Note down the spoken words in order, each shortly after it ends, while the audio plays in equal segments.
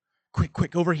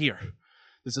quick, over here.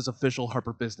 This is official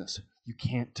Harper business. You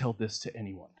can't tell this to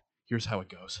anyone. Here's how it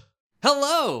goes.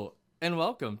 Hello, and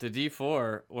welcome to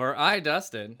D4, where I,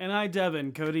 Dustin, And I,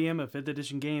 Devin, co-DM a 5th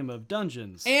edition game of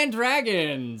Dungeons and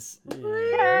Dragons.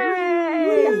 Yeah.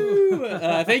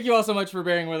 Thank you all so much for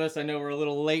bearing with us. I know we're a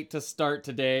little late to start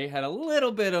today. Had a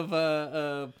little bit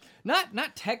of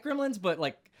not tech gremlins, but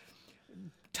like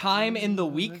time in the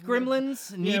week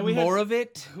gremlins. Need more of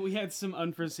it. We had some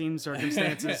unforeseen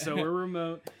circumstances, so we're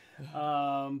remote.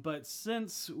 But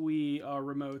since we are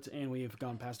remote and we have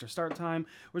gone past our start time,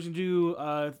 we're going to do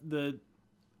the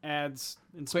ads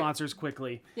and sponsors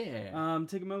quickly. Yeah.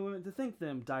 Take a moment to thank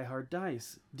them. Die Hard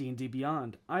Dice, D&D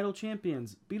Beyond, Idle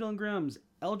Champions, Beetle and Grimm's,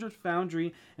 Eldritch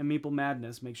Foundry, and Meeple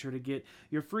Madness. Make sure to get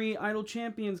your free Idle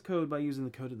Champions code by using the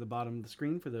code at the bottom of the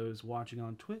screen for those watching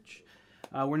on Twitch.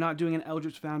 We're not doing an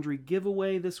Eldritch Foundry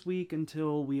giveaway this week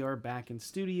until we are back in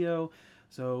studio.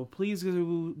 So please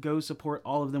go support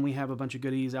all of them. We have a bunch of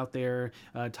goodies out there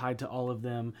tied to all of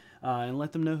them, and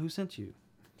let them know who sent you.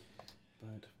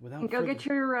 But without go get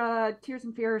your Tears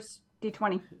and Fears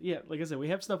D20. Yeah, like I said, we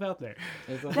have stuff out there.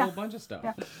 There's a whole bunch of stuff.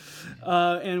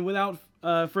 Yeah. And without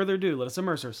further ado, let us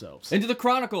immerse ourselves Into the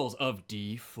Chronicles of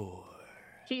D4.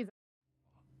 Jeez.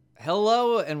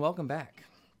 Hello, and welcome back.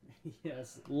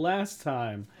 Yes, last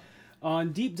time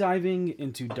on Deep Diving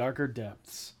into Darker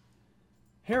Depths,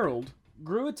 Harold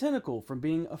grew a tentacle from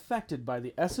being affected by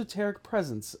the esoteric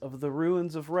presence of the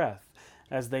ruins of Reth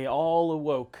as they all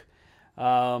awoke.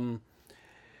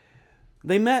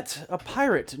 They met a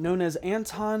pirate known as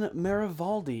Anton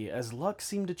Marivaldi as luck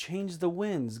seemed to change the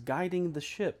winds guiding the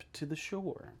ship to the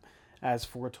shore, as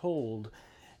foretold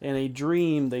in a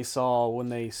dream they saw when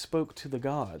they spoke to the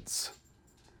gods.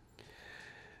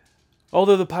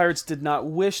 Although the pirates did not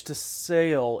wish to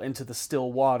sail into the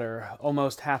still water,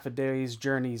 almost half a day's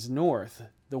journeys north,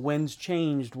 the winds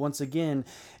changed once again,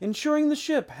 ensuring the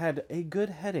ship had a good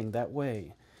heading that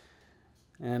way.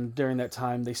 And during that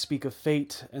time they speak of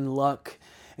fate and luck,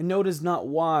 and know it is not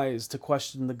wise to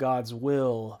question the gods'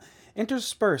 will,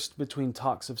 interspersed between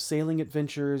talks of sailing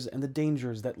adventures and the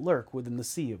dangers that lurk within the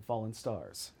sea of fallen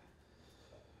stars.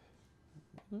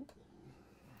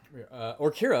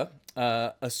 Orkira,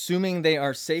 assuming they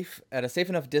are safe at a safe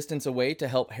enough distance away to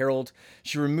help Harold,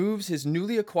 she removes his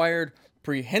newly acquired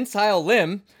prehensile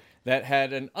limb that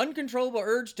had an uncontrollable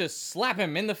urge to slap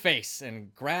him in the face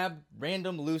and grab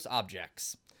random loose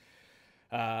objects.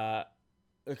 The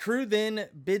crew then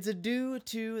bids adieu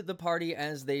to the party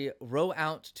as they row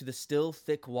out to the still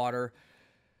thick water,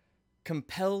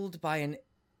 compelled by an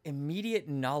immediate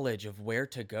knowledge of where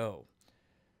to go.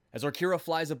 As Orkira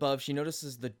flies above, she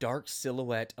notices the dark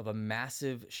silhouette of a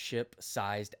massive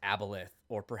ship-sized aboleth,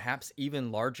 or perhaps even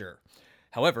larger.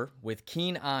 However, with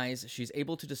keen eyes, she's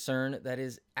able to discern that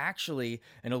is actually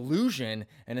an illusion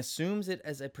and assumes it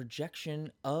as a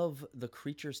projection of the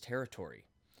creature's territory.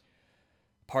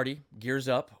 Party gears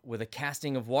up with a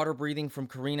casting of water breathing from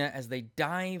Karina as they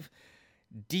dive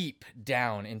deep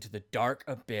down into the dark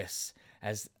abyss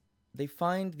as they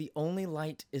find the only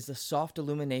light is the soft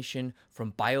illumination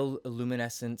from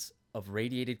bioluminescence of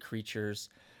radiated creatures,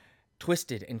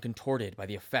 twisted and contorted by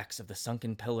the effects of the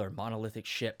sunken pillar monolithic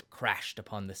ship crashed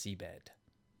upon the seabed.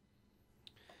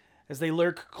 As they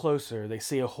lurk closer, they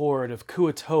see a horde of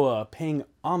Kuatoa paying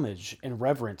homage and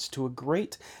reverence to a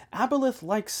great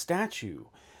aboleth-like statue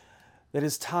that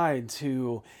is tied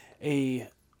to a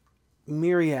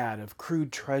myriad of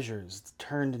crude treasures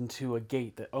turned into a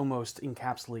gate that almost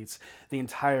encapsulates the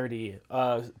entirety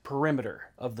perimeter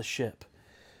of the ship.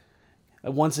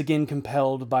 Once again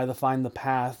compelled by the find the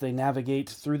path, they navigate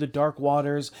through the dark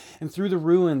waters and through the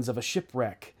ruins of a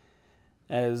shipwreck,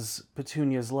 as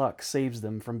Petunia's luck saves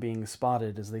them from being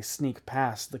spotted as they sneak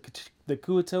past the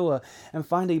Kuatoa and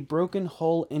find a broken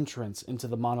hull entrance into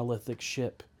the monolithic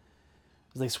ship.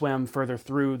 As they swam further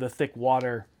through the thick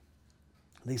water,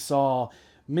 they saw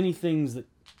many things that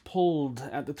pulled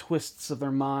at the twists of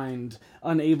their mind,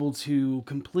 unable to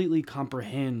completely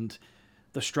comprehend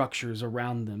the structures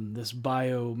around them. This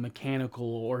biomechanical,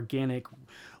 organic,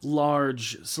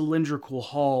 large, cylindrical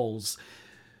halls,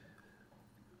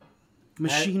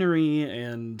 machinery,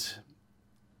 and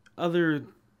other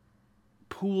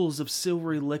pools of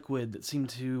silvery liquid that seemed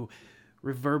to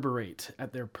reverberate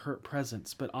at their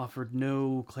presence, but offered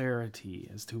no clarity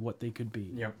as to what they could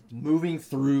be. Yep. Moving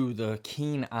through the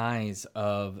keen eyes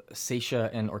of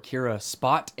Seisha and Orkira,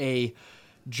 spot a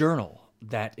journal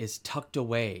that is tucked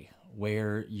away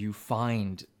where you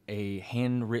find a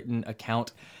handwritten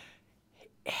account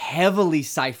heavily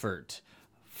ciphered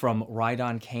from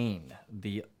Rhydon Kane,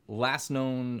 the last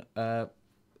known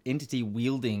entity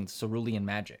wielding cerulean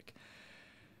magic.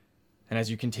 And as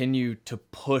you continue to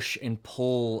push and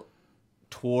pull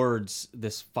towards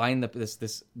this,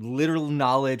 this literal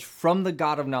knowledge from the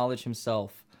God of Knowledge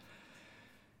himself,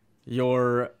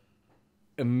 you're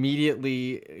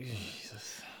immediately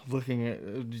looking at.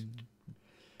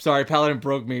 Sorry, Paladin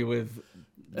broke me with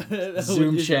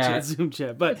Zoom chat. Zoom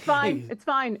chat, but It's fine. It's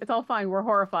fine. It's all fine. We're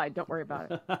horrified. Don't worry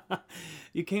about it.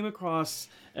 You came across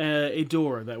a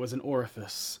door that was an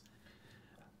orifice,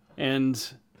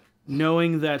 and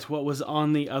knowing that what was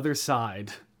on the other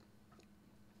side,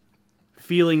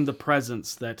 feeling the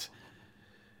presence that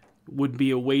would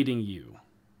be awaiting you,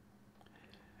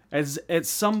 as at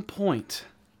some point,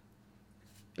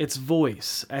 its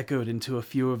voice echoed into a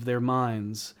few of their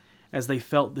minds as they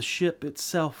felt the ship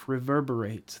itself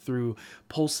reverberate through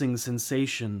pulsing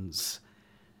sensations,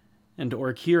 and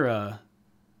Orkira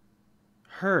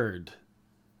heard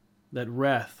that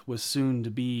Reth was soon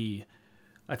to be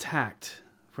attacked,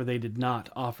 for they did not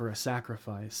offer a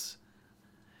sacrifice.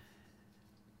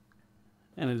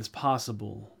 And it is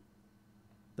possible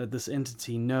that this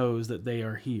entity knows that they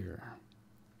are here,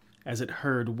 as it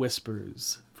heard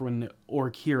whispers for when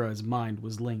Orkira's mind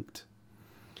was linked.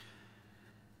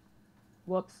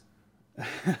 Whoops.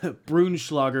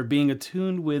 Brunschlager, being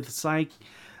attuned with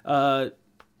psionic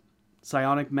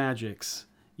magics,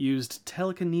 used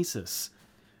telekinesis,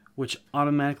 which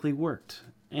automatically worked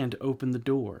and opened the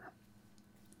door.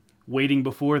 Waiting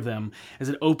before them as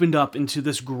it opened up into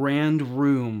this grand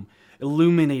room,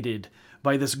 illuminated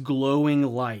by this glowing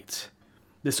light,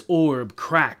 this orb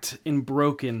cracked and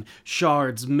broken,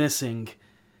 shards missing.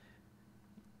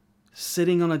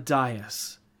 Sitting on a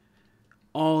dais,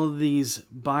 all of these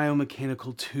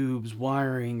biomechanical tubes,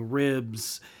 wiring,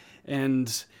 ribs,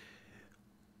 and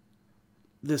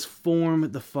this form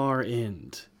at the far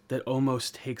end that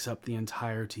almost takes up the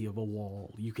entirety of a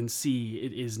wall. You can see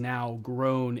it is now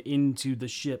grown into the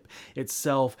ship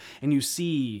itself, and you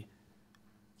see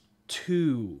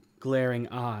two glaring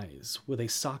eyes with a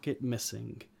socket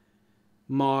missing,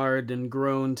 marred and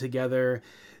grown together,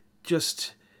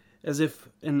 just as if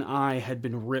an eye had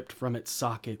been ripped from its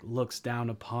socket, looks down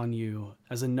upon you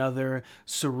as another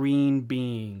serene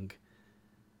being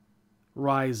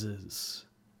rises,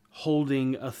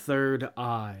 holding a third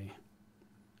eye,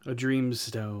 a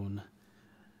dreamstone,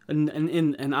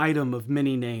 an item of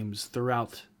many names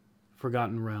throughout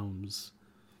Forgotten Realms.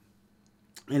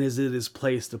 And as it is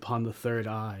placed upon the third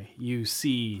eye, you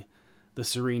see the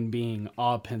serene being,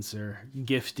 Awpincer,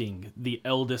 gifting the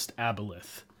eldest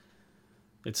aboleth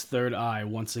its third eye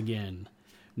once again,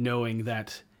 knowing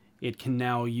that it can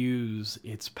now use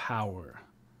its power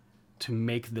to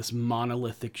make this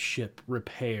monolithic ship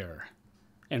repair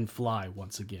and fly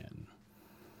once again.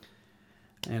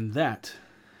 And that...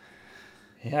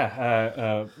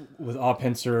 Yeah, with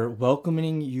Awpincer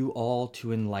welcoming you all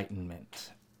to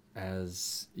enlightenment,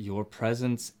 as your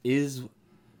presence is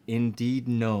indeed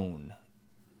known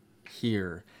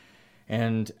here.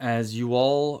 And as you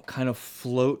all kind of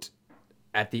float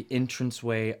at the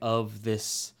entranceway of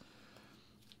this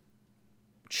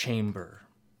chamber,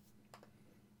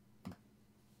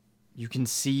 you can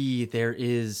see there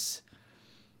is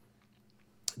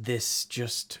this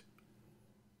just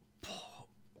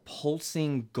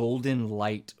pulsing golden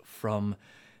light from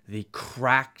the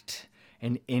cracked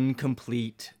and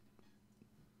incomplete,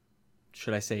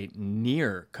 should I say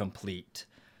near complete,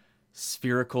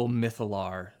 spherical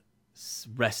mythalar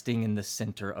resting in the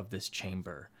center of this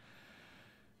chamber.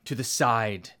 To the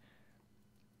side,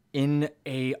 in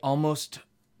a almost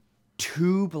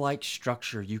tube-like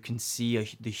structure, you can see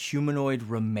the humanoid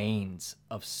remains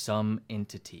of some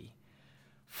entity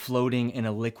floating in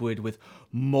a liquid with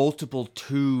multiple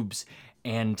tubes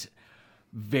and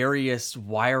various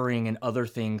wiring and other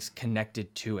things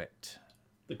connected to it.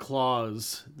 The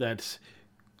claws that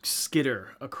skitter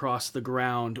across the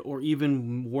ground or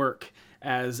even work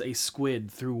as a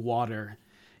squid through water.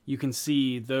 You can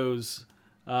see those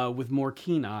with more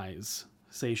keen eyes,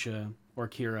 Seisha,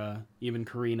 Orkira, even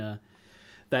Karina,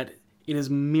 that it is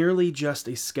merely just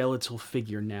a skeletal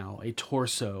figure now, a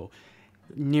torso,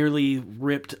 nearly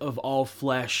ripped of all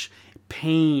flesh,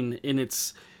 pain in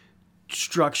its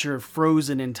structure,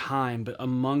 frozen in time, but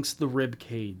amongst the rib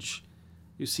cage,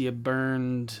 you see a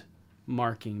burned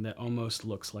marking that almost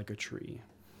looks like a tree.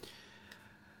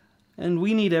 And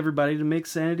we need everybody to make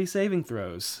sanity saving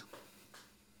throws.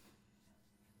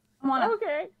 Come on.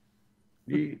 Okay.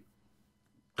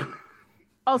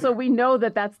 Also, we know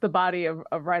that that's the body of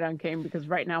Right on Came because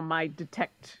right now my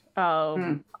detect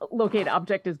locate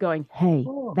object is going, hey,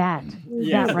 that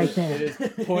right there. It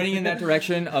is pointing in that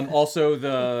direction. Also,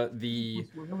 the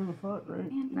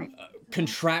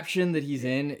contraption that he's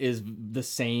in is the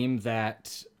same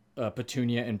that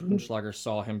Petunia and Brunschlager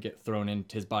saw him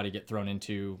his body get thrown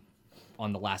into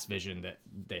on the last vision that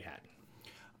they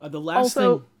had. The last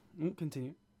Also- thing.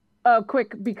 Continue.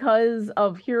 Quick, because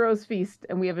of Hero's Feast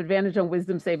and we have advantage on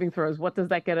wisdom saving throws, what does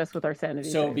that get us with our sanity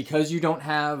So saves? because you don't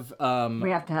have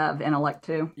We have to have intellect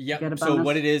too. to get a so bonus.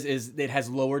 what it is it has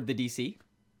lowered the DC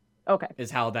Okay. is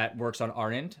how that works on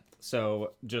our end.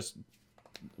 So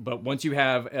but once you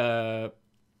have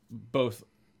both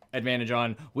advantage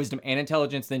on wisdom and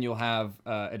intelligence, then you'll have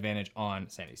advantage on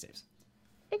sanity saves.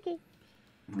 Okay.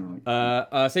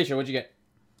 Seisha, what'd you get?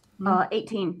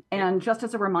 18. And just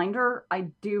as a reminder, I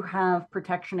do have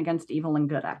protection against evil and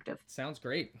good active. Sounds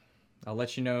great. I'll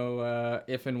let you know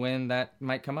if and when that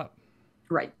might come up.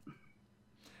 Right.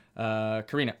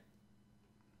 Karina.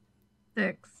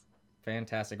 6.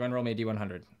 Fantastic. Go and roll me a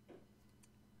D100.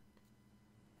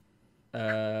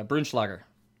 Brunschlager.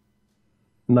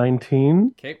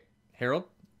 19. Okay. Harold.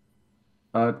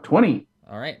 20.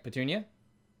 All right. Petunia.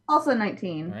 Also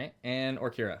 19. All right. And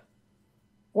Orkira.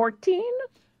 14?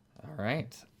 All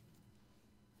right.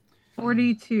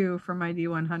 42 for my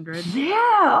D100.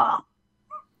 Yeah.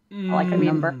 I like a Mm.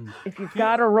 number. If you've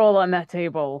got a roll on that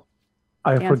table.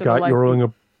 I Answer the forgot life- you're rolling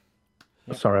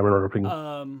a. Sorry, I'm interrupting.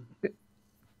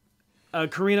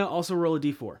 Karina, also roll a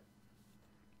d4.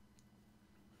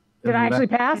 Did I actually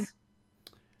pass?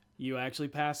 You actually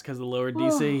passed because of the lower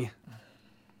DC.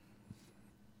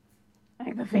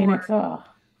 Thank the Phoenix. Oh.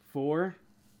 4.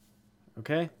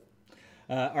 Okay.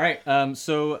 All right.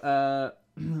 So,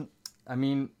 I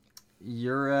mean,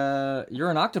 you're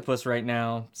an octopus right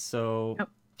now, so Yep.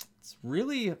 it's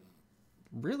really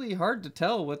hard to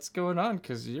tell what's going on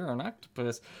because you're an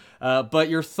octopus. But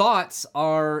your thoughts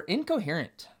are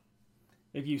incoherent.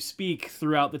 If you speak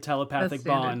throughout the telepathic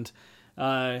That's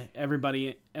bond,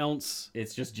 everybody else.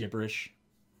 It's just gibberish,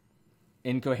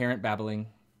 incoherent babbling.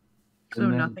 So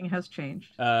And then- nothing has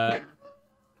changed.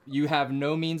 You have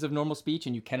no means of normal speech,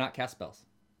 and you cannot cast spells.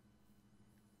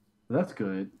 That's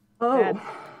good. Oh. That's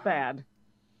bad.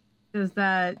 Does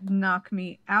that knock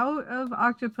me out of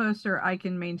octopus, or I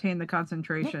can maintain the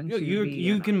concentration? to You be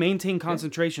you an can maintain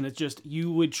concentration. It's just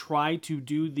you would try to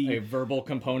do A the. verbal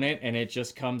component, and it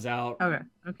just comes out. Okay.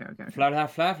 Flap,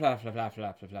 flap, flap, flap, flap, flap,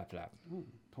 flap, flap, flap.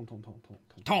 Tom, tom, tom, tom, tom.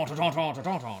 Ton, ton, ton, ton,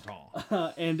 ton, ton,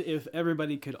 ton. And if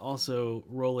everybody could also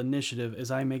roll initiative as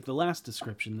I make the last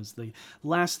description, is the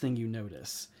last thing you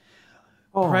notice.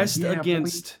 Pressed yeah,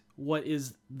 against what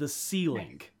is the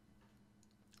ceiling.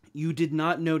 You did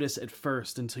not notice at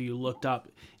first until you looked up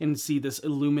and see this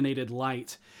illuminated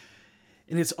light.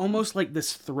 And it's almost like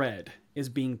this thread is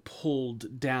being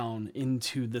pulled down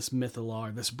into this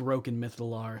mythalar, this broken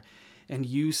mythalar. And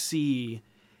you see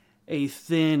a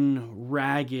thin,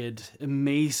 ragged,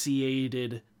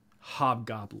 emaciated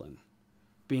hobgoblin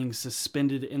being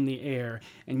suspended in the air,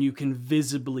 and you can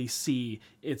visibly see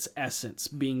its essence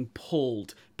being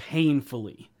pulled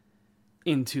painfully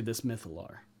into this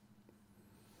mythalar.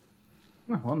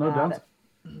 Well, no doubt.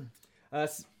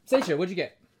 Seisha, what'd you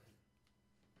get?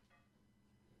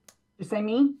 You say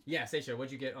me? Yeah, Seisha,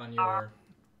 what'd you get on your...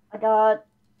 I got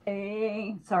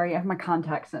a. Sorry, I have my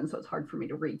contacts in, so it's hard for me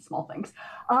to read small things.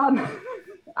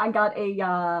 I got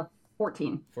a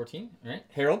 14. 14? All right.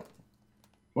 Harold?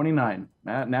 29.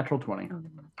 Natural 20.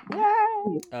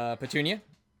 Petunia?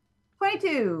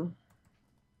 22.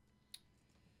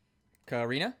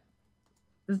 Karina?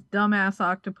 This dumbass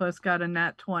octopus got a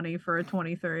nat 20 for a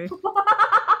 23.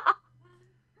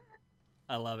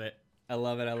 I love it. I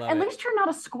love it. I love At it. least you're not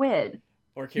a squid.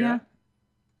 Or Kira? Yeah.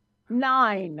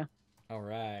 9. All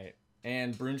right.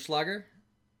 And Brunschlager?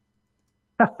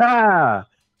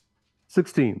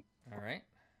 16. All right.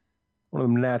 One of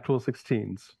them natural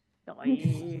 16s.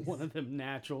 Nice. One of them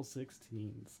natural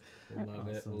 16s. Love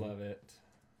it. Awesome. Love it.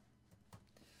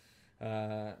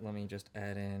 Let me just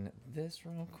add in this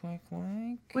real quick.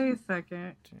 Wait a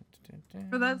second.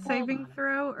 For that saving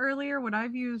throw earlier, would I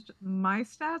have used my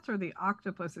stats or the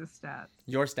octopus's stats?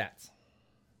 Your stats.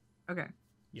 Okay.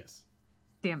 Yes.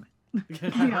 Damn it.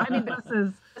 Yeah, I mean, this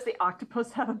is. Does the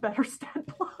octopus have a better stat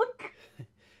block?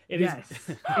 It is.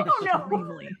 Yes. Oh, no.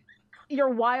 Extremely. Your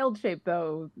wild shape,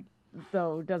 though,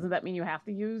 doesn't that mean you have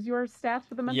to use your stats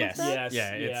for the mental Yes. stats? Yes.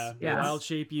 Yeah, it's- Yes. Wild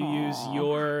shape, you use Aw.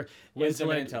 your Wisdom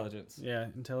and intellect- intelligence. Yeah,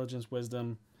 intelligence,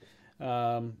 wisdom,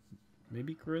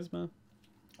 maybe charisma.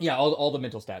 Yeah, all the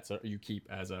mental stats you keep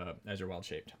as your wild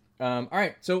shaped. All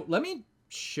right, so let me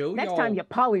show Next y'all time you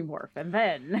polymorph, and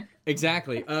then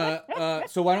exactly.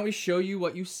 So why don't we show you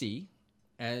what you see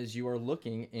as you are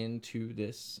looking into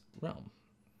this realm?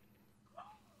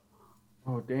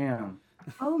 Oh damn.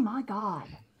 Oh my god.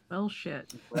 Well,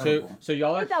 shit. So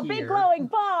y'all are it's a here. big glowing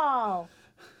ball.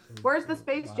 Where's the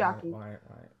space jockey? Why?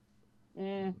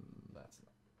 Eh. That's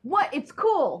What? It's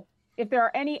cool. If there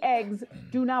are any eggs,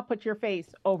 do not put your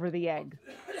face over the egg.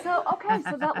 So okay,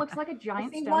 so that looks like a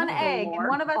giant See stone one of egg, Dolor. and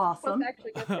one of us is Awesome. supposed to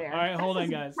actually get All there. right, hold This on, is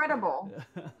guys. Incredible.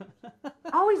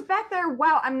 Oh, he's back there.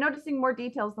 Wow, I'm noticing more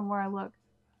details than where I look.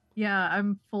 Yeah,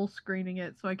 I'm full screening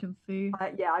it so I can see.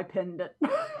 Yeah, I pinned it.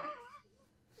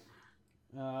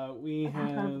 We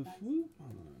have. Hold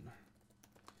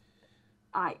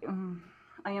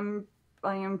on. I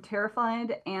am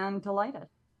terrified and delighted.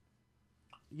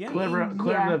 Yeah. Clever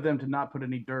Yeah. of them to not put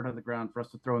any dirt on the ground for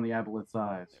us to throw in the aboleth's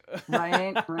eyes.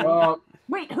 Right. Well,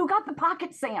 Wait, who got the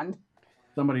pocket sand?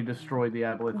 somebody destroyed the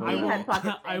aboleth. We had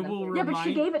pocket I sand, will okay. Yeah, but she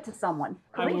remind. gave it to someone.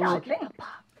 I will- Courageous.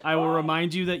 I will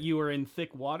remind you that you are in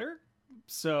thick water,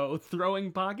 so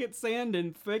throwing pocket sand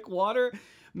in thick water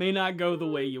may not go the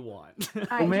way you want. All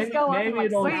right, just go up and, like,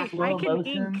 it'll smash Wait, I slow can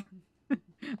motion.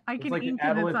 I It's can like an ink in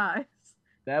its aboleth. eyes.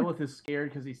 The aboleth is scared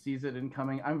because he sees it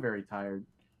incoming. I'm very tired.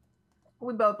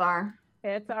 We both are.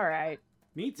 It's all right.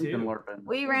 Me We've been too. LARPing.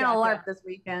 We ran a gotcha. LARP this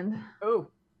weekend. Oh,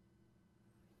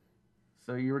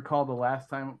 So you recall the last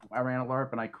time I ran a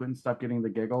LARP and I couldn't stop getting the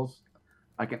giggles?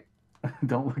 I can.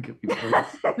 Don't look at me, please.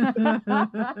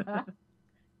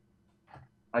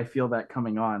 I feel that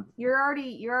coming on. You're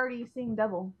already seeing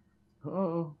double.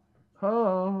 Oh,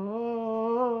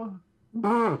 oh,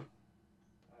 oh.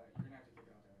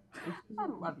 I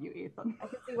love you, Ethan. I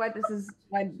can see why this is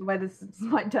my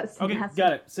destiny. Okay,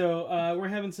 got it. So we're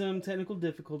having some technical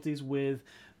difficulties with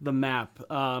the map.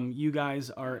 You guys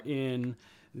are in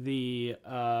the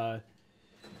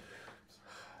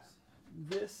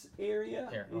this area.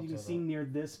 Here, As you can see near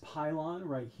this pylon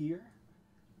right here.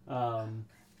 Pylon.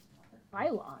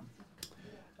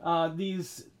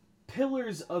 These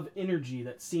pillars of energy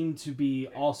that seem to be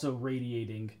also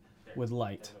radiating with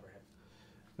light.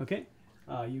 Okay,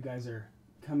 you guys are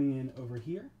coming in over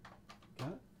here.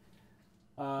 Got it.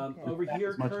 Over here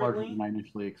It's much larger currently. than I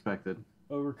initially expected.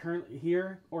 Over currently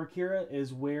here, Orkira,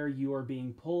 is where you are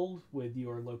being pulled with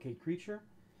your locate creature.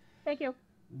 Thank you.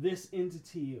 This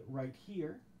entity right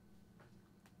here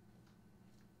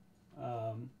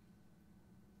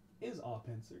is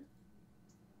Awencer.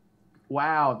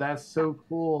 Wow, that's so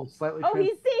cool. Slightly. Oh,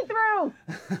 he's see-through.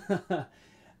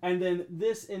 And then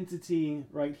this entity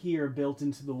right here, built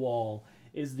into the wall,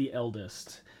 is the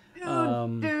eldest.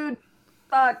 Dude,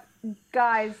 fuck,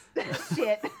 guys,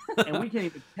 shit. And we can't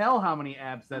even tell how many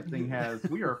abs that thing has.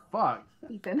 We are fucked.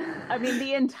 Ethan. I mean,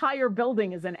 the entire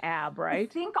building is an ab, I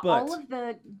right? think But- all of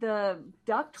the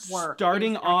duct work.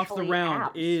 Starting is off the actually round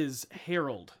abs. is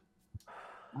Harold.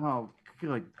 Oh,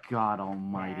 good God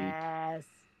Almighty. Yes.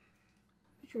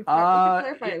 We should Uh,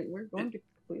 clarify. yeah. We're going to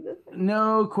complete this thing.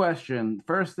 No question.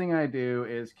 First thing I do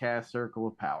is cast Circle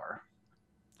of Power.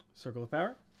 Circle of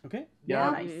Power. Okay. Yeah.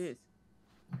 Nice.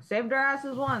 Saved our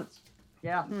asses once.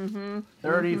 Yeah. Mm-hmm.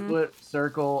 30-foot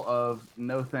circle of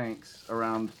no thanks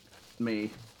around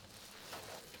me.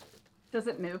 Does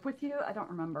it move with you? I don't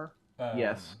remember.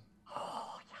 Yes.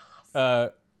 Oh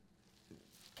yes.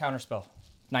 Counterspell,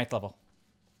 9th level.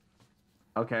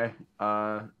 Okay.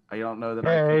 I don't know that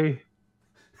Hey.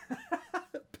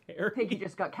 Perry. Piggy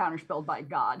just got counterspelled by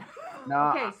God. No,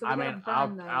 Okay, so we I gotta mean,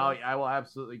 burn those. I will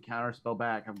absolutely counterspell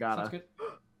back. I've got Sounds to. good.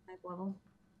 Ninth level.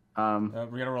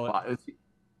 We gotta roll it. Well,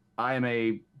 I'm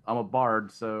a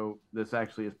bard, so this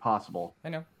actually is possible. I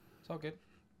know. It's all good.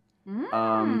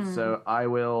 So I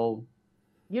will.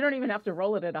 You don't even have to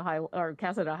roll it at a high or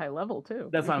cast it at a high level too.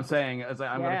 That's what I'm saying. I'm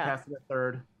going to Yeah. cast it at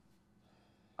third.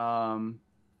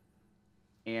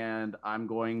 And I'm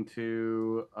going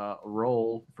to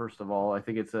roll. First of all, I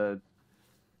think it's a.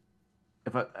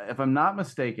 If I'm not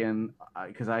mistaken,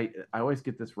 because I always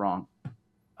get this wrong.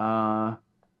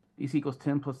 DC equals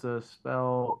 10 plus the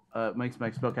spell makes my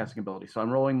spellcasting ability. So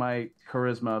I'm rolling my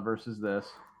charisma versus this.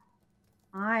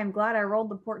 I'm glad I rolled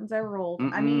the portents I rolled.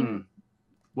 I mean, Mm-mm.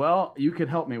 Well, you could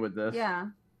help me with this. yeah,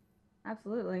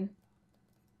 absolutely.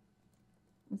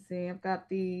 Let's see. I've got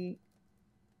the.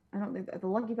 I don't think the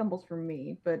lucky fumbles for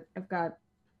me, but I've got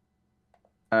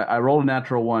I rolled a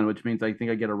natural 1, which means I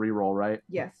think I get a reroll, right?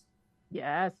 yes.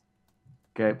 Yes.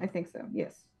 Okay, I think so.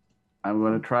 Yes. I'm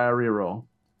going to try a reroll.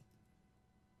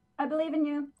 I believe in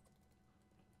you.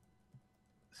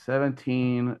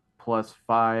 17 plus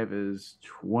 5 is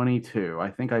 22. I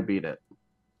think I beat it.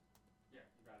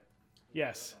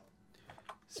 Yes.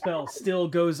 spell still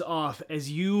goes off as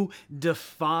you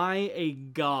defy a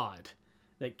god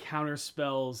that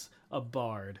counterspells a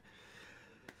bard.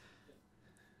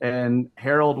 And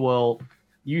Harold will.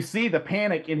 You see the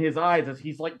panic in his eyes as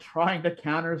he's like trying to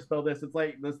counterspell this. It's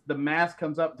like the mask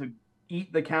comes up to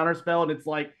eat the counterspell, and it's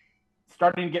like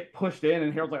starting to get pushed in.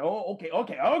 And Harold's like, "Oh,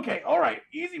 okay, all right,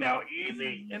 easy now,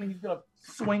 easy." And he's gonna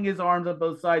swing his arms on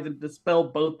both sides and dispel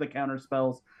both the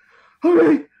counterspells.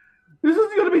 Okay, this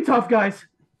is gonna be tough, guys.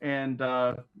 And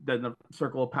then the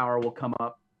circle of power will come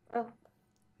up. Oh,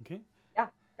 Okay. yeah,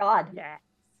 God. Yeah.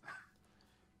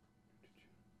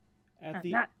 At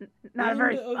the Not a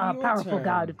very end of your powerful turn.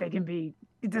 god if they can be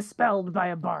dispelled by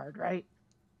a bard, right?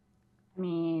 I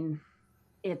mean,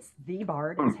 it's the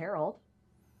bard. It's Harold.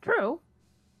 True.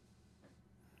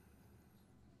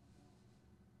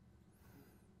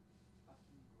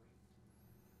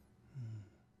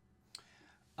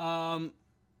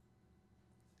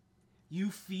 You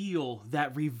feel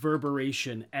that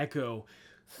reverberation echo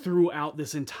throughout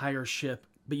this entire ship,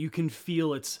 but you can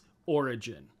feel its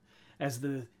origin as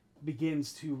the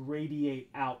begins to radiate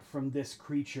out from this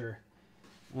creature.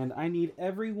 And I need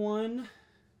everyone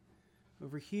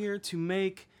over here to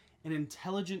make an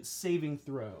intelligence saving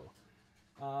throw.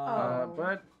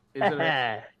 But is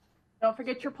it? Don't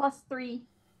forget your +3.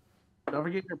 Don't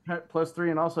forget your +3,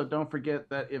 and also don't forget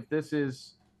that if this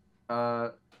is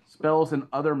spells and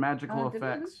other magical Did we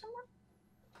lose effects, someone?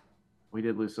 we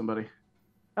did lose somebody.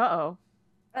 Uh-oh.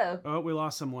 Oh, Oh, we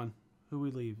lost someone. Who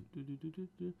we leave? I think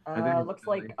it's looks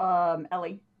like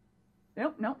Ellie.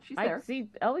 Nope, she's I there. see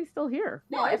Ellie's still here.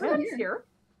 No, everyone's here.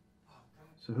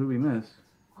 So who we miss?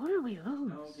 Who did we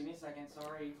lose? give me a second.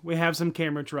 Sorry. We have some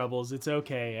camera troubles. It's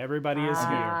okay. Everybody is here.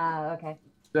 Ah, okay.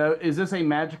 So is this a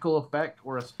magical effect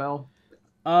or a spell?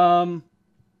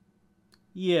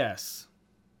 Yes.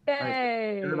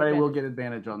 Hey! Everybody will get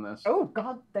advantage on this. Oh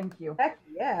God, thank you. Heck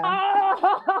yeah.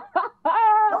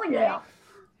 Oh yeah,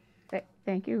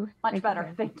 Thank you. much Thank you, better.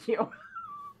 Ben. Thank you.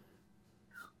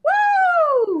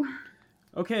 Woo!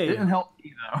 Okay. Didn't help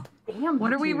me though. Damn.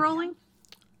 What are we dude. rolling?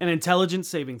 An intelligence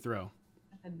saving throw.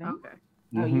 Okay.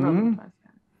 Oh, you rolled Mhm. a plus.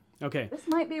 Okay. This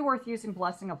might be worth using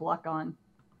Blessing of Luck on.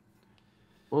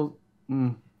 Well,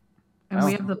 And we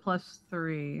Oh. have the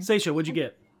 +3. Seisha, what'd you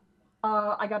get?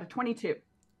 I got a 22.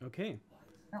 Okay.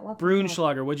 Not lucky.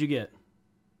 Brunschlager, what'd you get?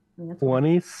 That's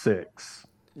 26.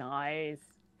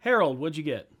 Nice. Harold, what'd you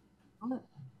get?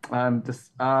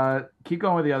 just keep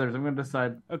going with the others. I'm going to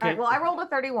decide. All Okay. right, well, I rolled a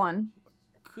 31.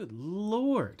 Good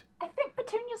lord. I think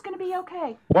Petunia's gonna be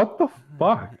okay. What the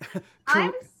fuck?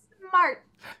 I'm smart.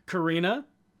 Karina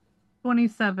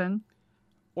 27.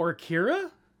 or Kira?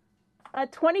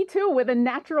 22 with a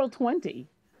natural 20.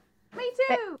 Me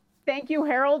too. Thank you,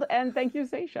 Harold, and thank you,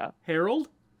 Seisha. Harold?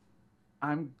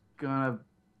 I'm gonna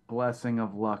Blessing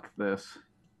of Luck this.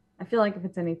 I feel like if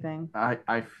it's anything.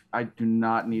 I do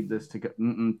not need this to go.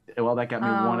 Well, that got me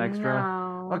Oh, one extra.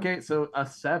 no. Okay, so a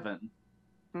 7.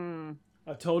 Hmm.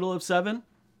 A total of 7?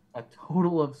 A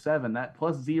total of 7. That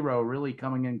 +0 really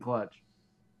coming in clutch.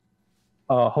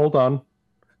 Hold on.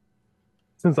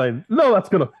 Since I know that's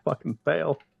gonna fucking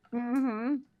fail,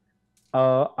 Mm-hmm.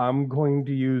 I'm going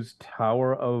to use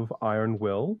Tower of Iron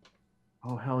Will,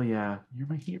 Oh hell yeah! You're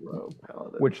my hero,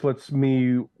 Paladin. which lets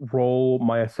me roll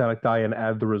my Ascenic die and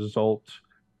add the result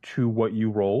to what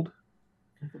you rolled.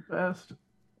 You're the best.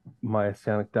 My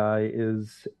Ascenic die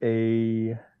is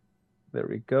a. There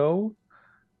we go.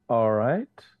 All right.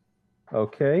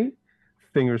 Okay.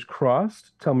 Fingers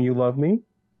crossed. Tell me you love me.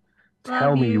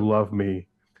 Tell me you love me.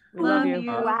 We love Love you.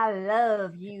 you. Oh, I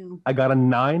love you. I got a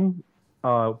 9,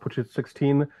 which is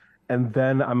 16, and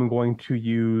then I'm going to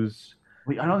use.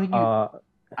 Wait, I don't think you. Uh,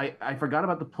 I forgot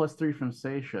about the +3 from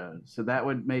Seisha. So that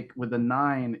would make with the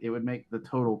 9, it would make the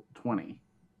total 20.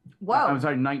 Whoa. I'm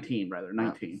sorry, 19 rather. Oh,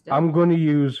 19. still. I'm going to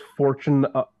use Fortune.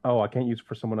 I can't use it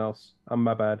for someone else.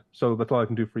 My bad. So that's all I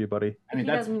can do for you, buddy. I mean,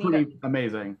 He that's doesn't need pretty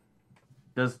amazing.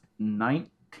 Does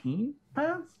 19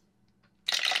 pass?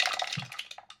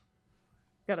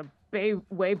 Got a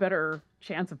way better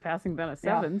chance of passing than a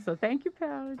 7, so thank you,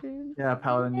 Paladin. Yeah,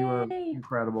 Paladin, you were Yay.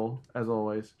 incredible as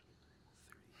always.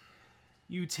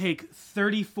 You take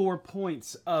 34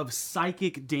 points of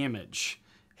psychic damage,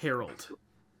 Harold.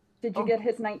 Did you get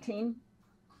his 19?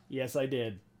 Yes, I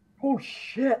did. Oh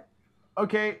shit.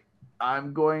 Okay,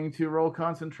 I'm going to roll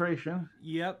concentration.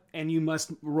 Yep, and you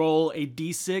must roll a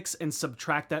d6 and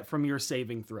subtract that from your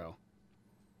saving throw.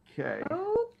 Okay.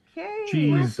 Okay.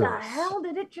 Jesus. What the hell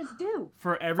did it just do?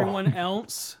 For everyone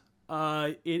else,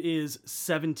 it is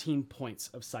 17 points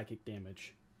of psychic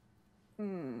damage.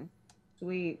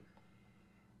 Sweet.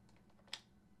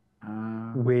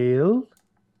 Well,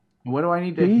 What do I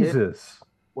need to hit? Jesus.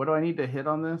 What do I need to hit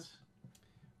on this?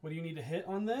 What do you need to hit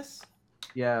on this?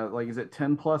 Yeah, like is it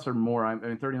 10 plus or more? I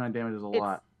mean, 39 damage is a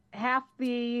lot. Half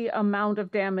the amount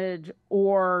of damage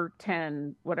or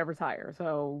 10, whatever's higher.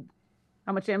 So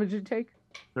how much damage did you take?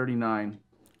 39.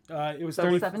 It was So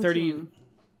 30, 17. 30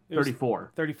 it was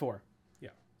 34. 34. Yeah.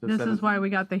 So This 17. is why we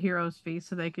got the hero's fee,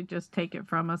 so they could just take it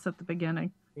from us at the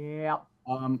beginning. Yep.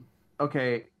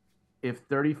 Okay, if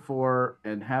 34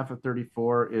 and half of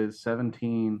 34 is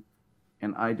 17,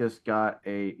 and I just got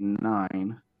a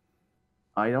 9,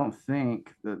 I don't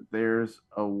think that there's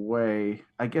a way.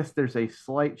 I guess there's a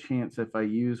slight chance if I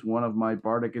use one of my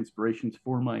bardic inspirations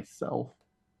for myself.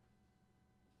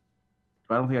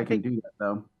 But I don't think I can do that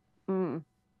though. Mm.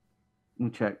 Let me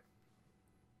check.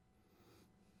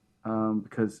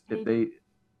 Because if they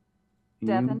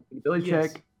Devin? ability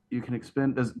Yes. check, you can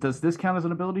expend. Does this count as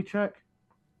an ability check?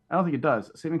 I don't think it does.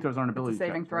 Saving throws aren't It's ability a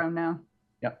saving checks, throw right? now.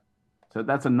 Yep. So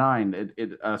that's a 9.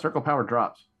 Circle power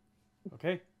drops.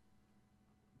 Okay.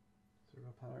 Zero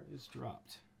power is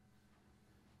dropped.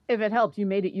 If it helped, you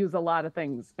made it use a lot of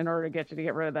things in order to get you to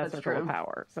get rid of that That's circle of true.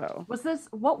 power. So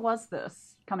What was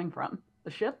this coming from?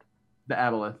 The ship? The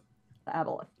aboleth. The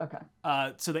aboleth. Okay.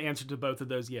 So the answer to both of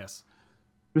those, yes.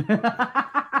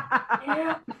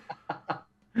 Yeah.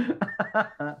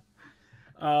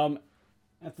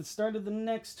 At the start of the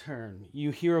next turn,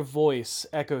 you hear a voice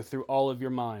echo through all of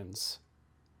your minds.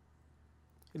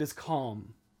 It is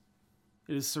calm.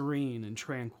 It is serene and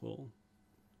tranquil,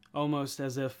 almost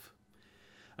as if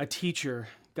a teacher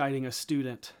guiding a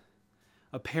student,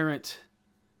 a parent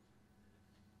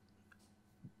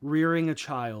rearing a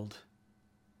child,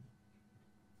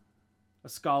 a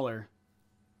scholar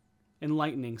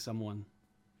enlightening someone.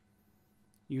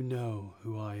 You know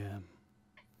who I am.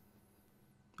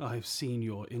 I've seen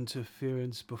your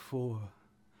interference before.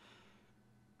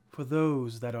 For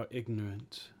those that are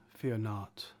ignorant, fear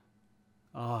not.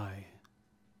 I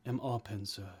am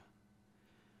Arpenser.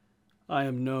 I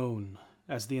am known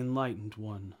as the Enlightened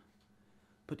One,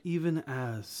 but even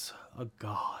as a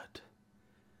god,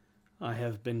 I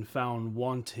have been found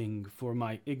wanting for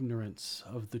my ignorance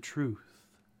of the truth.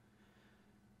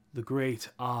 The great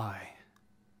I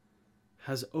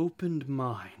has opened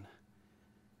mine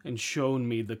and shown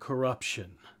me the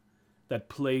corruption that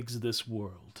plagues this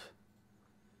world.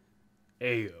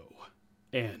 Ao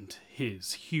and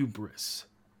his hubris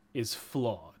is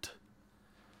flawed.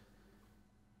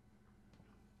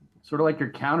 Sort of like your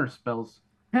counter spells.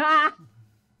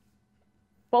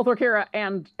 both Orkira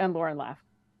and Lauren laugh.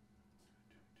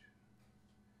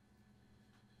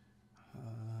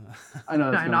 I know.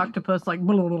 That's Giant gonna... octopus, like,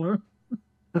 blah, blah, blah.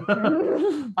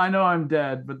 I know I'm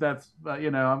dead, but that's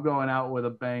I'm going out with a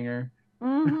banger.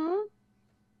 Mm-hmm.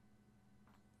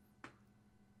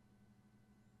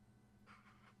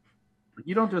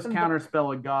 You don't just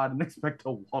counterspell a god and expect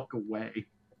to walk away.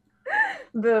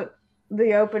 The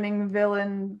opening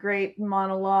villain great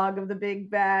monologue of the big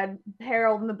bad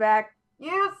Harold in the back.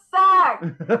 You suck.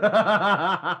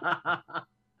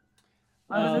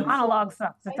 Monologue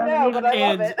sucks. It I doesn't know, even. but I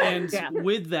love And it. Yeah.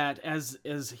 with that, as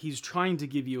he's trying to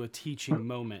give you a teaching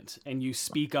moment, and you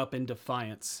speak up in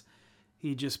defiance,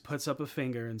 he just puts up a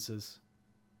finger and says,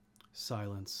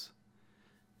 "Silence."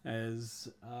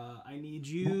 As I need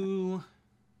you.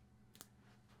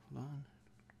 Hold on.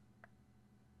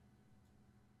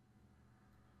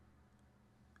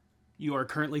 You are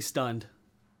currently stunned.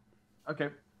 Okay.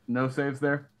 No saves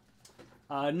there?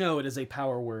 No, it is a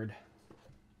power word.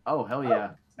 Oh, hell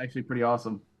yeah. Actually pretty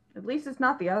awesome. At least it's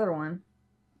not the other one.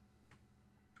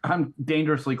 I'm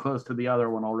dangerously close to the other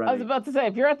one already. I was about to say,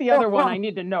 if you're at the other one, I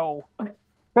need to know. Okay.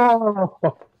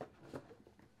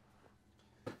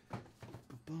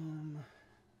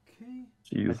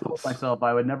 I Jesus. told myself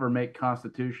I would never make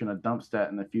Constitution a dump stat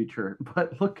in the future,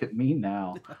 but look at me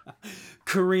now.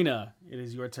 Karina, it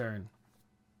is your turn.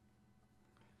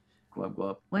 Glub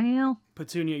glub. Well,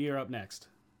 Petunia, you're up next.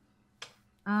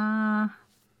 let's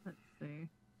see.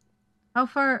 How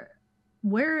far?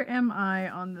 Where am I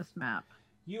on this map?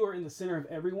 You are in the center of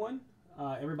everyone.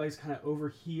 Everybody's kind of over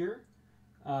here.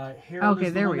 Harold Okay,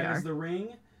 is the there one we that has are. the ring.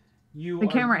 You The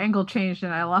are, camera angle changed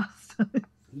and I lost.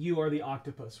 You are the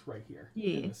octopus right here in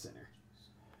Yeah. the center.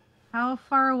 How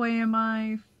far away am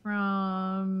I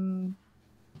from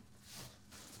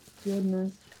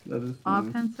Goodness. That is fine.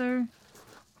 Offenser?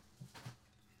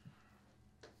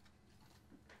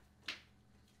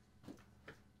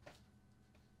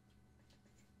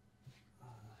 Uh,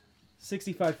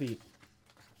 65 feet.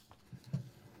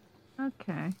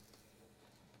 Okay.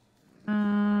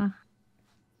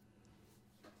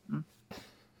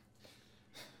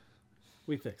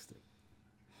 We fixed it.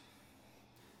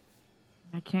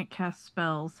 can't cast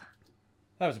spells.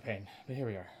 That was a pain, but here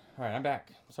we are. All right, I'm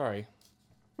back. Sorry.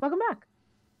 Welcome back.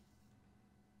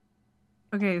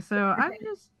 Okay, so I'm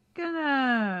just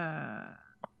gonna...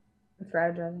 It's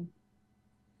strategizing.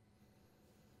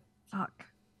 Fuck.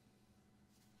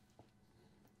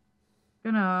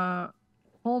 Gonna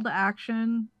hold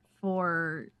action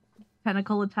for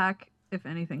tentacle attack if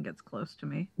anything gets close to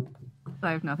me.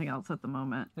 I have nothing else at the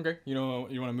moment. Okay. You want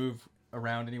to move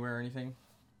around anywhere or anything?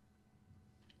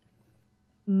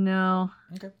 No.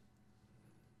 Okay.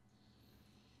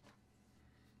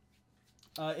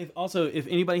 If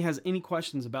anybody has any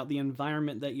questions about the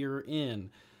environment that you're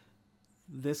in,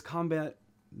 this combat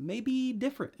may be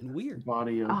different and weird.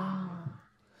 Body of.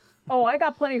 Oh, I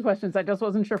got plenty of questions. I just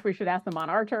wasn't sure if we should ask them on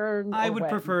our turn. I or would when.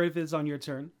 prefer if it's on your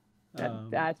turn.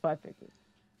 That's what I figured.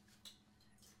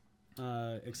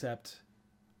 Except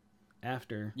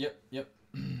after. Yep.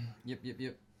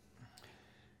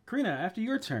 Karina, after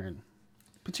your turn.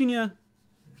 Petunia,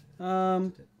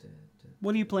 what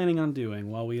are you planning on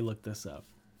doing while we look this up?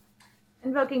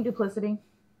 Invoking duplicity.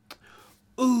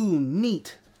 Ooh,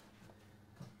 neat.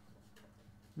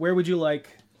 Where would you like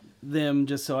them,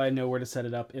 just so I know where to set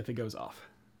it up if it goes off?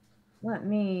 Let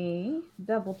me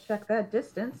double check that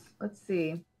distance. Let's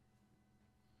see.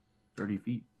 30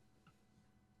 feet.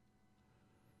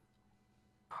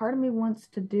 Part of me wants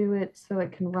to do it so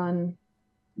it can run.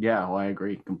 Yeah, well, I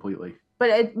agree completely.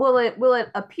 But will it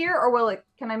appear, or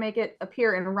can I make it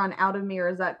appear and run out of me, or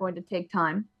is that going to take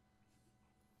time?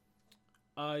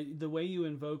 The way you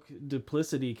invoke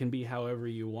duplicity can be however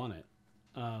you want it.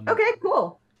 Okay,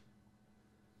 cool.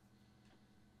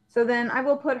 So then I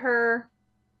will put her.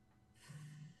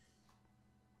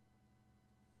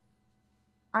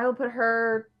 I will put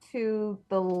her to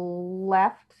the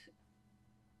left.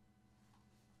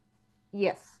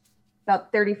 Yes,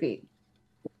 about 30 feet.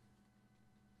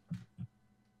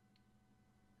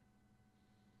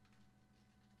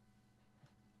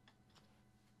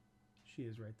 She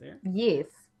is right there. Yes.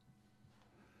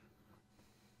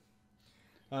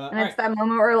 And it's right. that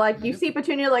moment where, like, you see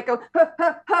Petunia, like, go, ha,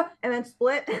 ha, ha, and then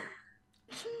split.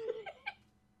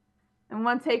 And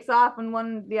one takes off, and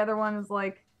the other one is,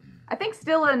 like, I think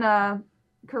still in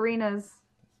Karina's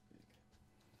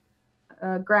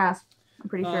grasp. I'm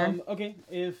pretty sure. Okay,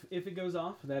 if it goes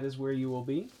off, that is where you will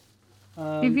be.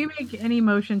 If you make any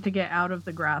motion to get out of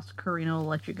the grasp, Karina will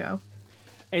let you go.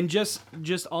 And just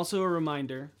also a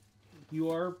reminder, you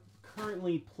are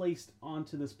currently placed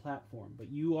onto this platform,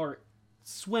 but you are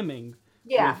swimming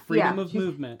with freedom of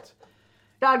movement.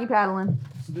 Doggy paddling.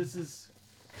 So this is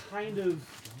kind of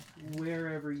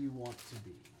wherever you want to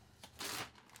be.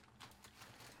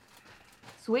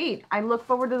 Sweet. I look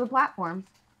forward to the platforms.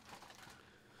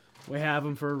 We have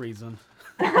them for a reason.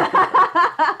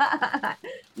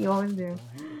 You always do.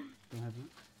 Don't have it?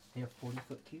 They have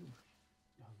 40-foot cube.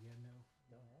 Oh, yeah, no.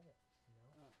 Don't have it.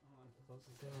 No.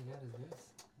 Closest thing I got is this.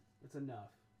 It's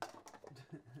enough.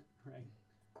 Right.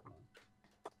 Come on.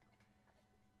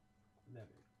 That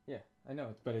big. Yeah, I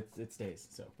know, but it stays.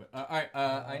 So, but all right.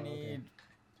 I need.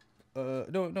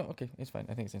 Okay. No. Okay, it's fine.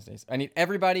 I think it's stays. I need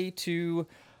everybody to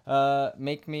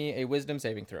make me a wisdom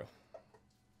saving throw.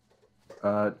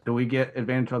 Do we get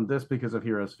advantage on this because of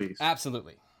Hero's Feast?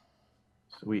 Absolutely.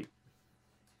 Sweet.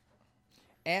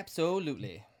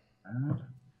 Absolutely.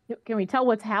 Can we tell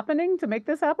what's happening to make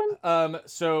this happen?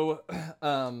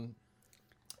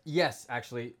 Yes,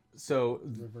 actually. So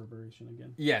Reverberation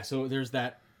again. yeah, so there's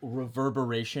that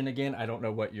reverberation again. I don't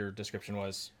know what your description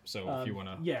was, so if you want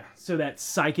to. Yeah, so that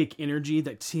psychic energy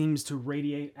that seems to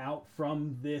radiate out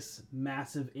from this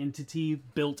massive entity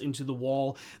built into the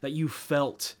wall that you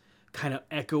felt kind of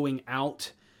echoing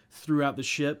out throughout the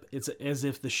ship. It's as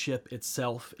if the ship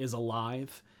itself is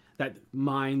alive. That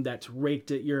mind that raked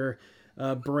at your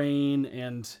brain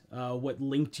and what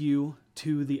linked you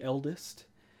to the eldest.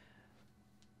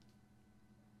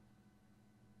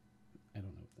 I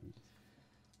don't know what that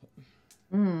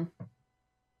means.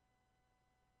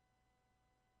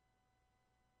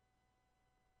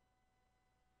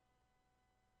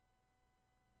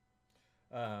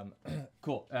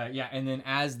 Cool. Yeah, and then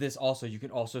as this also, you can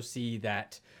also see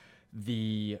that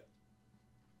the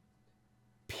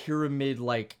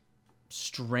pyramid-like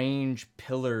strange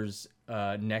pillars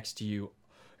next to you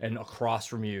and across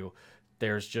from you,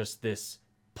 there's just this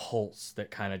pulse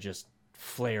that kind of just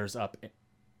flares up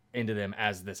into them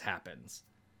as this happens.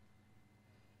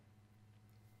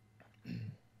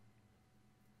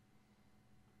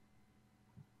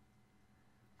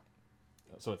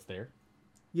 So it's there?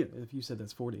 Yeah, if you said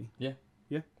that's 40. Yeah.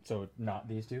 Yeah. So not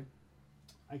these two?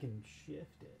 I can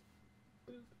shift it.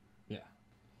 Yeah.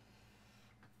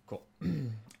 Cool.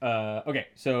 Okay,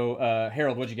 so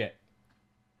Harold, what'd you get?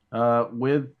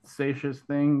 With Satia's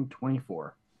thing,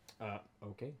 24.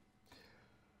 Okay.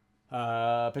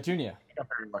 Petunia. I'm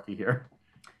very lucky here.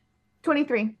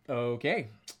 23. Okay.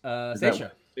 Is Stacia.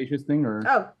 that Satia's thing or?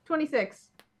 Oh, 26.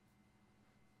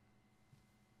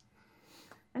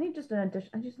 I need just an addition.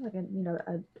 I just like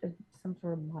some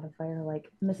sort of modifier, like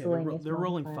miscellaneous. They're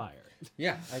rolling modifier. fire.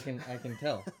 Yeah, I can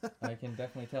tell. I can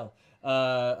definitely tell.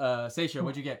 Stacia,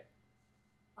 what'd you get?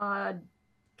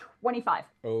 25.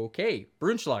 Okay.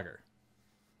 Brunschlager.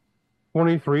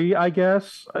 23, I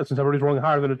guess, since everybody's rolling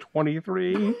higher than a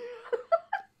 23.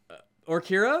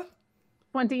 Orkira?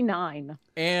 29.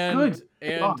 And Good.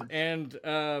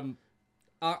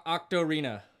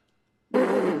 Octorina.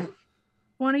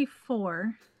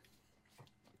 24.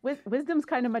 Wisdom's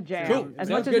kind of my jam. Cool. As Sounds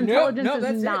much as good. No, intelligence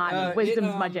that's is it. not,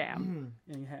 wisdom's my jam.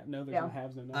 And there's no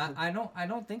haves, no nothing. I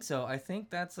don't think so. I think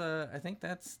that's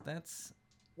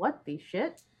What the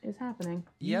shit is happening?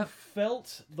 You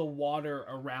felt the water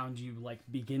around you like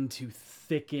begin to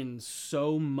thicken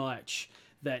so much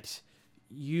that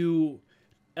you,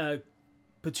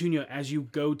 Petunia, as you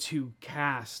go to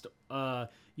cast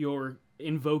your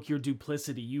invoke your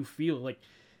duplicity, you feel like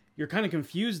you're kind of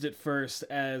confused at first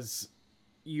as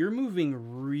you're moving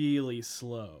really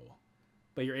slow,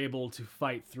 but you're able to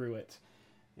fight through it,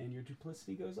 and your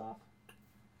duplicity goes off.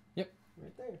 Yep.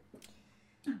 Right there.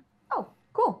 Oh,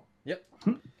 cool. Yep.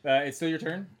 It's still your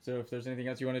turn. So if there's anything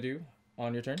else you want to do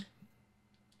on your turn.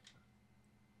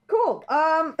 Cool.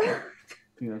 I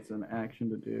think that's an action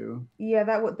to do. Yeah,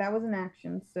 that was an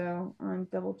action. So I'm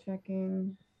double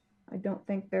checking. I don't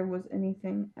think there was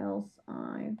anything else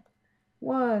I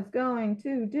was going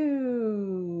to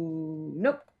do.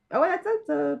 Nope. Oh, that's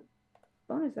a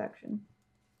bonus action.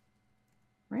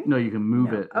 Right? No, you can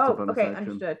move it. It's a Oh, bonus okay, action.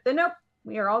 understood. Then nope.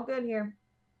 We are all good here.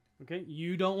 Okay,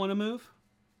 you don't want to move?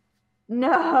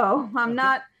 No, I'm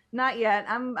not yet.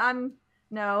 I'm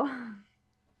no.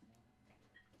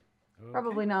 Okay.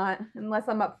 Probably not, unless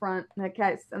I'm up front. In that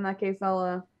case,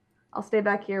 I'll stay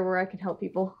back here where I can help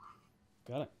people.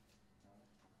 Got it.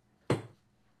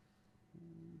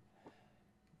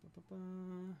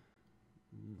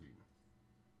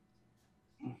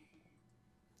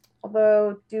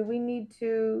 Although, do we need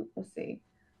to? Let's see.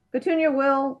 Petunia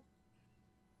will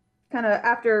kind of,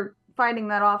 after finding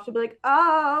that off, she'll be like,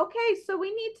 "Oh, okay. So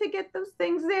we need to get those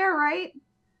things there, right?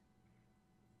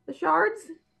 The shards."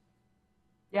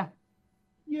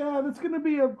 Yeah, that's gonna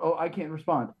be a. Oh, I can't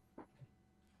respond.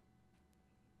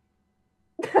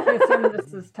 I assume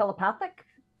this is telepathic.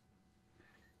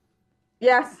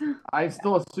 Yes. I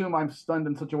still assume I'm stunned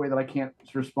in such a way that I can't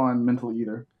respond mentally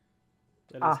either.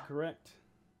 That is correct.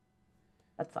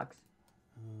 That sucks.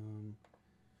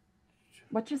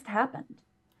 What just happened?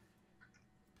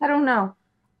 I don't know.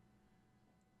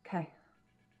 Okay.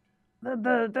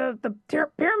 The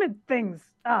pyramid things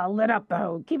lit up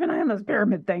though. Keep an eye on those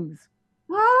pyramid things.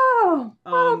 Oh,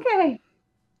 okay.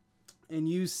 And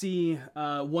you see,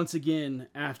 once again,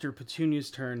 after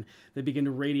Petunia's turn, they begin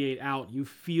to radiate out. You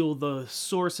feel the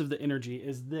source of the energy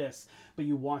is this, but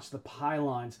you watch the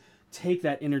pylons take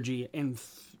that energy and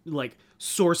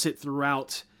source it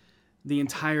throughout the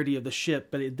entirety of the ship,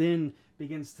 but it then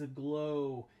begins to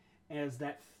glow as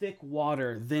that thick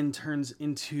water then turns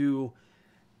into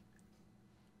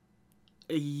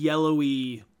a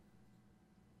yellowy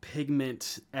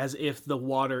pigment as if the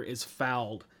water is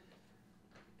fouled.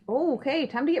 Oh, okay.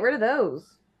 Time to get rid of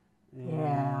those.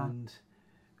 And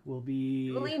will be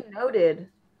Duly noted.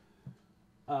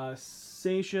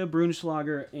 Sasha,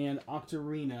 Brunschlager, and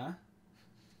Octorina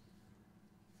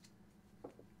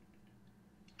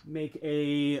make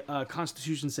a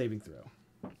Constitution saving throw.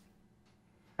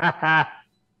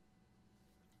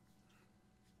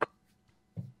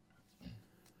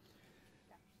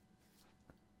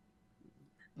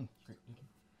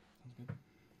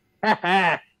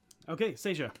 Okay,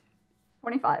 Sasha.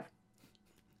 25.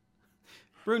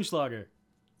 Brunschlager.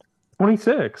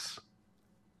 26.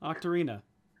 Octorina.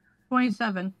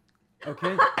 27.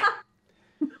 Okay.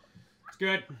 It's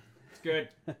good. It's good.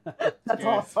 That's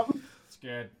awesome. It's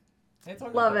good. It's all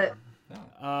good. Love it.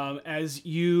 As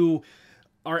you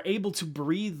are able to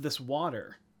breathe this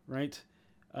water, right?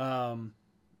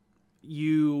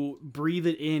 You breathe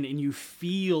it in and you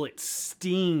feel it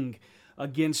sting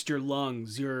against your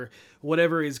lungs, your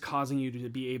whatever is causing you to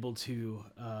be able to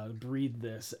breathe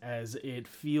this, as it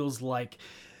feels like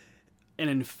an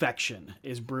infection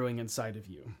is brewing inside of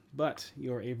you. But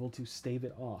you're able to stave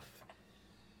it off.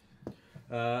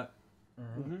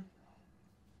 Mm-hmm.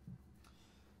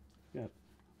 Got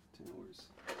towers.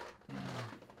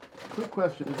 Quick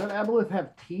question: does that aboleth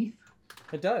have teeth?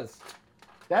 It does.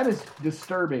 That is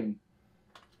disturbing.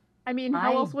 I mean,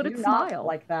 how else would it smile?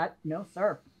 Like that? No,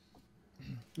 sir.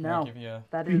 I'll No, give you a...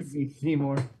 that is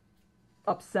Seymour.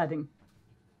 upsetting.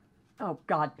 Oh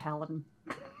God, Paladin.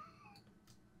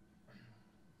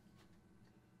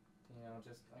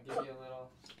 I'll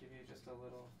give you just a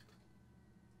little.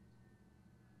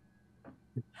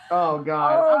 Oh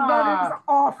God. Oh, that is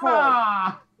awful.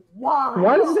 Why?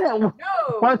 Why does it? No.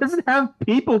 Why does it have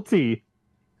people teeth?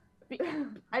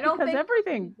 I don't Because think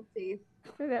everything. teeth.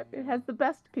 It has the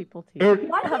best people teeth. It-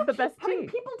 Why Have the keep best putting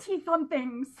teeth. people teeth on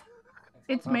things?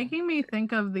 It's making me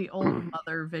think of the old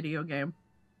Mother video game.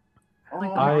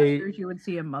 Like the I- monsters you would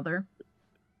see in Mother.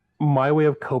 My way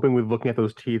of coping with looking at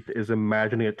those teeth is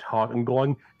imagining it talk and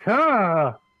going,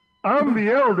 "Ah, I'm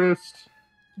the eldest."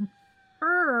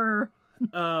 Brr.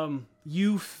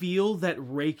 You feel that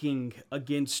raking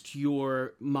against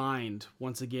your mind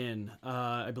once again.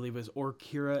 I believe it was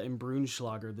Orkira and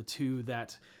Brunschlager, the two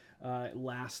that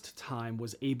last time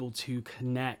was able to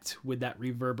connect with that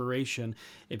reverberation.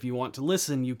 If you want to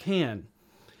listen, you can.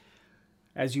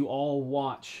 As you all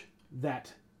watch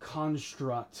that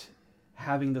construct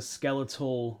having the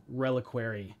skeletal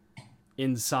reliquary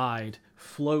inside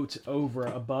float over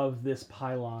above this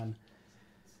pylon.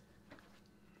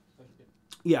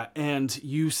 Yeah, and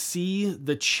you see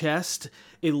the chest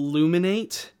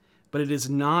illuminate, but it is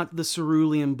not the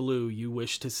cerulean blue you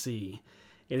wish to see.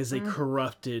 It is a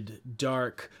corrupted,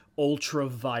 dark,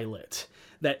 ultraviolet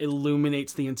that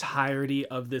illuminates the entirety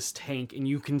of this tank, and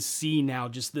you can see now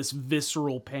just this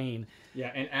visceral pain.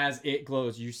 Yeah, and as it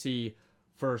glows, you see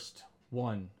first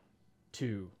 1,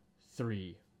 2,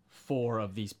 3, 4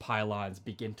 of these pylons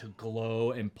begin to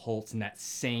glow and pulse in that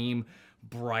same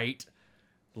bright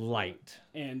light.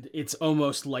 And it's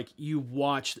almost like you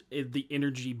watch the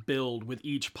energy build with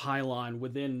each pylon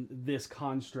within this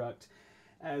construct.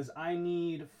 As I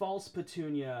need False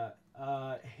Petunia,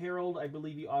 Harold, I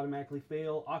believe you automatically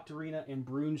fail, Octarina, and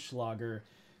Brunschlager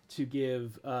to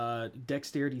give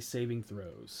dexterity saving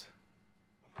throws.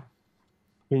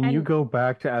 Can you go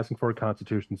back to asking for a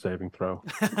Constitution saving throw?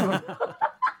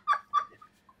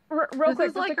 Real This quick,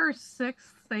 is like our 6th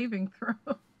saving throw.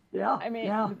 Yeah. I mean,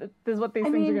 yeah. this is what these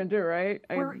I things are mean, going to do, right?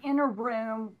 We're in a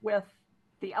room with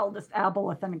the eldest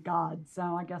aboleth and a god, so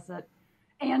I guess it,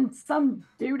 and some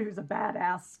dude who's a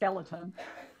badass skeleton.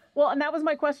 Well, and that was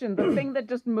my question. The thing that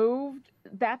just moved,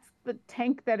 that's the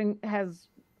tank that has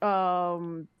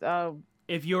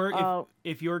If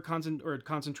your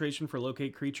concentration for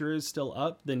locate creature is still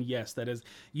up, then yes, that is.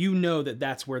 You know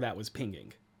that's where that was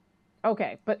pinging.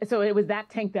 okay, but so it was that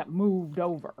tank that moved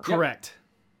over. Correct.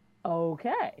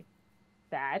 Okay,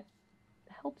 that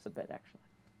helps a bit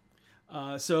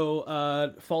actually.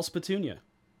 So False Petunia.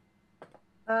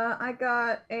 I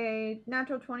got a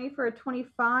natural 20 for a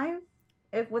 25.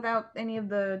 If without any of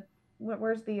the,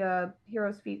 where's the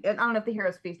Hero's Feast? I don't know if the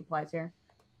Hero's Feast applies here.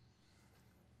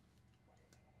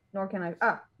 Nor can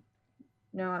I.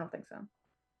 No, I don't think so.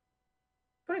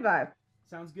 25.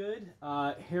 Sounds good.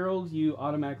 Harold, you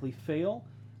automatically fail.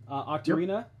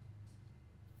 Octarina.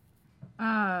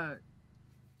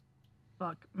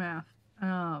 Fuck math.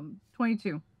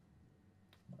 22.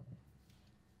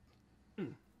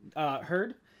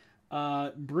 Herd.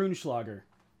 Brunschlager.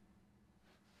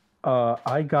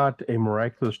 I got a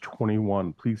miraculous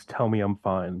 21. Please tell me I'm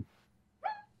fine.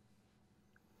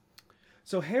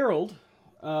 So Harold,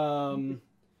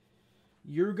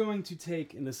 you're going to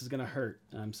take, and this is going to hurt.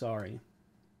 I'm sorry.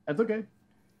 That's okay.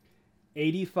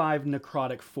 85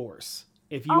 necrotic force.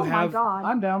 If you Oh have, my god.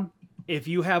 I'm down. if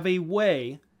you have a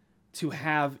way to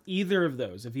have either of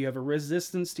those, if you have a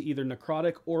resistance to either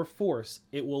necrotic or force,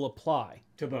 it will apply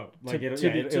To both. To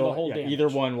the whole damage. Either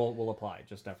one will apply,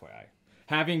 just FYI.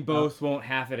 Having both won't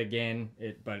half it again,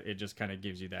 but it just kind of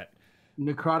gives you that.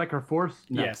 Necrotic or force?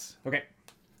 No. Yes. Okay.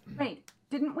 Wait,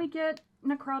 didn't we get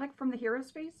necrotic from the Hero's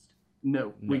Feast?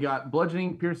 No. We got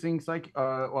bludgeoning, piercing, psych.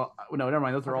 Well, no, never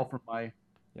mind. Those are all from my.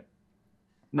 Yep.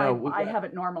 No, I have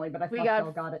it normally, but I We thought got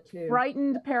y'all got it too.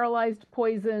 Frightened, paralyzed,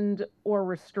 poisoned, or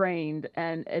restrained,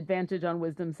 and advantage on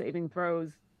wisdom saving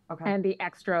throws, Okay. and the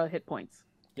extra hit points.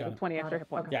 Yeah. 20 extra hit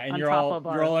points. Okay. Yeah, and on you're top all of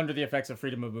our- you're all under the effects of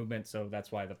freedom of movement, so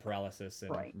that's why the paralysis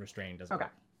and Right. restraint doesn't Okay.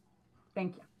 work.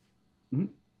 Thank you.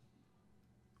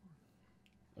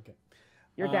 Okay.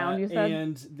 You're down, you said?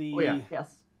 And the Oh, yeah.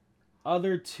 Yes.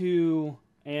 other two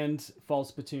and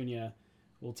False Petunia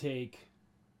will take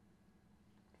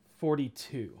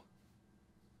 42.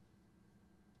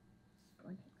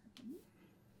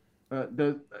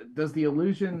 Does the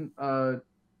illusion?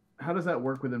 How does that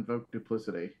work with invoke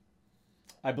duplicity?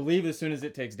 I believe as soon as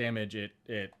it takes damage, it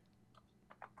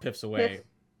piffs away. Piffs?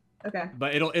 Okay.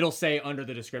 But it'll say under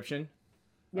the description.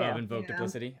 Yeah. of Invoke Yeah.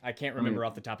 Duplicity. I can't remember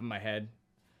off the top of my head.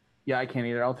 Yeah, I can't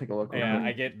either. I'll take a look. Yeah,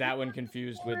 I get that one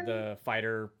confused with the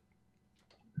fighter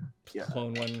Yeah.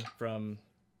 clone one from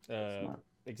Oh,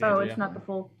 Exandria. it's not the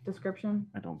full description?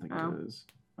 I don't think Oh. it is.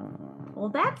 Well,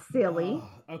 that's silly.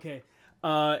 Okay.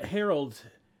 Harold,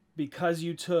 because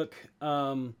you took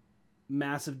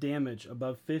massive damage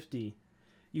above 50,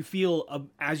 you feel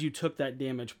as you took that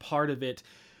damage, part of it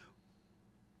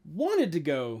wanted to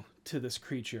go to this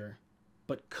creature,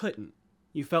 but couldn't.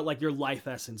 You felt like your life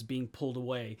essence being pulled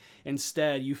away.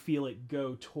 Instead, you feel it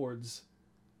go towards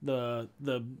the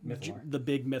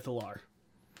big Mythalar.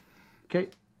 Okay.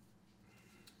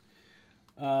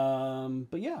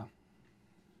 But yeah.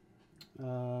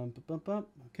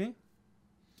 Okay.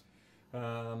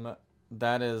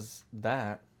 That is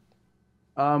that.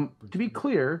 To be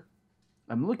clear,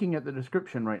 I'm looking at the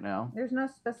description right now. There's no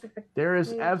specific. There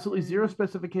is absolutely zero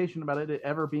specification about it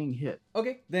ever being hit.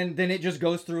 Okay, then it just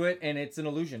goes through it and it's an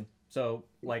illusion. So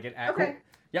like it. Okay.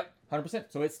 Yep,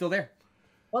 100%. So it's still there.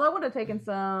 Well, I would have taken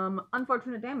some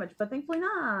unfortunate damage, but thankfully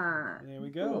not. There we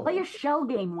go. Play a shell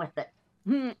game with it.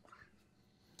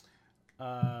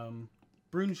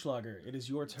 Brunschlager, it is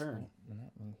your turn.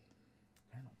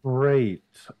 Great.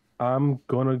 I'm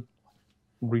gonna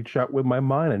reach out with my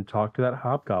mind and talk to that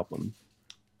hobgoblin.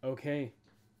 Okay.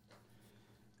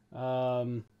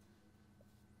 Got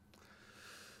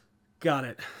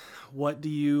it. What do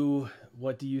you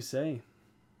say?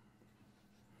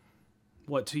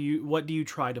 What do you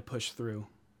try to push through?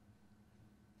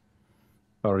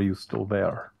 Are you still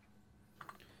there?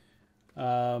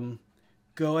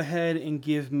 Go ahead and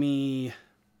give me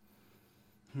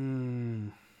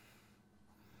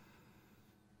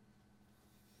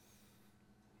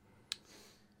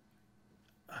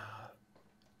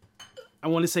I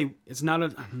want to say it's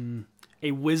not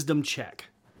a wisdom check.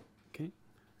 Okay.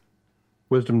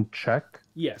 Wisdom check.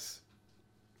 Yes.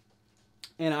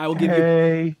 And I will give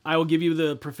you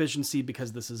the proficiency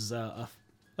because this is a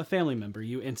family member.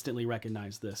 You instantly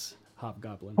recognize this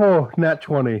hobgoblin. Oh, nat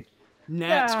 20.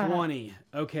 Nat 20.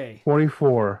 Okay.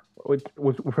 24.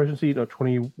 With proficiency,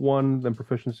 21, then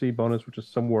proficiency bonus, which is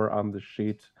somewhere on the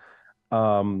sheet.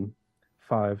 5,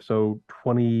 so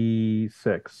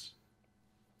 26.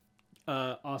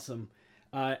 Awesome.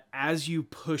 As you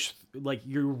push, like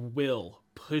your will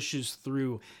pushes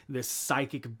through this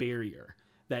psychic barrier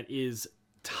that is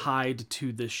tied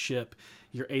to the ship,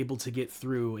 you're able to get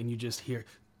through, and you just hear,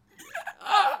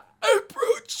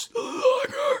 approach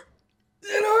longer.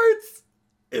 It hurts.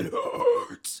 It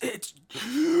hurts. It's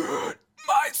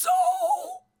my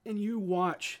soul. And you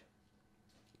watch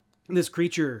this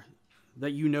creature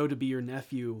that you know to be your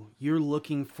nephew. You're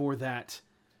looking for that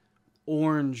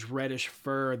orange reddish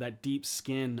fur, that deep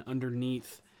skin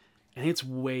underneath, and it's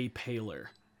way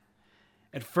paler.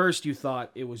 At first you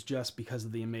thought it was just because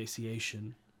of the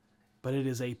emaciation, but it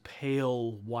is a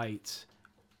pale white.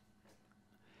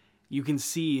 You can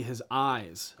see his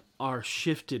eyes are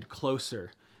shifted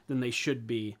closer than they should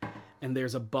be, and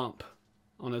there's a bump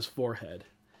on his forehead,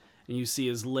 and you see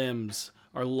his limbs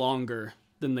are longer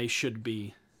than they should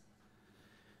be.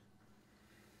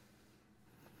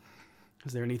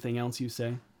 Is there anything else you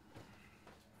say?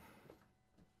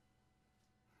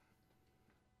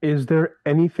 Is there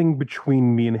anything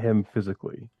between me and him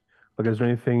physically? Like, is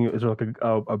there like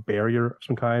a barrier of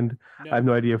some kind? No. I have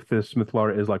no idea if this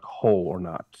Mythalar is like whole or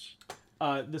not.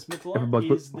 This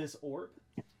Mythalar is this orb.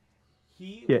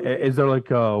 Is there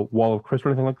like a wall of crystal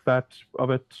or anything like that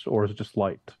of it, or is it just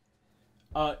light?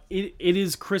 It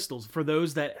is crystals. For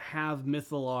those that have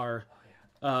Mythalar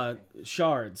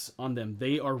shards on them,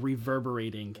 they are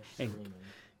reverberating and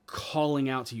calling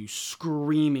out to you,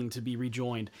 screaming to be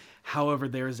rejoined. However,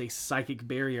 there is a psychic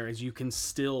barrier, as you can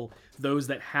still, those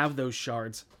that have those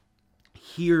shards,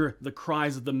 hear the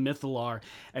cries of the Mythalar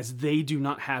as they do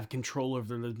not have control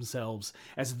over themselves,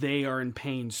 as they are in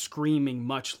pain, screaming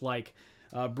much like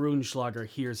Brunschlager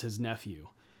hears his nephew.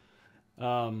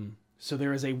 So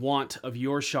there is a want of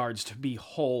your shards to be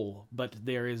whole, but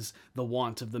there is the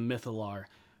want of the Mythalar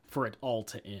for it all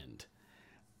to end.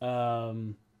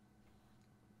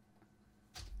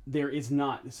 There is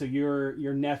not. So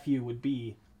your nephew would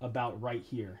be about right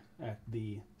here at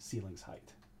the ceiling's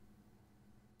height.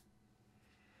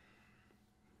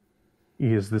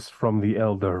 Is this from the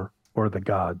elder or the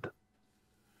god?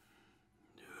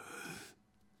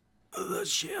 The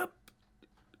ship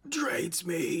drains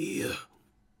me.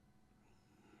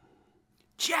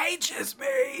 Changes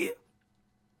me.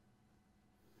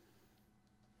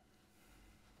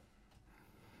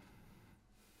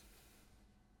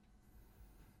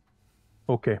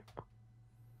 Okay.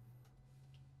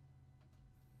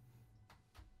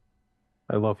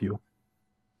 I love you.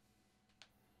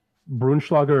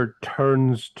 Brunschlager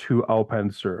turns to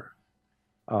Alpenser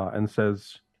and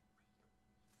says,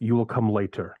 "You will come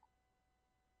later."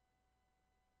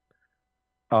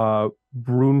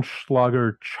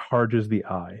 Brunschlager charges the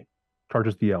elder.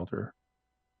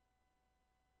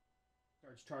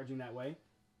 Starts charging that way.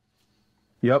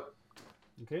 Yep.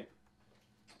 Okay.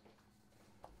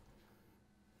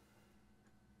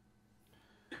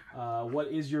 What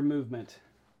is your movement?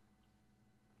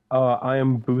 I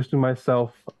am boosting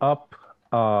myself up.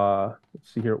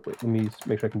 Let's see here. Wait, let me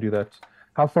make sure I can do that.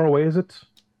 How far away is it?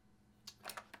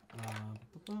 Hold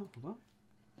on.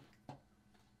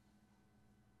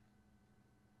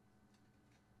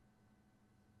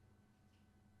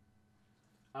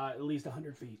 At least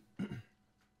 100 feet.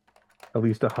 At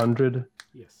least 100?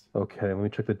 Yes. Okay, let me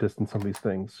check the distance on these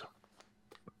things.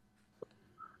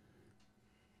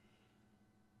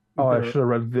 Oh, I should have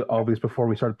read all these before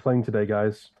we started playing today,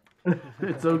 guys.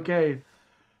 It's okay.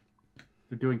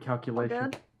 They're doing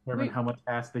calculations. Good. Determine how much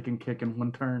ass they can kick in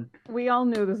one turn. We all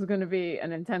knew this was going to be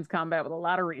an intense combat with a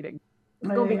lot of reading. It's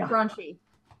gonna be crunchy.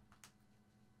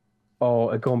 Oh,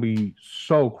 it's gonna be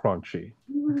so crunchy.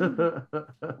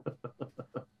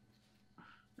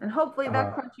 And hopefully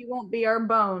that crunchy won't be our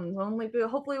bones.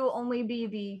 Hopefully it will only be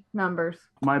the numbers.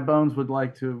 My bones would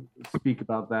like to speak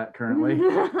about that currently.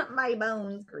 My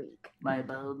bones creak. My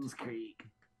bones creak.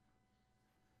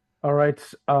 All right.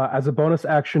 As a bonus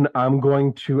action, I'm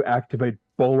going to activate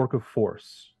Bulwark of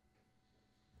Force.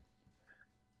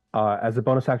 As a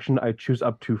bonus action, I choose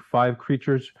up to 5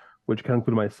 creatures, which can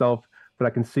include myself, that I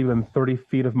can see within 30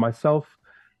 feet of myself.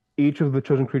 Each of the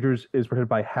chosen creatures is protected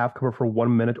by half cover for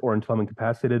 1 minute or until I'm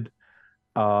incapacitated.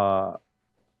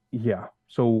 Yeah.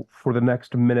 So for the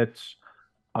next minute,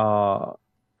 the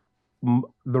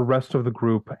rest of the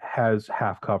group has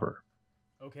half cover.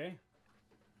 Okay.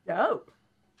 Go.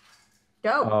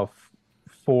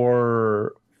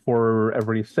 For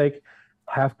everybody's sake,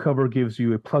 half cover gives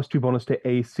you a +2 bonus to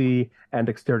AC and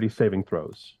dexterity saving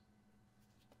throws.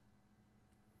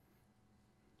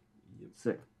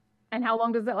 Sick. And how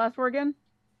long does that last for again?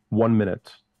 1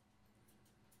 minute.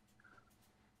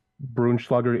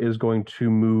 Brunschlager is going to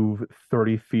move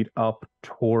 30 feet up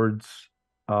towards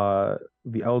the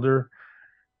elder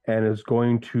and is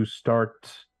going to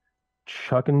start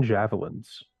chucking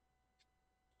javelins.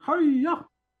 Hiya!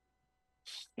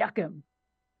 Yuck him.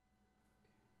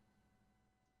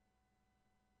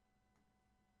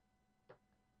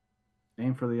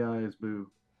 Aim for the eyes,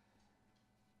 boo.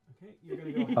 Okay, you're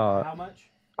gonna go how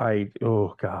much?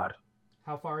 Oh God.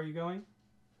 How far are you going?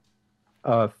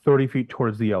 30 feet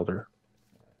towards the elder.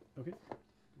 Okay.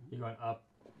 You're going up.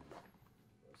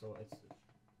 So let's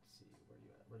see where you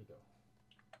at. Where'd he go?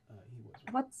 He was.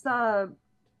 What's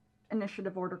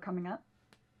initiative order coming up?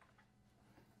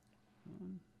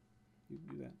 You can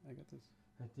do that. I got this.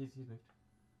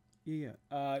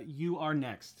 Yeah. You are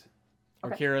next.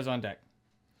 Okay. Akira's on deck.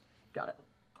 Got it.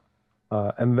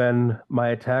 And then my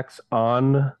attacks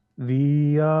on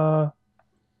the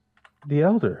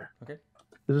elder. Okay.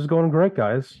 This is going great,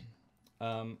 guys.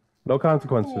 No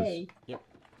consequences. Hey. Yep.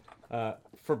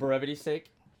 For brevity's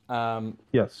sake,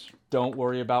 Yes. don't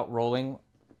worry about rolling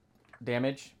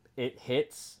damage. It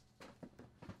hits,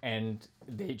 and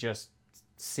they just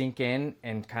sink in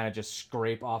and kind of just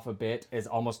scrape off a bit. As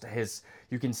almost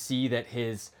you can see that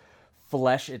his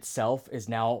flesh itself is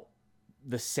now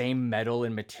the same metal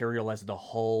and material as the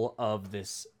hull of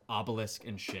this obelisk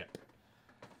and ship.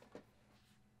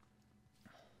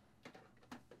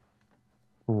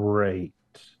 Great.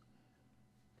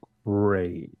 You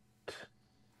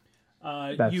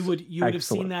would have excellent.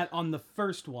 seen that on the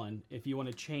first one if you want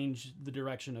to change the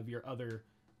direction of your other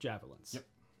javelins.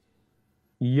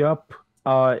 Yep.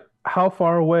 How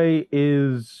far away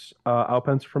is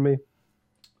Alpens from me?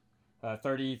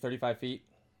 30, 35 feet.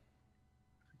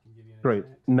 Great.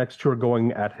 Next two are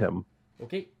going at him.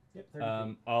 Okay. Yep,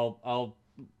 30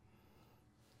 feet.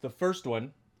 The first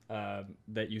one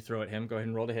that you throw at him, go ahead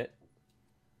and roll to hit.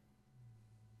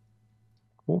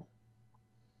 Cool.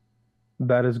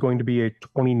 That is going to be a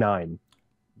 29.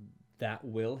 That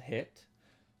will hit.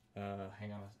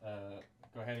 Hang on.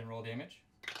 Go ahead and roll damage.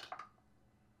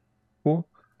 Cool.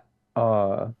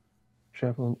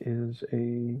 Javelin is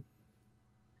a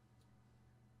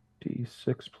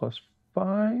D6 plus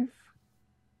 5.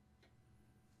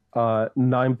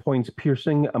 9 points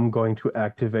piercing. I'm going to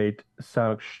activate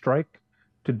Sonic Strike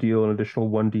to deal an additional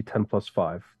 1d10 plus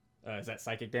 5. Is that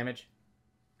psychic damage?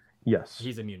 Yes.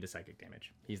 He's immune to psychic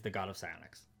damage. He's the god of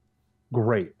psionics.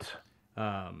 Great.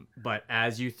 But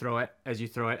as you throw it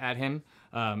at him,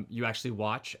 you actually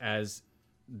watch as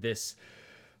this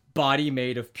body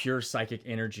made of pure psychic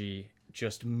energy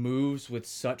just moves with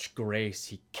such grace.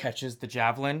 He catches the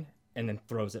javelin and then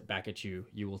throws it back at you.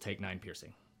 You will take 9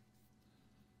 piercing.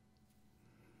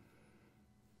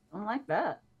 I don't like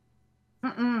that.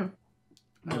 Mm-mm.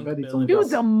 I bet he's only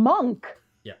Dude's a monk.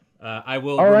 Yeah. I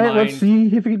will All right, remind... let's see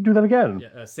if he can do that again.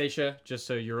 Yeah, Seisha, just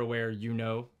so you're aware, you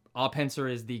know, Alpenser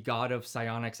is the god of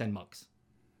psionics and monks.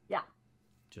 Yeah.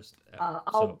 Just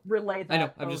I'll relay that. I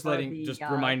know. I'm just over letting, the, just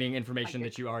reminding I information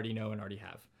get that you already know and already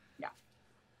have. Yeah.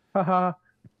 Haha,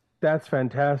 that's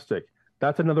fantastic.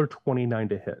 That's another 29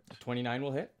 to hit. 29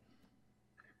 will hit.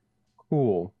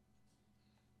 Cool.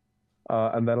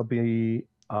 And that'll be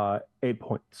 8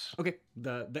 points. Okay.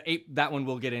 The 8, that one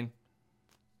will get in.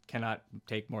 Cannot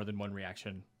take more than 1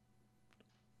 reaction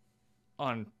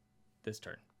on this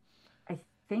turn. I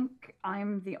think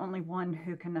I'm the only one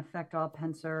who can affect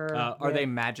Alpenser. Are they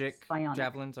magic psionic.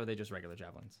 javelins or are they just regular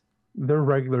javelins? They're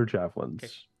regular javelins.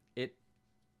 Okay. It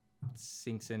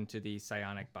sinks into the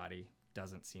psionic body.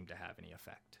 Doesn't seem to have any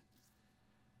effect.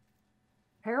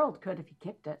 Harold could if he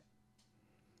kicked it.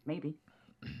 Maybe.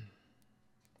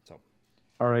 So.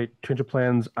 All right, change of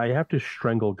plans. I have to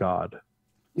strangle God.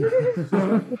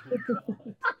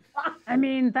 I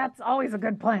mean, that's always a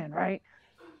good plan, right?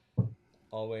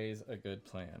 Always a good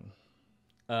plan.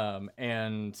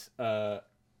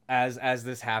 As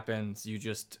this happens, you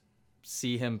just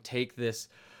see him take this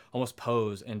almost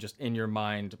pose, and just in your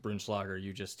mind, Brunschlager,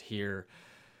 you just hear,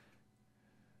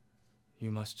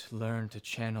 "You must learn to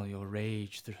channel your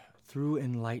rage through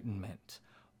enlightenment.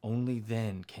 Only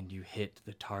then can you hit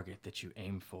the target that you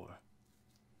aim for."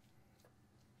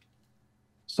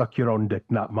 Suck your own dick,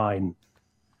 not mine.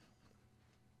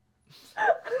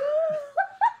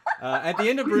 At the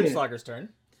end of Brunschlager's turn.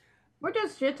 We're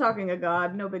just shit talking a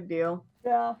god. No big deal.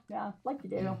 Yeah, like you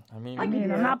do. I mean,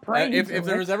 I'm not praying. if to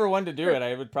there it. was ever one to do it,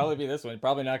 it would probably be this one.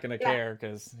 Probably not going to care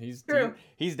because he's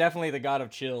definitely the god of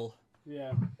chill.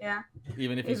 Yeah. Yeah.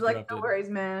 Even if He's he's like, corrupted. no worries,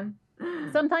 man.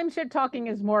 Sometimes shit talking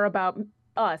is more about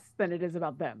us than it is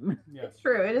about them. Yeah. It's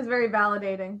true. It is very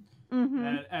validating.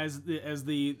 Mm-hmm. As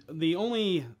the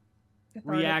only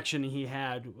reaction he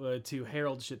had to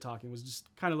Harold's shit talking was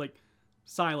just kind of like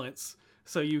silence,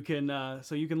 so you can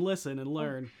listen and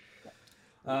learn.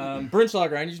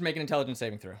 Brunschlager, I need you to make an intelligence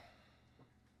saving throw.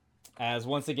 As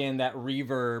once again that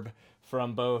reverb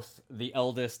from both the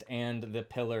eldest and the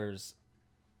pillars.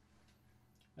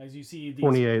 As you see these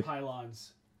 28.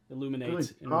 pylons illuminate.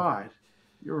 Good God,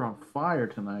 you're on fire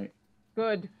tonight.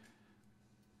 Good.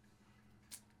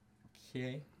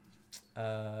 Okay.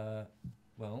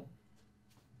 Well,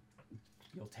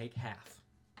 you'll take half.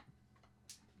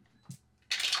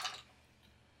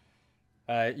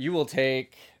 You will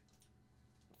take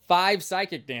 5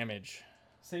 psychic damage.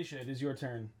 Seisha, it is your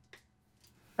turn.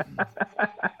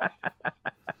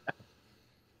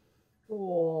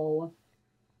 Cool.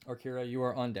 Orkira, you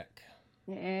are on deck.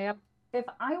 Yep. If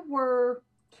I were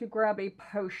to grab a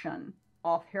potion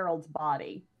off Harold's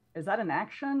body, is that an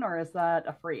action or is that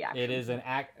a free action? It is an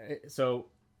act. So,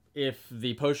 if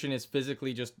the potion is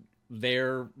physically just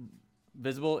there,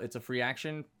 visible, it's a free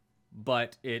action.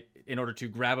 But in order to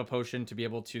grab a potion to be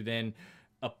able to then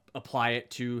apply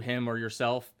it to him or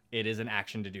yourself, it is an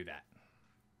action to do that.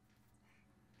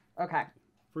 Okay.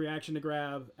 Free action to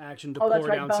grab, action to Oh, pour that's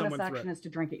right. down Bonus someone's action throat. is to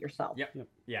drink it yourself. Yep.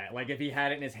 Yeah, like if he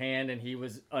had it in his hand and he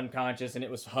was unconscious and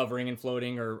it was hovering and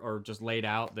floating or just laid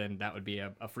out, then that would be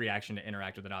a free action to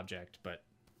interact with an object. But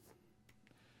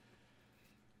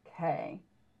Okay.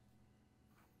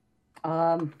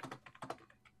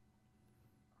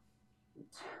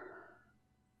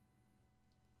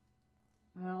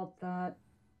 Well, that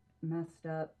messed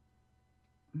up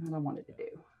what I wanted to do.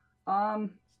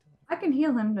 I can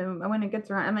heal him when it gets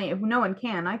around. I mean, if no one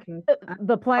can, I can.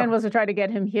 The plan was to try to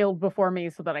get him healed before me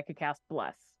so that I could cast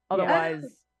Bless. Otherwise,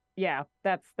 yeah,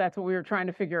 that's what we were trying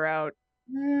to figure out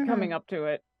coming up to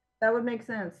it. That would make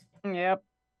sense. Yep.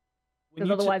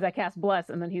 Because otherwise I cast Bless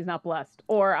and then he's not blessed.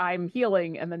 Or I'm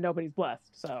healing and then nobody's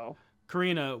blessed. So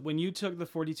Karina, when you took the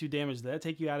 42 damage, did that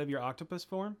take you out of your octopus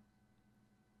form?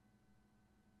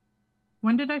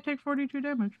 When did I take 42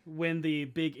 damage? When the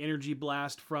big energy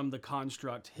blast from the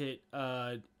construct hit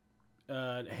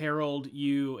Harold,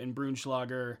 you, and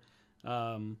Brunschlager,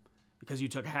 because you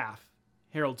took half.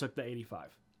 Harold took the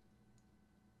 85.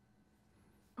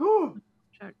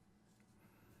 Check.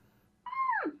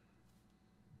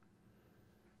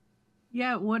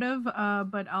 Yeah, it would have,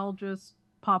 but I'll just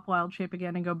pop wild shape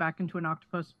again and go back into an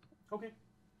octopus. Okay.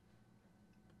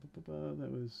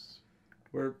 That was...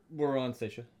 we're on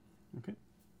Stacia. Okay.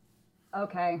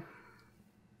 Okay.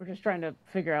 We're just trying to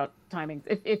figure out timings.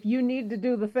 If you need to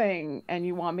do the thing and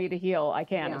you want me to heal, I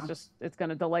can. Yeah. It's going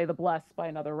to delay the bless by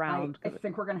another round. I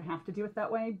think we're going to have to do it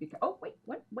that way because. Oh wait,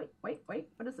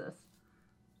 what is this?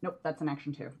 Nope, that's an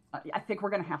action too. I think we're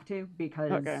going to have to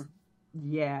because. Okay.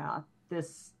 Yeah,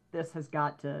 this has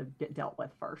got to get dealt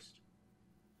with first.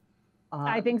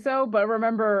 I think so, but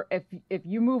remember, if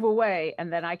you move away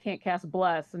and then I can't cast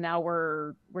bless, now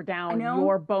we're down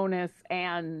your bonus,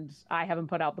 and I haven't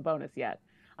put out the bonus yet.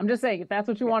 I'm just saying, if that's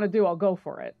what you want to do, I'll go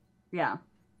for it. Yeah,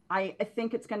 I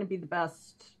think it's going to be the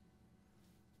best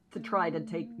to try to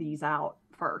take these out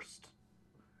first.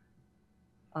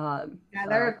 Yeah,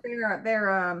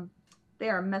 they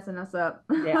are messing us up.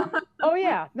 Yeah. Oh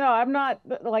yeah. No, I'm not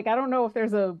like I don't know if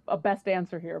there's a best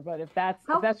answer here, but if that's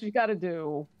what you got to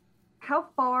do. How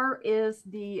far is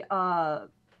the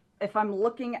if I'm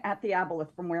looking at the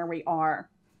aboleth from where we are,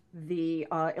 the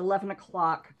 11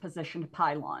 o'clock positioned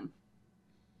pylon?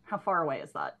 How far away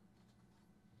is that?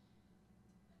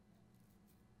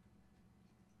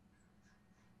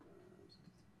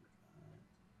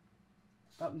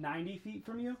 About 90 feet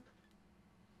from you.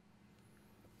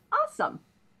 Awesome.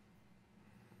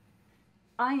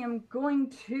 I am going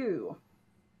to.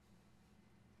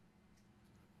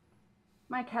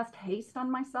 Might cast haste on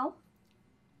myself.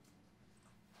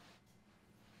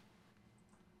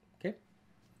 Okay.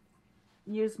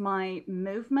 Use my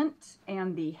movement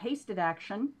and the hasted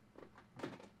action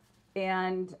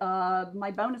and my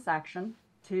bonus action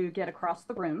to get across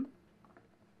the room.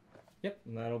 Yep,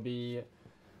 and that'll be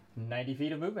 90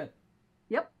 feet of movement.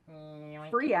 Yep.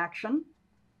 Free action.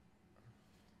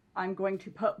 I'm going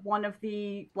to put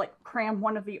cram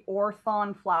one of the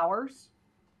orthon flowers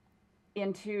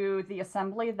into the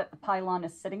assembly that the pylon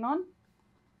is sitting on,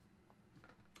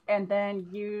 and then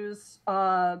use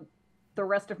the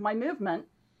rest of my movement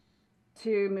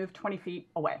to move 20 feet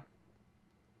away,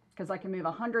 because I can move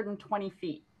 120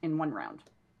 feet in one round.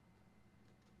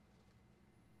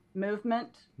 Movement.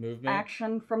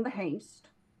 Action from the haste.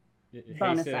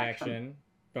 Bonus action.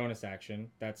 Bonus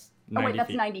action. That's 90 that's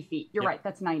feet. 90 feet. You're right.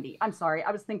 That's 90. I'm sorry.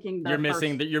 I was thinking you're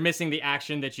missing the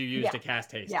action that you used to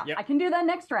cast haste. Yeah, yep. I can do that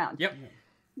next round. Yep.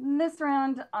 This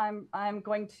round, I'm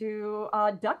going to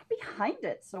duck behind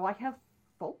it, so I have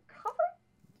full cover.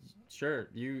 Sure.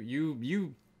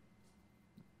 You.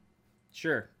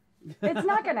 Sure. It's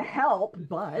not going to help,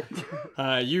 but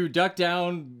you duck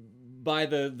down by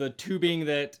the tubing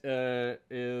that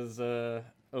is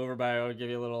over by. I'll give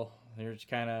you a little. You're just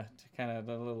kind of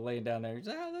a little laying down there. Just,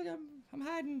 look, I'm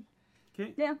hiding.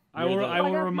 Okay. Yeah. I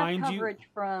will remind you. Coverage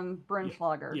from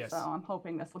Brunschlager, Yes. so I'm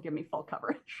hoping this will give me full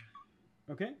coverage.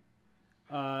 Okay.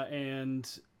 And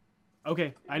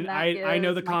okay, And I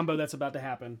know the my combo that's about to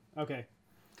happen. Okay.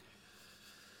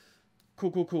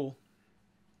 Cool.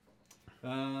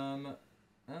 All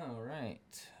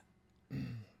right.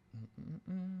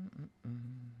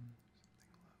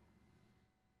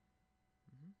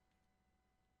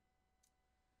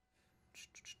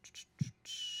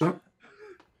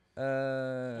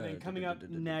 And then coming up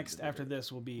next after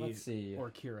this will be Let's see.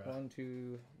 Orkira.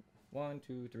 1,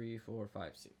 2, 3, 4,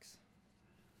 5, 6.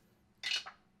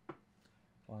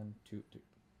 1, 2, 3.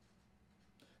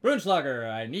 Brunschlager,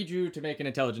 I need you to make an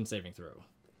intelligence saving throw.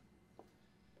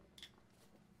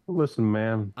 Listen,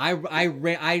 man. I rolled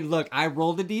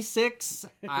a d6.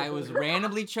 I was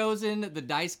randomly chosen. The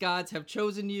dice gods have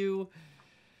chosen you.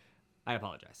 I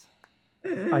apologize.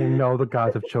 I know the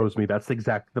gods have chose me. That's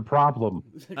exactly the problem.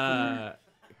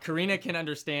 Karina can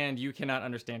understand. You cannot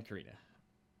understand Karina.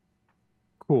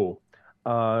 Cool.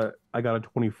 I got a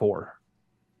 24.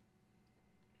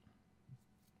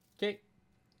 Okay.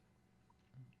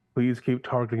 Please keep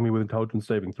targeting me with intelligence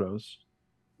saving throws.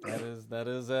 That's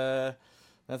that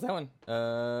one.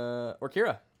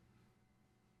 Orkira.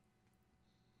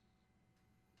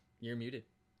 You're muted.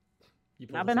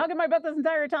 I've been hugging my butt this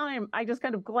entire time. I just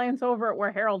kind of glance over at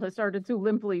where Harold has started to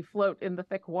limply float in the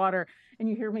thick water, and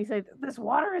you hear me say, "This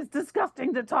water is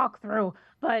disgusting to talk through,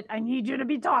 but I need you to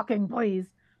be talking,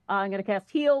 please." I'm going to cast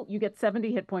Heal. You get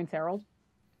 70 hit points, Harold.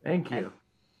 Thank you.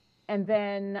 And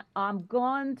then I'm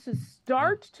going to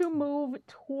start to move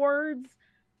towards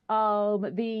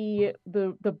the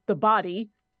body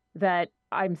that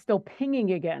I'm still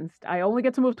pinging against. I only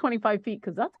get to move 25 feet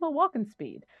because that's my walking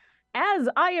speed. As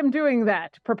I am doing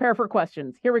that, prepare for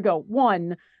questions. Here we go.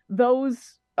 1,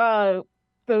 those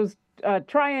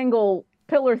triangle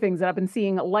pillar things that I've been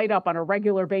seeing light up on a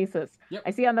regular basis. Yep.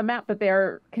 I see on the map that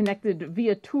they're connected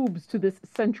via tubes to this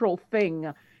central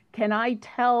thing. Can I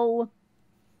tell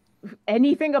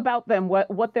anything about them?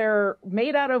 What they're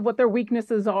made out of? What their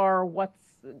weaknesses are?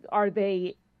 Are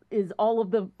they is all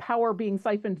of the power being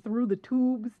siphoned through the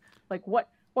tubes? Like what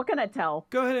can I tell?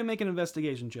 Go ahead and make an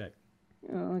investigation check.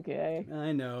 Okay.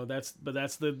 I know that's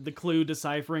the clue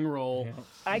deciphering roll.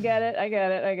 I get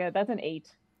it. That's an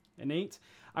 8. An 8.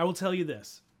 I will tell you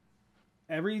this.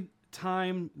 Every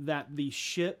time that the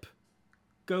ship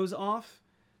goes off,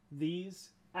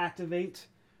 these activate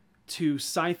to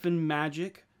siphon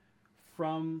magic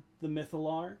from the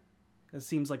Mythalar. It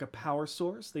seems like a power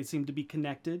source. They seem to be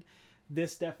connected.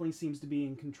 This definitely seems to be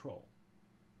in control.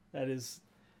 That is,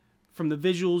 from the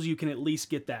visuals, you can at least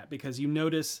get that, because you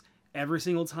notice every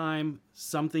single time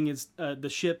something is the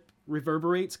ship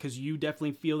reverberates, because you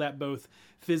definitely feel that both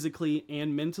physically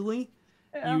and mentally.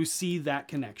 Yeah. You see that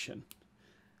connection.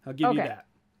 I'll give you that.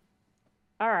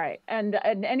 All right. And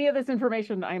any of this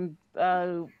information I'm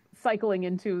cycling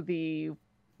into the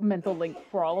mental link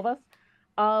for all of us.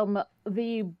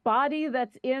 The body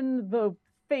that's in the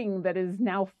thing that is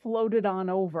now floated on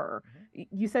over,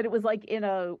 you said it was like in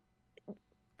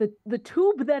the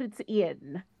tube that it's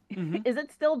in. Is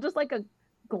it still just like a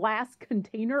glass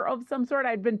container of some sort?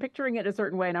 I'd been picturing it a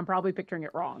certain way, and I'm probably picturing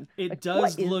it wrong. It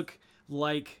does look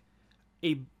like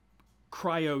a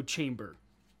cryo chamber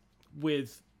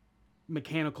with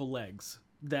mechanical legs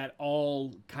that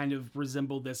all kind of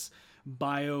resemble this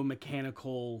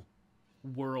biomechanical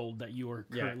world that you are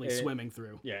currently swimming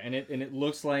through. Yeah, and it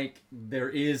looks like there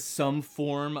is some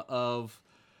form of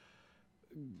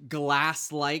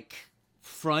glass-like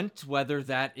front, whether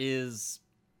that is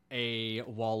a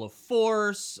wall of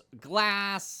force,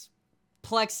 glass,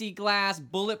 plexiglass,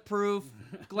 bulletproof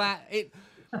glass.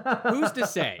 Who's to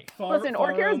say? Listen,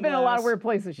 Orkira's been in a lot of weird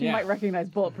places. She might recognize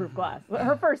bulletproof glass.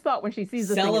 Her first thought when she sees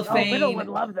this cellophane. Thing is, Biddle would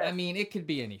love this. I mean, it could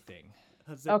be anything.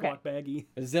 A Ziploc baggie.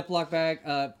 A Ziploc bag.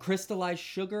 Crystallized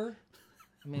sugar.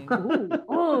 I mean,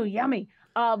 ooh, yummy.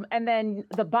 And then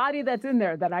the body that's in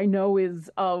there that I know is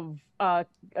of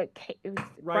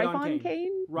Rhydon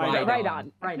cane.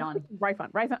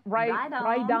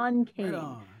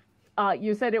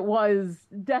 You said it was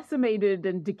decimated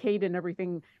and decayed and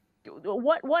everything.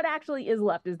 What actually is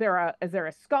left? Is there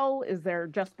a skull? Is there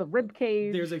just the rib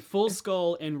cage? There's a full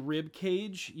skull and rib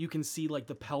cage. You can see like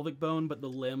the pelvic bone, but the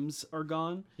limbs are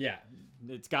gone. Yeah,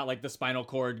 it's got like the spinal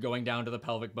cord going down to the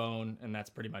pelvic bone, and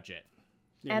that's pretty much it.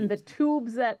 Yeah, and the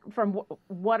tubes that, from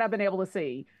what I've been able to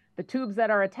see, the tubes that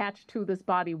are attached to this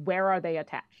body, where are they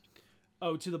attached?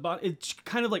 Oh, to the body. It's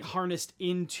kind of like harnessed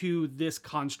into this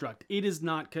construct. It is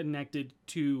not connected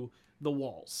to the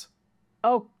walls.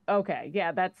 Oh, okay.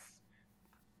 Yeah, that's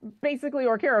basically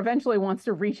Orkira eventually wants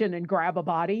to reach in and grab a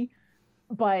body,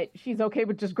 but she's okay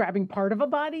with just grabbing part of a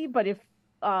body. But if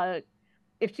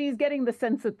she's getting the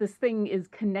sense that this thing is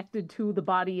connected to the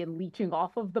body and leeching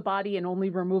off of the body and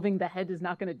only removing the head is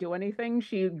not going to do anything,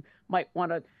 she might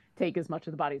want to take as much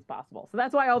of the body as possible. So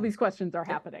that's why all these questions are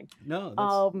happening. No, that's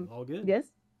all good. Yes?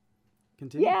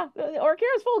 Continue. Yeah,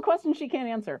 Orkira's full of questions she can't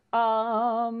answer.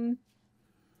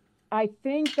 I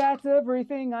think that's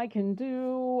everything I can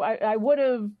do. I would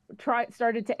have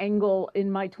started to angle in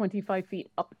my 25 feet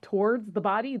up towards the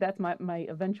body. That's my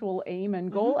eventual aim and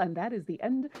goal, and that is the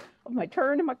end of my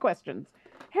turn and my questions.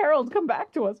 Harold, come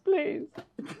back to us, please.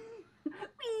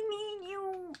 We need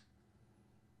you.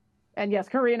 And yes,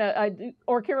 Karina,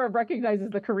 Orkira recognizes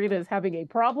that Karina is having a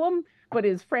problem, but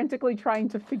is frantically trying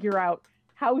to figure out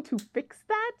how to fix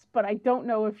that, but I don't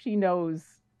know if she knows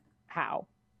how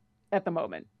at the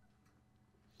moment.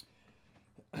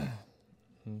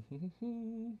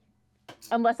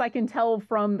 Unless I can tell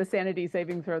from the sanity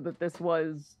saving throw that this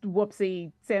was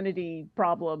whoopsie sanity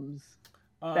problems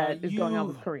that is going on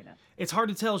with Karina. It's hard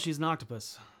to tell. She's an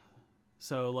octopus.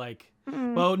 So, like,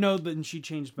 well, no, then she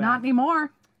changed back. Not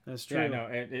anymore. That's true. Yeah, no,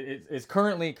 it's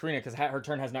currently Karina, because her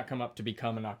turn has not come up to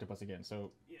become an octopus again.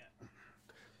 So, yeah.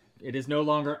 It is no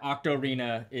longer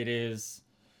Octorina.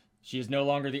 She is no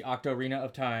longer the Octorina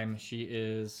of time. She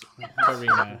is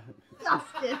Karina.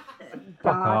 God,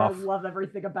 I love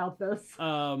everything about this.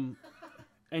 And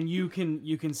you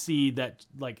can see that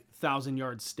like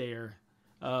 1,000-yard stare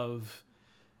of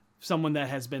someone that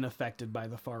has been affected by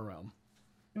the far realm.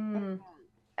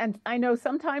 And I know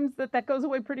sometimes that goes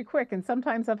away pretty quick, and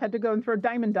sometimes I've had to go and throw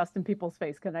diamond dust in people's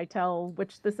face. Can I tell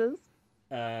which this is?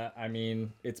 I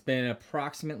mean, it's been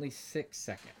approximately 6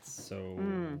 seconds, so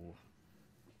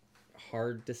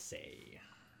hard to say.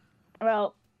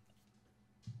 Well,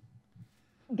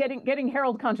 getting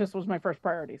Harold conscious was my first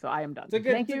priority, so I am done.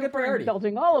 Thank you for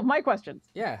indulging all of my questions.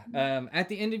 Yeah. At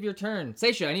the end of your turn,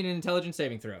 Seisha, I need an intelligence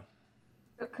saving throw.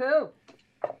 Cool.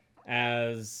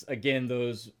 As again,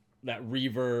 that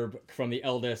reverb from the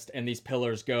eldest and these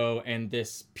pillars go, and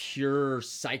this pure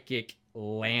psychic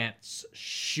lance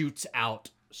shoots out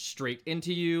straight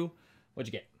into you.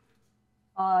 What'd you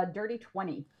get? Dirty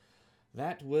 20.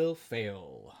 That will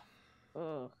fail.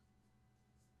 Ugh.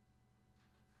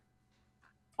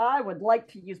 I would like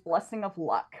to use Blessing of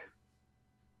Luck.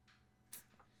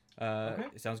 Okay.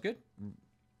 Sounds good.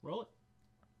 Roll it.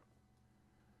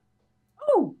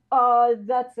 Oh,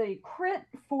 that's a crit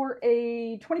for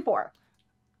a 24.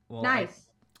 Well, Nice.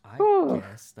 I Whew.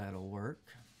 guess that'll work.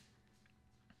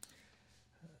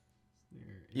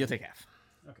 You'll take half.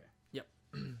 Okay. Yep.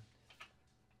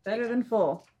 Better than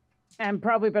full. And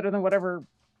probably better than whatever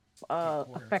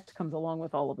effect comes along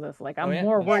with all of this. Like, I'm yeah?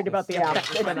 more worried about the Yeah, effect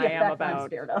it's than the I am effect I'm about.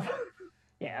 scared of.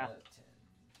 Yeah.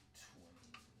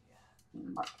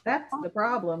 That's the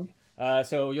problem.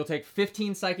 So you'll take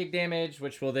 15 psychic damage,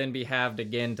 which will then be halved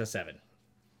again to 7.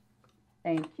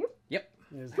 Thank you. Yep.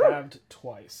 It is halved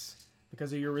twice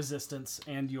because of your resistance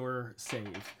and your save.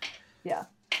 Yeah.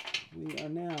 We are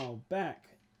now back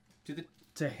To the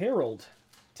to Harold,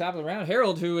 top of the round,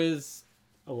 Harold, who is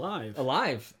alive.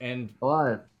 alive and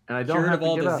Alive. And I don't cured have of to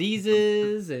all get up.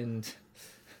 diseases and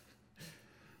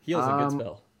heals a good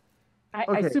spell. I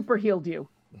Okay. super healed you.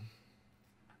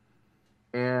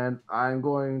 And I'm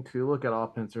going to look at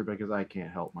Allpincer because I can't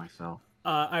help myself.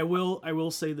 I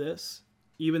will say this.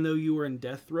 Even though you were in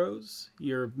death throes,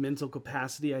 your mental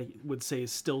capacity, I would say,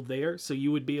 is still there. So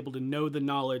you would be able to know the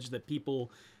knowledge that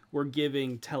people were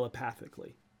giving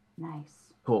telepathically.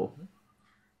 Nice. Cool.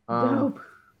 Dope.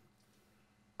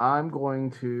 I'm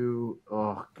going to.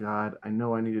 Oh God, I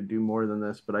know I need to do more than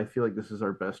this, but I feel like this is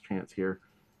our best chance here.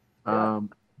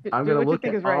 I'm Do gonna what you look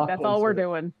think at is right. That's all we're Allpincer.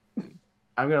 doing.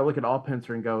 I'm gonna look at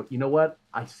Allpincer and go. You know what?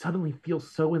 I suddenly feel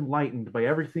so enlightened by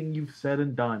everything you've said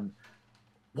and done.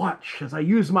 Watch as I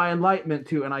use my enlightenment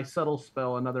to, and I subtle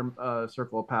spell another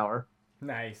circle of power.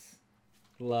 Nice.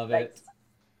 Love it.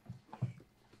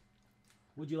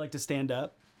 Would you like to stand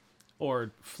up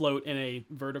or float in a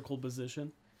vertical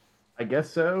position? I guess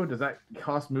so. Does that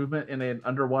cost movement in an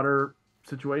underwater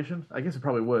situation? I guess it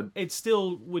probably would. It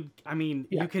still would. I mean,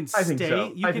 Yeah, you can I stay. think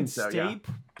so. You I can think so, stay. yeah.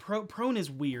 Prone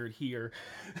is weird here.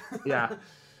 Yeah.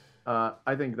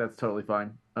 I think that's totally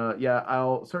fine. Yeah,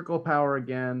 I'll circle of power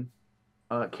again.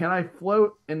 Can I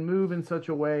float and move in such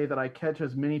a way that I catch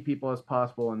as many people as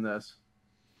possible in this?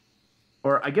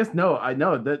 Or I guess no, I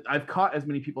know that I've caught as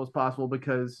many people as possible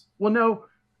because, well, no,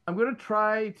 I'm going to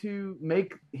try to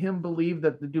make him believe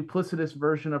that the duplicitous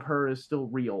version of her is still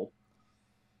real.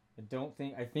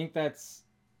 I think that's.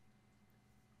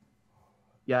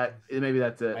 Yeah, maybe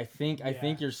that's it. I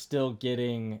think you're still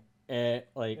getting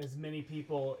like As many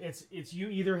people. It's you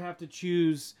either have to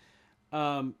choose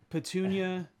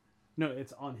Petunia. No,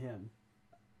 it's on him.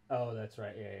 Oh, that's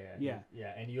right. Yeah.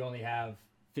 And you only have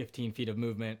 15 feet of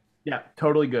movement. Yeah,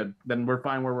 totally good. Then we're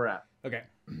fine where we're at. Okay.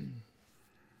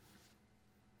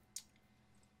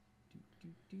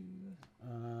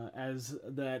 As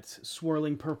that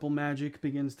swirling purple magic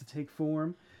begins to take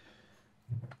form.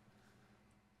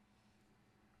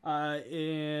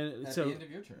 And At so, the end of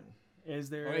your turn. is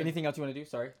there Or anything else you want to do?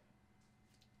 Sorry.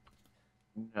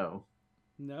 No.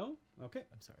 No? Okay.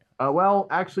 I'm sorry. Well,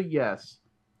 actually, yes.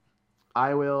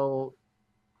 I will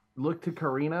look to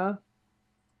Karina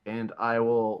and I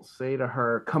will say to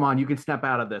her, come on, you can snap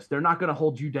out of this. They're not going to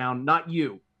hold you down, not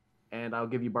you. And I'll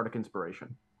give you Bardic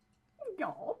Inspiration.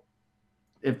 No.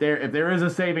 If there is a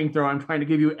saving throw, I'm trying to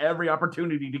give you every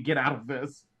opportunity to get out of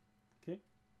this. Okay.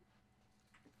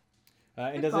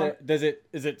 And does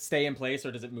it stay in place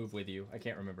or does it move with you? I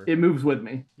can't remember. It moves with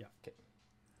me. Yeah. Okay.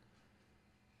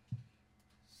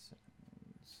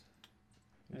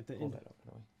 At the Pull end, that up,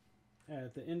 Noe.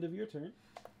 at the end of your turn.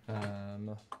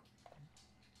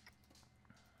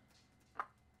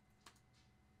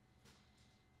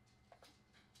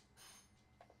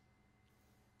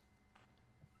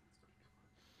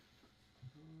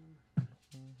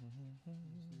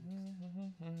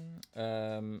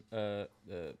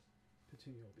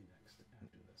 Petunia will be next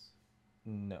after this.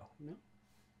 No. No?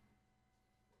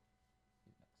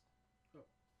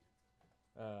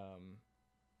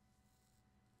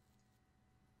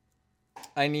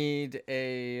 I need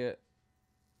a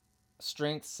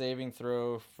strength saving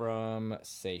throw from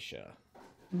Seisha.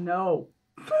 No.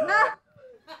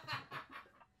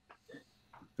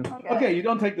 Okay, you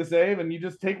don't take the save and you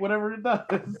just take whatever it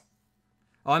does.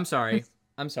 Oh, I'm sorry.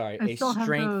 I'm sorry. I A still have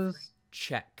strength those.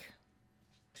 check.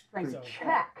 Strength So-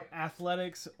 check.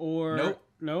 Athletics or... Nope.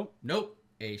 Nope. Nope.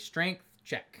 A strength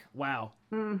check. Wow.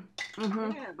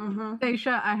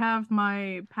 Daisha, I have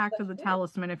my Pact of the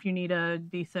Talisman if you need a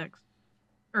D6.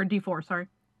 Or D4, sorry.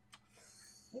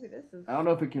 Maybe this is. I don't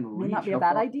know if it can Would reach. not be a up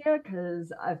bad on- idea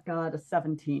because I've got a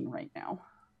 17 right now.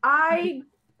 I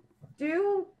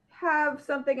do have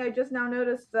something I just now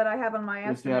noticed that I have on my Is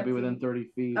she estimate. happy within 30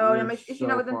 feet? Oh, You're is she so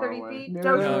not within far 30 away. feet?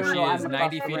 No, No, she I'm is across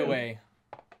 90 the feet room. away.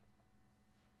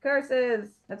 Curses.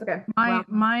 That's okay.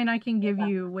 Mine I can give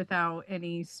you without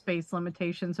any space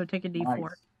limitation, so take a D4.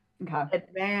 Nice. Okay.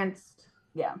 Advanced.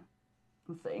 Yeah.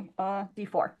 Let's see.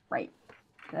 D4. Right.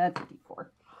 That's a D4.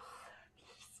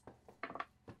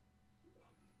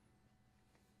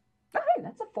 Okay,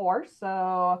 that's a 4.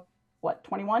 So what?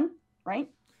 21, right?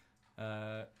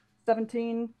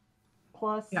 17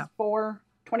 plus Yeah. 4,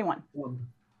 21.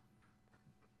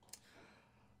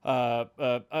 I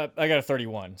got a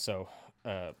 31, so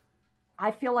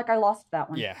I feel like I lost that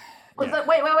one. yeah. Was yeah. that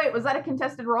wait? Was that a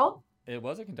contested roll? It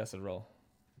was a contested roll.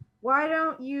 Why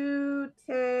don't you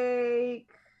take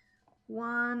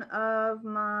one of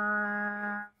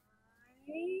my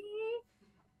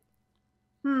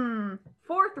 4,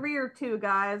 3, or 2,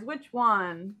 guys? Which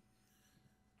one?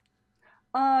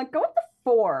 Go with the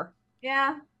 4.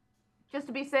 Yeah. Just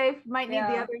to be safe, might need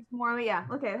the Yeah. others more. Yeah.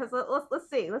 Okay. Let's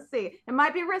see. Let's see. It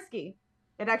might be risky.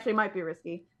 It actually might be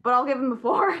risky, but I'll give him the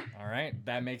 4. All right,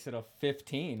 that makes it a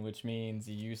 15, which means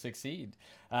you succeed.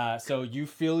 So you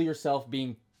feel yourself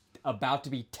being about to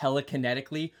be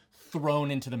telekinetically thrown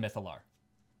into the Mythalar.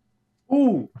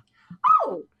 Ooh.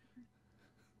 Oh.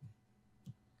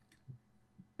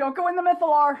 Don't go in the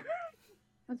Mythalar.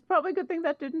 That's probably a good thing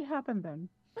that didn't happen then.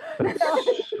 That's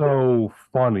so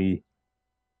funny.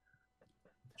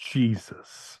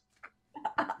 Jesus.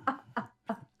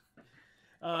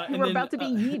 You were about to be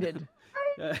yeeted.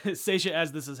 Seisha,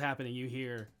 as this is happening, you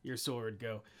hear your sword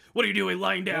go, "What are you doing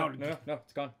lying down?" No,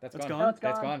 it's gone. That's That's gone. gone? It's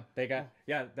That's gone. gone. They got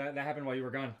that happened while you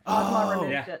were gone. Cosmo Oh,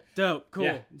 removed yeah. it. dope.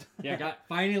 Cool. Yeah,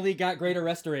 finally got greater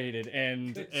restorated,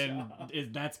 and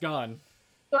that's gone.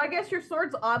 So I guess your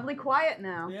sword's oddly quiet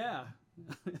now. Yeah.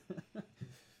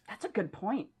 That's a good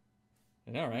point.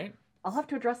 I know, right? I'll have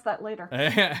to address that later. I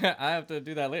have to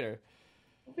do that later.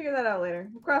 We'll figure that out later.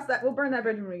 We'll cross that. We'll burn that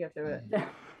bridge when we get to it.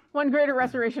 One greater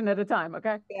restoration at a time,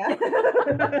 okay? Yeah.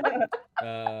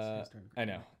 I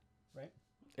know. Right?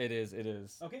 It is.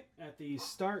 Okay. At the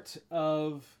start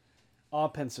of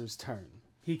Awencer's turn,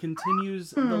 he continues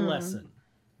the lesson.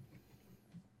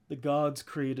 The gods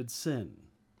created sin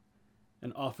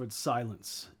and offered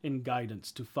silence and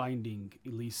guidance to finding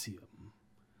Elysium.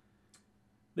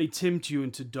 They tempt you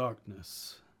into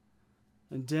darkness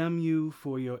and damn you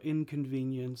for your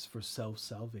inconvenience for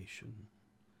self-salvation.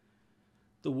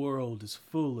 The world is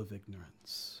full of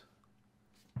ignorance,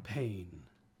 pain,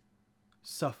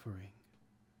 suffering.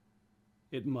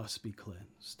 It must be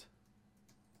cleansed.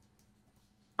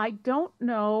 I don't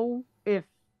know if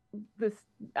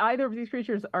either of these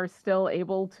creatures are still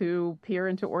able to peer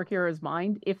into Orkira's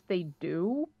mind. If they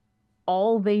do,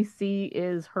 all they see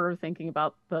is her thinking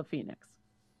about the Phoenix.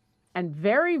 And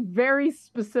very, very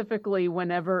specifically,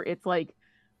 whenever it's like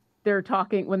when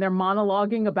they're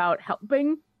monologuing about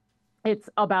helping, it's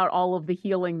about all of the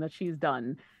healing that she's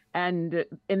done. And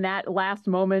in that last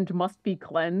moment, must be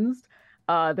cleansed,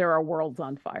 there are worlds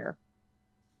on fire.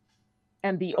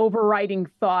 And the overriding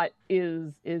thought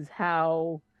is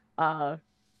how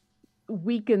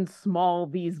weak and small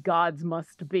these gods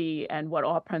must be, and what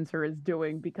Awencer is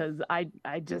doing, because I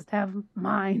just have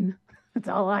mine. That's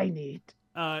all I need.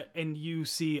 And you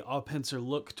see Awencer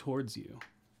look towards you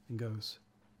and goes,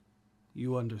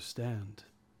 "You understand.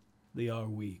 They are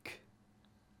weak."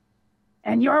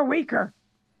 And you're weaker.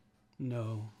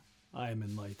 No, I am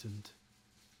enlightened.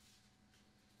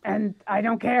 And I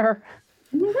don't care.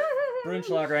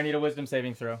 Brunschlager, I need a wisdom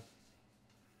saving throw. Of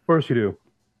course you do.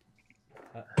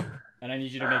 And I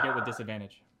need you to make it with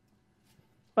disadvantage.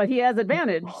 But he has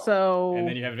advantage, so... And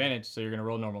then you have advantage, so you're going to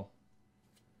roll normal.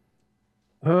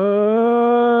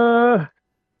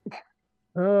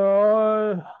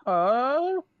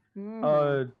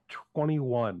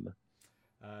 21.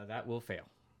 That will fail.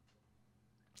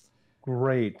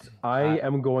 Great. I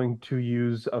am going to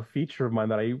use a feature of mine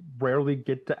that I rarely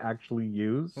get to actually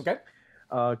use. Okay.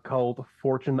 Called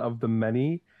Fortune of the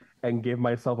Many, and give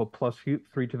myself a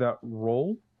 +3 to that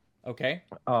roll. Okay.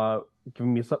 Give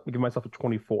myself a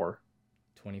 24.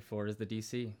 24 is the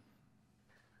DC.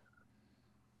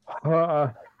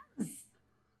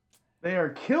 They are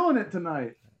killing it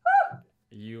tonight.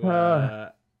 You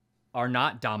are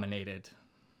not dominated.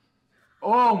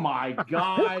 Oh my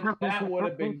god, that would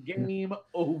have been game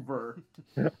over.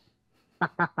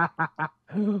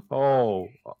 Oh.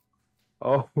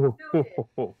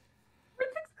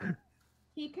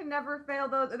 He can never fail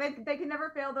those. They can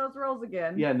never fail those rolls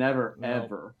again. Yeah, never, No.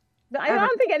 ever. I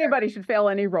don't think anybody should fail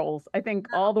any rolls. I think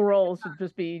all the rolls should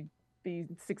just be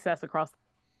success across.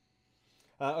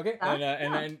 Okay,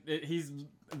 and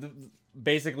then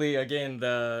basically, again,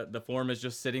 the form is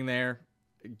just sitting there,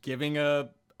 giving a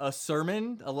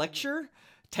sermon, a lecture,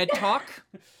 TED talk,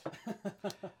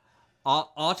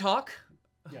 aw talk,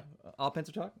 Yeah. aw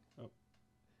pencil talk.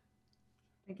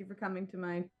 Thank you for coming to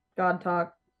my God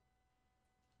talk.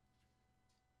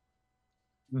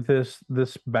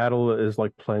 This battle is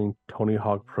like playing Tony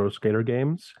Hawk Pro Skater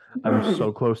games. I'm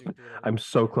so close. I'm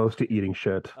so close to eating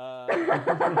shit. Karina,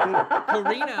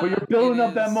 But you're building it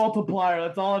up that is- multiplier.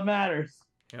 That's all that matters.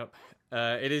 Yep.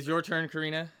 It is your turn,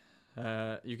 Karina.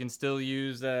 You can still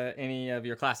use any of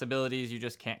your class abilities. You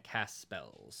just can't cast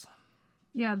spells.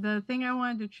 Yeah, the thing I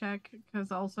wanted to check,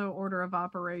 because also order of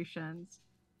operations,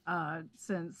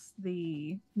 since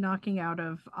the knocking out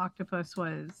of Octopus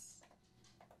was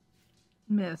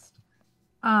missed.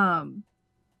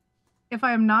 If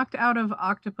I am knocked out of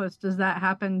Octopus, does that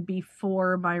happen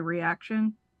before my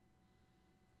reaction?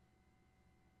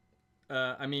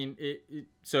 I mean,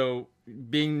 so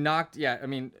being knocked. Yeah, I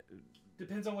mean,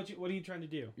 Depends on what are you trying to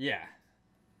do? yeah.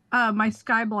 My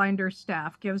Skyblinder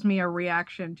staff gives me a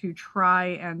reaction to try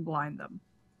and blind them.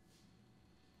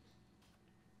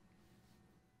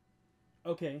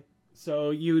 Okay, so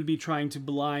you would be trying to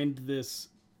blind this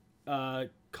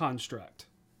construct,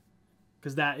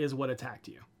 because that is what attacked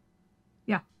you.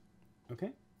 Yeah.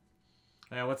 Okay.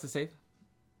 What's the save?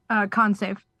 Con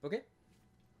save. Okay.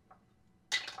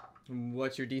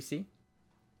 What's your DC?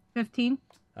 15.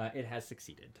 It has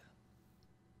succeeded.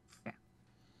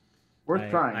 Worth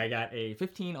trying. I got a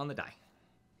 15 on the die.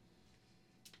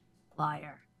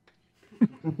 Liar.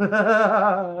 Good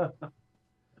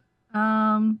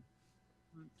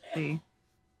Let's see.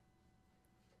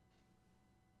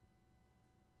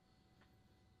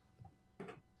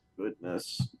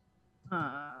 Goodness.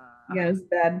 Yeah, it's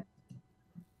bad.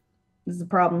 This is a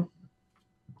problem.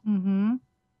 Mm-hmm.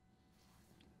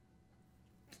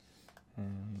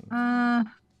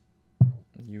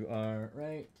 You are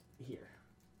right here.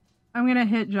 I'm gonna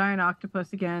hit Giant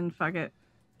Octopus again. Fuck it.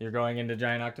 You're going into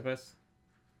Giant Octopus?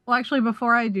 Well, actually,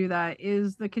 before I do that,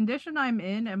 is the condition I'm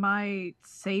in, am I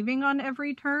saving on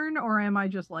every turn, or am I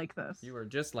just like this? You are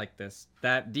just like this.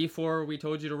 That D4 we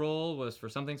told you to roll was for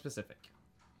something specific.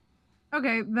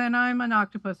 Okay, then I'm an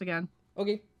octopus again.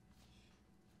 Okay.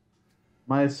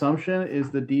 My assumption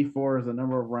is the D4 is the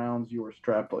number of rounds you were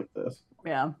strapped like this.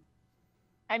 Yeah.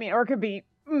 I mean, or it could be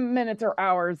minutes or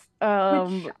hours.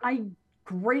 Which I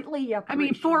greatly appreciate. I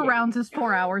mean, 4 rounds is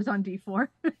 4 hours on D4.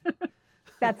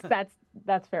 That's fair.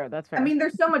 That's fair. I mean,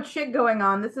 there's so much shit going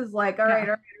on. This is like, all right.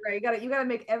 You gotta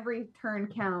make every turn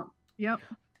count. Yep.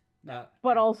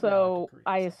 But also,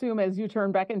 I assume as you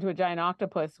turn back into a giant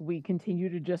octopus, we continue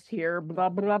to just hear blah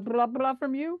blah blah blah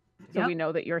from you, so we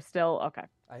know that you're still okay.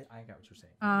 I got what you're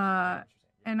saying.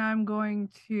 And I'm going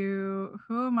to.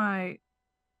 Who am I?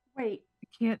 Wait. I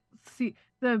can't see.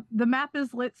 The map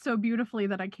is lit so beautifully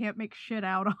that I can't make shit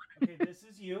out on it. Okay, this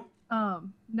is you.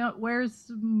 No,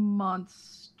 where's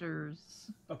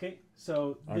monsters? Okay,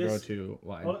 so I'll go to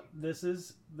wide. Oh, this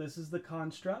is the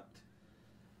construct.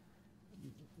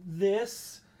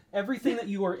 This everything that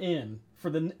you are in for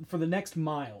the next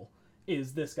mile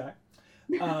is this guy.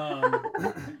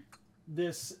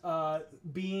 This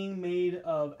being made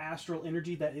of astral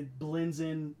energy that it blends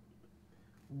in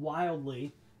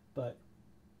wildly, but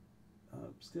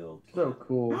still So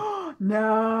cool.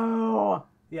 No.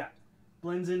 Yeah,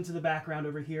 blends into the background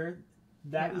over here.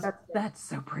 That's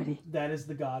so pretty. That is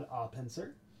the god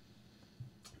Apencer.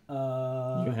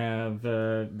 You have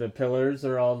the pillars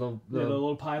are all the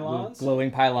little pylons,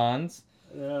 glowing pylons,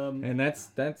 and that's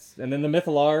and then the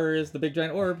Mythalar is the big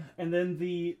giant orb, and then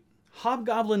the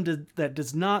hobgoblin that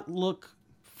does not look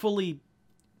fully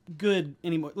good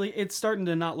anymore. It's starting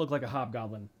to not look like a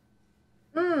hobgoblin.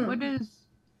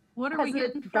 What are we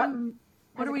getting from?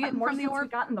 What are we getting from the orb? We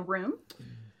got in the room.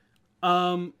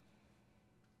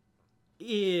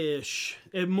 Ish.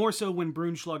 And more so when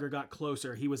Brunschlager got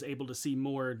closer, he was able to see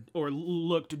more or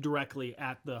looked directly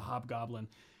at the hobgoblin.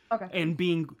 Okay. And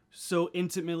being so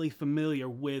intimately familiar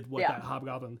with what that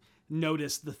hobgoblin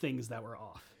noticed the things that were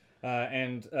off.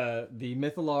 And the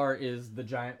Mythalar is the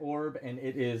giant orb, and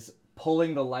it is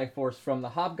pulling the life force from the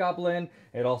hobgoblin.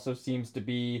 It also seems to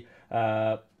be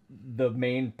the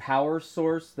main power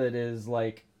source that is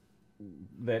like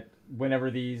that.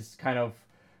 Whenever these kind of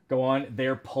go on,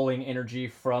 they're pulling energy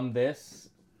from this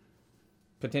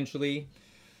potentially.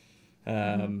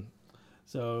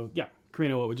 So yeah,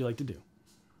 Karina, what would you like to do?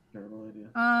 Terrible idea.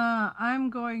 I'm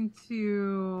going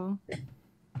to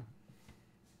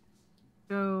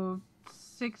go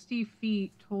 60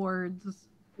 feet towards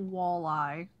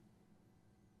Walleye.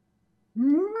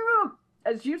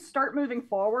 As you start moving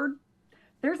forward,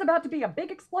 There's about to be a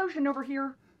big explosion over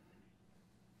here.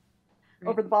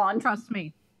 Over the bond. Trust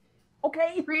me.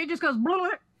 Okay. Rhea just goes, "Blah."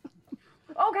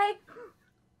 Okay.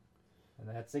 And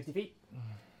that's 60 feet.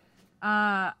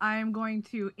 I'm going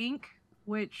to ink,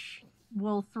 which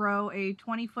will throw a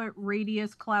 20-foot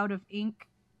radius cloud of ink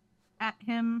at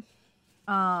him.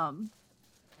 And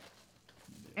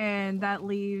that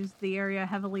leaves the area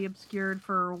heavily obscured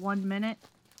for 1 minute.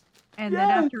 And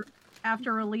then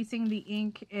after releasing the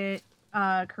ink,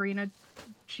 Karina,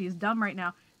 she's dumb right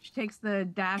now. She takes the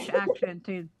dash action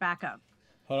to back up.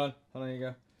 Hold on, you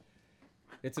go.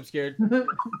 It's obscured.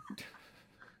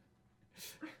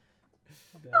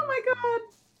 Oh my god.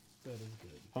 That is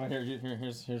good. Oh,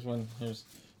 here's one. Here's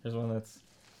one that's.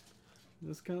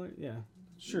 This color, yeah,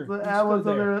 sure. But Let's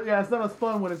go there. yeah, it's not as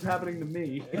fun when it's happening to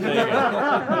me. There you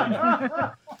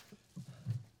go.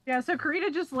 Yeah, so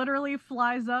Karina just literally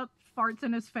flies up, farts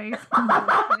in his face. I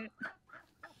love it.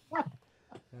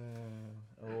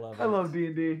 I love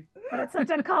D&D. But it's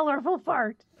such a colorful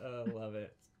fart. I love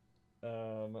it.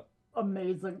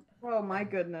 Amazing. Oh my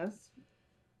goodness.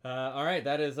 All right,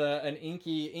 that is an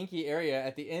inky area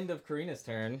at the end of Karina's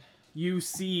turn. You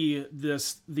see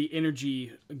the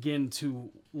energy begin to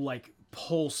like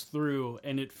pulse through,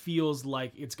 and it feels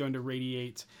like it's going to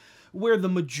radiate where the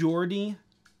majority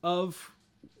of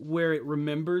where it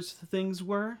remembers things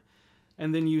were.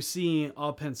 And then you see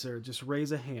Alpenser just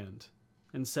raise a hand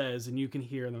and says, and you can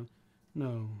hear them,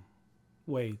 "No,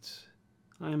 wait,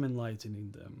 I am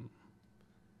enlightening them.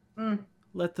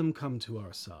 Let them come to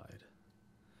our side."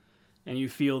 And you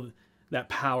feel that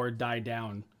power die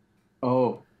down.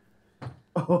 Oh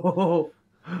no.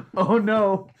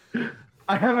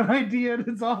 I have an idea and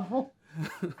it's awful.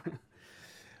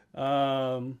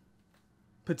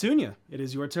 Petunia, it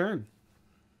is your turn.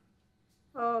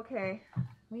 Okay.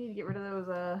 We need to get rid of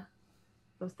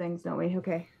those things, don't we?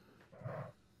 Okay.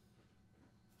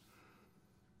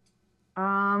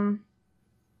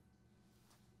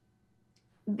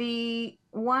 The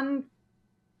one.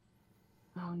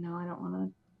 Oh no, I don't want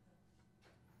to.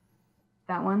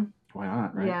 That one. Why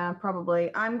not? Right? Yeah, probably.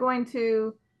 I'm going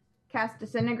to cast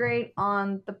Disintegrate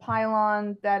on the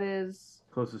pylon that is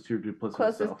Closest to your duplicitous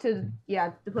closest self. to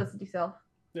Duplicity Self.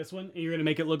 This one? And you're going to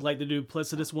make it look like the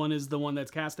duplicitous one is the one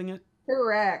that's casting it?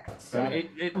 Correct. I mean,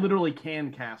 it literally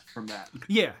can cast from that.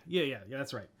 Yeah,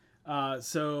 that's right.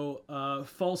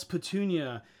 False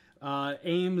Petunia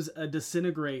aims a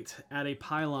Disintegrate at a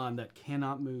pylon that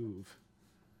cannot move.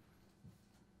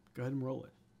 Go ahead and roll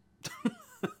it.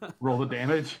 Roll the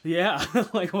damage. Yeah,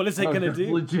 like what is it gonna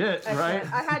do? Legit, right?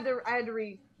 I had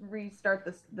to restart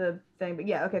the thing, but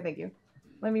yeah, okay, thank you.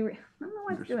 Let me. I don't know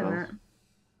why it's doing that.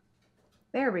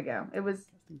 There we go. It was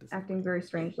acting very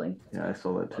strangely. Yeah, I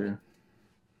saw that too.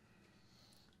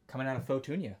 Coming out of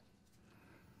Photunia.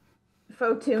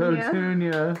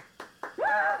 Photunia.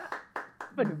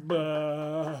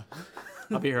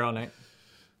 I'll be here all night.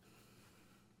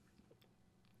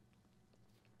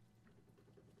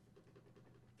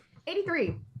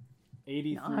 83.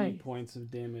 83 Nice. points of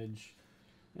damage,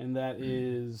 and that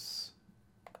is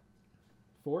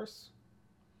force.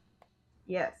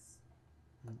 Yes.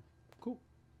 Cool.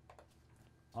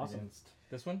 Awesome. Against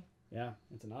this one? Yeah,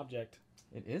 it's an object.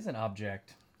 It is an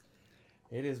object.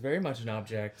 It is very much an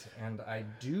object, and I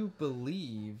do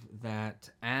believe that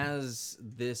as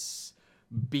this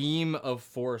beam of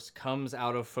force comes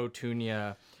out of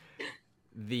Photunia,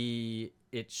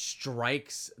 it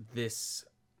strikes this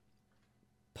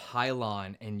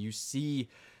pylon, and you see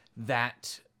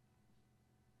that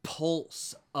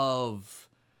pulse of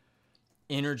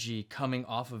energy coming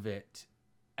off of it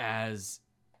as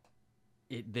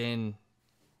it then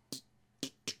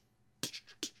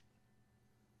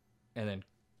and then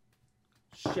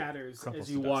shatters crumples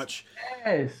as you to watch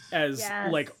Yes. as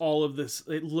Yes. like all of this,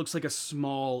 it looks like a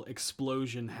small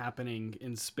explosion happening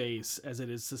in space as it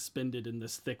is suspended in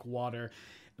this thick water.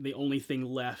 The only thing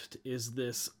left is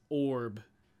this orb,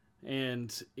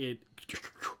 and it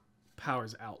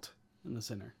powers out in the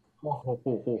center. Hell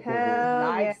Nice.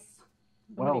 yeah.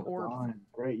 Well Somebody orbs. done.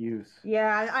 Great use.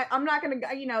 Yeah, I'm not gonna.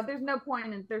 There's no point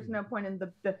in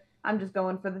the. I'm just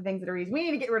going for the things that are easy. We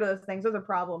need to get rid of those things. Those are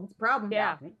problems. It's a problem.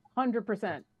 Yeah,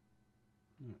 100%.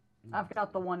 I've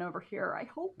got the one over here, I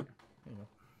hope.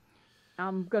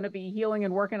 I'm going to be healing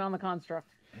and working on the construct.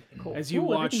 Cool. As you Ooh,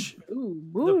 watch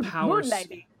moon, the power, moon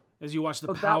lady. as you watch the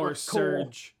Oh, that power looks cool.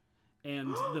 surge,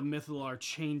 and the Mythalar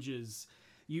changes.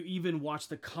 You even watch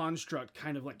the construct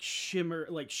kind of like shimmer,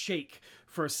 like shake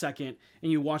for a second,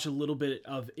 and you watch a little bit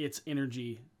of its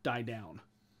energy die down.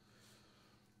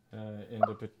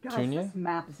 into Guys, Petunia. this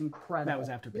map is incredible. That was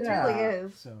after It Petunia. really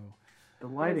is. So, The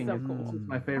lighting so is cool. this is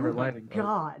my favorite lighting.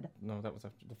 God. No, that was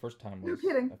after the first time You're was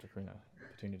kidding. after Karina.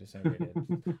 Petunia disintegrated.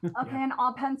 Okay, and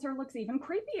Pencer looks even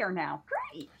creepier now.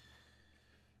 Great.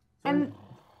 And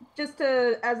just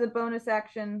as a bonus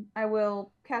action, I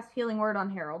will cast Healing Word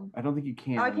on Harold. I don't think you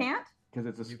can. Oh, I can't? Because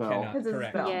it's a You spell. cannot. Because it's a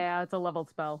Correct. spell. Yeah, it's a leveled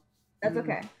spell. That's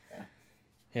okay.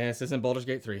 Yeah, this isn't Baldur's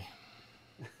Gate 3.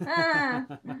 Ah.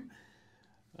 It's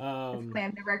funny,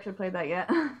 I've never actually played that yet.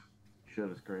 Should,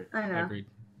 it's great. I know. Agreed.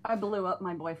 I blew up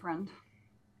my boyfriend.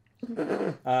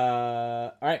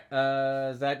 All right.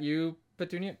 Is that you,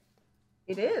 Petunia?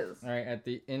 It is. All right. At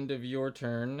the end of your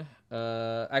turn,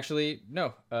 actually,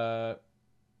 no.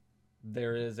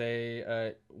 There is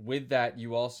a with that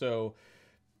you also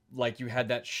like you had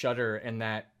that shudder and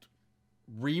that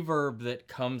reverb that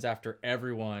comes after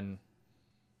everyone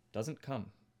doesn't come.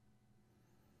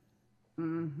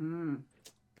 Mm-hmm.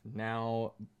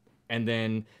 Now, and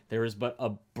then there is but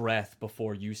a breath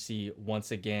before you see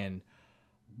once again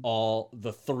all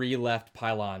the 3 left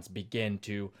pylons begin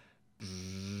to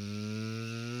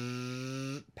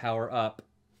power up.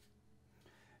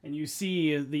 And you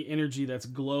see the energy that's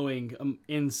glowing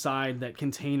inside that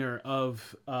container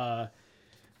of the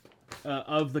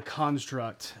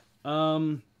construct.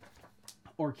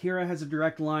 Orkira has a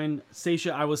direct line.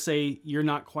 Seisha, I will say you're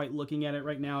not quite looking at it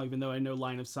right now, even though I know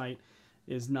line of sight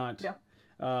is not. Yeah.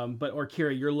 But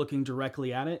Orkira, you're looking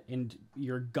directly at it, and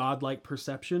your godlike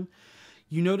perception.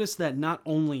 You notice that not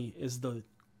only is the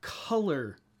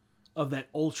color of that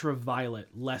ultraviolet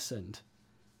lessened,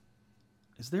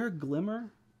 is there a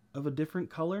glimmer of a different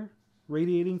color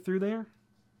radiating through there?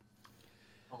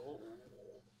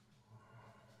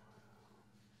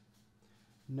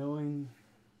 Knowing...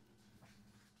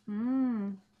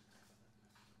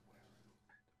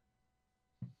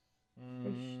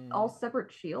 All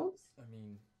separate shields? I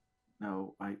mean,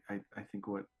 No, I think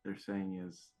what they're saying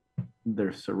is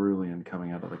there's cerulean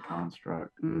coming out of the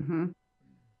construct. Mm-hmm.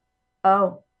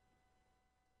 Oh.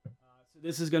 So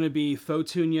this is going to be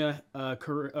Photunia,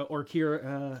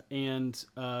 Orkira, and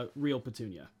real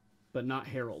Petunia, but not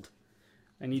Harold.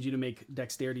 I need you to make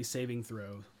dexterity saving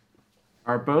throw.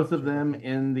 Are both of them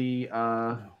in the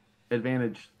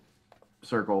advantage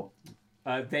circle?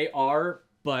 they are,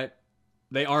 but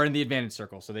they are in the advantage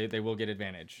circle, so they will get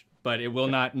advantage. But it will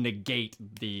not negate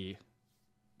the,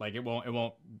 like it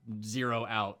won't zero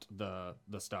out the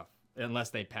stuff unless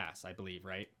they pass, I believe,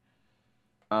 right?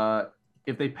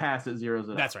 If they pass, it zeroes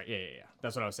it. That's right. Yeah.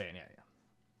 That's what I was saying. Yeah.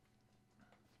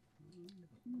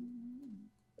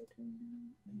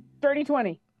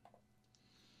 30-20.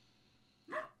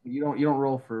 You don't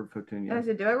roll for Photunia. I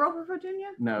said, do I roll for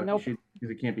Photunia? No, Nope. because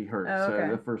it can't be hurt. Oh, okay.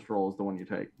 So the first roll is the one you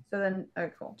take. So then, oh,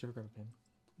 cool. Did you ever grab a pen?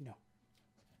 No.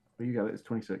 Well, you got it. It's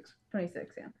 26.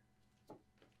 26, yeah.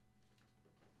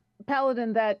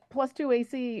 Paladin, that +2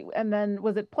 AC, and then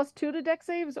was it +2 to dex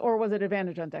saves, or was it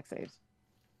advantage on dex saves?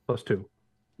 +2.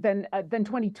 Then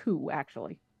 22,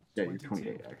 actually. Yeah, you're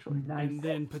 28 actually. And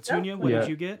then Petunia, what Yeah. did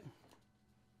you get?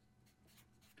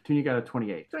 Petunia got a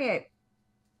 28. 28.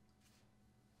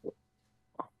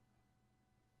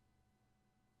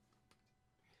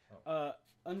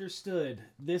 Understood.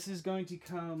 This is going to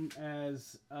come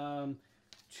as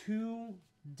 2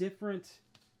 different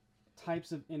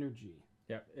types of energy.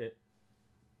 Yeah. It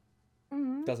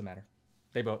doesn't matter.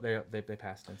 They both they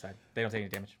passed inside. They don't take any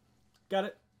damage, Got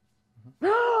it.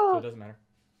 so it doesn't matter.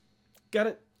 Got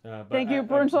it. Thank you,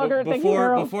 Burnslugger. Thank you,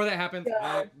 Harold. Before that happens,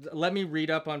 let me read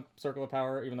up on Circle of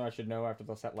Power, even though I should know after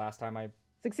the last time I.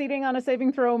 Succeeding on a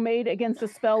saving throw made against a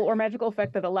spell or magical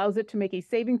effect that allows it to make a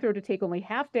saving throw to take only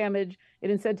half damage.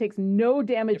 It instead takes no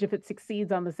damage if it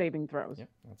succeeds on the saving throws. Yep,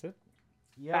 that's it.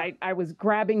 Yeah. I was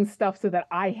grabbing stuff so that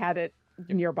I had it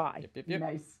nearby. Yep.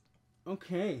 Nice.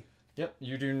 Okay. Yep.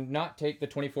 You do not take the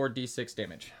 24d6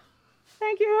 damage.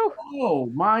 Thank you. Oh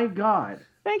my god.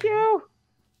 Thank you.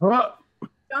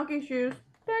 Donkey shoes.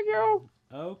 Thank you.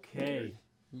 Okay.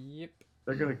 Yep.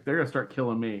 They're gonna start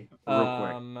killing me real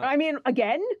quick. I mean,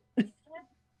 again?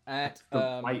 At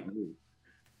To bite me.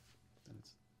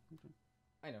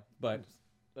 I know, but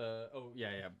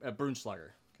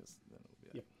Brunschlager, because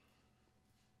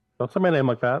Don't say my name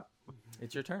like that.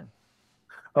 it's your turn.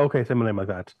 Okay, say my name like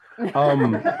that.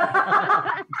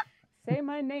 Say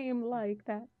my name like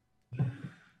that.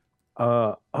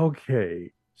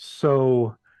 Okay.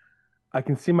 So I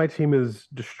can see my team is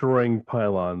destroying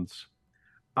pylons.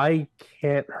 I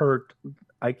can't hurt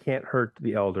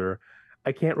the elder.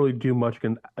 I can't really do much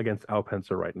against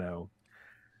Alpenser right now.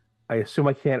 I assume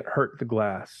I can't hurt the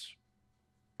glass.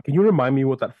 Can you remind me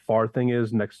what that far thing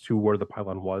is next to where the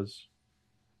pylon was?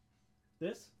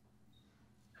 This?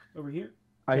 Over here?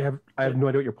 I have no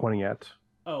idea what you're pointing at.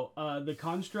 The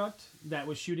construct that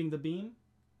was shooting the beam.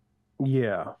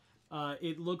 Yeah.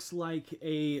 It looks like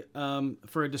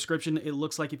for a description, it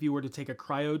looks like if you were to take a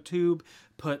cryo tube,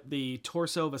 put the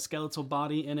torso of a skeletal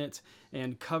body in it,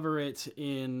 and cover it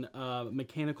in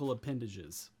mechanical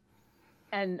appendages.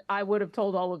 And I would have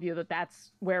told all of you that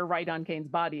that's where Rhydon Kane's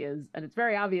body is, and it's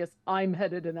very obvious I'm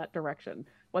headed in that direction.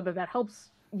 Whether that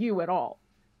helps you at all,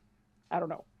 I don't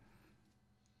know.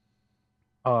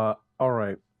 All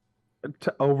right.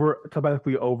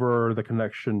 Telepathically over the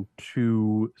connection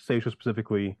to Seisha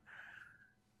specifically,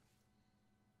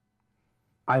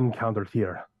 I'm countered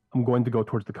here. I'm going to go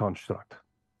towards the construct.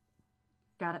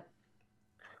 Got it.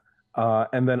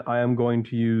 And then I am going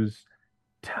to use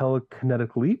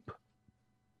telekinetic leap.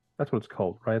 That's what it's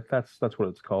called, right? That's what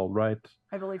it's called, right?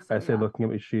 I believe so. I say, looking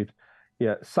at my sheet.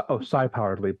 Yeah.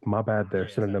 Psi-powered leap. My bad. There,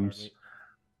 synonyms.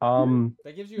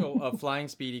 That gives you a flying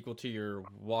speed equal to your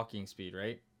walking speed,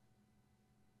 right?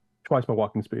 Twice my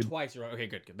walking speed. Twice your okay,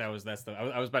 good. I was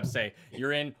about to say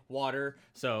you're in water,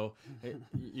 so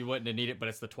you wouldn't have needed it, but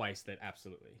it's the twice that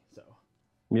absolutely. So.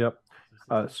 Yep.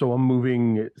 So I'm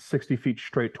moving 60 feet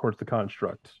straight towards the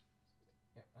construct.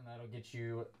 And that'll get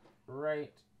you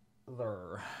right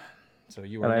there. So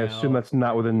you are. And I assume that's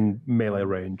not within melee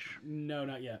range. No,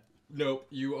 not yet. Nope.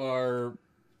 You are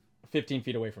 15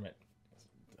 feet away from it.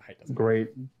 Height doesn't Great.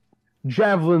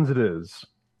 Javelins it is.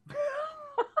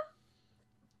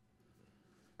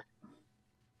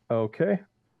 Okay.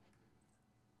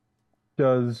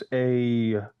 Does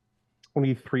a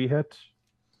 23 hit?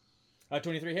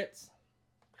 23 hits.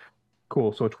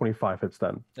 Cool. So a 25 hits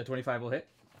then. A 25 will hit.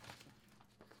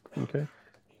 Okay.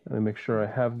 Let me make sure I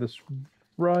have this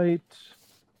right.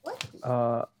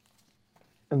 And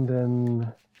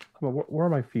then, come on, where are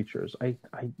my features? I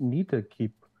need to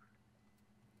keep.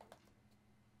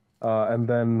 And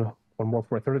then one more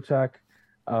for my third attack.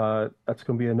 That's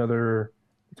going to be another.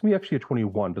 It's going to be actually a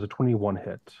 21. Does a 21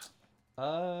 hit?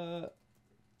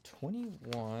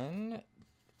 21.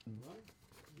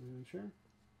 Sure.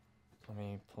 Let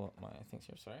me pull up my things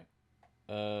here. Sorry.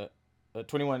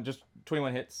 21. Just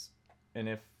 21 hits. And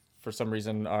if for some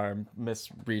reason I'm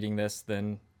misreading this,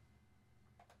 then.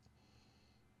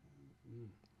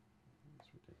 That's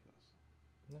ridiculous.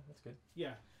 No, that's good.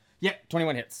 Yeah. Yeah,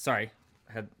 21 hits. Sorry.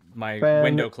 I had my Fantastic.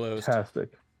 window closed.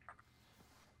 Fantastic.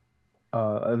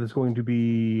 There's going to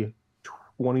be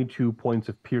 22 points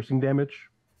of piercing damage.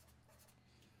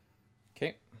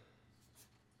 Okay.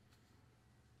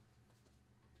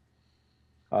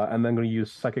 And then I'm going to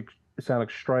use Sonic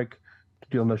Strike to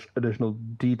deal an additional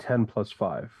D10 plus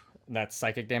 5. That's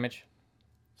psychic damage?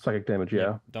 Psychic damage,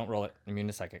 yeah. Don't roll it. Immune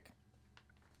to psychic.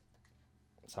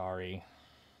 Sorry.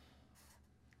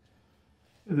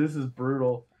 This is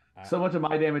brutal. So much of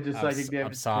my damage is psychic damage.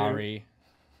 I'm sorry.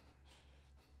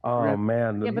 Oh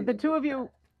man. Yeah, but the two of you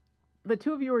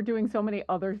are doing so many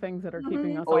other things that are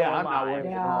keeping us all I'm not alive.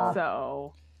 worried at all.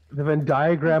 So The Venn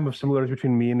diagram of similarities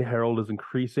between me and Harold is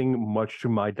increasing, much to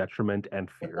my detriment and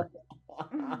fear.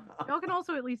 Y'all can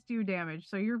also at least do damage,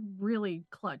 so you're really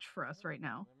clutch for us right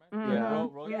now. Yeah,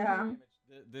 roll your Yeah. damage.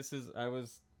 This is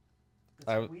It's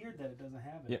weird that it doesn't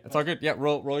have it. Yeah, it's all good. Yeah,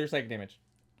 roll your psychic damage.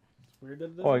 It's weird that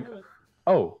it doesn't Oh, have it.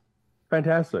 Oh,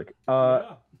 fantastic.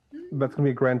 Yeah. That's going to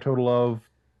be a grand total of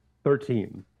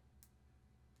 13.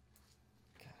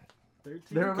 13.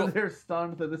 They're over there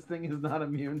stunned that this thing is not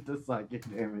immune to psychic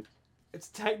damage. It's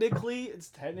technically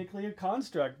a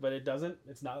construct, but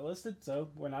it's not listed, so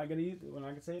we're not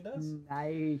gonna say it does.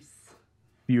 nice.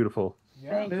 Beautiful.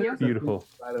 Yeah. Thank you. Beautiful.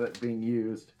 Side of it being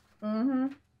used. Mm-hmm.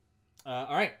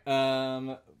 All right.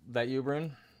 That you,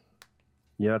 Brune?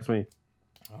 Yeah, that's me.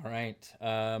 All right.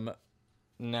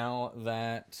 Now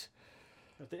that.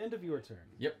 At the end of your turn.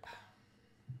 Yep.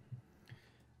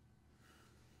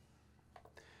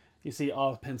 You see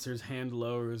Pincer's hand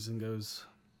lowers and goes,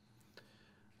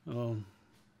 "Oh,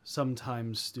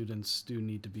 sometimes students do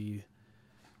need to be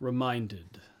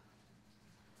reminded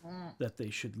that they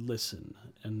should listen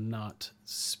and not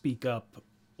speak up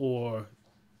or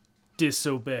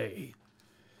disobey."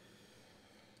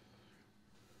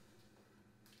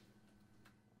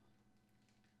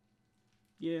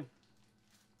 Yeah.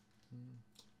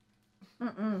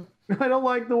 I don't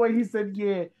like the way he said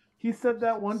yeah. He said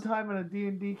that one time in a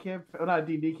D&D campaign, not a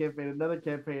D&D campaign, another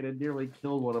campaign, and nearly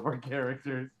killed one of our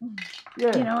characters.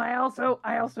 Yeah. You know, I also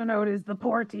know it is the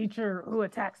poor teacher who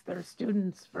attacks their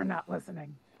students for not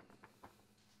listening.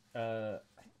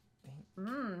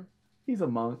 He's a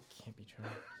monk. Can't be true.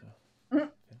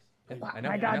 So. I know,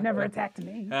 My God never attacked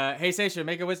me. Hey, Seisha,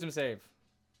 make a wisdom save.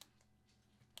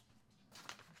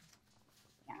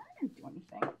 Yeah, I didn't do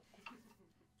anything.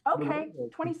 Okay,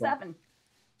 27.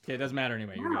 Okay, it doesn't matter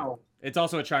anyway. You're Wow. good. It's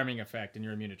also a charming effect, and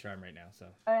you're immune to charm right now. So.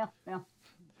 Yeah.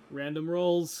 Random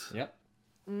rolls. Yep.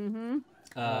 Mm-hmm.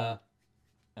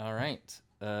 All right.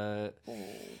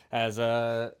 As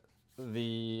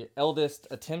the eldest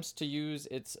attempts to use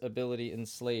its ability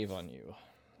enslave on you.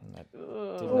 And that did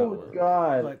not work.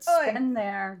 God. But, Been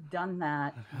there, done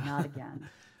that. Not again.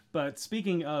 but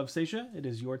speaking of Seisha, it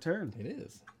is your turn. It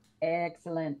is.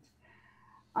 Excellent.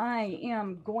 I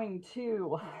am going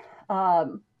to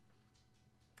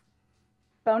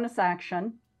bonus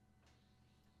action.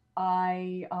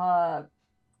 I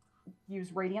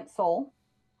use Radiant Soul.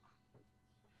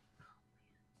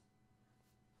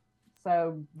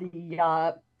 So the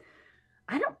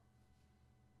I don't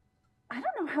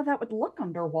know how that would look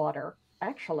underwater,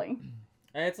 actually.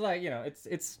 It's like,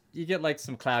 it's you get like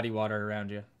some cloudy water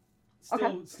around you.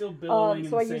 Still billowing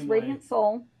So I in the use same Radiant way.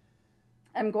 Soul.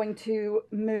 I'm going to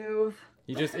move.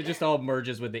 It just all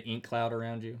merges with the ink cloud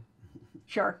around you.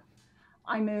 Sure.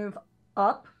 I move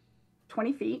up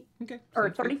 20 feet. Okay. Or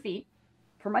sounds 30 good. feet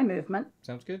for my movement.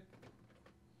 Sounds good.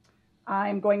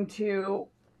 I'm going to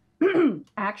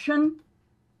action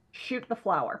shoot the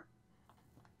flower.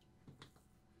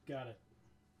 Got it.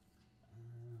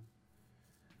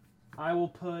 I will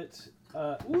put.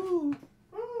 Ooh.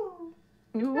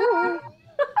 Ooh.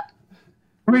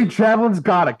 Green Javelin's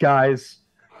got it, guys.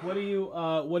 What are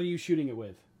you shooting it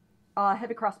with?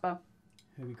 Heavy crossbow.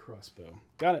 Heavy crossbow.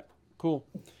 Got it. Cool.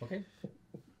 Okay.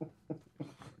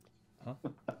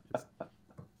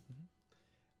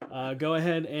 Go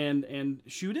ahead and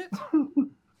shoot it.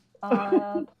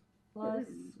 Plus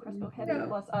crossbow heavy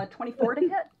plus 24 to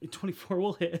hit. 24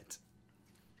 will hit.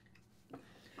 All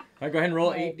right, go ahead and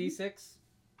roll Right. 8d6.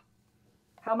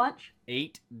 How much?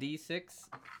 8d6.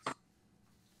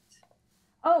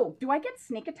 Oh, do I get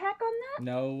sneak attack on that?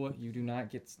 No, you do not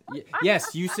get.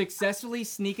 Yes, you successfully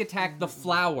sneak attack the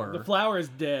flower. The flower is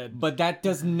dead. But that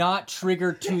does not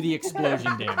trigger to the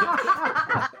explosion damage.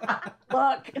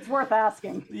 Look, it's worth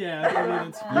asking. Yeah, I mean,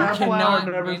 it's That flower cannot-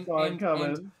 never and- saw it and- coming.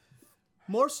 and-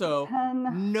 More so,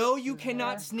 10. no, you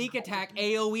cannot sneak attack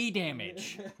AoE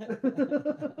damage.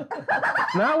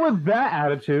 Not with that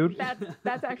attitude.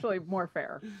 That's actually more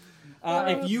fair.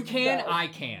 If you can, I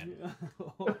can.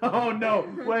 Oh no!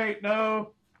 Wait,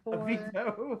 no. A 4,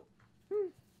 veto.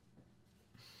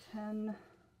 10.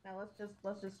 Now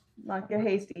let's just not get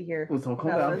hasty here. Let's all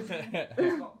calm Fellas.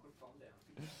 down.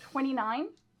 29.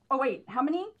 Oh wait, how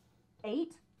many?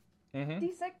 8 Mm-hmm.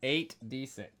 d6?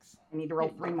 8d6. I need to roll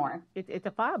 3 more. It's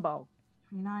a fireball.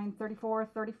 29, 34,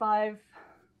 35,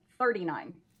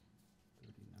 39.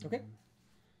 Okay.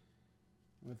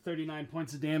 With 39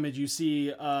 points of damage, you see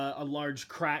a large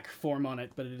crack form on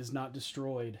it, but it is not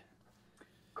destroyed.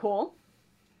 Cool.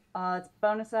 It's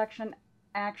bonus action,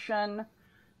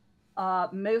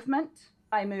 movement.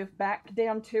 I move back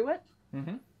down to it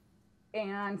Mm-hmm.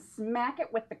 and smack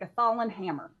it with the Cathalan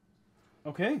hammer.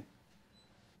 Okay.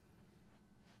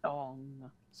 Dong.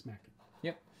 Smack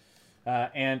it.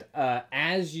 And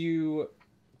as you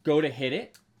go to hit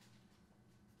it,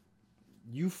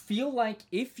 you feel like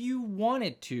if you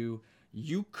wanted to,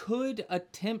 you could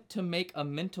attempt to make a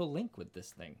mental link with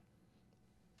this thing.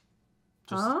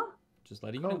 Just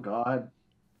letting you know. Oh God.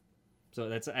 So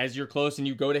that's as you're close and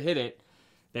you go to hit it,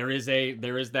 there is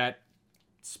that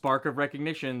spark of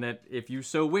recognition that if you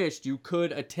so wished, you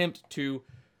could attempt to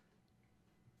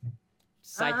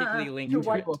psychically link to to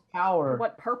what- it. Power.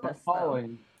 What purpose, of though?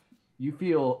 falling. You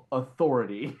feel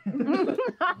authority.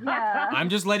 Yeah. I'm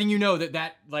just letting you know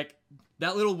that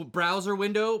little browser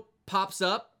window pops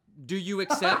up. Do you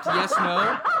accept? Yes,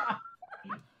 no.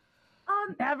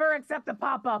 Never accept a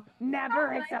pop-up. Never How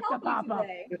can I accept a help you pop-up.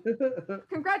 today?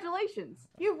 Congratulations,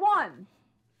 you've won.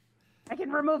 I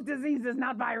can remove diseases,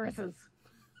 not viruses.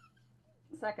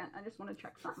 Second, I just want to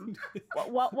check something.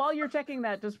 While you're checking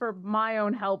that, just for my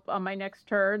own help on my next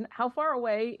turn, how far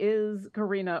away is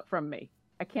Karina from me?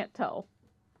 I can't tell.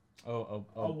 A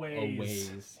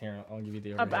ways. Here, I'll give you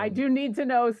the I overhead. do need to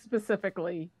know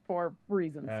specifically for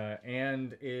reasons.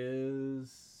 And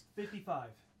is 55.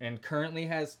 and currently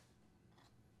has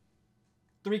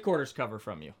 3/4 cover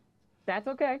from you. That's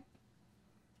okay.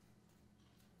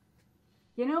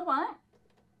 You know what?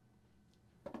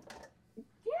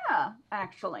 Yeah,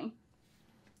 actually.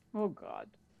 Oh, God.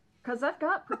 Because I've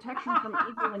got protection from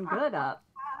evil and good up.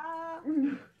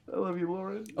 I love you,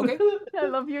 Lauren. Okay. I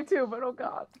love you too, but oh,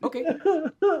 God. Okay.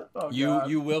 Oh, You God.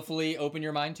 you willfully open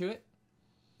your mind to it.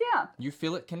 Yeah. You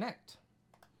feel it connect.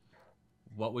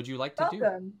 What would you like to do?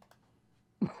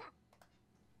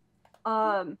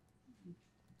 Welcome.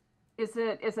 Is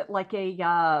it like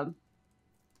a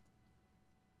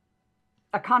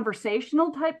a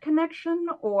conversational type connection,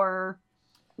 or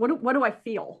what do I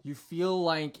feel? You feel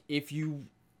like if you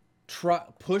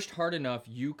pushed hard enough,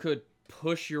 you could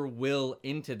push your will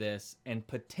into this and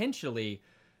potentially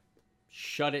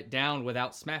shut it down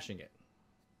without smashing it.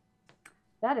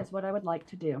 That is what I would like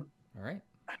to do. All right.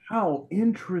 How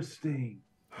interesting.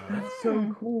 That's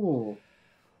so cool.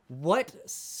 What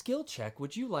skill check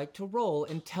would you like to roll,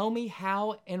 and tell me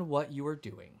how and what you are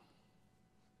doing?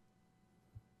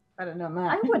 I don't know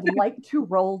I that. would like to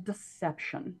roll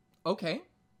deception. Okay.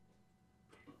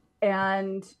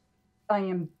 And I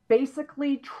am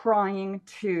basically trying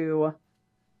to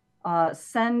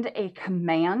send a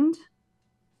command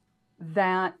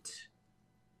that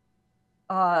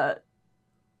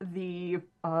the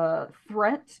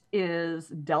threat is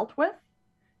dealt with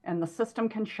and the system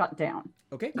can shut down.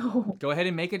 Okay. Go ahead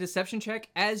and make a deception check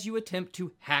as you attempt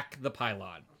to hack the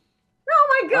pylon.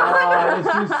 Oh my god!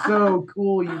 This is so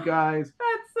cool, you guys.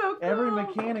 That's so cool. Every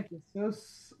mechanic is so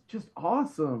just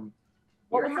awesome.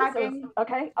 What You're was this? hacking.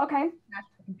 Okay. Smash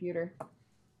the computer.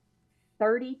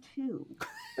 32.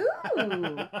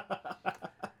 Ooh.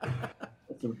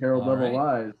 That's some Harold All level right.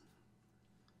 lies.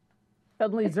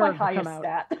 Suddenly It's my Zerg come highest out.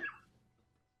 stat.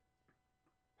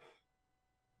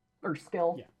 Or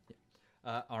skill.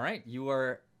 Yeah. All right. You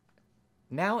are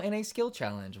now in a skill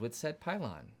challenge with said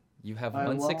pylon. You have I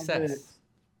one love success. it.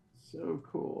 So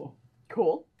cool.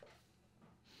 Cool.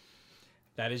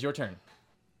 That is your turn.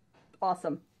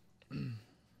 Awesome.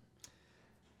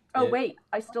 Oh, It- wait.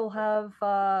 I still have...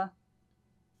 Nope.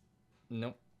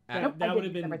 Nope, I That would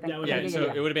have didn't been. everything. That would Yeah, have yeah, so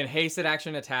yeah. it would have been hasted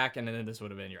action attack, and then this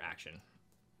would have been your action.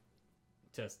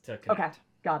 To connect. Okay.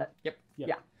 Got it. Yep.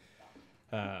 Yeah.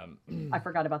 I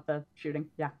forgot about the shooting.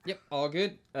 Yeah. Yep, all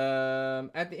good.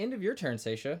 At the end of your turn,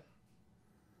 Seisha,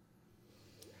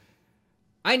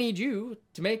 I need you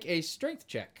to make a strength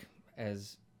check,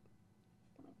 as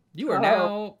you are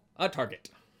now a target.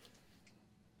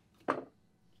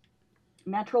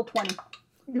 Natural 20.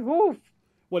 Oof.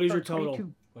 What is Or your total?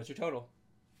 22. What's your total?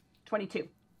 22.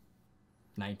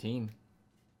 19.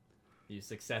 You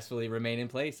successfully remain in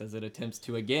place as it attempts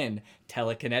to again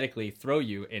telekinetically throw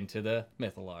you into the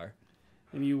Mythalar.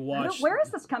 And you watch. Where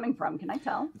is this coming from? Can I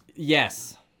tell?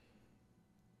 Yes.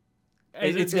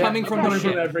 Is It's it- coming from okay. the Coming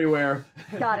from ship. everywhere.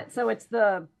 Got it. So it's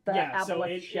the Yeah, so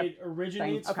Aboleth ship. it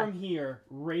originates Okay. from here,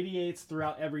 radiates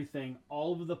throughout everything.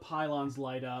 All of the pylons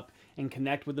light up and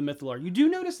connect with the Mythalar. You do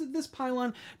notice that this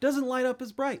pylon doesn't light up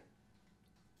as bright.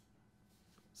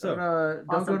 So Don't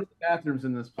Awesome. go to the bathrooms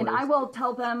in this place. And I will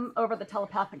tell them over the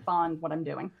telepathic bond what I'm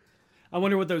doing. I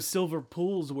wonder what those silver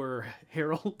pools were,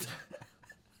 Harold.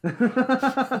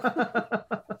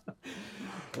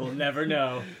 We'll never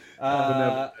know.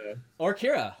 never Or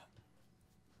Kira.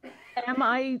 Am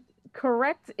I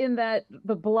correct in that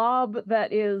the blob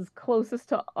that is closest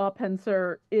to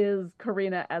Openser is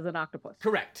Karina as an octopus?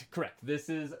 Correct. This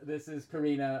is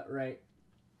Karina, right?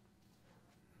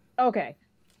 Okay.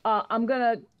 I'm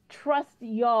gonna trust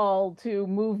y'all to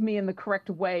move me in the correct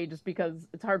way just because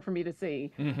it's hard for me to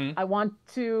see. Mm-hmm. I want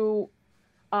to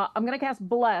I'm gonna cast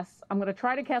Bless. I'm gonna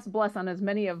try to cast Bless on as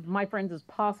many of my friends as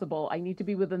possible. I need to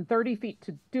be within 30 feet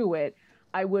to do it.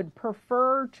 I would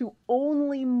prefer to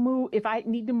only move, if I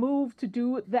need to move to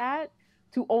do that,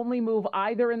 to only move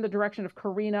either in the direction of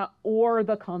Karina or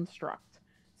the construct.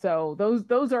 So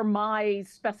those are my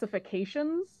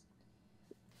specifications.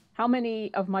 How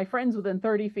many of my friends within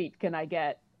 30 feet can I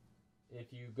get?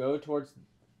 If you go towards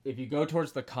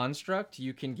the construct,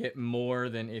 you can get more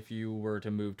than if you were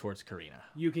to move towards Karina.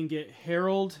 You can get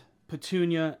Harold,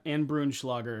 Petunia, and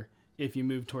Brunschlager if you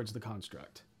move towards the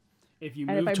construct. If you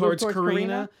And if move I move towards towards Karina,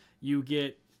 Karina? you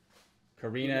get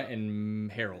Karina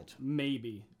and Harold.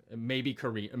 maybe. Maybe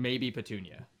Karina, maybe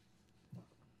Petunia.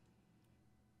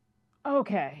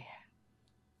 Okay.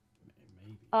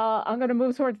 Maybe. I'm gonna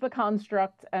move towards the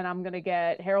construct, and I'm gonna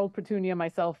get Harold, Petunia,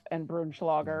 myself, and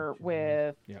Brunschlager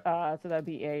with. Yeah. So that'd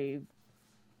be a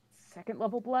second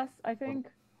level bless, I think.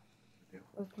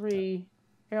 So 3,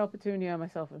 Harold, Petunia,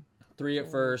 myself, and 3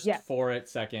 at first, Yeah. 4 at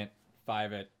second,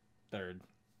 5 at third.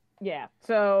 yeah.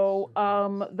 So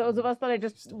those of us that I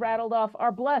just rattled off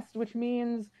are blessed, which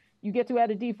means you get to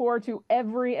add a D4 to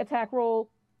every attack roll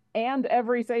and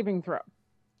every saving throw,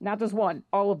 not just one,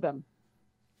 all of them.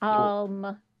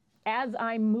 As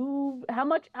I move,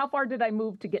 how far did I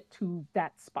move to get to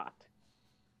that spot?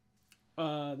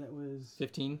 That was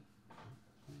 15.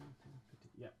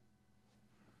 yeah.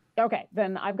 Okay,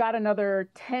 then I've got another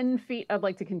 10 feet I'd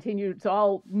like to continue. So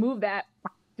I'll move that,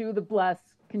 do the bless,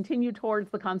 continue towards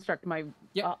the construct, my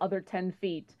Yep. other 10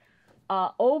 feet.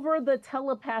 Over the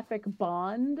telepathic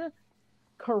bond,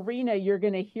 Karina, you're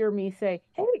going to hear me say,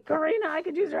 "Hey, Karina, I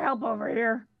could use your help over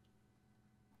here."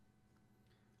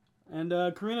 And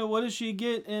Karina, what does she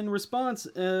get in response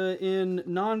in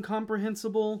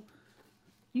non-comprehensible?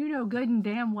 You know good and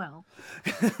damn well.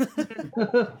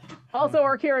 Also,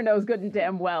 Orkira knows good and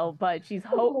damn well, but she's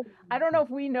I don't know if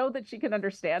we know that she can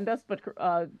understand us, but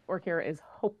Orkira is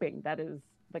hoping that is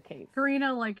the case.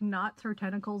 Karina like knots her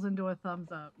tentacles into a thumbs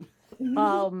up.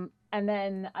 And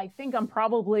then I think I'm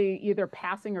probably either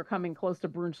passing or coming close to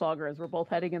Brunschlager as we're both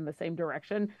heading in the same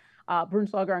direction.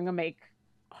 Brunschlager, I'm gonna make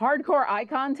hardcore eye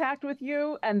contact with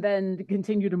you and then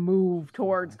continue to move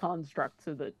towards Construct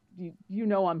so that you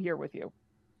know I'm here with you.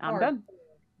 I'm done.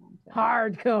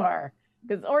 Hardcore.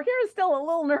 Because Orkira is still a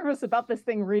little nervous about this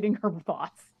thing reading her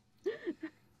thoughts.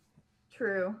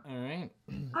 True. All right.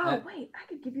 Oh, wait. I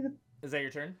could give you the... Is that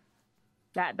your turn?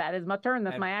 That is my turn.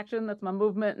 That's my action. That's my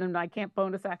movement. And I can't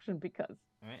bonus action because.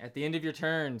 All right. At the end of your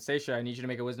turn, Seisha, I need you to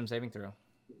make a wisdom saving throw.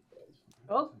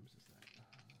 Oh.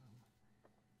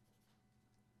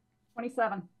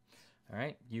 27. All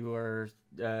right. You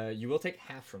will take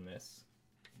half from this.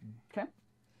 Okay.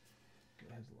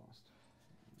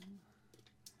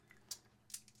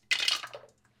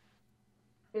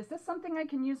 Is this something I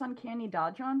can use Uncanny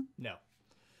Dodge on? No.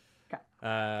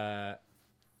 Okay.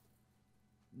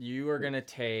 You are gonna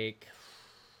take.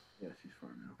 Yeah, she's far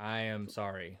now. I am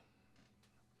sorry.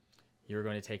 You're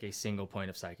going to take a single point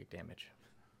of psychic damage.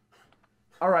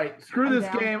 All right, screw this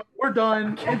game. We're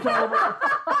done. It's over.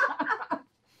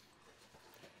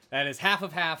 That is half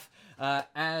of half,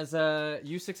 as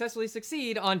you successfully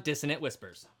succeed on Dissonant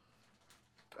Whispers.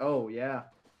 Oh, yeah.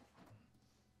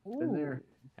 Been there.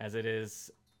 As it is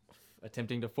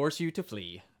attempting to force you to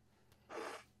flee.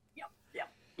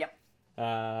 Yep.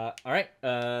 All right.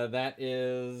 That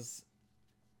is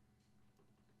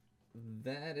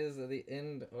the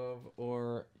end of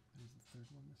or.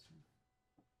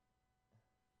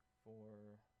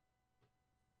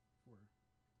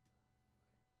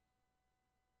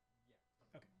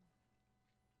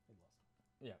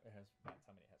 Yeah, it has. That's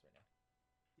how many it has right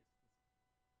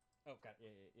now. Oh, got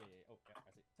it. Yeah. Oh, got it.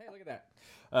 I see. Hey, look at that.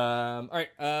 All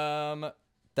right.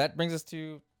 That brings us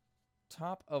to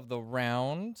top of the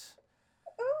round.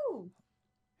 Ooh.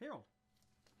 Harold.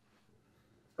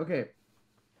 Okay.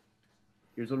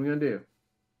 Here's what I'm gonna do.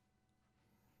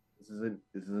 This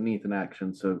is an Ethan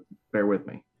action, so bear with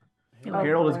me.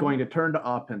 Harold is going to turn to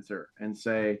Oppenser and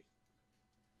say,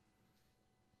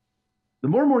 the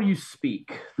more and more you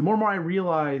speak, the more and more I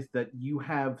realize that you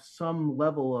have some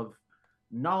level of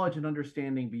knowledge and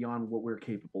understanding beyond what we're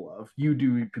capable of. You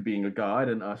do to being a god,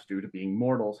 and us do to being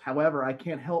mortals. However, I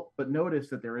can't help but notice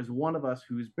that there is one of us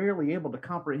who is barely able to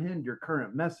comprehend your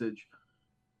current message.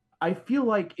 I feel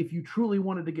like if you truly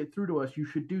wanted to get through to us, you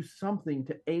should do something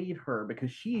to aid her,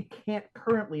 because she can't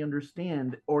currently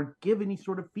understand or give any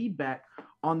sort of feedback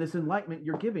on this enlightenment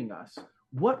you're giving us.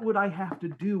 What would I have to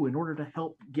do in order to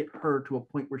help get her to a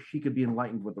point where she could be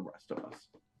enlightened with the rest of us?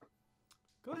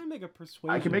 Go ahead and make a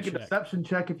persuasion. I can make a check. Deception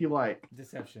check if you like.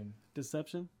 Deception.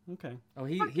 Deception? Okay. Oh,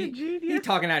 he's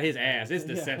talking out his ass. It's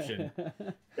deception.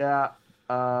 Yeah.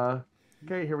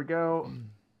 Okay, here we go.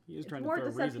 He is trying more to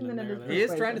throw deception reason in than it there. is though. He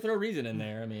is trying to throw reason in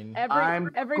there. I mean,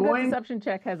 Every good deception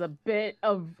check has a bit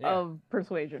of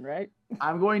persuasion, right?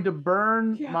 I'm going to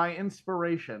burn my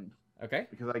inspiration. Okay.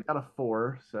 Because I got a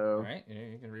 4, so. All right,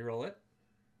 you can re-roll it.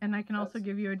 And I can also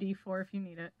give you a D4 if you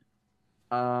need it.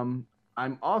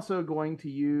 I'm also going to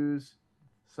use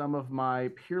some of my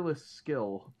peerless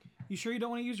skill. You sure you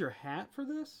don't want to use your hat for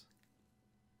this?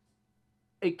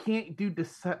 It can't do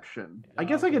deception. I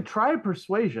guess I could try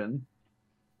persuasion.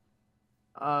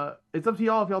 It's up to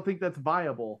y'all if y'all think that's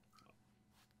viable.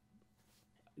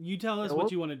 You tell us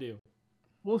what you want to do.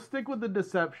 We'll stick with the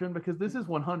deception because this is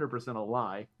 100% a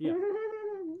lie. Yeah.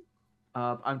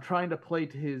 I'm trying to play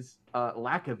to his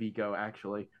lack of ego,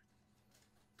 actually.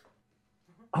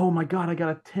 Oh my god, I got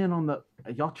a 10 on the...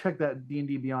 Y'all check that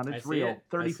D&D Beyond. It's real.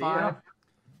 35.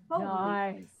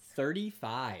 Nice.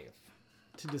 35.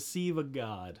 To deceive a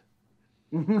god.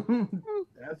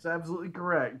 That's absolutely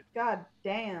correct. God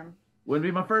damn. Wouldn't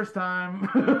be my first time.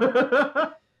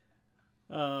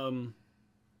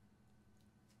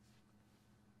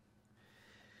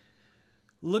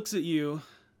 Looks at you,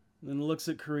 then looks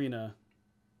at Karina.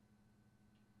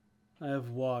 I have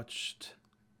watched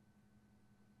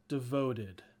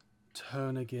devoted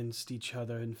turn against each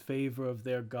other in favor of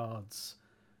their gods,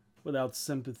 without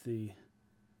sympathy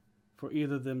for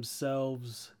either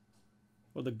themselves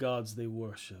or the gods they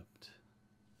worshipped.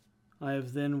 I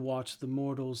have then watched the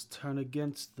mortals turn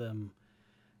against them,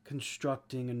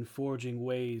 constructing and forging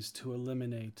ways to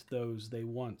eliminate those they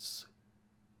once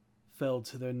fell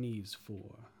to their knees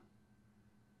for.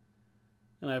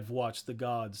 And I've watched the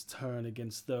gods turn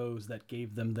against those that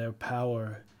gave them their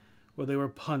power, where they were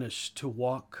punished to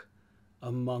walk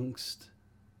amongst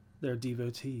their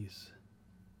devotees.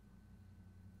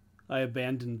 I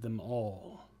abandoned them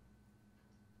all.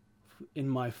 In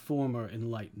my former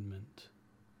enlightenment,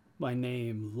 my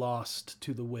name lost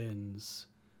to the winds,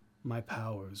 my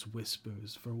powers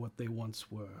whispers for what they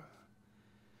once were.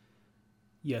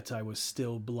 Yet I was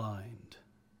still blind.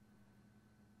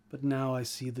 But now I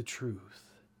see the truth,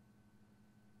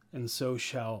 and so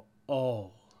shall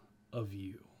all of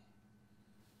you.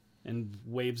 And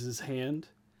waves his hand.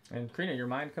 And Krina, your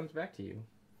mind comes back to you.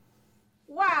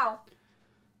 Wow.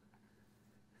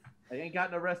 I ain't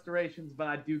got no restorations, but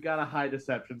I do got a high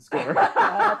deception score.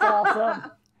 That's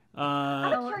awesome.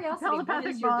 Out of curiosity, what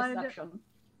telepathic is your bond. deception?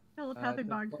 Telepathic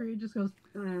bond Kree just goes.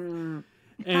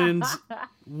 And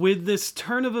with this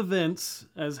turn of events,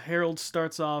 as Harold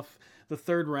starts off the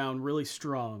third round really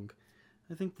strong,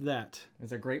 I think that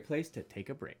is a great place to take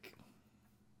a break.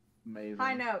 Amazing.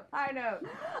 High note. High note.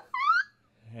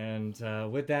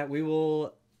 And with that, we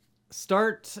will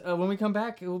start. When we come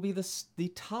back, it will be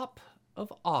the top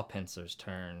of Awencer's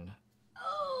turn.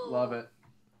 Love it.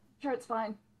 Sure, it's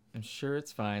fine. I'm sure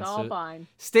it's fine. It's all fine.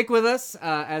 Stick with us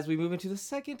as we move into the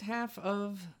second half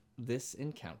of this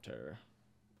encounter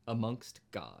amongst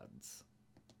gods.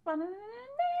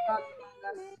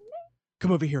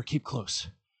 Come over here, keep close.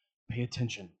 Pay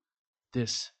attention.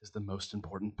 This is the most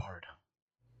important part.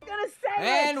 I'm gonna say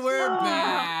And it. we're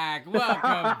back.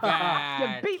 Welcome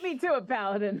back. You beat me to it,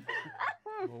 Paladin.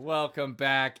 Welcome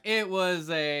back. It was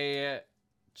a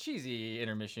cheesy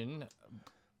intermission.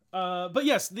 But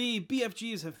yes, the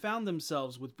BFGs have found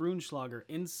themselves with Brunschlager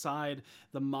inside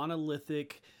the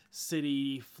monolithic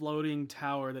city floating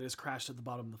tower that has crashed at the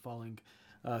bottom of the falling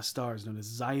stars, known as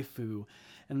Zaifu.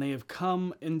 And they have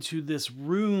come into this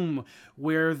room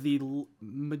where the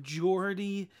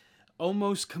majority,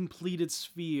 almost completed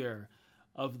sphere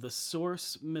of the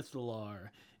source Mythalar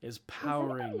is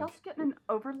powering. Is anybody else getting an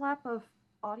overlap of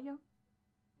audio?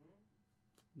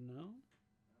 No?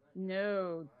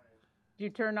 No. Did you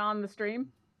turn on the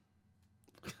stream?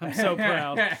 I'm so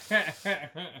proud.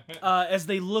 As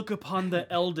they look upon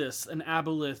the eldest, an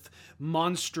aboleth,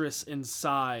 monstrous in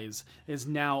size, is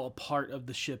now a part of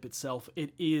the ship itself.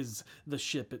 It is the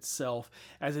ship itself,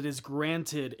 as it is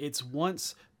granted its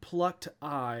once plucked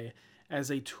eye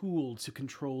as a tool to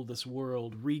control this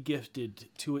world, regifted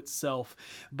to itself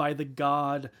by the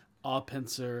god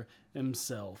Awencer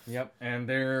himself. Yep, and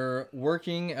they're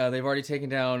working. They've already taken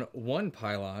down one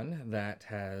pylon that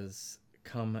has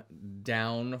come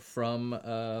down from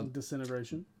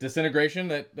Disintegration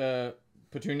that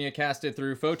Petunia casted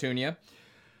through Photunia,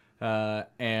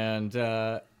 and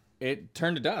it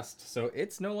turned to dust, so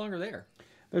it's no longer there.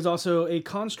 There's also a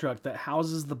construct that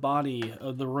houses the body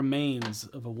of the remains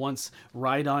of a once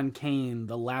Rhydon Kane,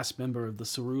 the last member of the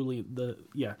Cerulean, the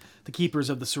keepers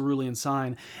of the Cerulean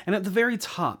sign. And at the very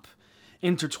top,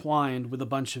 intertwined with a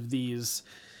bunch of these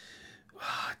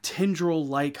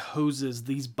tendril-like hoses,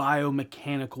 these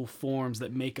biomechanical forms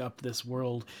that make up this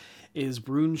world, is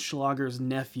Brunschlager's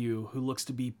nephew, who looks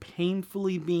to be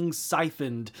painfully being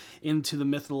siphoned into the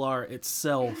Mythalar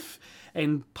itself,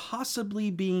 and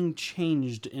possibly being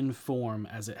changed in form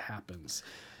as it happens.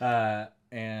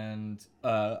 And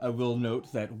I will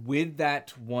note that with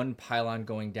that one pylon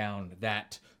going down,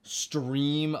 that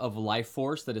stream of life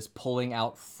force that is pulling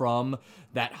out from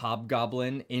that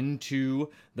hobgoblin into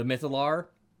the Mythalar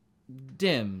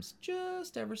dims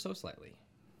just ever so slightly.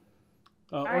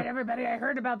 All right, everybody, I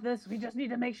heard about this. We just need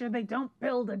to make sure they don't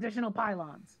build additional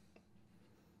pylons.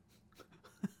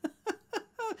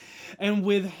 And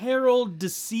with Harold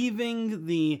deceiving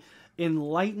the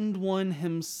enlightened one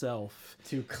himself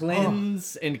to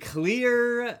cleanse and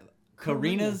clear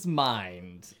Karina's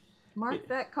mind. Mark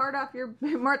that off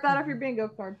your bingo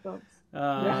card, folks.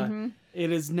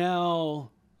 It is now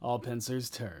Awencer's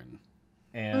turn.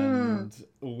 And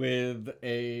with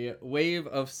a wave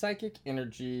of psychic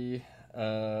energy,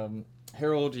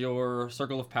 Harold, your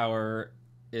circle of power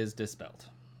is dispelled.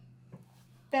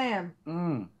 Damn.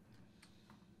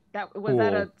 That was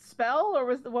that a spell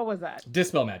or what was that?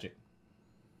 Dispel magic.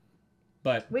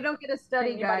 But we don't get a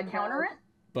study guide counter it.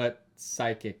 But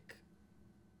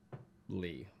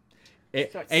psychically.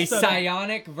 A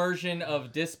psionic version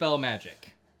of dispel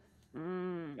magic.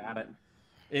 Got it.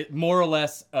 It more or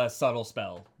less a subtle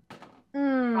spell.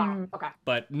 Okay.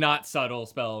 But not subtle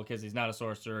spell because he's not a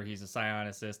sorcerer. He's a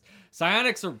psionicist.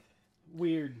 Psionics are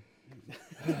weird.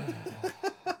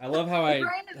 I love how I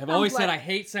have always said I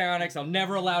hate psionics. I'm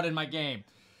never allowed in my game.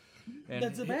 And,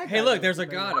 That's a bad hey, guy, look, though. there's a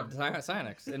god of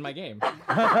Cyanox in my game.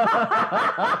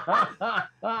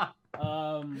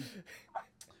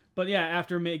 But yeah,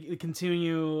 after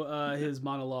continue his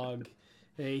monologue,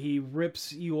 he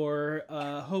rips your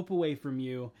hope away from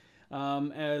you,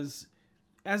 as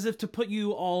if to put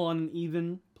you all on an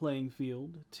even playing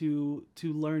field to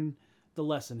learn the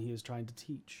lesson he is trying to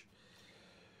teach.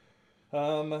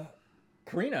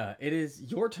 Karina, it is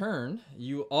your turn.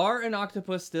 You are an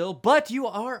octopus still, but you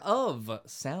are of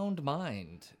sound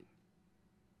mind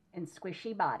And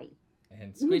squishy body.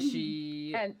 and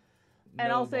squishy. And no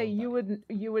I'll say bone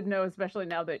you would know, especially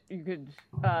now that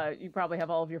you probably have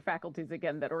all of your faculties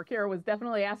again, that Orkira was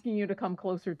definitely asking you to come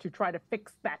closer to try to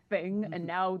fix that thing, and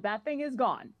now that thing is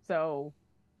gone. So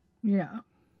Yeah.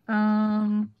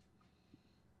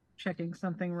 Checking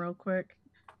something real quick.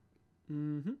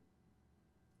 Mm-hmm.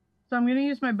 So I'm gonna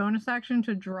use my bonus action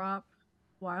to drop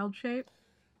Wild Shape.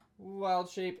 Wild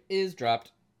shape is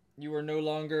dropped. You are no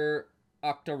longer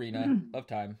Octarina of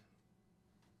time.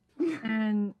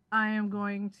 And I am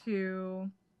going to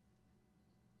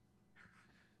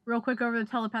real quick over the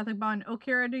telepathic bond.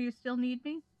 Okira, do you still need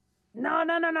me? no,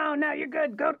 you're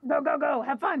good. Go.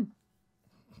 Have fun.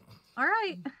 All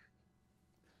right.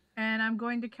 And I'm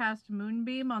going to cast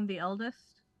Moonbeam on the eldest.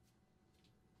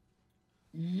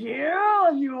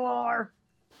 Yeah, you are.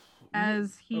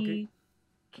 As he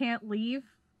can't leave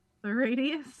the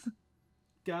radius.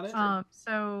 Got it.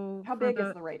 So How big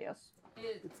is the radius?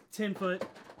 It's 10 foot.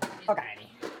 Okay.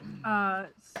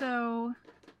 So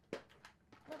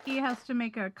he has to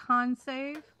make a con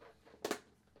save.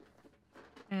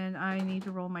 And I need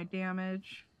to roll my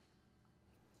damage.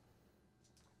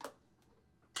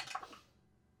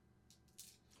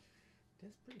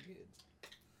 That's pretty good.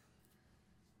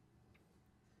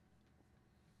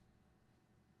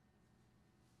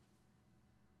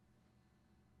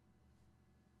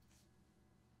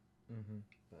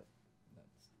 But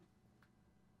that's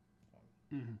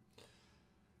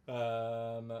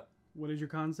What is your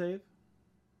con save?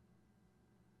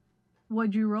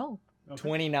 What'd you roll? Okay.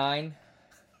 29.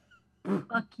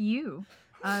 Fuck you.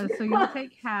 So you'll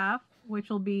take half, which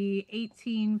will be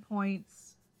 18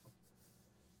 points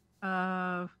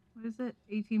of, what is it?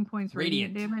 18 points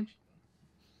radiant damage.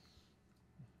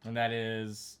 And that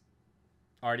is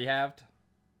already halved?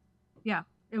 Yeah,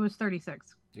 it was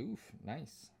 36. Oof,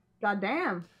 nice. God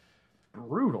damn.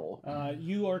 Brutal.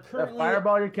 You are Is that currently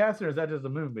fireball you're casting, or is that just a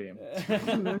moonbeam?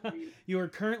 you are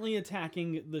currently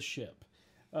attacking the ship.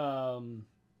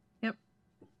 Yep.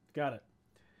 Got it.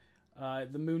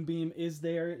 The moonbeam is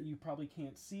there. You probably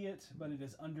can't see it, but it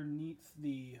is underneath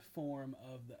the form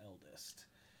of the eldest.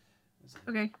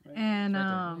 Okay, Right? and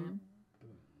Boom.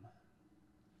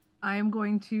 I am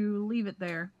going to leave it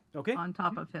there Okay. on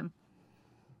top of him.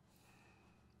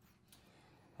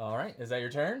 All right, is that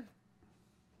your turn?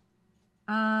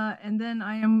 And then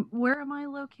where am I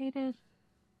located?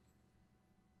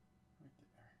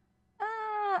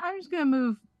 I'm just going to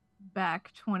move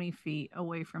back 20 feet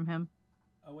away from him.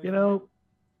 You know,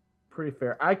 pretty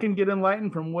fair. I can get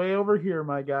enlightened from way over here,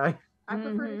 my guy. I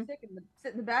prefer to sit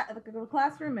in the back of the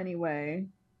classroom anyway.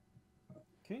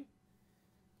 Okay.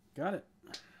 Got it.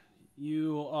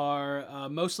 You are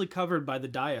mostly covered by the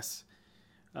dais.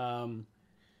 At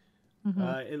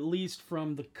least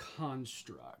from the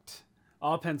construct.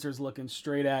 Allpencer's looking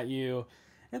straight at you.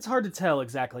 It's hard to tell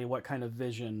exactly what kind of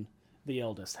vision the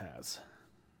eldest has.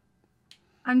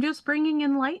 I'm just bringing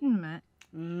enlightenment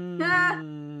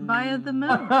via the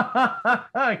moon.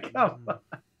 Come on.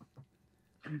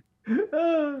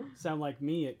 Sound like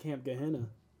me at Camp Gehenna.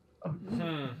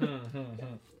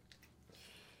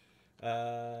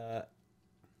 Her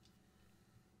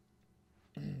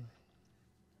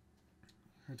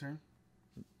turn?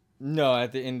 No,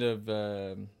 at the end of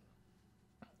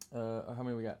how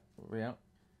many we got? Were we out?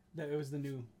 It was the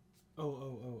new.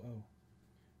 Oh.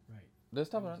 Right. Let's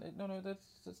stop on it. No, that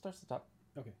starts at the top.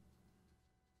 Okay.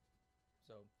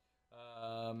 So,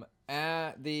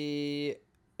 at the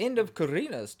end of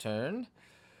Karina's turn.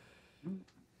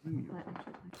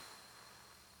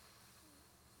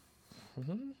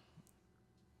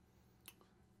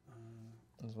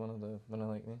 Is one of the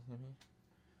vanilla like me?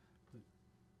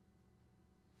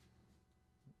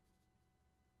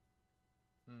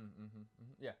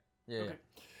 Yeah. Okay.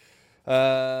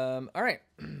 All right.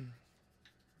 Jesus.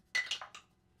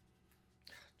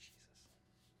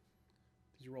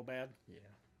 Did you roll bad? Yeah.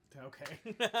 Okay.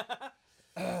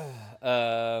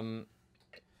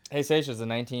 Hey, Sage, does a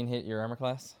 19 hit your armor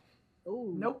class?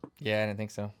 Oh. Nope. Yeah, I didn't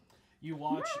think so. You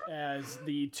watch as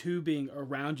the tubing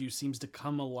around you seems to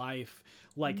come alive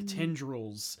like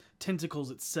tendrils,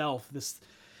 tentacles itself. This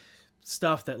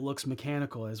stuff that looks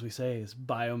mechanical, as we say, is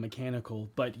biomechanical,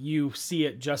 but you see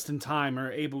it just in time,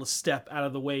 are able to step out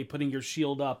of the way, putting your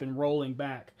shield up and rolling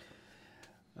back.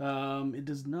 It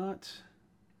does not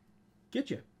get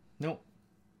you. Nope.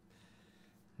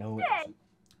 No. Yay.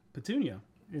 Petunia,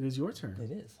 it is your turn.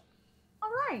 It is.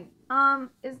 All right.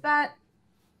 Is that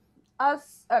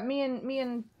us? Me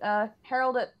and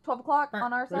Harold at 12 o'clock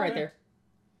on our side. Right there.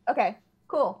 Okay.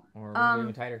 Cool. Or we can go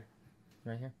even tighter.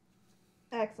 Right here.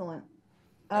 Excellent.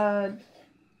 Are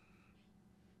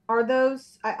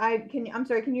those? I'm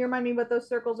sorry. Can you remind me what those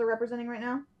circles are representing right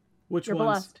now? Which You're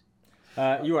ones?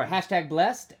 blessed. You are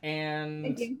 #blessed and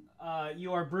Thank you.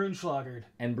 You are Brunschlagered.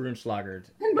 and Brunschlagered.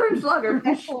 And Brunschlager.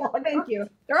 Excellent. Thank you.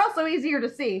 They're also easier to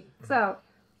see. So.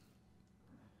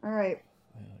 All right.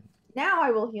 Now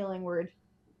I will healing word,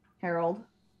 Harold.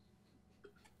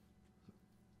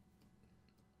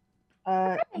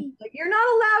 You're not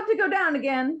allowed to go down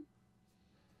again.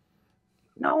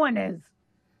 No one is.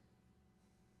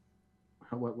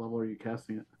 What level are you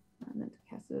casting it? I meant to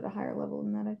cast it at a higher level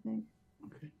than that, I think.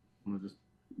 Okay, I'm gonna just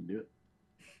do it.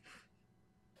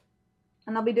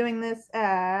 And I'll be doing this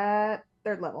at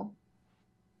 3rd level.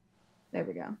 There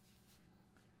we go.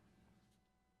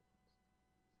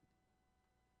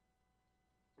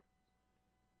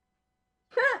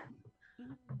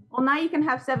 Well, now you can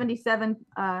have 77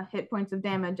 hit points of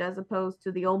damage as opposed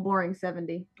to the old boring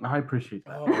 70. I appreciate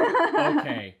that. Oh,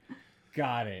 okay.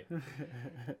 Got it.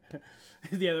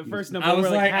 Yeah, the first number. I was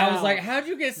like, how? how'd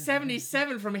you get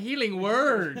 77 from healing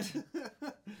word?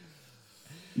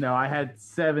 No, I had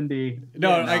 70.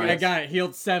 No, Yeah, I got it.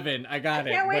 Healed 7. I got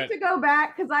it. Can't wait but- to go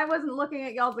back because I wasn't looking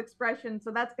at y'all's expression,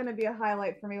 so that's going to be a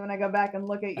highlight for me when I go back and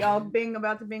look at y'all being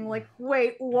like,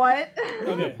 wait, what?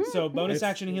 Okay, so bonus It's-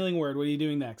 action healing word. What are you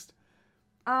doing next?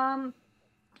 I'm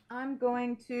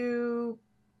going to.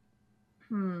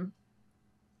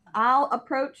 I'll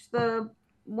approach the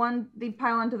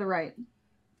pylon to the right.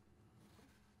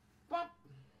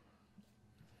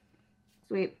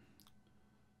 Sweet.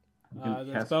 That's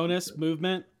cast- bonus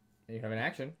movement. You have an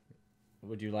action.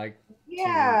 Would you like?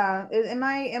 Yeah. Am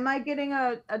I getting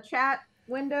a chat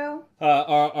window?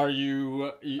 Are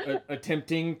you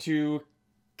attempting to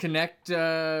connect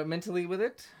mentally with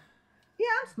it? Yeah,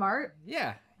 I'm smart.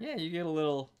 Yeah. You get a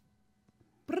little.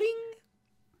 Bring.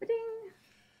 Ding.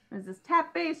 Is this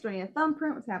tap based or any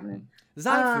thumbprint? What's happening?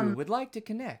 Zaifu would like to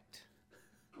connect.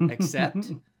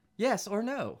 Accept? Yes or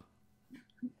no?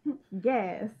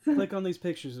 Yes. Click on these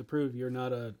pictures to prove you're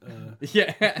not a.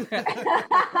 Yeah.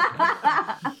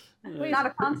 Not a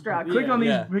construct. Click on these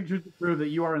Yeah. pictures to prove that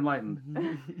you are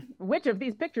enlightened. Which of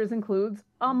these pictures includes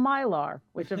a mylar?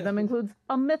 Which of them includes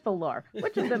a mythalar?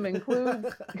 Which of them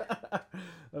includes...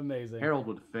 Amazing. Harold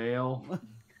would fail.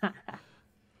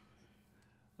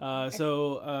 All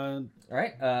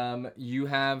right. You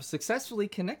have successfully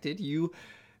connected. You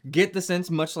get the sense,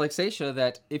 much like Seisha,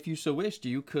 that if you so wished,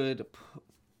 you could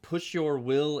push your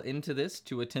will into this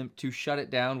to attempt to shut it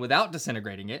down without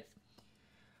disintegrating it.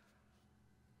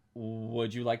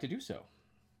 Would you like to do so?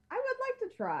 I would like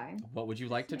to try. What would you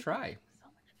like to try?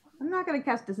 I'm not going to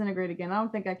cast Disintegrate again. I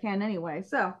don't think I can anyway.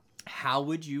 So, How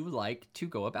would you like to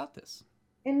go about this?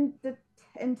 in the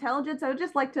intelligence, I would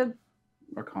just like to,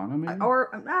 Arcana, maybe?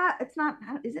 or it's not.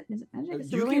 Is it magic? Is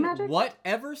it You really can magic?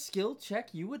 whatever skill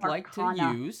check you would like to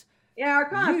Arcana. use. Yeah,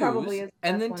 Arcana probably is. the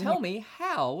and best then one. tell me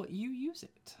how you use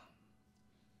it.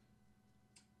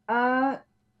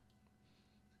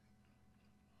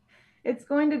 It's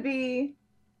going to be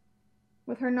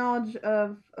with her knowledge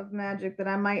of magic that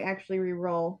I might actually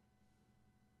re-roll.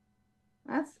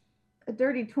 That's a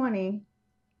dirty 20.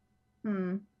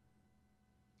 I'm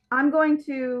going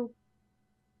to.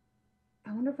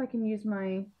 I wonder if I can use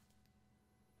my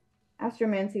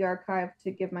Astromancy archive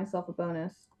to give myself a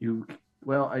bonus.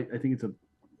 I think it's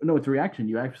it's a reaction.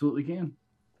 You absolutely can.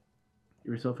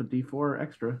 Give yourself a D4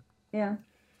 extra. Yeah.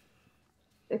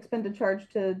 Expend a charge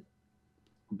to.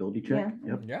 Ability check.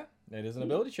 Yeah. Yep. Yeah, it is an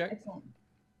ability check. Excellent.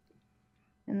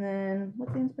 And then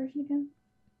what's the inspiration again?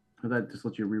 That just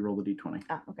lets you re-roll the D20.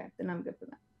 Ah, okay. Then I'm good for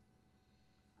that.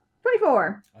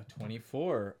 24. A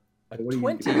 24. A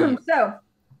What do you 20. So,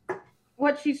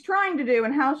 what she's trying to do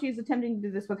and how she's attempting to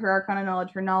do this with her arcana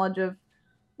knowledge, her knowledge of,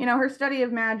 her study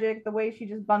of magic, the way she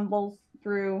just bumbles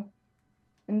through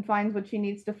and finds what she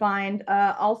needs to find.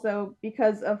 Also,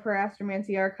 because of her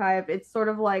astromancy archive, it's sort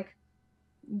of like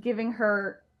giving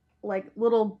her like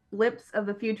little blips of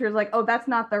the future. Like, oh, that's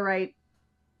not the right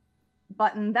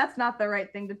button. That's not the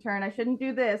right thing to turn. I shouldn't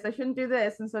do this. I shouldn't do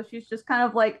this. And so she's just kind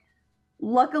of like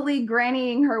luckily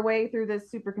grannying her way through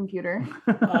this supercomputer.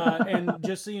 And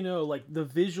just so you know, like the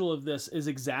visual of this is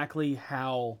exactly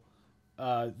how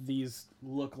these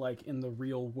look like in the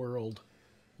real world.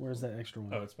 Where's that extra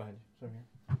one? Oh, it's behind you. It's over here.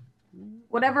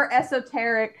 Whatever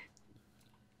esoteric.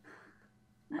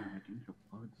 So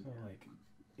like,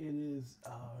 it is.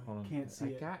 Can't see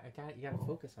it. You gotta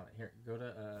focus on it. Here, go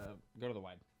to the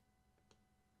wide.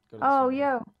 Go to the Oh, center.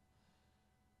 yo.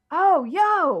 Oh,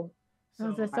 yo.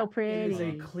 Those are so It pretty. is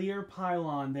a clear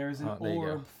pylon. There's an there you go.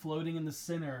 orb floating in the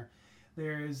center.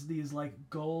 There's these like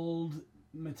gold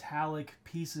metallic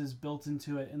pieces built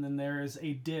into it, and then there is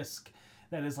a disc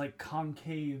that is like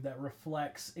concave that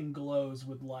reflects and glows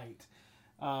with light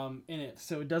in it.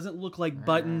 So it doesn't look like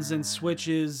buttons and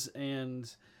switches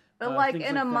and. But like things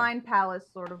in like a that. mind palace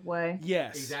sort of way.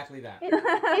 Yes. Exactly that.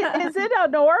 Is it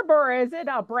an orb or is it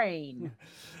a brain?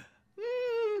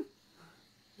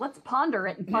 Let's ponder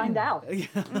it and find out.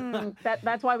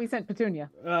 That's why we sent Petunia.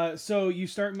 So you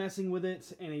start messing with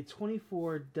it, and a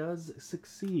 24 does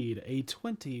succeed. A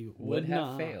 20 Would have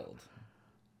not. failed.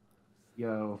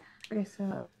 Yo. Okay,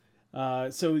 so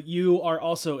So you are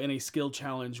also in a skill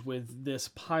challenge with this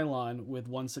pylon with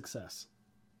 1 success.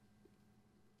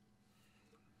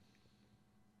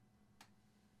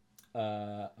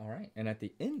 All right, and at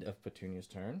the end of Petunia's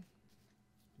turn,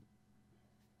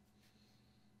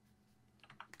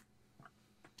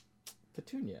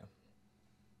 Petunia,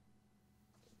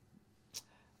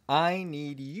 I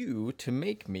need you to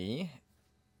make me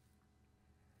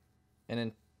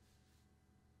an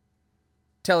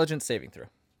intelligence saving throw.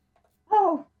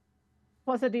 Oh,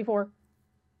 Plus a D4.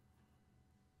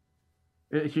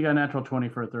 She got a natural 20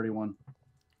 for a 31.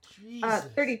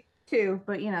 32,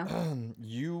 but you know.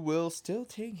 You will still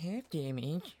take half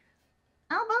damage.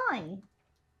 Oh boy.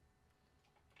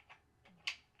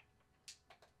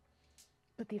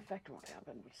 But the effect won't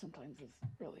happen, which sometimes is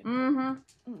really important.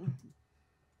 Mm-hmm.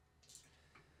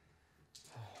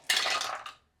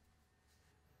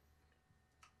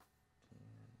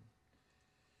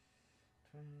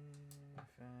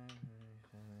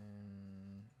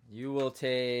 You will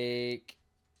take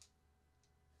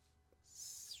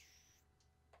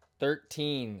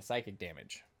 13 psychic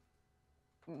damage.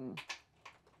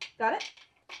 Got it?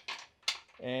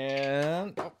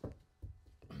 And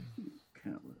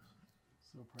Countless.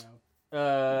 So proud.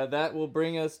 that will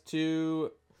bring us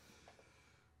to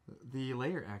the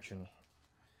layer action.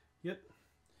 Yep.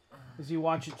 As you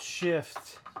watch it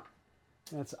shift,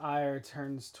 its ire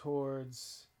turns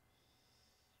towards.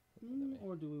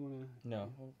 Or do we want to? No,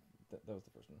 that was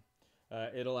the first one.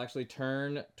 It'll actually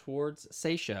turn towards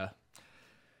Seisha.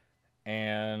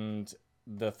 And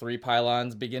the 3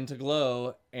 pylons begin to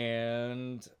glow,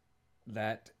 and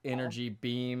that energy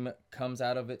beam comes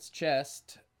out of its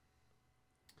chest.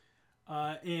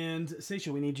 And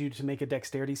Seisha, we need you to make a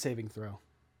dexterity saving throw.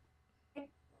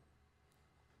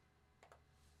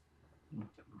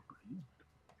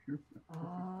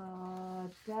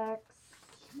 Dex.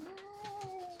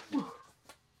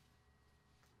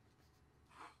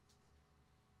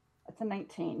 That's a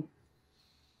 19. Does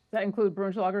that include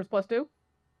Brunschlager's +2?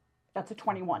 That's a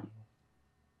 21.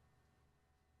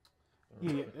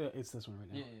 Yeah, it's this one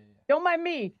right now. Don't mind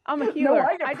me. I'm a healer.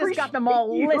 I I just got them all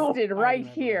appreciate you. listed right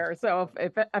here. So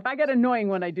if I get annoying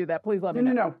when I do that, please let me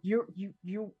know. No.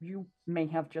 You may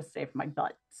have just saved my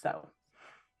butt. So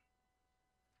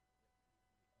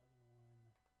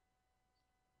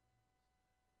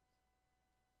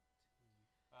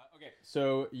Okay,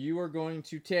 so you are going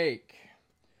to take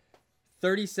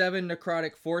 37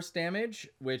 necrotic force damage,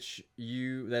 which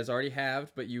that's already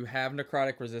halved, but you have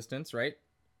necrotic resistance, right?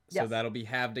 So Yes. that'll be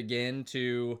halved again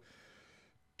to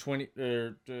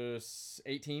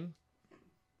 18.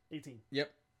 18.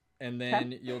 Yep. And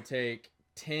then you'll take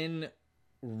 10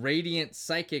 radiant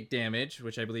psychic damage,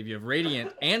 which I believe you have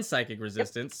radiant and psychic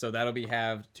resistance, so that'll be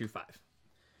halved to 5.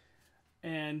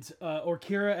 And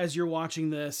Orkira, as you're watching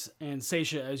this, and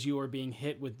Seisha, as you are being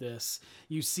hit with this,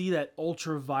 you see that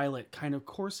ultraviolet kind of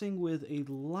coursing with a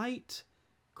light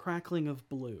crackling of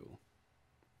blue.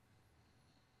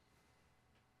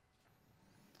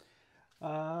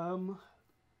 Pylons.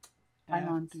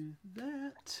 After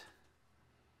that,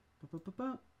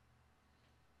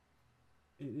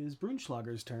 it is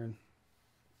Brunschlager's turn.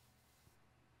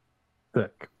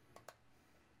 Thick.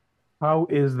 How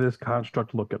is this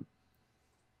construct looking?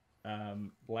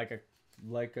 Like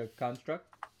a construct,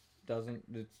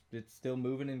 it's still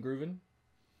moving and grooving.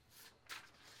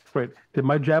 Wait, did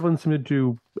my javelin seem to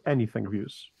do anything of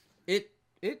use? You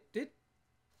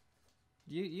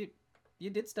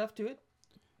did stuff to it.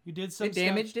 You did some It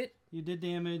damaged it. You did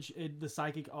damage. The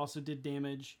psychic also did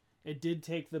damage. It did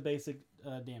take the basic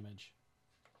damage.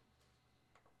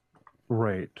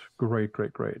 Great.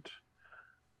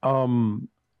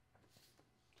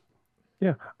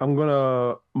 Yeah, I'm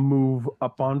gonna move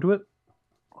up onto it.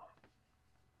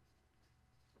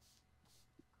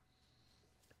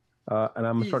 And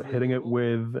I'm gonna start Easily hitting it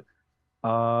doable.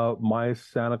 with my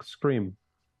Sonic Scream.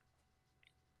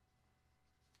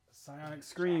 Psionic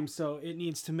Scream, so it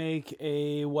needs to make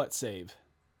a what save?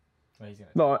 Well, he's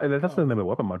gonna No, that's Oh. the name of the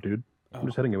weapon mod, dude. I'm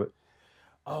just hitting it with.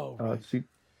 Oh, right. Let's see.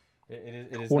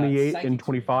 It is 28 not and Psychic Scream,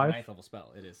 25? the ninth level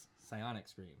spell. It is Psionic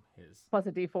Scream. His Plus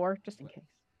a d4, just in case.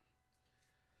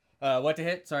 what to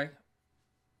hit? Sorry,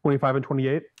 25 and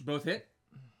 28. both hit.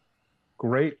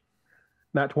 Great.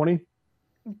 Nat 20.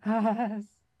 Yes.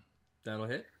 That'll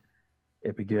hit.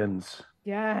 It begins.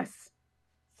 Yes.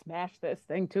 Smash this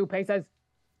thing 2 paces.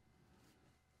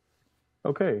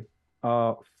 Okay.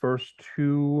 First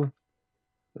two.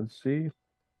 Let's see.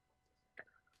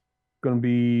 Gonna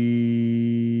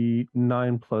be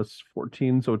 9 plus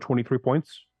 14, so 23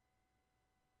 points.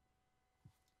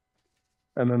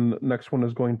 And then the next one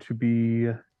is going to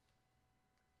be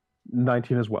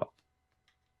 19 as well.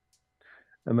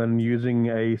 And then using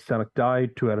a sonic die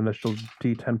to add an initial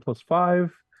d10 plus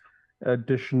 5,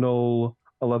 additional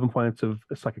 11 points of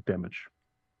psychic damage.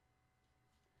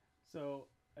 So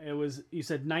it was, you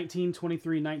said 19,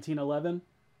 23, 19, 11?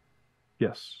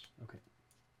 Yes. Okay.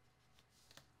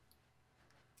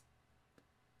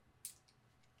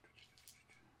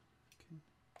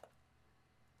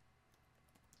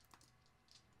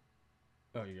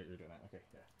 Oh, you're doing that. Okay,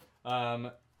 yeah.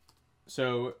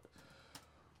 So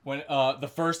when the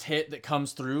first hit that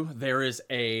comes through, there is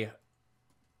a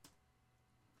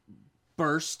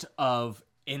burst of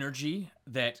energy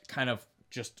that kind of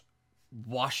just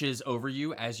washes over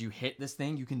you as you hit this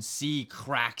thing. You can see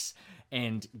cracks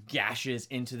and gashes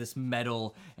into this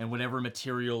metal and whatever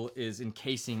material is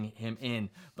encasing him in.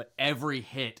 But every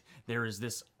hit, there is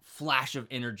this flash of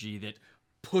energy that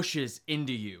pushes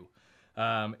into you.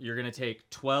 You're going to take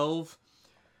 12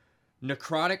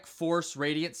 necrotic force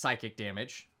radiant psychic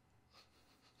damage.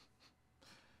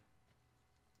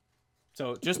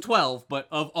 So just 12, but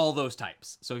of all those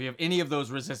types. So if you have any of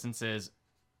those resistances,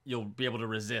 you'll be able to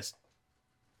resist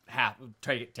half,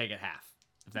 take it half,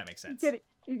 if that makes sense.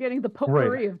 You're getting the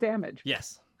potpourri of damage.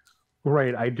 Yes.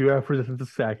 Great. I do have resistance to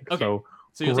psychic, Okay. so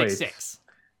you'll great. take 6.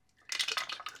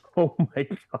 Oh my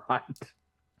god.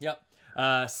 Yep.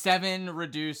 7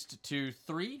 reduced to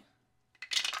 3.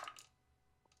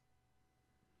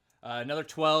 Another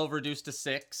 12 reduced to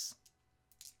 6.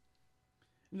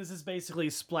 And this is basically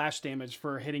splash damage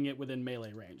for hitting it within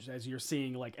melee range. As you're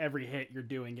seeing, like, every hit you're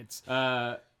doing, it's...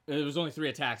 It was only 3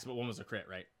 attacks, but one was a crit,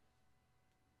 right?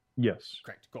 Yes.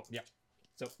 Correct. Cool. Yep.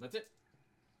 So that's it.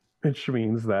 Which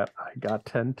means that I got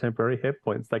 10 temporary hit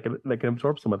points that can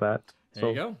absorb some of that. There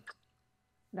you go.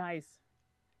 Nice.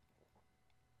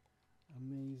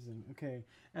 Amazing. Okay.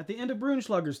 At the end of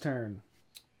Brunschlager's turn.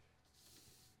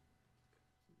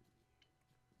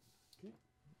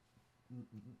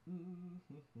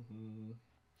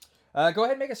 Go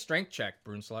ahead and make a strength check,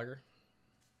 Brunschlager.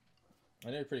 I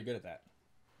know you're pretty good at that.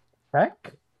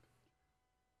 Check?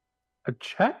 A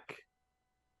check?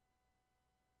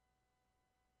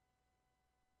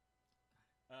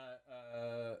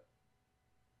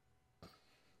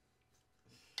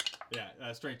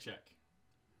 Yeah, strength check.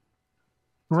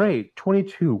 Great.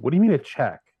 22. What do you mean a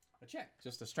check? A check.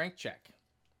 Just a strength check.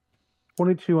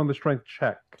 22 on the strength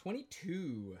check.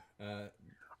 22.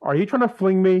 Are you trying to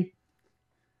fling me?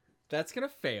 That's going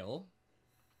to fail.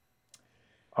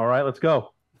 All right, let's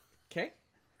go. Okay.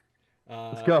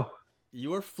 Let's go.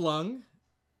 You are flung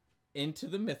into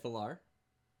the Mythalar.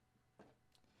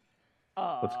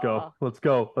 Let's go. Let's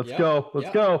go. Let's Yep, go. Let's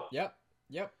yep, go.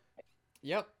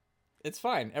 Yep. It's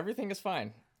fine. Everything is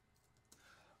fine.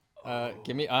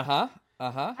 Give me, uh-huh. I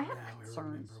have Now I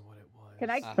concerns. remember what it was. Can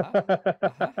I,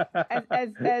 Uh-huh.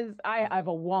 as I have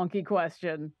a wonky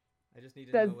question. I just need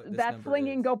to Does know what this that number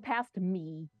flinging is. go past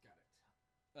me?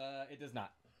 It does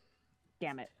not.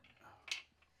 Damn it.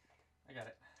 I got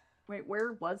it. Wait,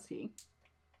 where was he?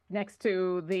 Next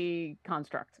to the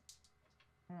construct.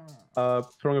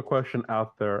 Throwing a question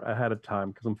out there ahead of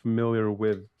time because I'm familiar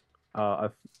with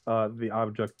the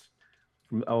object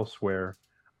from elsewhere.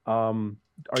 Are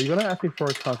you going to ask me for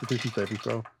a Constitution saving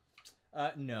throw?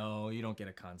 No, you don't get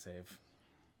a con save.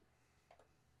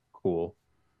 Cool.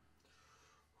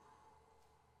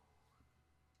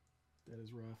 That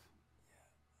is rough.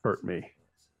 Hurt me.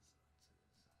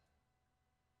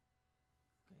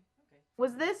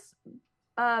 Was this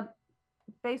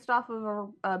based off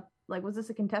of a like was this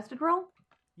a contested roll?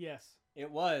 Yes. It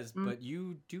was, Mm. but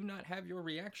you do not have your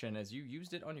reaction as you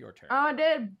used it on your turn. Oh, I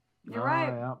did. You're right.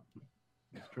 Yeah,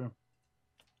 that's true.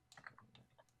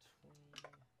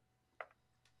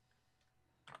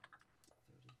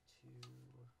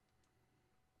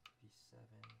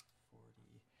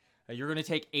 You're going to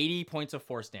take 80 points of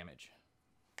force damage.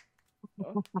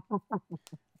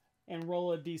 And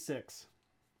roll a d6.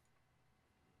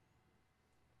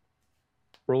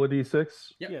 Roll a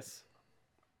d6. Yep. Yes.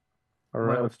 All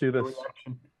right, let's do this.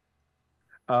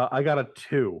 I got a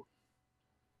 2.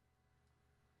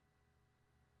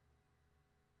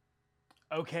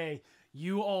 Okay,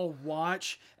 you all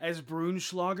watch as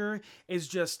Brunschlager is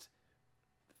just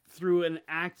through an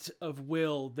act of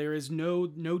will. There is no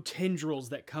tendrils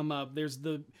that come up. There's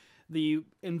the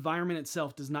environment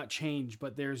itself does not change,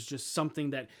 but there's just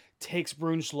something that takes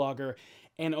Brunschlager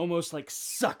and almost like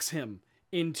sucks him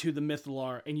into the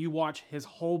Mythalar, and you watch his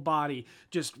whole body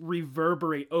just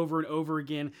reverberate over and over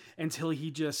again until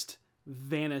he just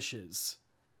vanishes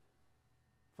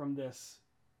from this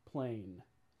plane.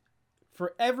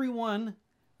 For everyone,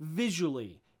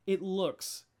 visually, it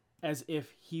looks as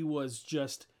if he was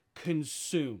just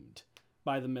consumed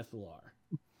by the Mythalar.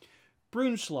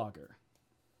 Brunschlager.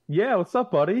 Yeah, what's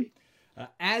up, buddy?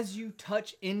 As you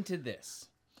touch into this,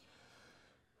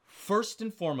 first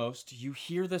and foremost, you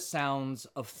hear the sounds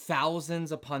of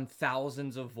thousands upon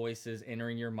thousands of voices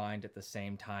entering your mind at the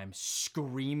same time,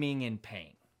 screaming in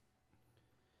pain.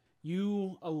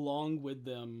 You, along with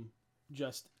them,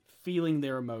 just feeling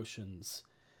their emotions,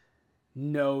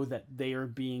 know that they are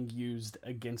being used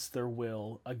against their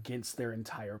will, against their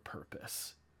entire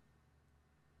purpose.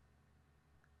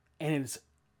 And it's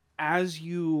as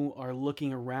you are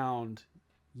looking around,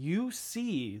 you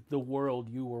see the world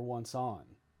you were once on.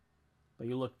 But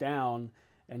you look down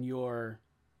and you're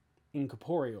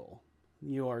incorporeal,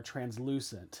 you're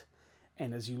translucent.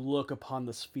 And as you look upon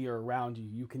the sphere around you,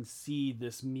 you can see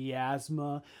this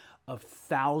miasma of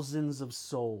thousands of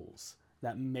souls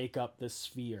that make up this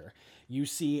sphere. You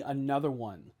see another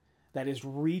one that is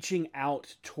reaching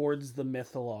out towards the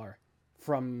Mythalar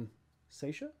from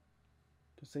Seisha?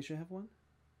 Does Seisha have one?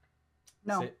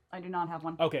 No, I do not have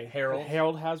one. Okay,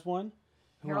 Harold has one.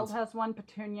 Harold has one.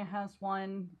 Petunia has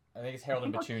one. I think it's Harold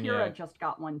and Petunia. Kira just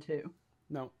got one too.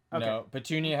 No. Okay. No,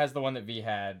 Petunia has the one that V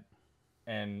had,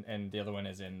 and the other one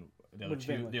is in the other With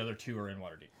two. Vinland. The other two are in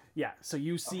Waterdeep. Yeah, so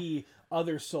you see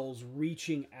other souls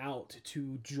reaching out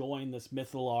to join this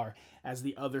Mythalar as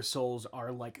the other souls are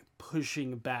like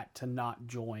pushing back to not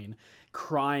join,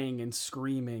 crying and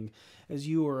screaming as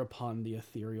you are upon the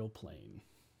ethereal plane.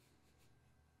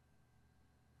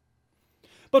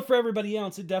 But for everybody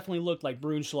else, it definitely looked like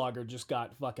Brunschlager just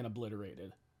got fucking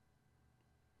obliterated.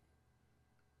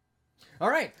 All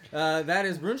right, that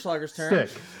is Brunschlager's turn.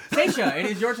 Sick. Seisha, it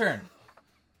is your turn.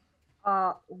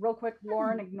 Real quick,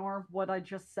 Lauren, ignore what I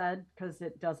just said because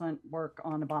it doesn't work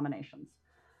on abominations.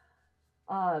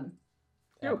 Sure.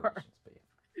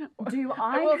 Do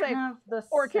I will say, have the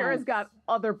Or Kara's sense- got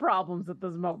other problems at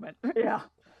this moment. Yeah.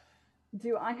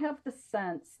 Do I have the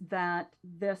sense that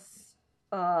this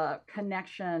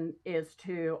connection is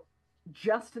to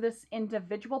just this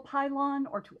individual pylon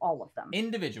or to all of them?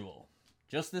 Individual,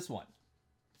 just this one.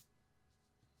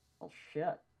 Oh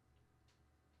shit.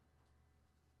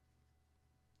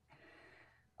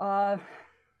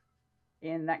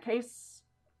 In that case,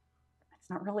 it's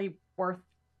not really worth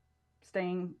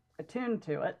staying attuned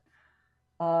to it.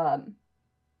 Can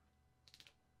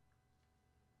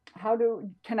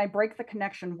I break the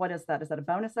connection? What is that? Is that a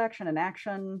bonus action, an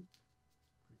action?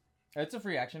 It's a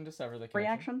free action to sever the Free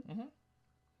connection. action?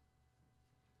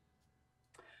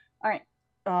 All right.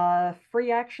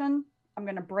 Free action. I'm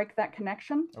going to break that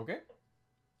connection. Okay.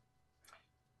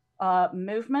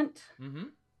 Movement. Mm-hmm.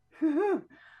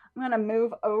 I'm going to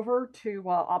move over to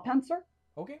Openser.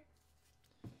 Okay.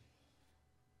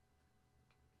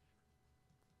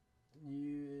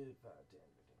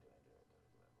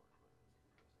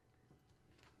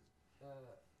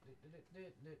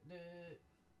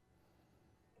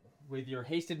 With your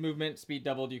hasted movement, speed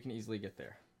doubled, you can easily get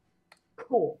there.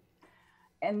 Cool.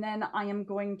 And then I am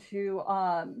going to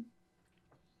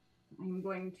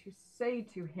say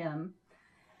to him,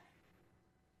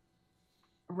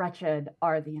 "Wretched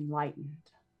are the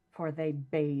enlightened, for they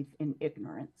bathe in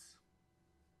ignorance."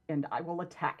 And I will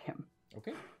attack him.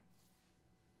 Okay.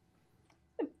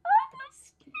 And I'm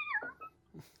scared.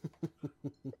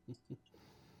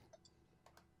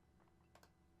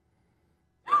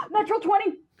 Natural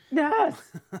 20. Yes.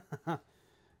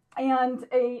 And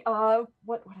a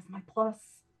what is my plus?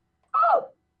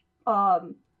 A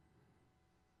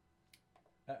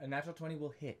natural 20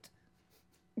 will hit.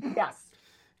 Yes.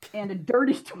 And a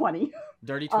dirty 20.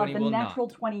 Dirty 20 will The natural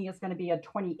not. 20 is going to be a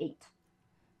 28.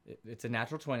 It's a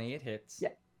natural 20, it hits.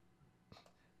 Yeah.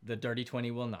 The dirty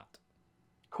 20 will not.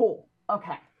 Cool.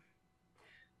 Okay.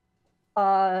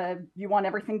 You want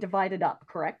everything divided up,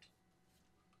 correct?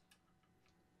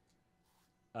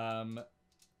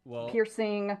 Well,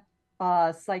 Piercing,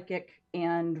 psychic,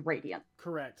 and radiant.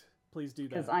 Correct. Please do that.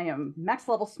 Because I am max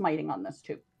level smiting on this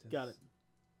too. Got it.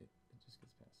 It just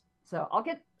gets past. So I'll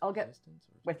get Resistance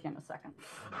or with you in a second.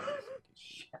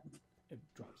 Shit. It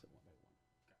drops it one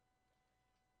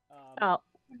by one.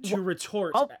 To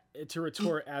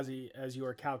retort, as you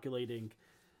are calculating,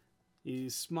 he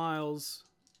smiles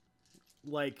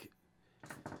like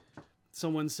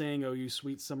someone saying, "Oh, you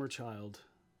sweet summer child,"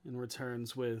 and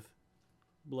returns with,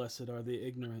 "Blessed are the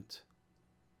ignorant,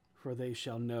 for they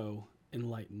shall know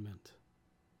enlightenment."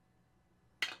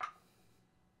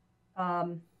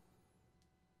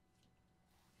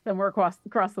 Then we're across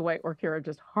the way, or Kira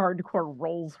just hardcore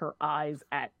rolls her eyes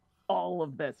at all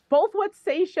of this, both what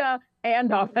Seisha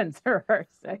and Offenser are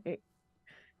saying.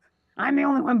 I'm the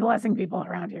only one blessing people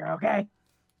around here, okay?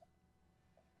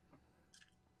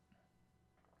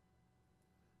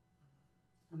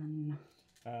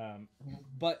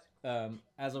 But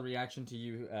as a reaction to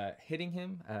you hitting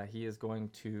him, he is going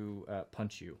to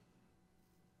punch you.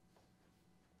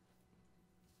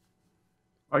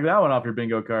 Like that one off your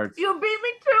bingo cards. You beat me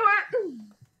to it.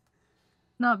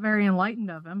 Not very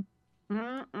enlightened of him.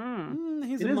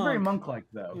 He's It a is monk. very monk-like,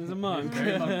 though. He's a monk.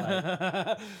 Very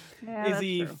monk-like. Yeah, Is that's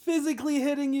he true. physically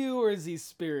hitting you, or is he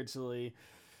spiritually?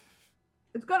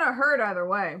 It's gonna hurt either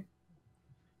way.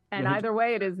 And Yeah, he- either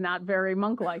way, it is not very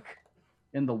monk-like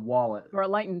In the wallet. or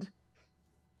enlightened.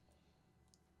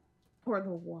 Or the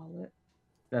wallet.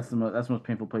 That's the most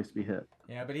painful place to be hit.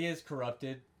 Yeah, but he is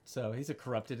corrupted, so he's a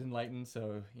corrupted enlightened.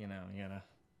 So you gotta.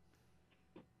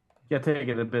 Yeah, take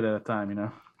it a bit at a time, you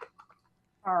know.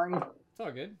 Sorry. It's all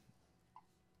good.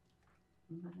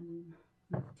 11,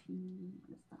 15,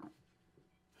 what is that?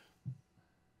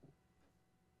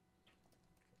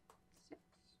 6.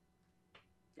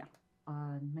 Yeah.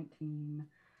 19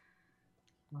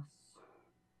 plus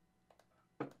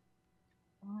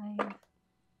 5.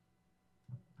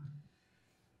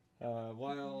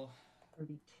 While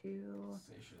 32.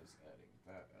 Seisha's adding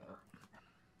that up.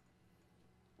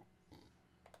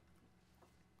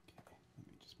 Let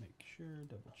me just make sure,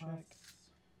 double check.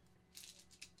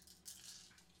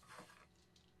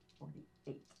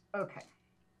 48. Okay.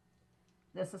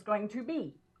 This is going to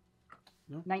be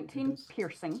No, 19 it does.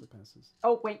 piercing. Surpasses.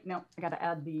 Oh, wait, no. I got to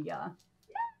add the, Oh,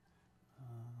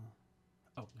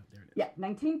 no, there it is. yeah,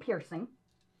 19 piercing.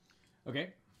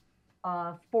 Okay.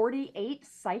 48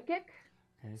 psychic.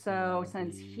 Okay, So that'll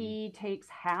since be- he takes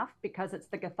half because it's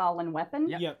the Gathalan weapon,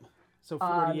 Yep. So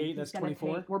um, 48, he's that's gonna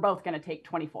 24. we're both going to take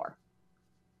 24.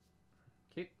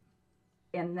 Okay.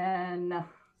 And then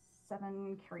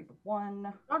 7 carried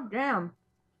 1. Oh damn.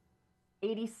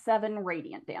 87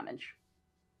 radiant damage.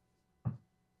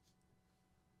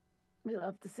 We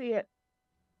love to see it.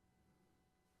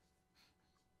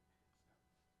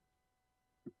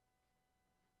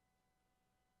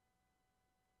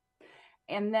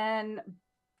 And then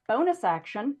bonus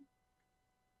action,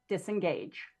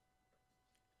 disengage.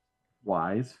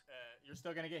 Wise. You're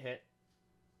still gonna get hit.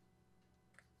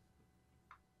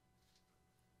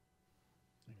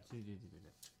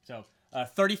 So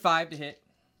 35 to hit.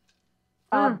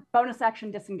 Bonus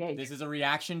action, disengage. This is a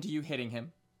reaction to you hitting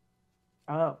him.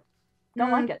 Oh.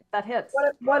 Don't like it. That hits.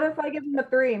 What if I give him a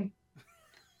 3?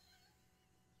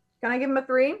 Can I give him a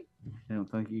 3? I don't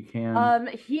think you can.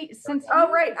 Since Oh,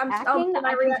 he right, is I'm- attacking, can I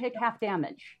I can react? take half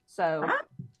damage. So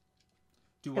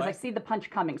Do because I what? see the punch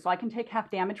coming, so I can take half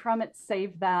damage from it.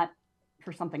 Save that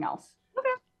for something else.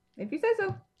 If you say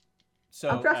so. So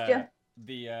I'll trust you.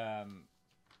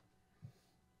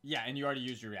 Yeah, and you already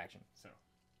used your reaction. So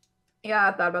Yeah,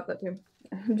 I thought about that too.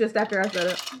 Just after I said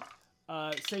it.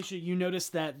 Seisha, you notice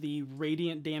that the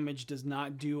radiant damage does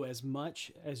not do as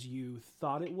much as you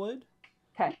thought it would.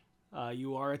 Okay.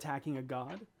 You are attacking a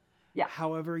god. Yeah.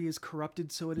 However, he is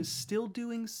corrupted, so it is still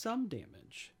doing some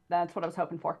damage. That's what I was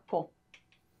hoping for. Cool.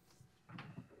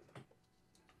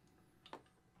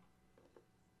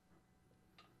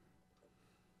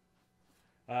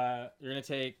 you're gonna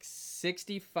take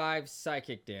 65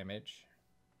 psychic damage,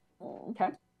 Okay.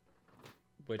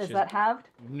 which Is that halved?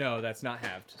 no, that's not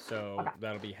halved. So Okay.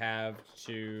 that'll be halved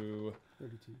to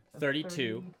 32.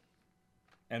 32.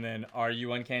 And then, are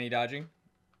you uncanny dodging?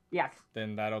 Yes.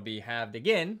 Then that'll be halved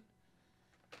again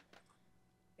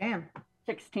Damn.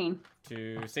 16.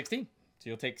 to 16. So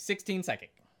you'll take 16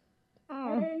 psychic.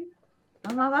 Okay.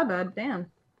 I'm not that bad.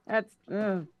 Damn. That's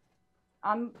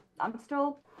I'm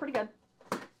still pretty good.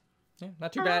 Yeah,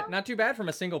 not too bad. Not too bad from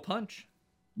a single punch.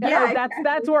 Yeah,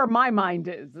 that's where my mind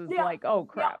is Yeah. like, oh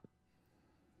crap.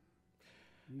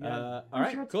 All I'm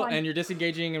right, sure it's cool. fine. And you're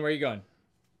disengaging, and where are you going?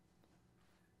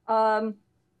 I'm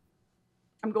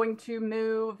going to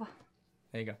move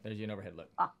There you go. There's you an overhead look.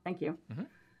 Ah, thank you.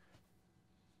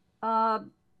 Mhm.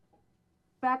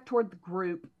 Back toward the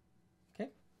group. Okay.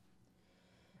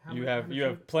 You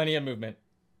have plenty of movement.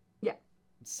 Yeah.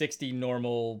 60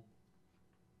 normal.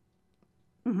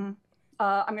 Mm-hmm.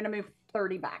 I'm gonna move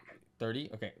 30 back.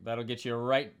 30. Okay, that'll get you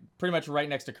pretty much right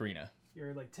next to Karina.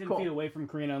 You're like 10 Cool. feet away from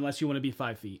Karina unless you want to be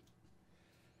 5 feet.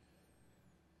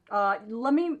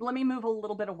 Let me move a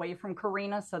little bit away from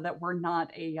Karina so that we're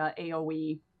not a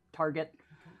AOE target.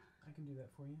 Okay, I can do that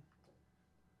for you.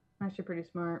 Actually, pretty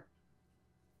smart.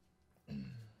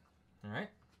 All right.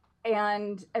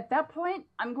 And at that point,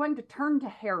 I'm going to turn to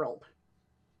Harold.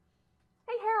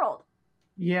 Hey, Harold,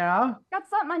 Yeah. got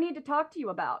something I need to talk to you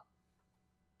about.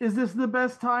 Is this the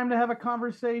best time to have a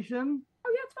conversation?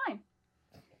 Oh yeah, it's fine.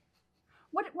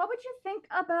 What would you think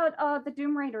about the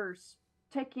Doom Raiders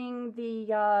taking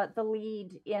the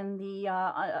lead in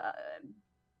the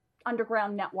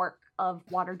underground network of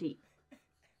Waterdeep?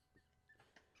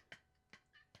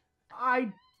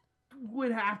 I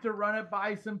would have to run it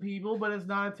by some people, but it's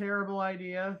not a terrible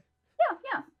idea.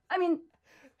 Yeah. I mean,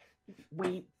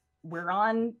 we're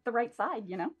on the right side,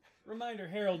 you know. Reminder,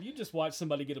 Harold, you just watched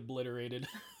somebody get obliterated.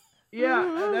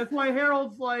 Yeah, and that's why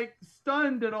Harold's like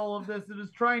stunned at all of this and is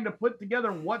trying to put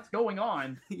together what's going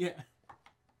on. Yeah.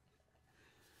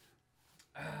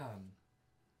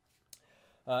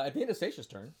 At the end of Stacia's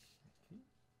turn.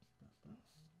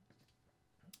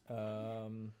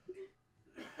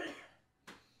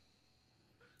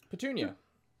 Petunia.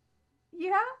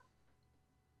 Yeah.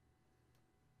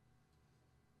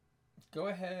 Go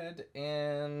ahead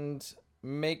and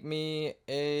make me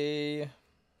a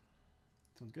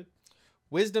Sounds good.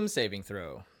 wisdom saving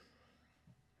throw.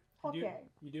 Okay.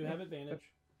 You do have advantage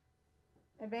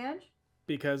Advantage?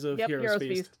 because of Yep, Hero's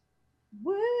Feast.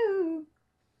 Woo!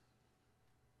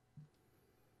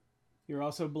 You're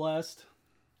also blessed.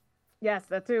 Yes,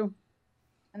 that too.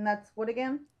 And that's what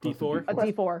again? D4. A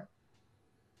D4.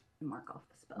 Mark off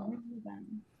the spell.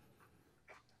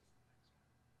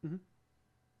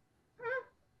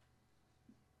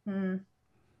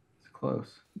 It's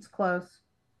close. It's close.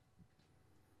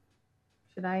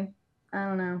 Should I? I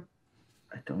don't know.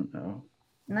 I don't know.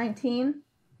 19?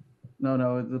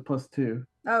 No, it's a +2.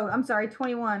 Oh, I'm sorry,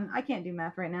 21. I can't do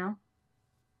math right now.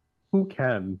 Who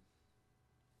can?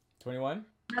 21?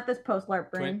 Not this post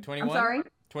LARP brain. 21? I'm sorry.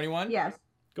 21? Yes.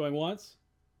 Going once?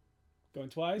 Going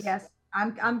twice? Yes.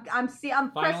 I'm Final pressing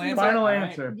answer? the Final All right.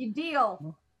 answer. You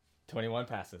deal. 21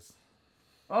 passes.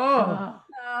 Oh,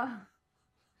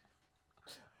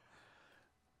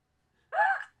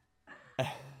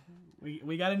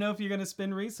 We got to know if you're going to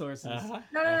spend resources. Uh-huh.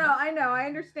 No, I know. I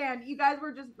understand. You guys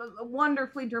were just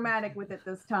wonderfully dramatic with it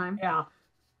this time. Yeah.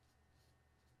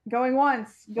 Going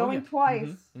once, going yeah.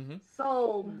 twice. Mhm.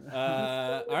 Sold.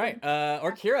 All right.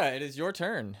 Orkira, it is your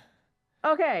turn.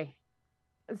 Okay.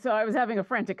 So I was having a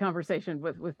frantic conversation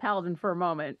with Paladin for a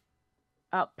moment.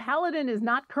 Paladin is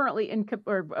not currently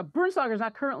Brunstalker is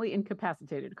not currently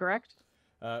incapacitated, correct?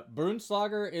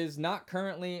 Brunstalker is not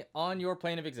currently on your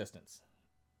plane of existence.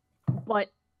 But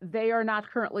they are not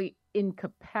currently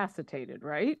incapacitated,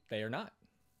 right? They are not.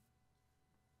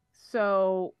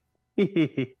 So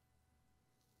the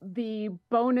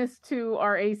bonus to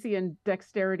our AC and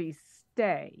dexterity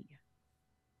stay.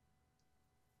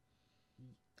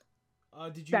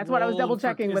 Did you That's what I was roll double for-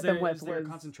 checking is with them there- with. is there a Was,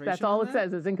 concentration that's all on it that?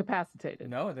 says is incapacitated.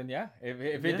 No, then yeah. If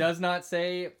it Yeah. does not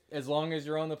say as long as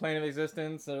you're on the plane of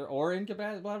existence or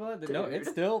incapacitated, blah blah, then no, it's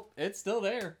still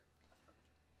there.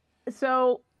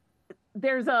 So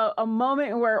there's a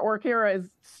moment where Orkira is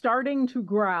starting to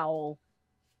growl,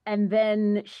 and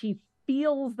then she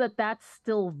feels that that's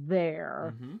still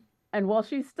there. Mm-hmm. And while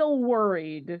she's still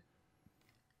worried,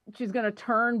 she's going to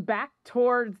turn back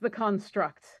towards the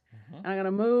construct. Mm-hmm. And I'm going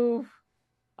to move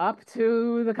up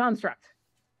to the construct.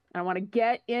 I want to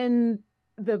get in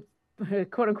the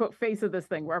quote unquote face of this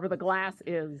thing, wherever the glass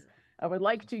is. I would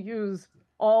like to use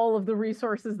all of the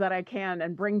resources that I can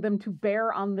and bring them to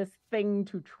bear on this thing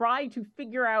to try to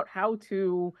figure out how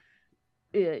to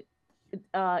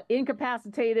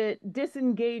incapacitate it,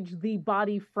 disengage the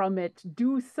body from it,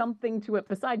 do something to it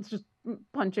besides just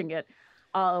punching it.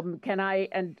 Can I,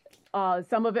 and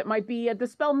some of it might be a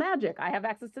dispel magic. I have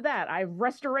access to that. I have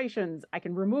restorations. I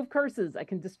can remove curses. I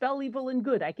can dispel evil and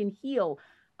good. I can heal.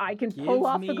 I can pull Give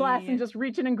off the glass me- and just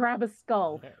reach in and grab a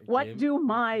skull. Okay, What give- do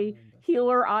my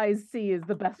healer eyes see is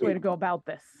the best way to go about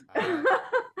this?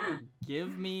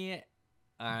 Give me,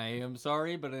 I am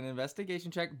sorry, but an investigation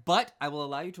check, but I will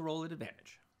allow you to roll at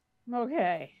advantage.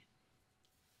 Okay.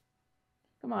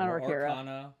 Come on, Or Orkira.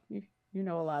 Arcana. You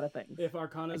know a lot of things. If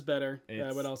Arcana's better, that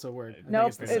It's- would also work. I think Nope,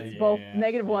 it's the it's same. both Yeah.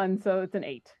 -1, so it's an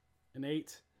 8. An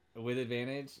 8. With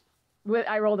advantage.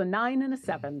 I rolled a 9 and a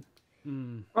 7.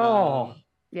 Oh,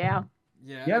 Yeah.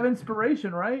 Yeah. you have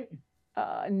inspiration, right?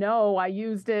 No, I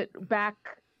used it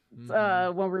back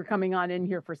Mhm. when we were coming on in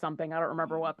here for something. I don't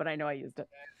remember what, but I know I used it.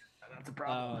 That's a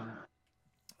problem.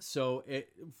 So,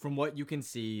 from what you can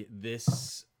see,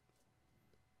 this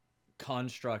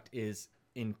construct is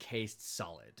encased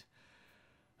solid.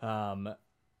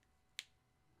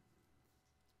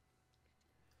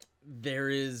 There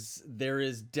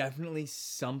is definitely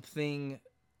something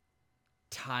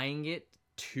tying it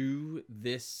to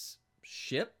this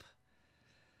ship,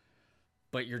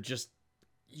 but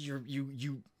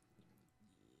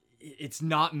it's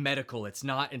not medical. It's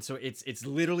not, and so it's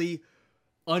literally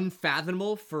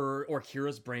unfathomable for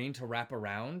Orkira's brain to wrap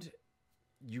around.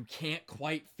 You can't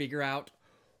quite figure out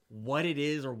what it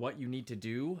is or what you need to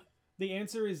do. The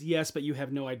answer is yes, but you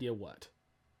have no idea what.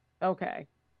 Okay.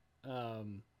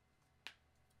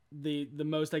 The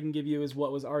most I can give you is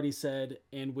what was already said,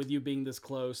 and with you being this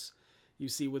close, you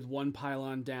see with one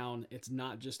pylon down, it's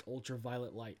not just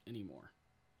ultraviolet light anymore.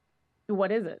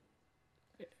 What is it?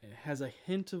 It has a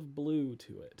hint of blue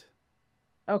to it.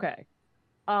 Okay.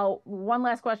 One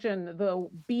last question. The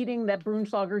beating that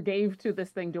Brunschlager gave to this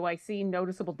thing, do I see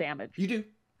noticeable damage? You do.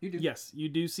 Yes, you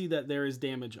do see that there is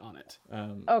damage on it.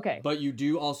 Okay. But you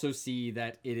do also see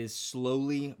that it is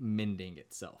slowly mending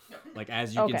itself. Like,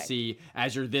 as you can see,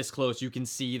 as you're this close, you can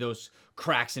see those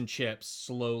cracks and chips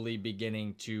slowly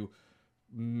beginning to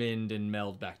mend and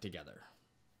meld back together.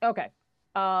 Okay.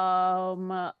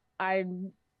 I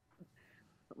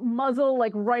muzzle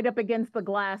like right up against the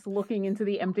glass, looking into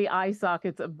the empty eye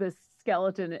sockets of this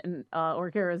skeleton, and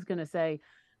Orkira is gonna say,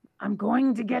 I'm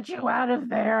going to get you out of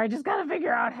there. I just gotta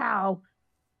figure out how.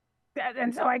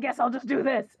 And so I guess I'll just do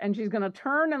this. And she's gonna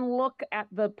turn and look at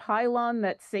the pylon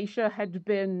that Seisha had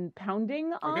been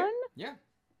pounding on. Yeah.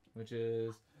 Which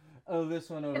is this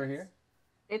one over here.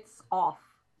 It's off.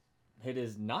 It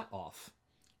is not off.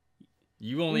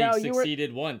 You only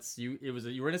succeeded once. You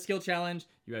were in a skill challenge.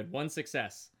 You had one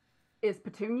success. Is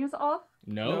Petunia's off?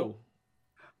 No.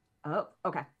 Oh,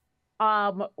 okay.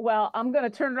 Well, I'm gonna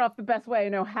turn it off the best way I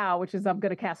know how, which is I'm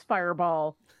gonna cast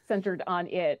Fireball centered on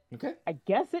it. Okay. I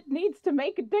guess it needs to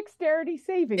make a dexterity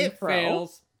saving throw. It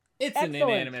fails. It's Excellent. an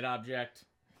inanimate object.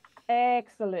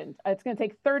 Excellent. It's gonna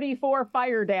take 34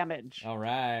 fire damage. All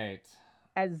right.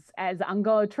 As I'm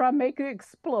gonna try and make it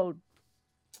explode.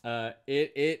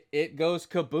 It goes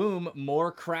kaboom.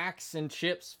 More cracks and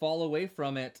chips fall away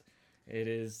from it. It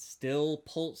is still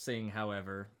pulsing,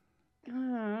 however.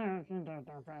 But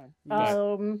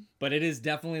it is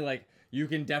definitely like, you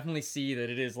can definitely see that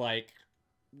it is like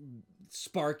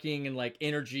sparking and like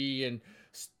energy and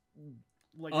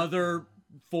like other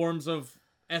forms of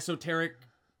esoteric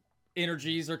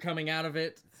energies are coming out of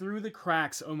it. Through the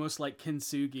cracks, almost like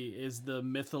kintsugi, is the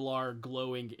Mythalar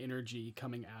glowing energy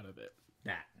coming out of it.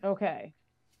 That. Okay.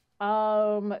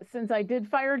 Since I did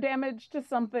fire damage to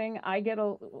something, I get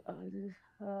a.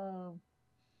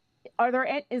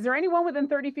 Is there anyone within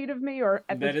 30 feet of me, or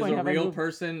at that this point is a have real I moved?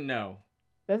 person? No.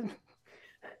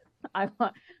 I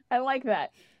like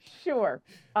that. Sure.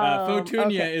 Photunia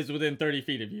okay. is within 30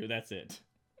 feet of you. That's it.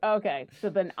 Okay, so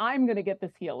then I'm gonna get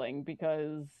this healing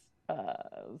because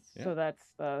so that's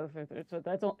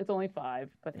it's only 5,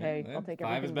 but hey, I'll take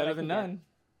everything. 5 is better than none.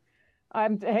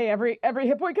 Hey, every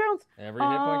hit point counts. Every hit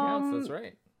point counts. That's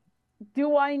right.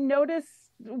 Do I notice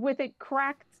with it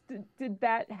cracked? Did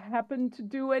that happen to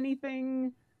do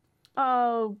anything?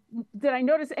 Did I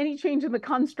notice any change in the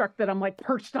construct that I'm like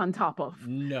perched on top of?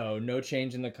 No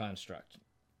change in the construct.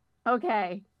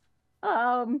 Okay.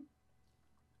 I'm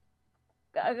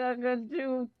gonna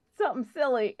do something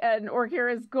silly, and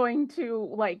Orkira is going to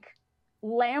like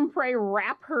lamprey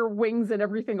wrap her wings and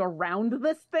everything around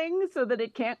this thing so that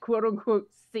it can't quote unquote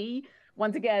see.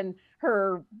 Once again,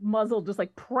 her muzzle just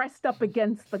like pressed up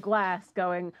against the glass,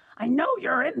 going, I know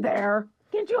you're in there.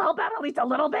 Can't you help out at least a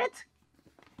little bit?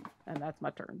 And that's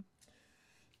my turn.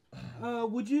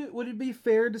 Would it be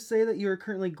fair to say that you're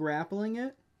currently grappling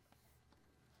it?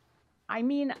 I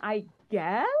mean, I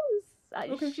guess.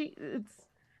 Okay.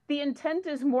 The intent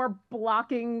is more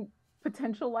blocking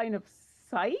potential line of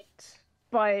sight.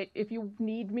 But if you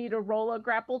need me to roll a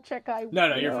grapple check, I will.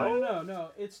 No, you're fine. No.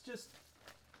 It's just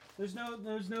there's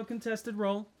no contested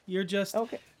roll. You're just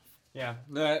okay. Yeah,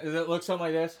 it looks something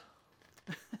like this.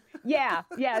 Yeah,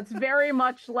 it's very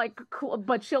much like,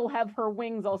 but she'll have her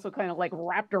wings also kind of like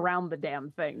wrapped around the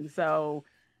damn thing. So,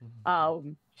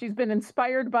 she's been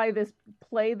inspired by this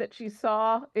play that she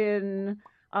saw in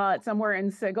somewhere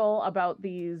in Sigil about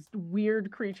these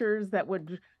weird creatures that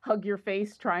would hug your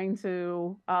face trying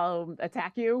to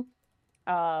attack you.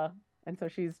 And so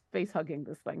she's face hugging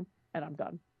this thing, and I'm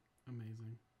done.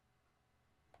 Amazing.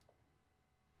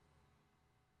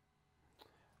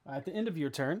 At the end of your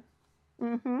turn,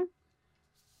 Mm-hmm.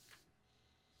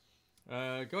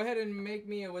 Go ahead and make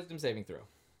me a wisdom saving throw.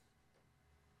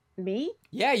 Me?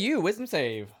 Yeah, you wisdom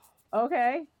save.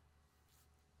 Okay.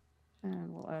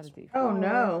 And we'll add a D4. Oh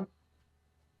no.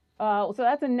 So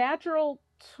that's a natural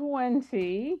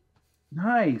 20.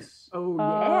 Nice. Oh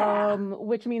yeah.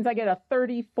 Which means I get a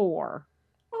 34.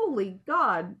 Holy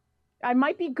God. I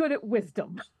might be good at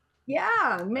wisdom.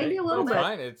 Yeah, maybe a little That's bit.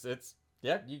 fine. It's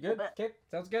yeah, you good. Okay,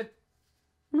 sounds good.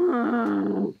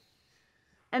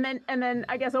 And then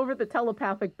I guess over the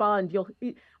telepathic bond,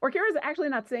 Orkira's actually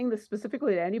not saying this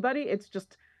specifically to anybody. It's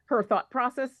just her thought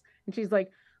process. And she's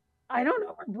like, I don't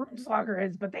know where Broomslager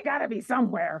is, but they gotta be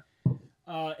somewhere.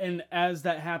 and as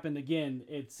that happened again,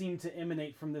 it seemed to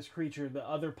emanate from this creature. The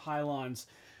other pylons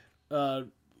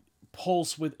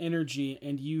pulse with energy,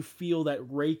 and you feel that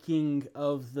raking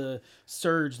of the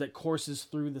surge that courses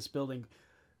through this building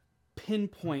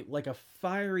pinpoint like a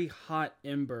fiery hot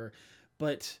ember,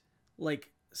 but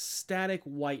like static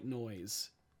white noise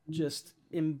just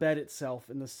embed itself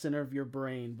in the center of your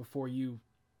brain before you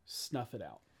snuff it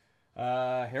out.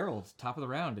 Harold, top of the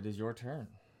round. It is your turn.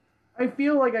 I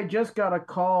feel like I just got a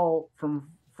call from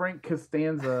Frank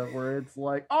Costanza where it's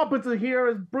like, opposite here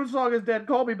is Bruce Hogg is dead,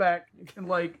 call me back. And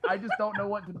like, I just don't know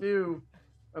what to do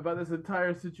about this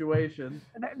entire situation.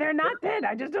 They're not dead.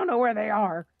 I just don't know where they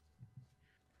are.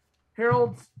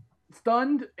 Harold's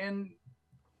stunned and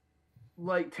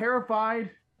like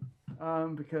terrified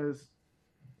because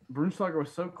Brunschlager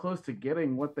was so close to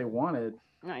getting what they wanted.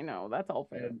 I know, that's all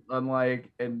fair.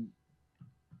 And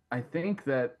I think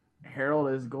that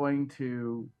Harold is going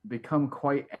to become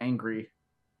quite angry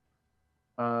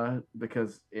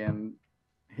because in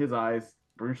his eyes,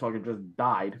 Brunschlager just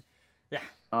died. Yeah.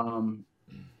 I'm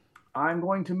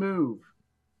going to move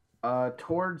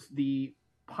towards the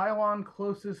pylon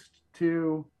closest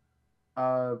to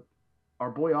our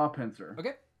boy Offenser.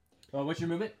 Okay. What's your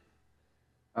movement?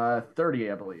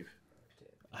 30, I believe.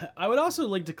 I would also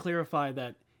like to clarify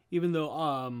that even though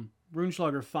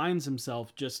Brunschlager finds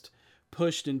himself just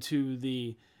pushed into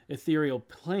the ethereal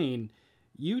plane,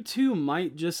 you too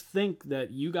might just think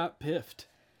that you got piffed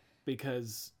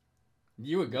because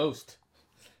you a ghost.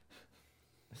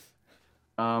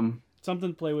 Something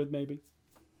to play with, maybe.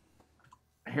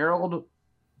 Harold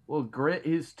will grit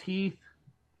his teeth.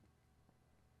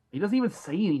 He doesn't even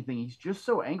say anything. He's just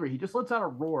so angry. He just lets out a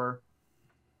roar.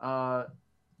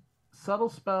 Subtle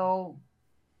spell,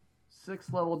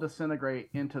 6th level disintegrate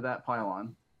into that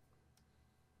pylon.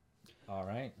 All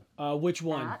right. Which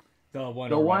one? The one.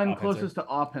 The one closest to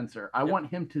Offenser. I want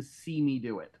him to see me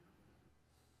do it.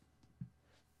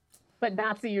 But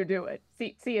not see you do it.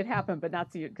 See it happen, but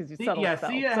not see you because you subtle spell.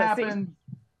 See it happen.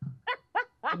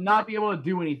 But not be able to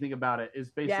do anything about it is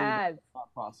basically the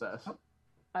thought process.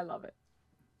 I love it.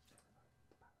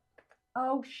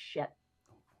 Oh shit.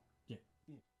 Yeah.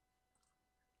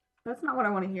 That's not what I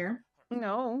want to hear.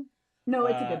 No. No,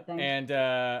 it's a good thing.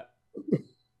 And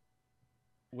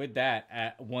with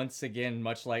that, once again,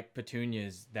 much like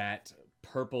Petunia's, that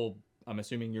purple, I'm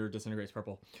assuming your disintegrates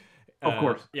purple. Of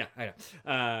course. Yeah, I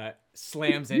know.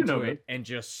 Slams into it and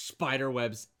just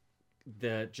spiderwebs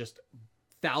the just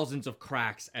thousands of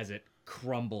cracks as it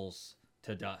crumbles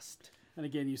to dust. And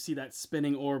again, you see that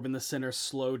spinning orb in the center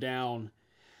slow down.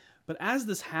 But as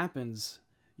this happens,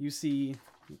 you see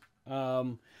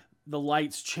the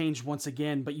lights change once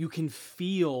again, but you can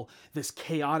feel this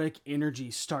chaotic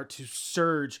energy start to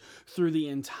surge through the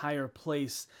entire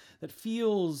place that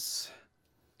feels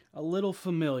a little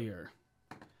familiar.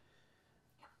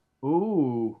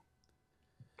 Ooh.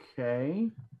 Okay.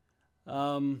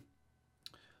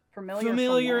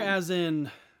 Familiar as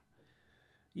in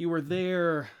you were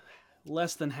there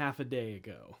less than half a day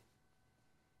ago.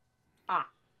 Ah.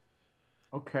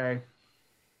 Okay.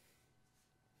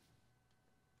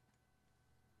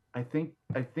 I think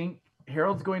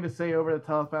Harold's going to say over the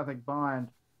telepathic bond,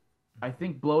 I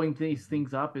think blowing these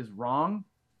things up is wrong.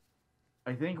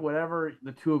 I think whatever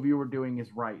the two of you were doing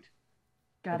is right.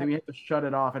 I think we have to shut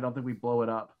it off. I don't think we blow it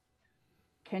up.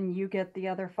 Can you get the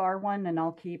other far one and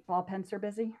I'll keep Pencer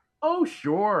busy? Oh,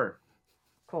 sure.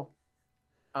 Cool.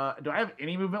 Do I have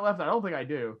any movement left? I don't think I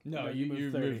do. No, you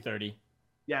moved 30.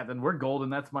 Yeah, then we're golden.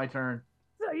 That's my turn.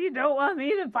 So you don't want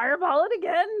me to fireball it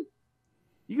again?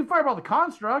 You can fireball the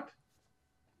construct.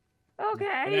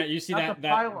 Okay. And you see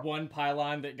that one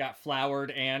pylon that got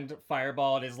flowered and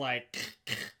fireballed is like.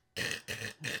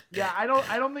 Yeah, I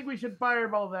don't think we should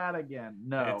fireball that again.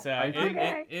 No.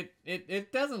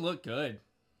 It doesn't look good.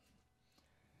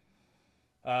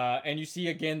 And you see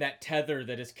again that tether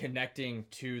that is connecting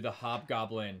to the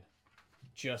hobgoblin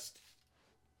just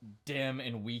dim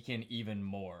and weaken even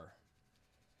more.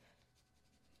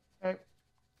 Okay.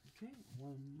 Okay,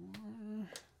 one more.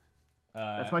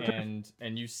 That's my turn.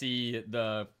 And you see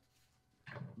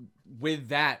with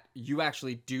that, you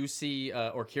actually do see,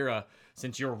 or Kira,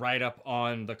 since you're right up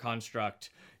on the construct,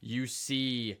 you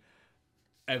see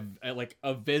a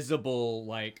visible,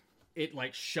 like, it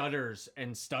like shudders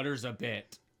and stutters a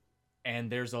bit, and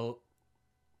there's a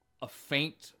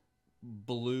faint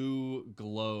blue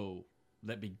glow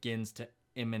that begins to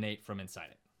emanate from inside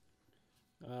it.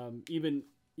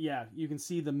 You can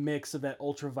see the mix of that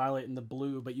ultraviolet and the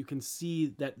blue, but you can see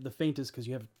that the faintest, because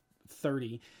you have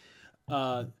 30,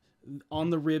 on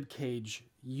the rib cage,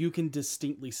 you can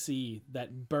distinctly see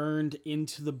that burned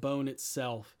into the bone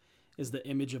itself is the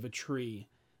image of a tree,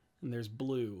 and there's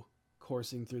blue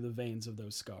coursing through the veins of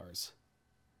those scars.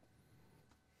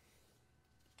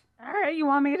 All right, you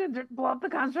want me to blow up the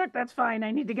construct? That's fine. I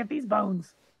need to get these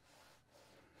bones.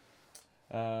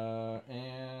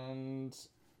 And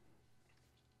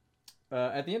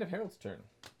at the end of Harold's turn,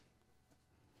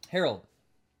 Harold.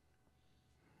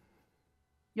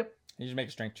 Yep. You just make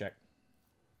a strength check.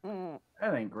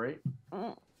 That ain't great.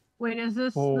 Wait, is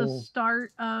this the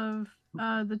start of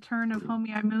the turn of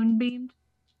Homie I Moonbeamed?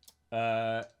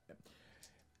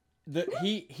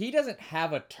 He doesn't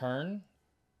have a turn.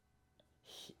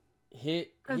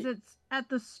 Because it's at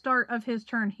the start of his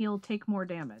turn, he'll take more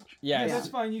damage. Yeah, that's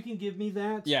fine. You can give me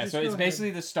that. Yeah, so it's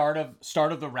basically the start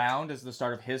of the round is the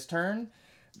start of his turn,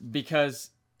 because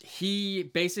he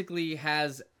basically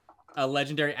has a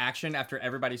legendary action after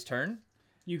everybody's turn.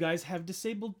 You guys have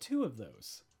disabled 2 of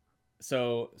those.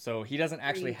 So he doesn't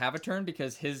actually have a turn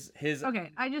because his.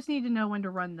 Okay, I just need to know when to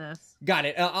run this. Got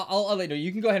it. I'll let you know.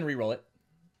 You can go ahead and re-roll it.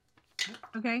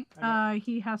 Okay.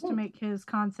 He has to make his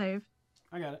con save.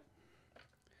 I got it.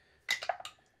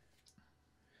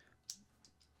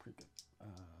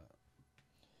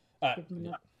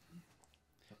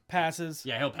 Passes.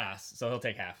 Yeah, he'll pass. So he'll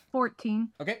take half. 14.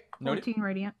 Okay. Noted. 14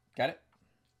 radiant. Got it.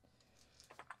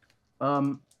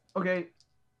 Okay.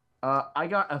 I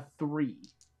got a 3.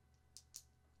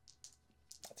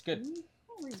 That's good.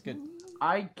 That's good.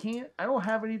 I don't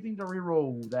have anything to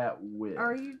reroll that with.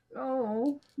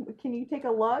 Can you take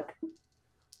a luck?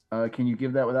 Can you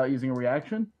give that without using a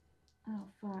reaction? Oh,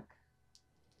 fuck.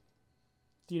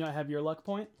 Do you not have your luck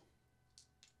point?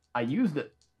 I used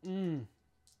it.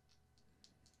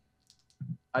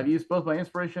 I've used both my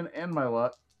inspiration and my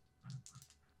luck.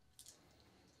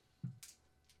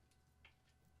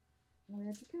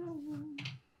 Where'd you go?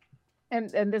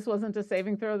 And this wasn't a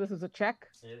saving throw. This was a check.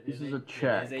 This is a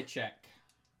check. It is a check.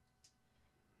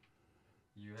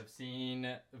 You have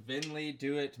seen Vinley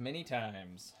do it many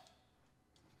times.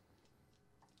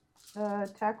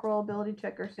 Attack roll, ability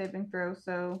check, or saving throw.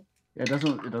 So Yeah, it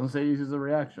doesn't say it uses a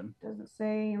reaction. doesn't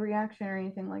say reaction or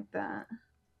anything like that.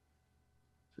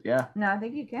 So yeah, No, I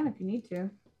think you can if you need to.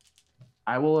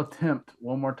 I will attempt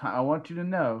one more time. I want you to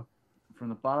know, from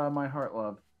the bottom of my heart,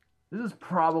 love, this is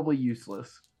probably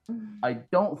useless. I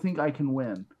don't think I can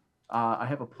win. I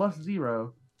have a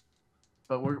 +0,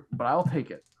 but I'll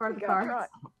take it. Heart of the cards.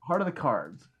 Heart of the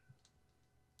cards.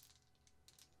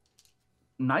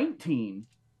 19.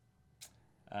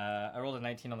 I rolled a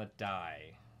 19 on the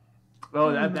die.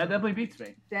 Oh, that definitely beats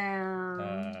me.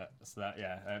 Down. So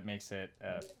that makes it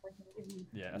a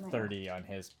 30 on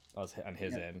his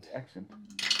end. Action.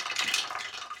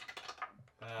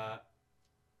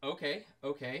 Okay.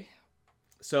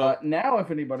 So now, if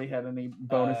anybody had any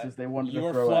bonuses they wanted to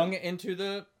you throw are flung at. into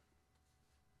the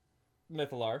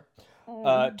Mythalar.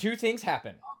 2 things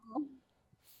happen.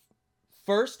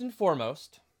 First and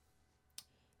foremost,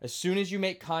 as soon as you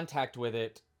make contact with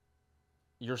it,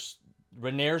 your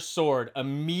Renair's sword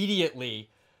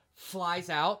immediately flies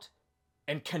out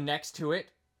and connects to it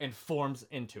and forms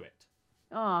into it.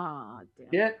 Oh, damn.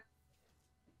 Yeah.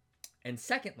 And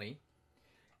secondly,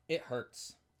 it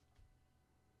hurts.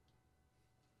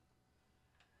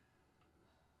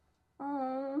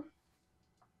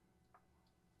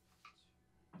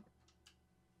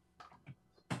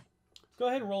 Go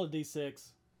ahead and roll a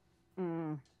d6.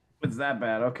 It's that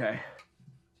bad. Okay.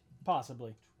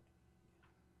 Possibly.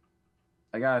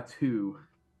 I got a 2.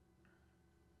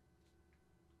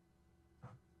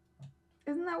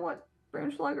 Isn't that what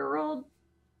Brunschlager rolled?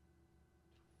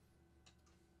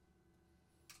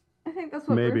 I think that's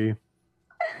what. Maybe.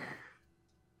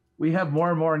 We have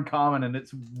more and more in common, and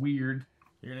it's weird.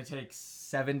 You're going to take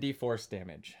 70 force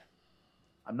damage.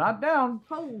 I'm not down.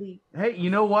 Holy. Hey,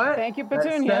 you know what? Thank you, That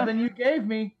Petunia. 7 you gave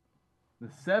me. The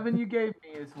 7 you gave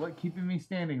me is what keeping me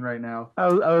standing right now. I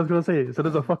was gonna say, so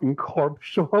does a fucking corpse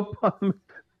show up on me?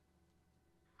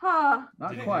 Huh. Not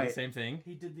Did he do quite. the same thing?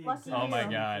 He did the Lucky exact Oh my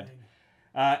same God.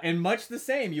 thing. And much the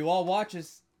same, you all watch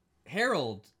as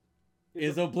Harold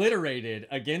is obliterated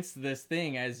against this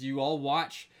thing as you all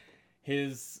watch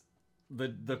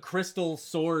the crystal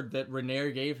sword that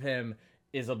Renair gave him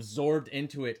is absorbed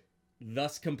into it,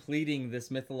 thus completing this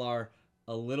Mythalar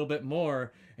a little bit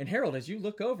more. And Harold, as you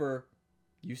look over,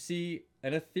 you see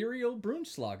an ethereal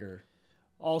Brunschlager.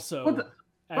 Also,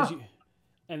 as you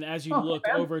look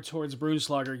man. over towards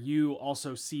Brunschlager, you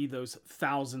also see those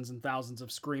thousands and thousands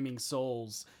of screaming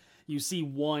souls. You see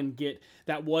one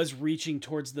that was reaching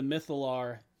towards the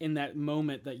Mythalar in that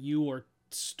moment that you were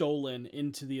stolen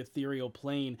into the ethereal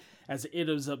plane as it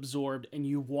is absorbed, and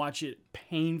you watch it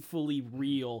painfully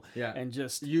reel. Yeah. And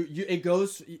just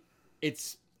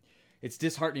it's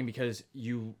disheartening because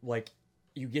you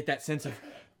get that sense of,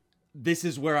 this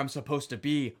is where I'm supposed to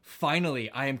be.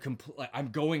 Finally, I'm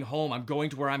going home. I'm going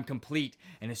to where I'm complete.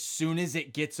 And as soon as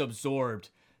it gets absorbed,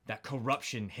 that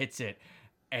corruption hits it,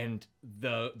 and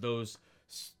those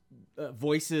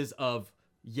voices of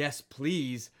yes,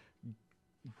 please,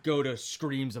 go to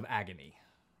screams of agony.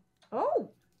 Oh,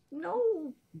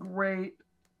 no. Great.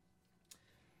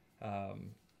 Um,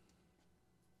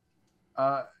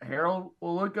 Harold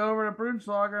will look over at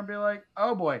Brunschlager and be like,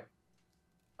 oh boy.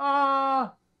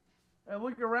 And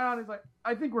look around, he's like,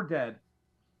 I think we're dead.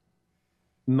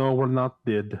 No, we're not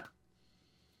dead.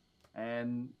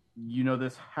 And you know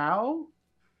this how?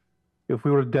 If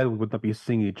we were dead, we would not be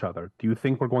seeing each other. Do you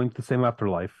think we're going to the same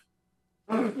afterlife?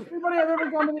 Everybody I've ever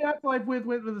gone to the afterlife with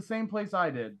went to the same place I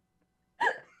did.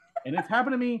 And it's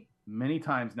happened to me many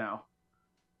times now.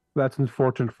 That's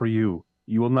unfortunate for you.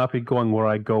 You will not be going where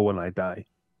I go when I die.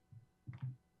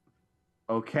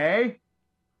 Okay?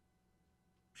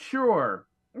 Sure.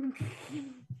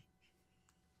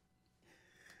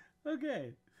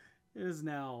 Okay, it is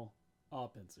now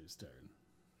Oppenser's turn.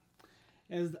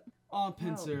 As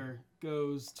Oppenser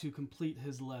goes to complete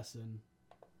his lesson.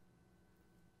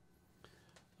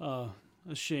 A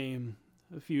shame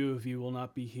a few of you will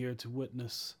not be here to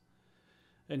witness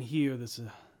and hear this.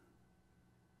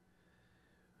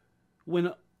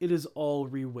 When it is all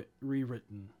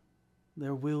rewritten,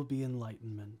 there will be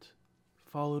enlightenment,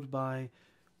 followed by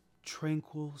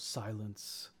tranquil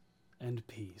silence and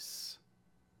peace.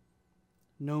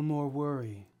 No more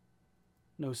worry,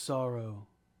 no sorrow,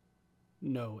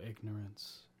 no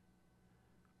ignorance,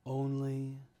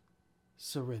 only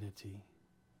serenity.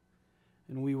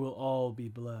 And we will all be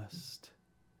blessed,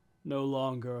 no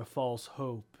longer a false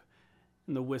hope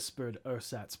in the whispered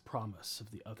Ursat's promise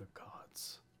of the other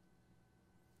gods.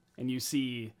 And you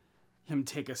see him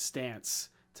take a stance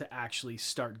to actually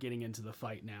start getting into the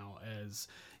fight now, as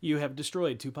you have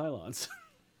destroyed 2 pylons.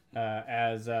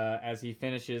 As he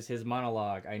finishes his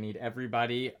monologue, I need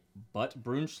everybody but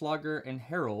Brunschlager and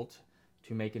Harold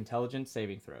to make intelligence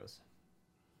saving throws.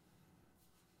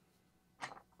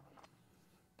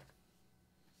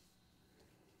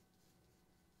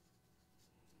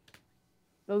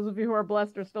 Those of you who are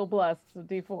blessed are still blessed. So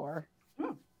D4.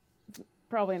 It's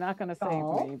probably not going to save me.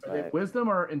 Are they But wisdom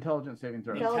or intelligence saving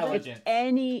throws? Intelligence.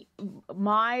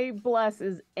 my bless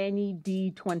is any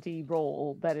D20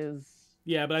 roll that is.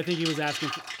 Yeah, but I think he was asking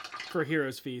for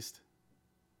Hero's Feast.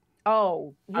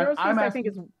 Oh, Heroes I'm Feast, I asking-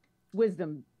 think is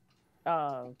wisdom.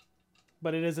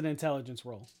 But it is an intelligence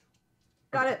roll.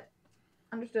 Got it.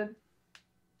 Understood.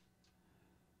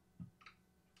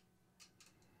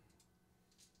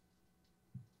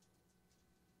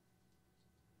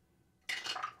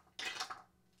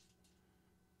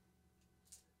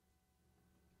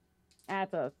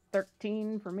 That's a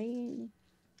 13 for me.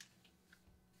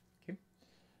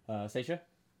 Seisha?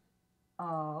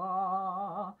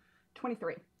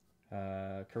 23.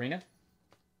 Karina?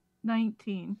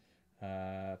 19.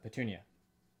 Petunia?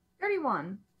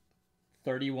 31.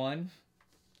 31.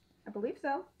 I believe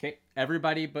so. Okay,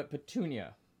 everybody but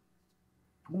Petunia.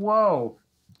 Whoa.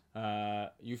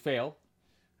 You fail.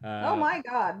 Oh my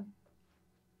god.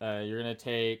 You're going to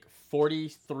take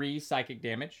 43 psychic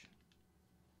damage.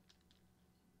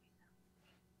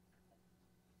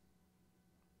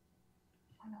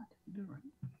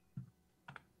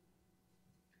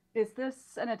 Is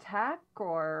this an attack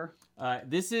or?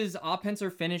 This is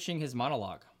Oppenser finishing his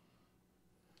monologue.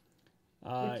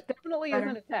 Which definitely is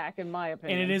an attack, in my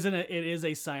opinion. And it is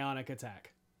a psionic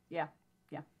attack. Yeah.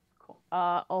 Yeah. Cool.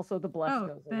 Also, the bless Oh,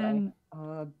 goes then,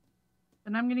 away.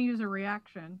 then I'm going to use a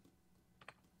reaction.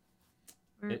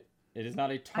 It is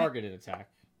not a targeted attack.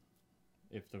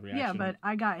 If the reaction... Yeah, but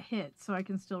I got hit, so I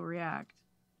can still react.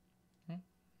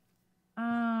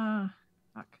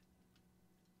 Fuck.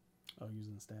 Oh,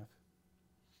 using the staff.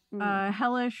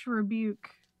 Hellish Rebuke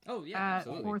Oh yeah, at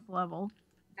absolutely. 4th level.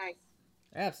 Nice.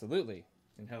 Absolutely.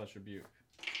 In Hellish Rebuke.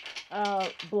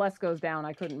 Bless goes down.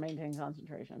 I couldn't maintain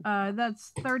concentration.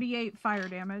 That's 38 fire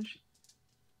damage.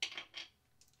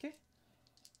 Okay.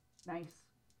 Nice.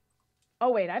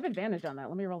 Oh wait, I have advantage on that.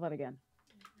 Let me roll that again.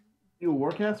 You a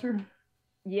warcaster?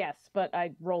 Yes, but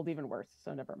I rolled even worse,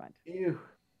 so never mind. Ew.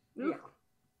 Yeah.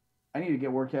 I need to get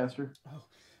warcaster. Oh,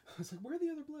 I was like, where are the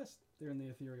other bliss? They're in the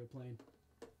ethereal plane.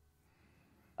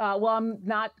 Well, I'm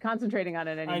not concentrating on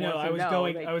it anymore. I know. So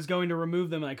I was going to remove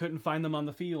them, and I couldn't find them on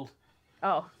the field.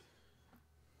 Oh,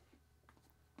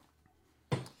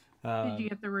 Did you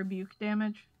get the rebuke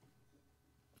damage?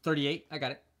 38. I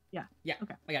got it. Yeah. Yeah.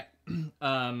 Okay. I got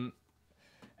it.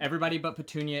 Everybody but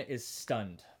Petunia is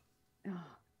stunned.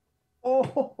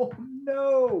 Oh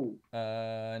no!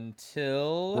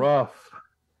 Until Rough.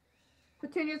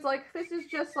 Petunia's like, this is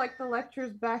just like the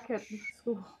lectures back at the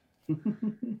school.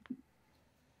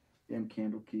 Damn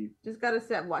Candlekeep. Just gotta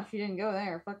say, why she didn't go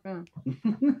there? Fuck them.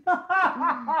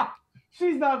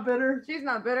 She's not bitter. She's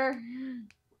not bitter.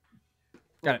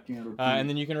 Got it. Candlekeep. And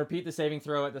then you can repeat the saving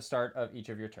throw at the start of each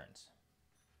of your turns.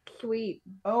 Sweet.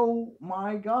 Oh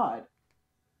my god.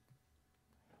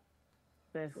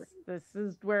 this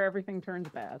is where everything turns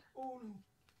bad.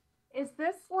 Is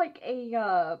this like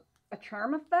a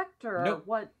charm effect or Nope.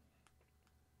 what?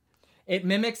 It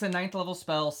mimics a 9th level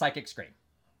spell, Psychic Scream,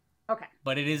 Okay,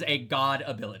 but it is a god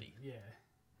ability. Yeah.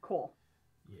 cool.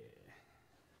 Yeah.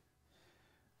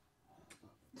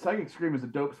 Psychic Scream is a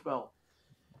dope spell.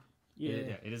 Yeah.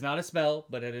 It is not a spell,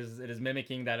 but it is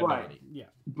mimicking that Right. ability. Yeah.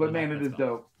 But man, it is That's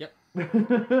dope. Yep.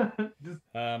 Just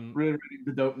reiterating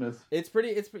the dopeness. It's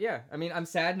yeah. I mean, I'm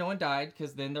sad no one died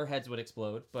because then their heads would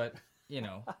explode. But you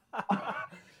know,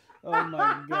 Oh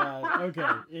my god. Okay.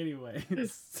 Anyway,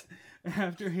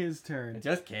 after his turn,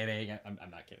 just kidding. I'm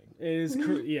not kidding. it is.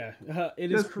 It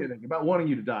is. Just kidding. About wanting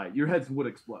you to die. Your heads would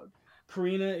explode.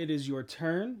 Karina, it is your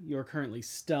turn. You're currently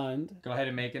stunned. Go ahead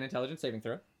and make an intelligence saving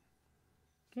throw.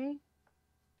 Okay.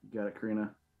 You got it, Karina.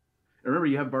 And remember,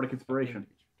 you have Bardic Inspiration.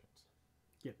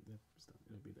 Yeah,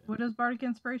 it'll be there. What does Bardic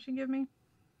Inspiration give me?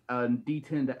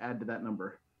 D10 to add to that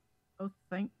number. Oh,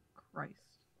 thank Christ.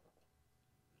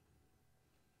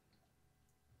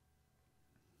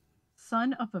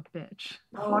 Son of a bitch.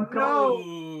 Oh no!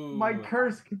 Ooh. My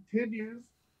curse continues.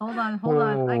 Hold on.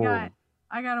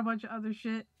 I Oh. got a bunch of other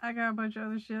shit.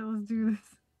 Let's do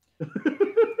this.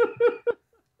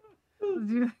 Let's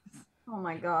do this. Oh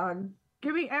my god.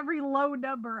 Give me every low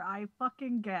number I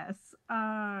fucking guess.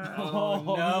 Oh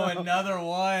no, another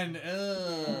one.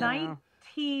 Ugh.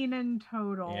 19 in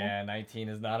total. Yeah, 19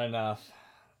 is not enough.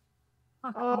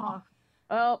 Fuck Oh. off.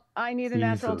 Well, I need a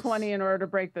natural Jesus. 20 in order to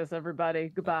break this, everybody.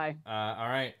 Goodbye. All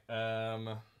right.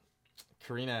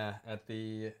 Karina, at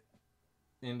the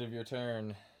end of your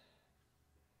turn.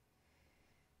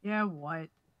 Yeah, what?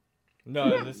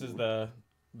 No, this is the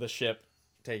ship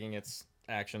taking its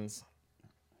actions.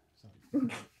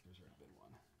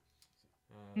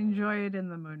 Enjoy it in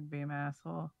the moonbeam,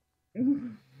 asshole.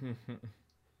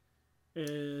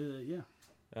 Yeah.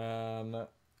 Um,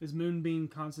 Is Moonbeam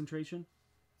concentration?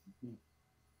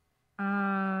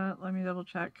 Let me double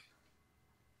check.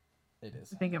 it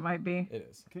is. I think it might be. It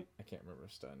is. Okay. I can't remember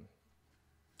stun.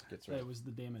 Gets right. That was the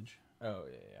damage. Oh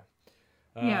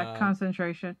yeah. Yeah,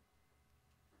 concentration.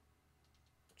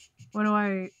 What do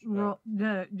I roll?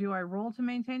 Do I roll to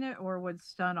maintain it, or would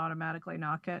stun automatically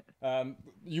knock it?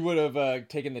 You would have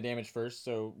taken the damage first,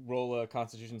 so roll a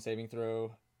Constitution saving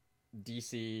throw,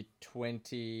 DC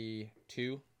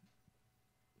 22.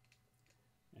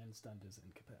 And stunned is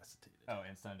incapacitated. Oh,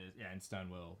 and stun is and stun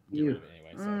will get rid of it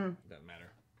anyway, so it doesn't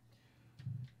matter.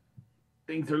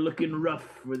 Things are looking rough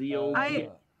for the old.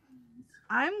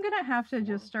 I'm gonna have to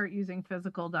just start using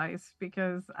physical dice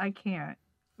because I can't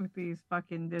with these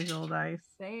fucking digital dice.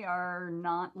 They are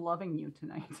not loving you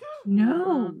tonight.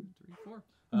 No. 3,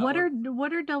 4.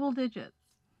 What are double digits?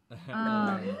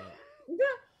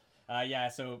 Yeah,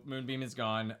 so Moonbeam is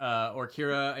gone.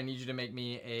 Orkira, I need you to make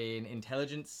me an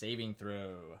intelligence saving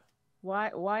throw.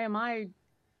 Why am I?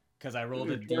 Because I rolled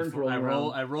a Your turn's D4. rolling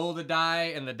around. I rolled a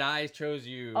die, and the die chose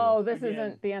you. Oh, this Again.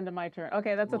 isn't the end of my turn.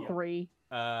 Okay, that's a Yeah. 3.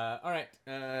 All right.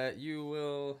 You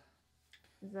will.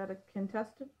 Is that a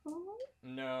contested roll?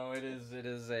 No, it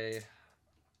is a.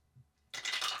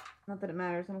 Not that it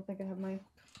matters. I don't think I have my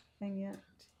thing yet.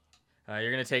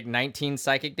 You're gonna take 19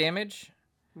 psychic damage,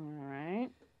 All right.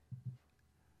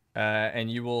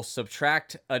 and you will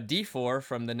subtract a D4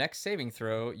 from the next saving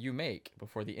throw you make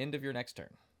before the end of your next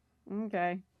turn,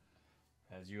 Okay.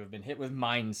 as you have been hit with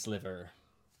Mind Sliver.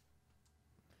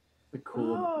 The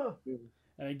cool.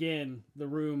 And again, the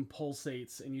room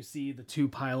pulsates, and you see the two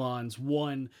pylons,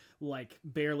 one like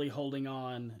barely holding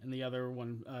on, and the other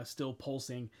one still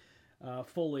pulsing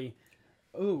fully.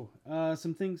 Oh,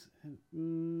 some things.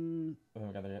 We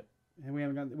haven't got there yet. We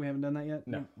haven't done that yet.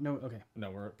 No. No. Okay.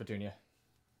 No, we're at Petunia.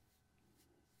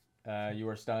 You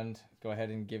are stunned. Go ahead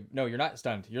and give. No, you're not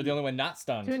stunned. You're the only one not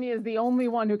stunned. Petunia is the only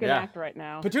one who can Yeah. act right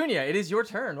now. Petunia, it is your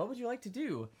turn. What would you like to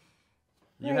do?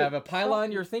 You have a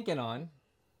pylon you're thinking on.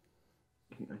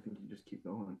 I think you just keep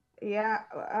going. Yeah,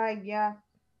 yeah.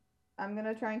 I'm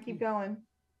gonna try and keep going.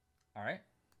 All right.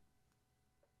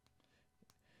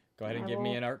 Go ahead and give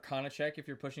me an Arcana check if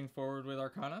you're pushing forward with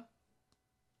Arcana.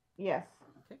 Yes.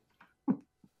 Okay. I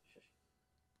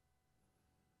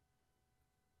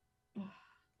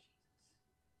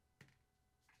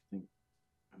think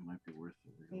it might be worth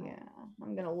it. Yeah,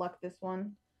 I'm gonna luck this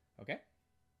one. Okay.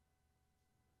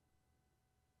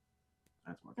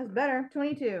 That's better.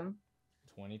 22.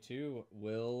 22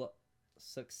 will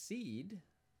succeed.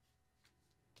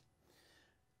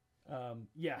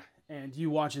 Yeah, and you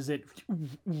watch as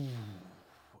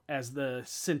the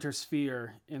center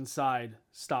sphere inside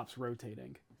stops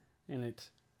rotating, and it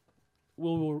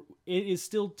is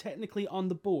still technically on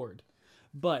the board,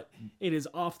 but it is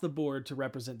off the board to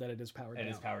represent that it is powered down.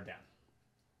 It is powered down.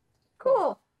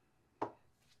 Cool.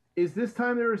 Is this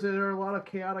time is there a lot of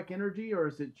chaotic energy, or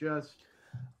is it just?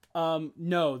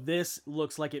 No, this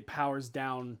looks like it powers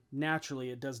down naturally.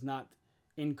 It does not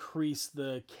increase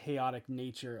the chaotic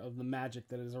nature of the magic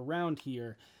that is around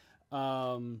here.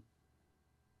 Oh,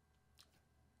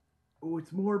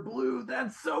 it's more blue.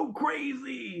 That's so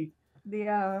crazy.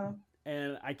 The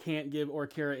And I can't give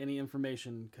Orkira any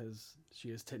information because she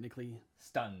is technically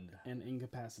Stunned. and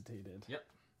incapacitated. Yep.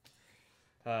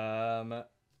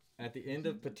 At the end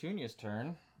of Petunia's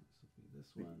turn. This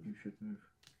one. You should move.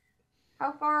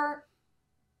 how far?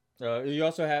 You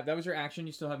also have, that was your action.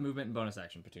 You still have movement and bonus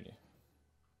action, Petunia.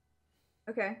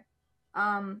 Okay.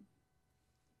 I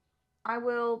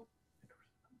will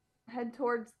head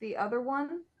towards the other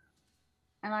one,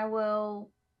 and I will.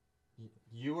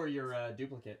 You or your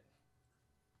duplicate?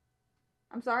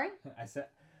 I'm sorry.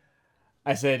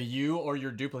 I said you or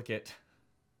your duplicate.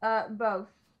 Both,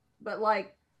 but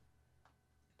like,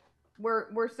 we're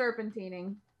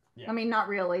serpentining. Yeah. I mean, not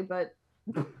really, but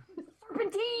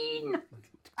serpentine.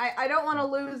 I don't want to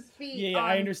lose feet. Yeah,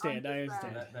 I understand. on I this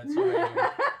understand. round. That's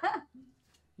right.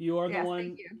 You are the Yes, one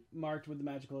thank you. marked with the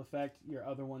magical effect. Your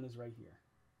other one is right here.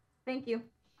 Thank you.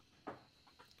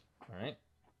 All right.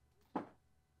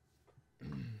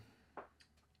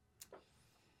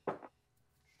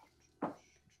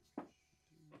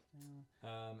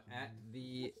 At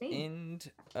the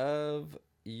end of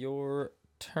your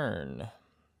turn,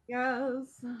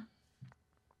 Yes.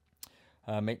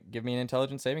 give me an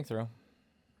intelligence saving throw.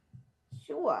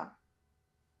 Sure.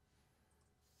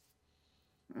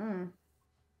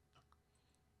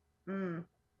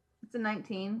 It's a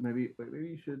 19. Maybe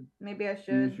you should Maybe I use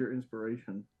should. your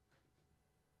inspiration.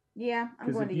 Yeah, I'm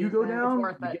Because going if to you use go that. down, It's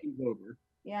worth the it. game's over.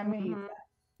 Yeah, I'm going to use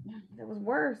that. It was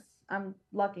worse. I'm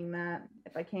lucking that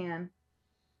if I can.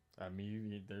 I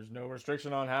mean, there's no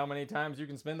restriction on how many times you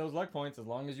can spend those luck points as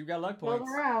long as you got luck Build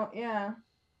points. her out, yeah.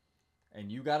 And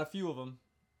you got a few of them.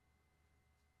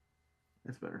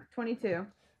 That's better. 22.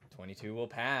 22 will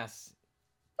pass.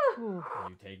 You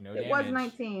take no It damage. was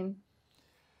 19.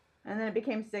 And then it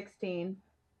became 16.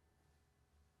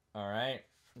 All right.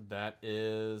 That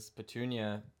is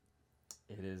Petunia.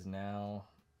 It is now.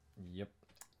 Yep.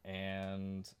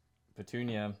 And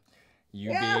Petunia,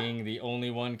 you being the only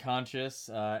one conscious,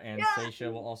 and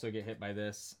Seisha will also get hit by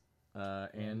this.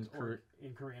 And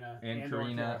Karina. And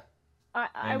Karina. I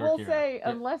And will Orkira. say, Yeah.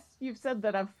 unless you've said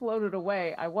that I've floated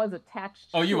away, I was attached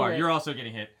Oh, you to are. it. You're also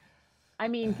getting hit. I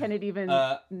mean, can it even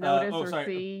notice or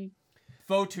see?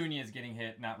 Photunia is getting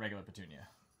hit, not regular Petunia.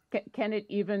 Can it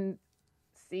even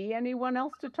see anyone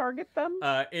else to target them?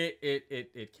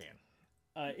 It can.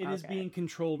 It is being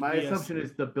controlled. My via assumption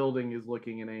is the building is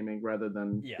looking and aiming rather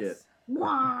than Yes. it.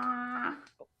 Wah!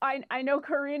 I know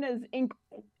Karina's ink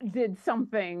did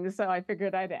something, so I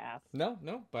figured I'd ask. No,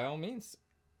 by all means,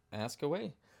 ask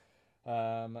away. We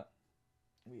are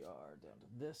down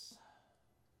to this.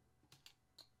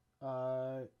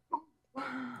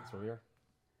 That's where we are.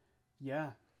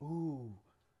 Yeah. Ooh,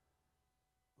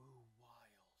 wild.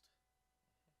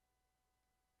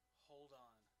 Hold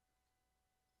on.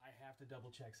 I have to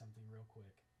double check something real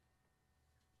quick.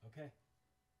 Okay.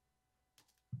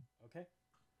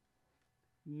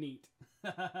 Neat.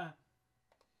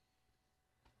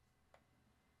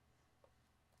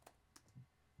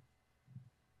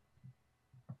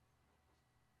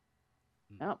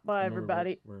 Oh, bye, Remember,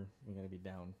 everybody. We're gonna be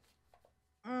down.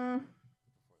 Mm.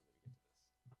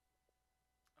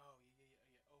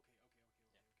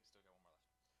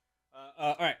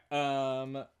 All right.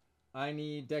 I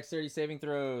need dexterity saving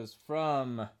throws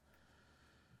from. It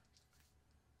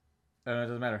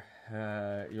doesn't matter.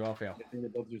 You all fail. I think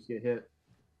that they'll just get hit.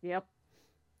 Yep.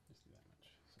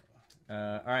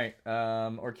 All right.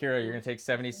 Orkira, you're gonna take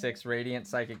 76 radiant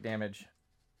psychic damage.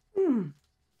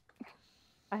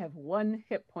 I have 1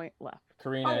 hit point left.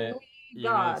 Karina, Oh,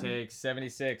 you're God. gonna take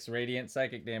 76 radiant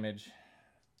psychic damage.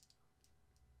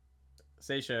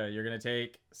 Seisha, you're gonna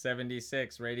take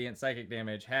 76 radiant psychic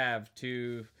damage. Have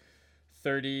to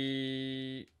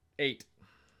 38.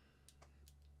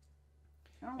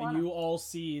 And you all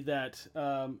see that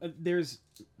there's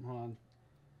hold on.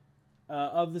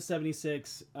 Of the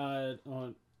 76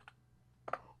 on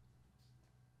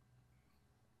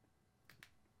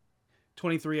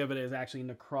 23 of it is actually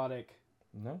necrotic.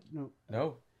 No.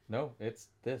 It's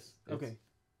this. Okay.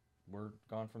 We're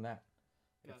gone from that.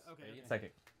 Yeah, It's okay, radiant okay.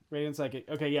 psychic. Radiant psychic.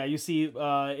 Okay, yeah, you see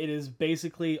it is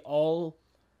basically all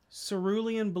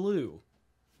cerulean blue.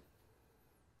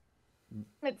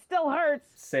 It still hurts.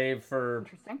 Save for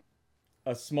Interesting.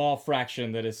 a small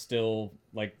fraction that is still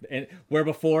like where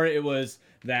before it was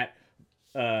that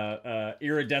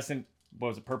iridescent, what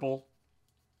was it, purple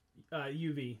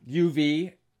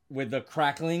UV with the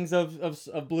cracklings of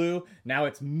blue. Now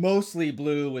it's mostly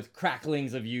blue with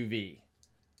cracklings of UV.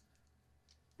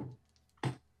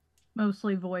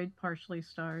 Mostly void, partially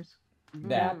stars.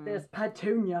 That Got this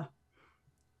Petunia.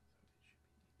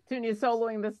 Petunia's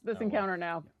soloing this Oh, encounter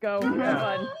now. Go. Yeah. Have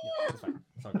fun. it's fine.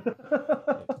 It's all good.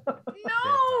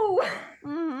 No!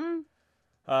 Mm-hmm.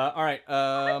 All right.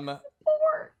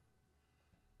 Four.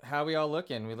 How we all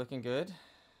looking? We looking good?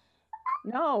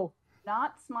 No.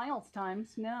 Not smiles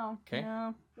times. No. Okay.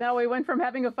 No. No, we went from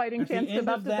having a fighting At the chance to end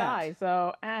about of to that- die.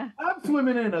 So, I'm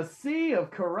swimming in a sea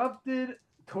of corrupted,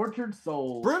 tortured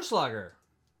souls. Brunschlager,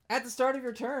 at the start of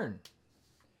your turn.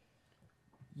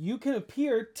 You can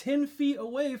appear 10 feet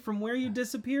away from where you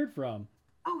disappeared from.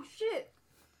 Oh shit.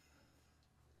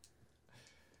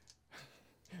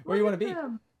 Where you want to Look be? at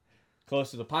them.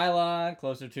 Closer to the pylon,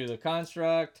 closer to the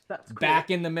construct, That's cool.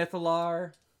 back in the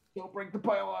Mythalar. Don't break the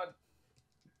pylon.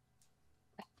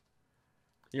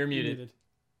 You're muted.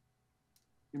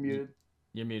 You're muted.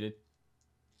 You're muted.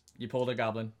 You pulled a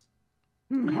goblin.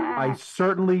 I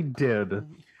certainly did.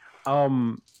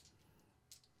 Sorry,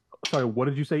 what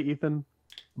did you say, Ethan?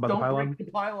 About the Don't pylon? break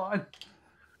the pylon.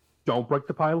 Don't break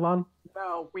the pylon?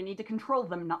 No, we need to control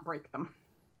them, not break them.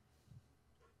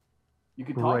 You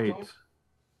can talk to Great.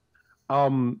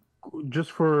 them.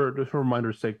 Just for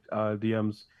reminder's sake,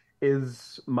 DMs,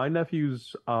 is my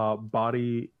nephew's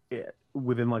body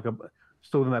within like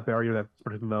still within that barrier that's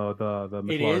protecting the It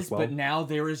Mythalar is, as well? but now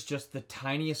there is just the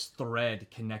tiniest thread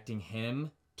connecting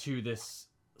him to this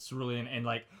cerulean, and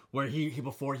like where he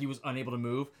before he was unable to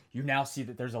move, you now see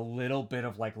that there's a little bit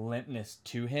of like limpness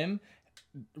to him,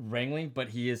 wrangling, but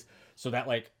he is so that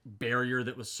like barrier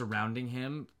that was surrounding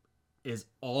him is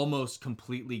almost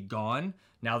completely gone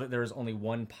now that there is only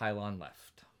one pylon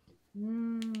left.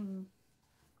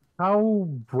 How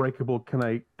breakable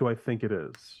do I think it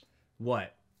is?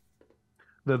 What?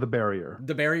 The barrier.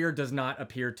 The barrier does not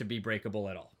appear to be breakable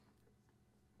at all.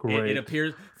 Great. It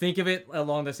appears. Think of it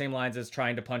along the same lines as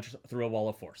trying to punch through a wall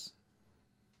of force.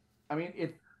 I mean,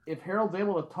 if Harold's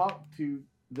able to talk to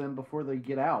them before they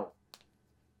get out,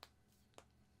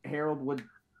 Harold would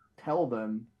tell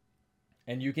them.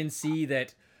 And you can see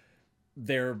that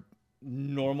their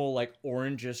normal, like,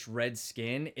 orangish red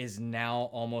skin is now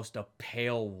almost a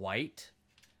pale white.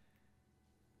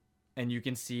 And you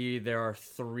can see there are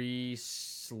 3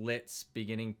 slits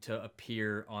beginning to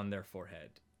appear on their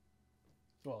forehead.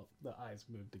 Well, the eyes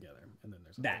move together, and then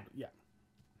there's That. Yeah.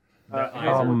 Their eyes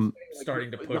are Um, starting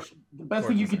to push. The best towards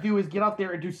thing you the could center. do is get out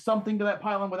there and do something to that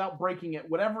pylon without breaking it.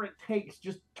 Whatever it takes,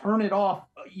 just turn it off.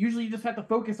 Usually, you just have to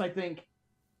focus. I think.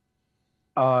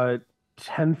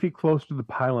 10 feet close to the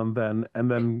pylon then, and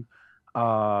then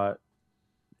am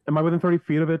I within 30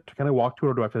 feet of it to kind of walk to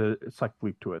it, or do I have to psychic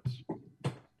leap to it?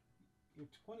 You're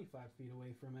 25 feet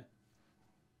away from it.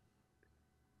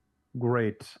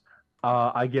 Great.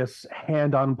 I guess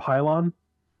hand on pylon.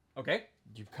 Okay.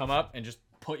 You come up and just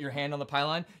put your hand on the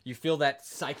pylon. You feel that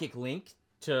psychic link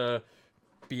to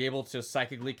be able to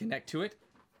psychically connect to it.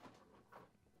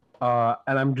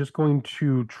 And I'm just going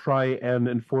to try and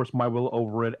enforce my will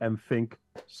over it and think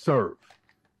serve.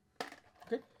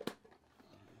 Okay.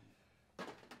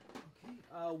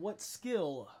 What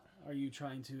skill are you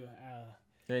trying to...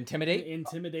 Intimidate?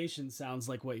 Intimidation sounds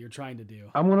like what you're trying to do.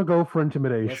 I'm going to go for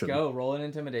intimidation. Let's go. Roll an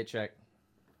intimidate check.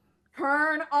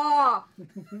 Turn off.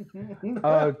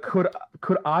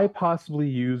 Could I possibly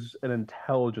use an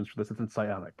intelligence for this? It's in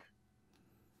psionic.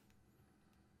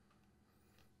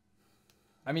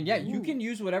 I mean, yeah, you can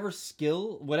use whatever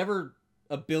skill, whatever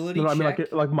ability No, I mean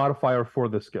check. like modifier for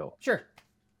the skill. Sure.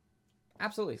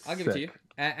 Absolutely. I'll give it to you. Sick.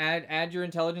 Add your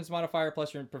intelligence modifier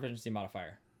plus your proficiency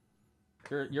modifier.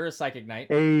 You're a psychic knight.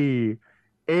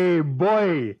 Hey,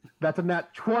 boy, that's a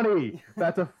nat 20.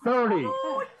 That's a 30.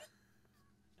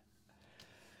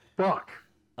 Fuck.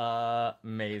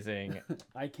 Amazing.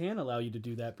 I can allow you to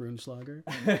do that, Brunschlager.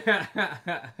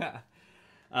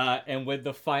 And with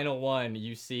the final one,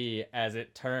 you see as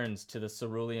it turns to the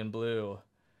cerulean blue.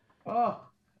 Oh,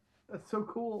 that's so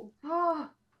cool. Oh.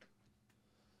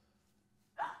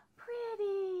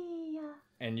 Pretty.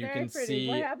 And you Very can pretty. see.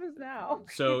 What happens now?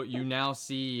 So you now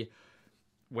see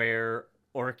where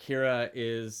Orkira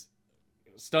is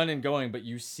stunned and going, but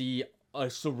you see a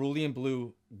cerulean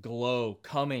blue glow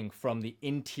coming from the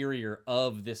interior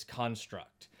of this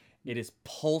construct. It is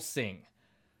pulsing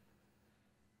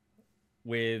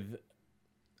with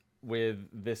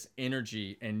this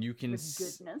energy, and you can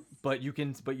Goodness. but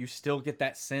you still get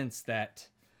that sense that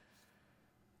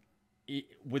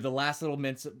with the last little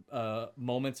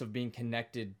moments of being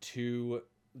connected to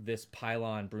this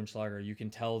pylon, Brunschlager, you can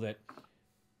tell that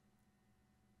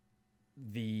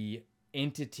the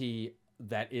entity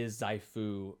that is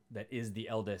Zaifu, that is the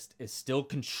eldest, is still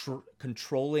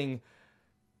controlling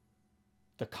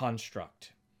the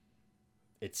construct.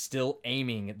 It's still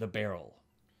aiming the barrel.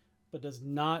 But does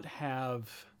not have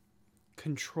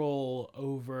control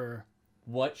over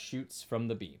what shoots from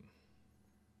the beam.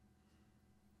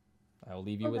 I will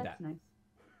leave you with that. Nice.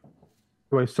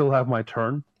 Do I still have my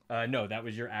turn? No, that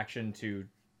was your action to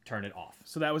turn it off.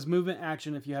 So that was movement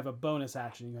action. If you have a bonus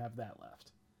action, you have that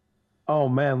left. Oh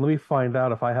man, let me find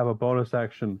out if I have a bonus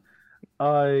action.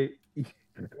 How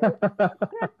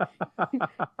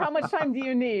much time do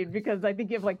you need? Because I think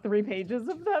you have like 3 pages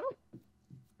of them.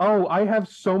 Oh, I have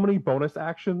so many bonus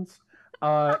actions.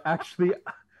 Actually,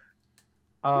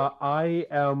 I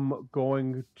am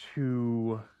going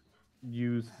to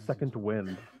use Second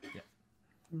Wind.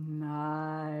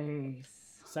 Nice.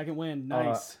 Second wind,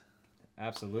 nice.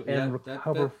 Absolutely. And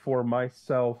recover for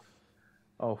myself.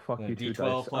 Oh, fuck you, two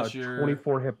D12 dice. plus your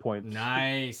 24 hit points.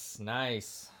 Nice.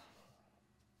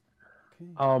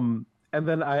 And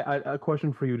then I a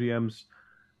question for you, DMs.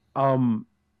 Am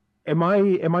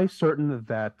I certain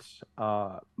that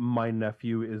my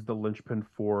nephew is the linchpin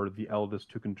for the eldest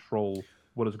to control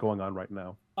what is going on right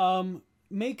now? I'll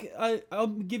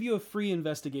give you a free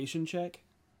investigation check,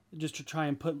 just to try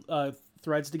and put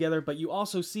threads together. But you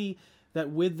also see that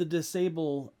with the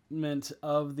disablement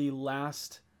of the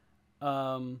last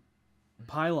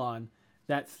pylon,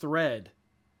 that thread,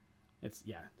 it's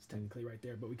technically right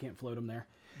there, but we can't float him there.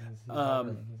 He's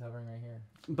hovering right here.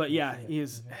 But yeah, he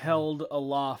is held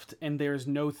aloft, and there's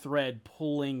no thread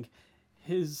pulling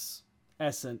his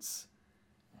essence,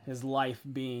 his life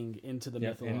being into the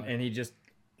mythology. And he just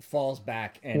falls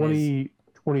back. And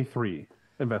 23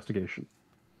 investigation.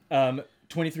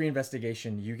 23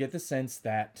 investigation. You get the sense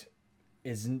that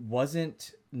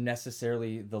wasn't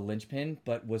necessarily the linchpin,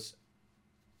 but was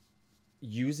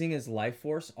using his life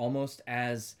force almost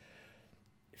as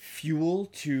fuel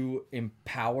to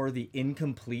empower the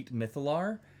incomplete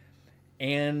Mythalar.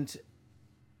 And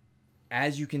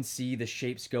as you can see the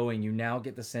shapes going, you now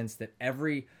get the sense that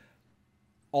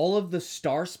all of the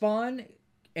star spawn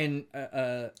and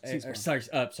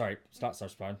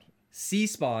sea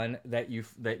spawn that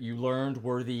you learned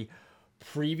were the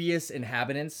previous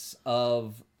inhabitants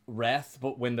of Reth,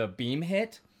 but when the beam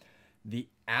hit, the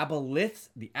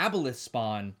aboleth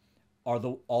spawn are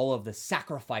all of the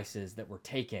sacrifices that were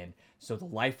taken, so the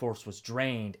life force was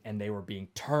drained and they were being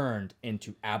turned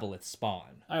into aboleth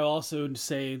spawn. I also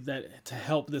say that to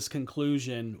help this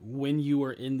conclusion, when you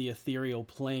were in the ethereal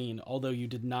plane, although you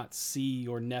did not see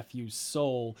your nephew's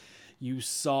soul, you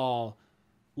saw,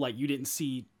 like, you didn't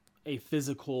see a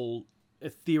physical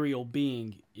ethereal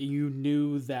being. You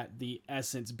knew that the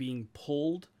essence being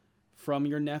pulled from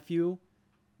your nephew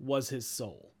was his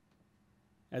soul,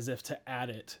 as if to add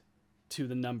it to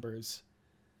the numbers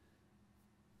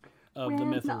of the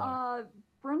Mythalar.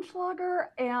 Brunschlager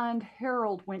and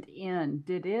Harold went in.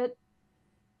 Did it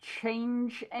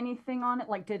change anything on it?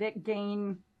 Like, did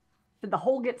the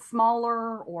hole get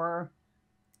smaller, or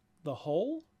the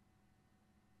hole?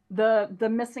 The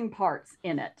missing parts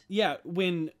in it? Yeah,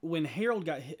 when Harold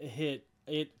got hit,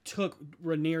 it took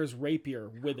Rainier's rapier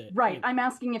with it. Right. I'm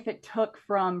asking if it took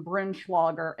from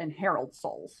Brunschlager and Harold's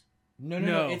souls.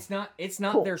 No. It's not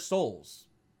Cool. their souls.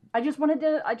 I just wanted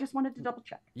to double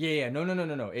check. Yeah.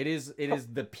 No. It is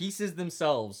the pieces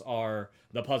themselves are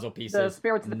the puzzle pieces. The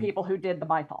spirits of the people who did the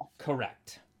Mythal.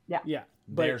 Correct. Yeah.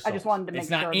 Their But souls. I just wanted to make it's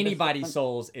sure not this anybody's wasn't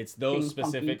souls. It's those being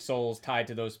specific funky. souls tied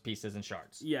to those pieces and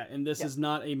shards. yeah, and this Yep. is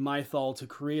not a mythal to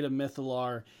create a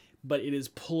mythalar, but it is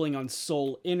pulling on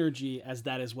soul energy, as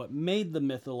that is what made the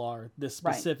mythalar, this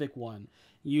specific one,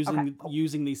 using Okay, cool.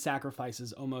 using these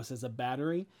sacrifices almost as a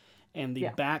battery, and the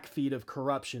Yeah. backfeed of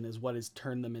corruption is what has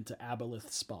turned them into aboleth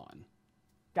spawn.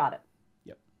 Got it.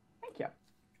 Yep. Thank you.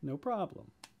 No problem.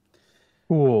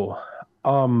 Cool.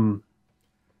 And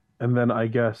then I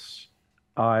guess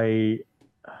I'm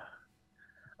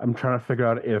trying to figure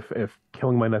out if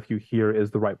killing my nephew here is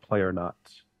the right play or not.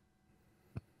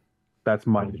 That's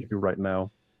my issue right now.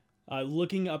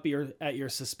 Looking up at your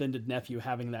suspended nephew,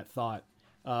 having that thought,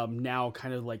 now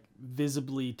kind of like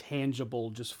visibly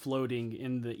tangible, just floating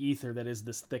in the ether that is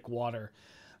this thick water.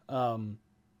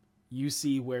 You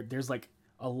see where there's like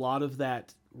a lot of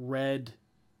that red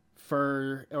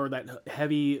fur, or that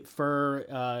heavy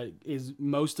fur, is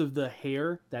most of the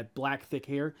hair, that black thick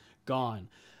hair, gone.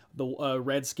 The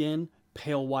red skin,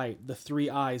 pale white, the 3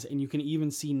 eyes, and you can even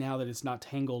see now that it's not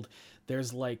tangled.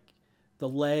 There's like the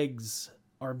legs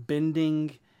are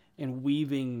bending and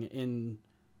weaving in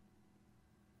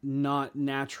not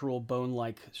natural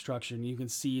bone-like structure, and you can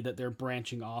see that they're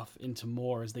branching off into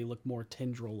more as they look more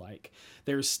tendril-like.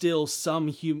 There's still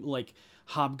some like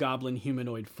hobgoblin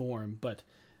humanoid form, but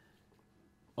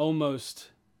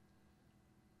almost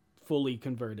fully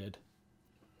converted.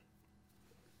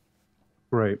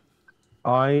 Great.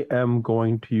 I am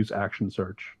going to use action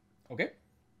search. Okay.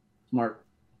 Smart.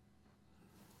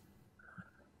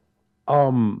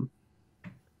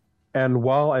 And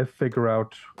while I figure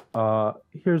out,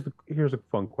 here's a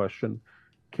fun question: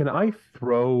 can I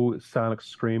throw Sonic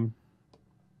Scream?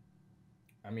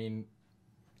 I mean,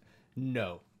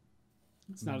 no.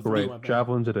 It's not a Great, weapon.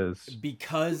 javelins it is.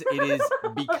 Because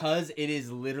it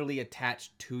is literally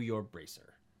attached to your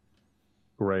bracer.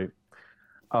 Great.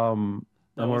 I'm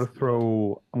gonna get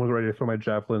ready to throw my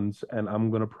javelins, and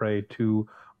I'm gonna pray to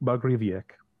Bagriviek.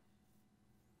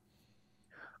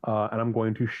 And I'm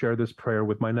going to share this prayer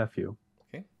with my nephew.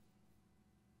 Okay.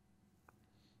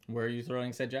 Where are you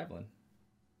throwing said javelin?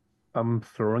 I'm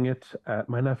throwing it at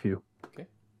my nephew. Okay.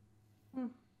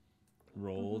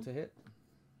 Roll to hit.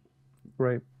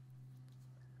 Right.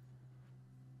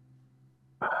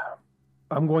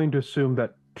 I'm going to assume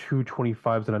that 2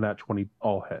 25s and a nat 20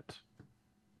 all hit.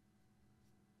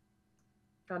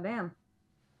 Goddamn.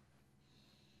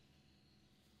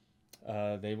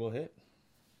 They will hit.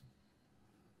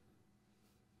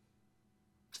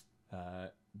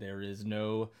 There is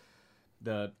no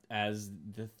as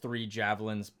the 3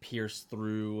 javelins pierce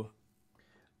through.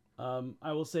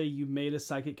 I will say you made a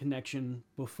psychic connection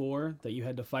before that you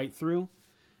had to fight through.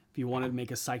 If you wanted to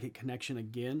make a psychic connection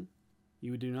again,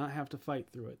 you do not have to fight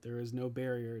through it. There is no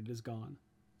barrier. It is gone.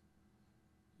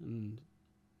 And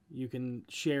you can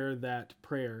share that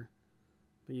prayer,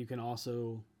 but you can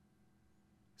also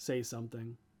say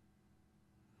something.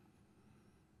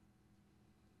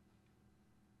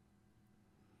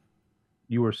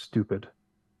 You are stupid.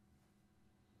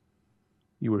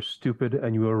 You were stupid,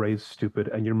 and you were raised stupid,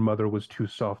 and your mother was too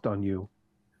soft on you.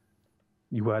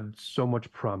 You had so much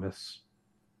promise.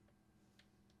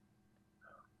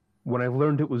 When I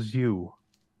learned it was you,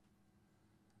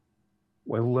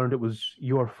 when I learned it was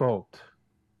your fault,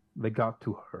 they got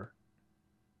to her.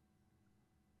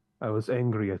 I was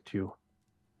angry at you.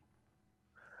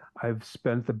 I've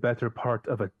spent the better part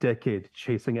of a decade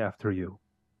chasing after you.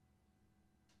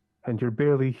 And you're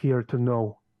barely here to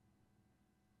know.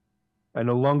 I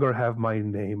no longer have my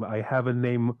name. I have a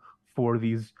name for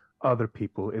these other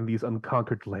people in these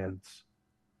unconquered lands.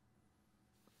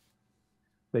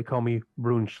 They call me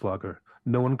Brunschlager.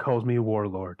 No one calls me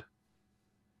Warlord.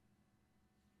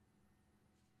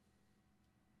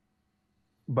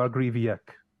 Bagriviek.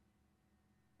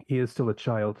 He is still a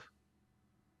child.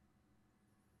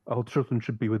 All children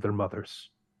should be with their mothers.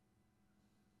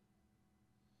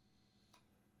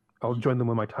 I'll join them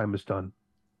when my time is done.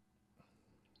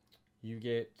 You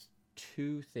get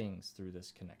 2 things through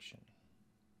this connection.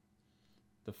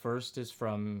 The first is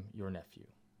from your nephew,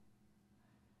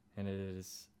 and it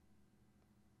is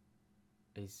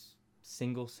a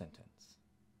single sentence.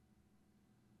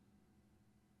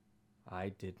 I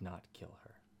did not kill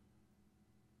her.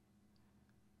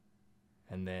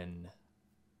 And then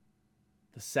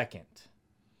the second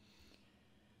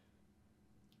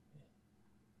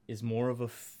is more of a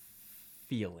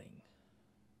feeling.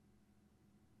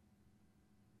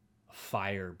 A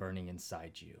fire burning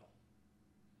inside you.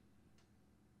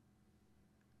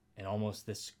 and almost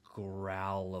this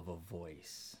growl of a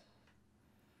voice.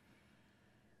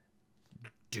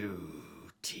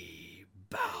 Duty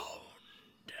bound.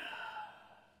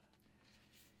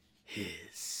 His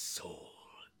soul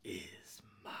is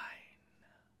mine.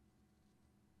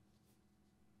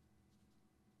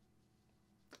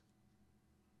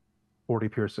 40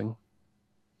 piercing.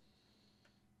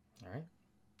 All right.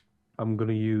 I'm going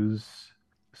to use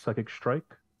Psychic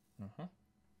Strike Uh-huh.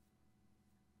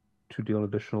 to deal an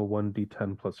additional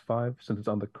 1d10 plus 5. Since it's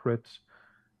on the crit,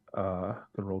 going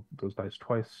to roll those dice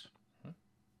twice.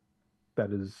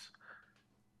 That is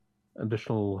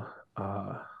additional.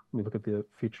 Let me look at the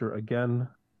feature again.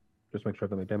 Just make sure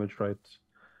I've done my damage right.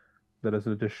 That is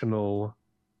an additional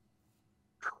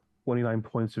 29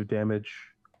 points of damage.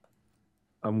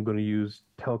 I'm going to use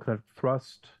Telekinetic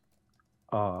Thrust.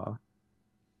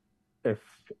 If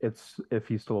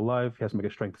he's still alive, he has to make a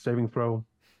strength saving throw.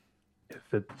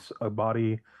 If it's a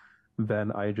body,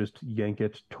 then I just yank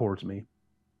it towards me.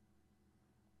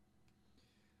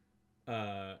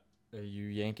 You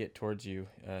yank it towards you.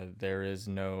 There is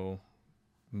no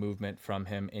movement from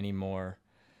him anymore.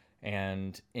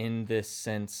 And in this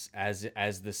sense, as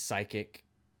the psychic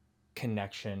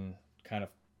connection kind of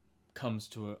comes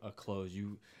to a close,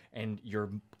 your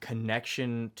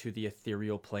connection to the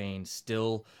ethereal plane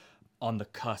still on the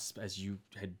cusp as you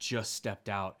had just stepped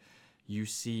out, you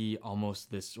see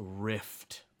almost this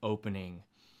rift opening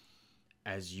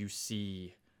as you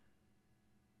see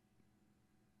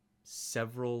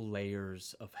several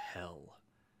layers of hell.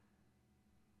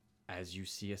 As you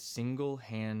see a single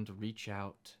hand reach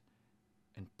out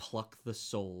and pluck the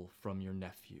soul from your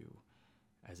nephew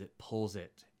as it pulls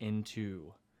it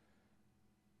into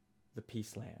the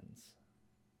peace lands.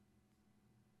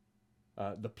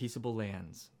 The peaceable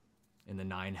lands in the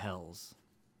 9 hells.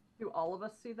 Do all of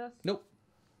us see this? Nope.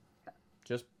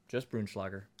 Just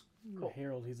Brunschlager. Cool.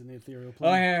 Harold, he's in the ethereal Oh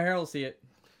plane. yeah, Harold see it.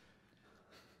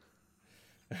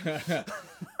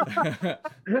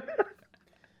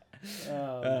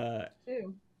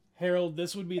 Harold,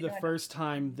 this would be the first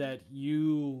time that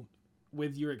you,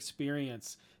 with your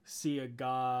experience, see a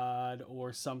god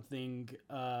or something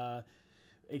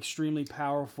extremely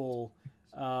powerful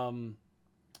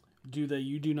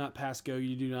you do not pass go,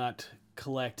 you do not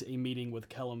collect a meeting with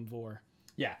Kelemvor.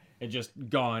 Yeah, it just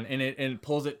gone, and it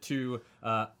pulls it to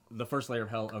the first layer of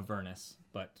hell of Avernus,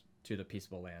 but to the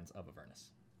peaceable lands of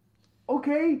Avernus.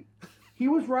 Okay, he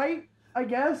was right, I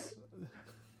guess.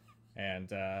 And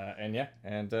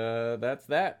that's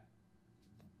that.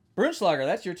 Brunschlager,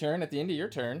 that's your turn. At the end of your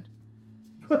turn.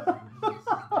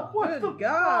 What the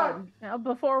God. Now,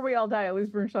 before we all die, at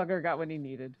least Brunschlager got what he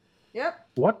needed. Yep.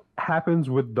 What happens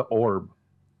with the orb?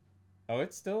 Oh,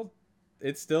 it's still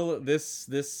this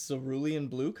cerulean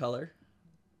blue color.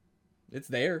 It's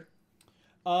there.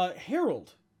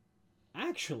 Harold,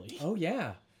 actually. Oh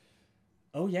yeah,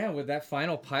 with that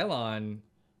final pylon.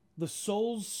 The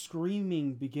soul's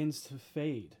screaming begins to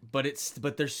fade. But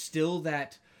there's still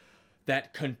that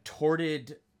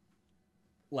contorted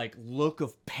like look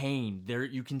of pain. There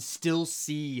you can still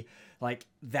see like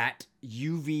that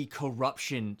UV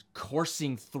corruption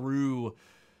coursing through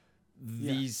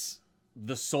these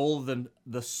the soul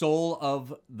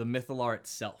of the Mythalar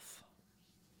itself.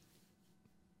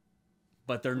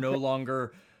 But they're no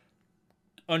longer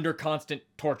under constant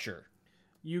torture.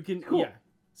 You can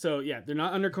So they're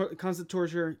not under constant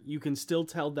torture. You can still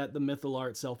tell that the Mythalar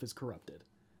itself is corrupted.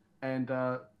 And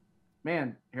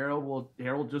man, Harold will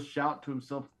just shout to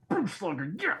himself,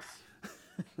 "Slugger, yes!"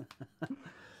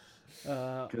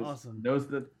 Awesome. Knows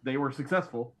that they were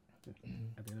successful. At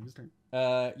the end of his turn.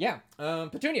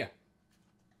 Petunia.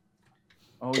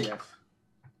 Oh yes.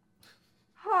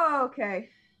 Okay.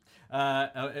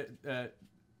 Not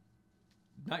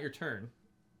your turn.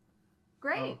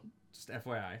 Great. Just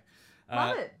FYI.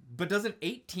 Love it. But does an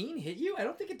 18 hit you? I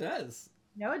don't think it does.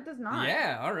 No, it does not.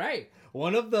 Yeah, all right.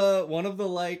 One of the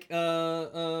like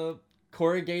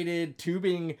corrugated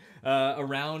tubing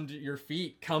around your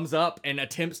feet comes up and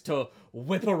attempts to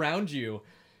whip around you.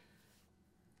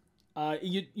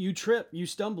 You trip, you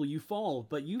stumble, you fall,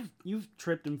 but you've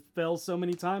tripped and fell so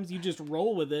many times, you just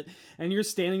roll with it, and you're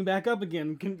standing back up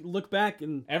again. Can look back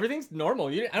and everything's normal.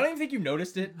 I don't even think you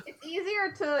noticed it. It's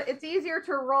easier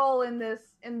to roll in the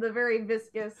very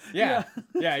viscous. Yeah.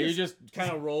 You just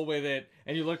kind of roll with it,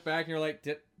 and you look back and you're like,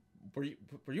 were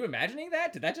you imagining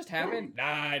that? Did that just happen?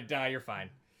 Nah, you're fine.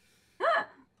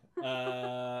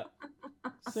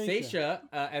 Seisha,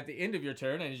 at the end of your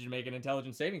turn, I need you to make an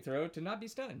intelligence saving throw to not be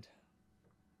stunned.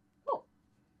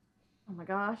 Oh my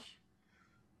gosh.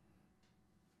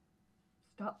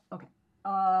 Stop. Okay.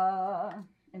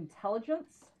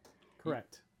 Intelligence.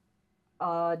 correct.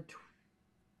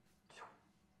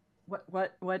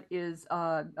 What is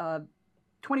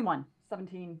 21?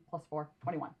 17 plus 4,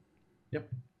 21. Yep.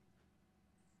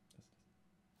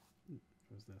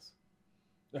 Who's this?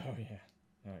 Oh yeah,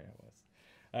 it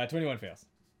was. 21 fails.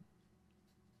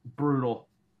 Brutal.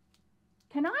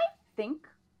 Can I think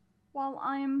while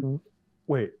I'm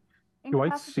Wait, do I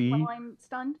incapacitated, see? while I'm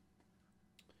stunned?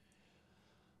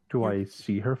 Do I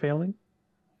see her failing?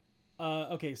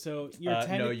 Okay, so you're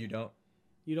No, you don't,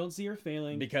 You don't see her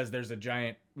failing. because there's a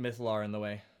giant Mythlar in the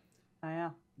way. Oh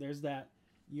yeah. There's that.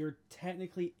 You're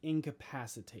technically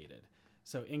incapacitated.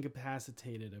 So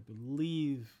incapacitated, I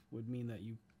believe, would mean that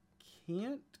you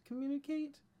can't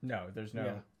communicate. No, there's no.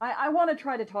 Yeah. I want to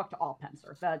try to talk to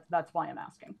Allpenser. That's why I'm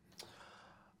asking.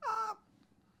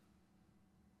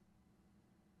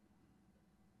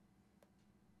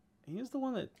 He is the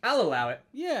one that. I'll allow it.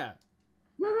 Yeah,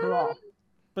 Cool.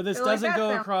 but this I like doesn't that go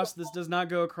sound. across. This does not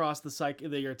go across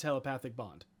your telepathic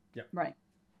bond. Right.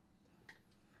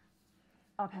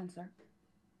 Allpenser,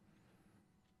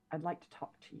 I'd like to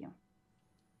talk to you.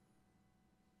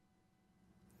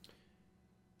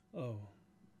 Oh.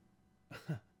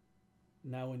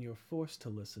 Now, when you're forced to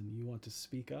listen, you want to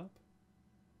speak up?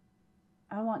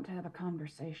 I want to have a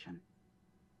conversation,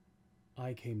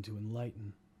 I came to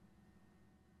enlighten.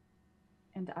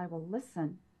 and I will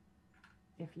listen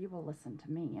if you will listen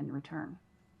to me in return.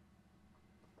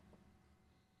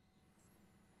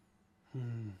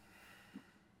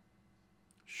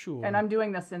 Sure. And I'm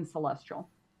doing this in Celestial.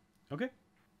 Okay.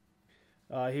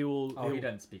 He will. Oh, he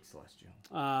doesn't speak Celestial.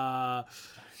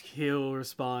 He'll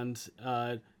respond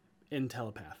in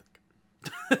telepathic.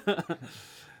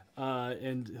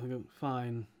 And he'll go,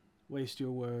 fine. Waste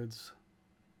your words.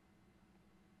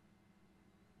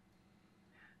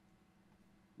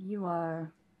 You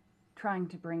are trying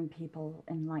to bring people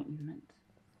enlightenment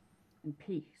and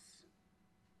peace.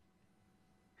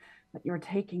 But you're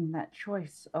taking that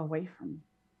choice away from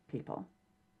people.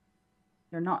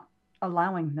 You're not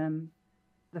allowing them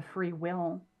the free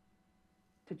will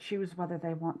to choose whether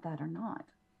they want that or not.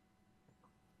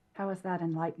 How is that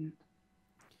enlightened?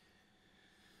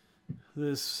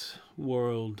 This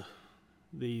world,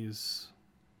 these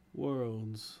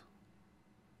worlds,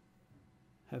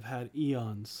 have had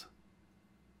eons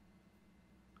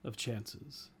of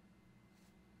chances.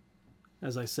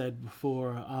 As I said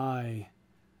before, I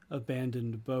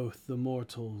abandoned both the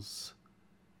mortals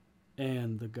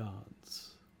and the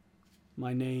gods.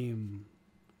 My name,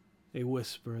 a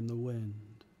whisper in the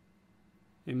wind,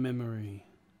 a memory.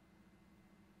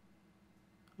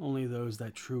 Only those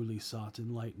that truly sought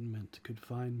enlightenment could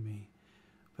find me.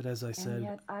 But as I said, And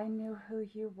yet I knew who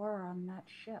you were on that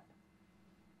ship.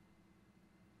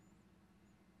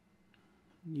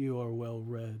 you are well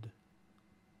read.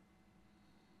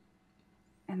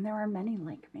 And there are many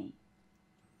like me.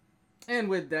 And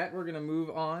with that, we're gonna move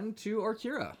on to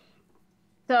Orkira.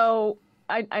 So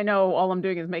I know all I'm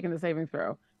doing is making the saving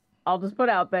throw. I'll just put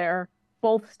out there,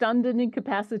 both stunned and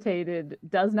incapacitated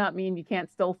does not mean you can't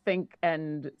still think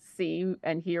and see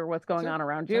and hear what's going Sure. on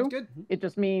around you. Sounds good. It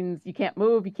just means you can't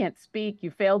move, you can't speak, you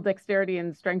failed dexterity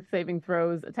and strength saving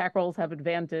throws, attack rolls have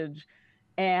advantage,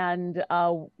 and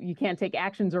you can't take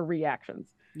actions or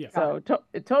reactions. Yeah. So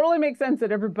it totally makes sense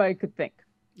that everybody could think.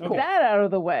 With Okay. that out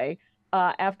of the way,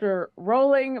 after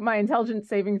rolling my intelligence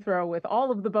saving throw with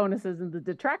all of the bonuses and the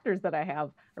detractors that I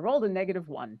have, I rolled a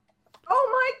 -1 Oh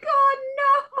my god,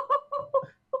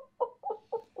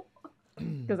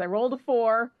 no! because I rolled a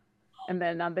 4, and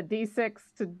then on the d6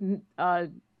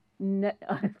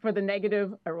 for the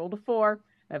negative, I rolled a 4.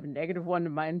 I have a -1 to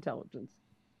my intelligence.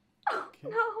 Okay.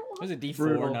 No. It was a D4,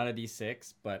 Brutal. not a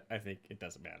D6, but I think it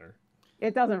doesn't matter.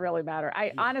 It doesn't really matter.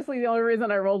 Honestly, the only reason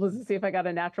I rolled was to see if I got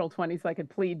a natural 20 so I could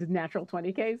plead natural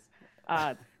 20 case.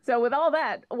 So with all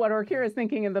that, what Orkira is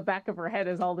thinking in the back of her head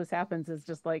as all this happens is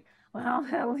just like, well,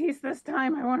 at least this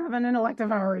time I won't have an intellect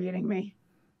devour eating me.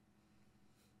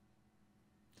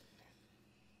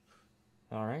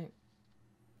 All right.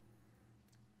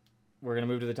 We're gonna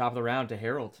move to the top of the round to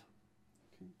Harold.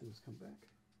 Okay, those come back.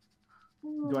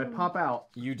 Do I pop out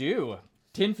You do.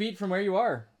 10 feet from where you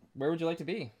are. Where would you like to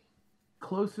be?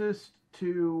 closest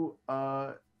to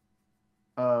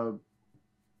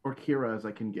Orkira as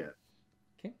I can get?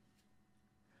 Okay.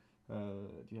 Do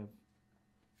you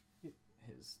have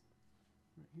his?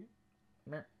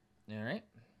 Right here. All right.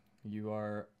 You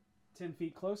are 10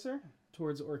 feet closer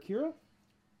towards Orkira.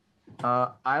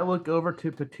 I look over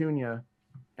to Petunia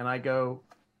and I go,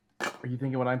 are you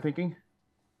thinking what I'm thinking?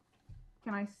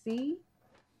 Can I see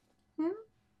him?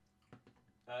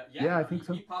 Yeah, I think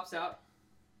so. He pops out.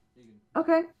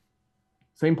 Okay.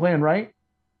 Same plan, right?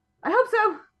 I hope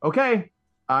so. Okay,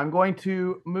 I'm going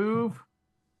to move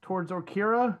towards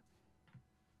Orkira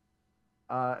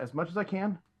as much as I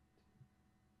can.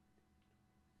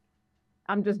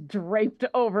 I'm just draped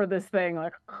over this thing,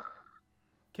 like.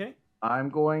 Okay. I'm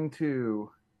going to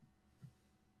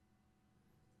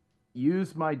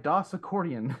use my DOS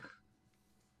accordion.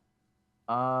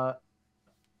 And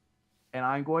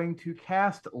I'm going to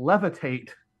cast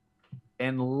Levitate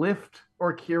and lift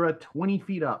Orkira 20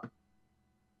 feet up.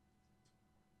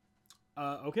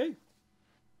 Okay.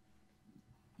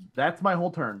 That's my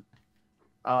whole turn.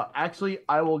 Actually,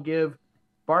 I will give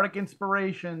Bardic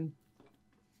Inspiration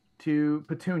to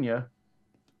Petunia,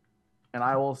 and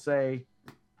I will say,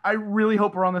 I really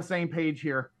hope we're on the same page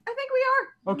here. I think we are.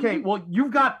 Okay, well,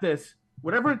 you've got this.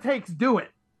 Whatever it takes, do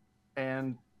it.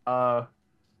 And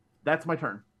that's my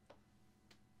turn.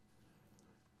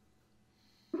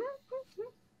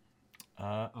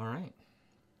 All right.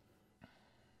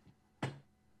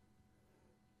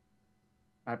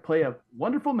 I play a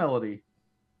wonderful melody,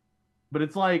 but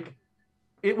it's like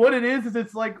what it is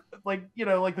it's like you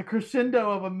know, like the crescendo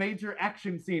of a major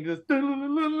action scene. Just Oh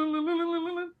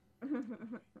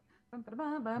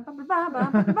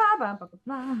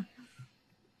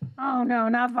no,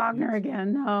 not Wagner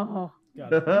again. No.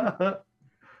 Got it.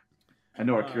 I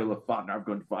know Akira loved Wagner. I'm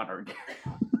going to Wagner again.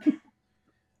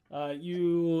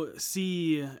 You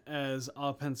see as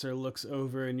Alpenser looks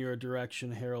over in your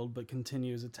direction, Harold, but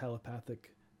continues a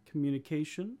telepathic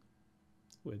communication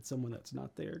with someone that's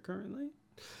not there currently.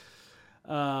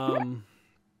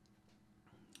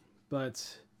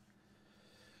 But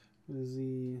what is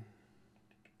he?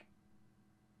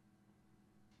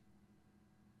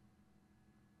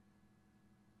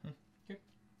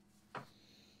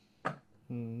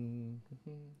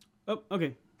 Oh,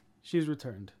 okay. She's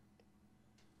returned.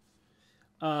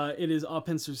 It is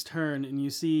Alpenser's turn, and you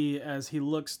see as he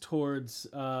looks towards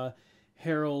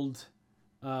Harold,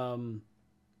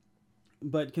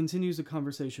 but continues a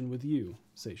conversation with you,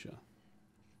 Seisha.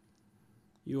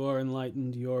 You are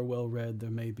enlightened, you are well-read,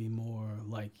 there may be more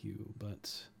like you,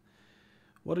 but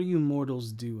what are you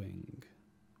mortals doing?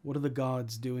 What are the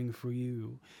gods doing for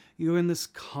you? You're in this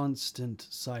constant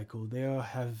cycle. There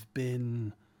have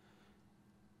been...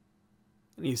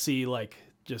 And you see, like,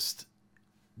 just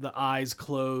the eyes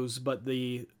close, but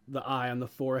the eye on the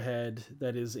forehead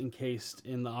that is encased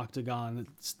in the octagon,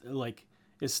 it's, like,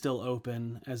 is still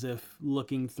open, as if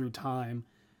looking through time.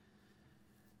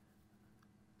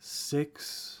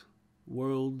 6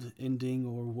 world-ending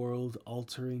or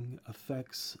world-altering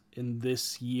effects in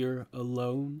this year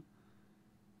alone.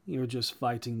 You're just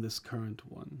fighting this current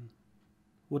one.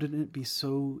 Wouldn't it be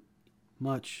so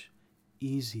much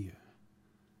easier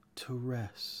to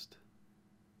rest?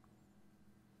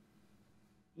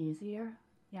 Easier?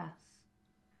 Yes.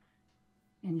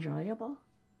 Enjoyable?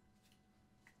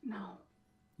 No.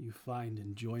 You find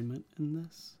enjoyment in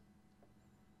this?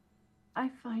 I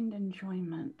find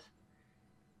enjoyment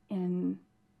in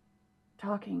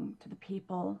talking to the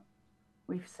people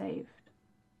we've saved.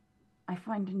 I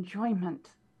find enjoyment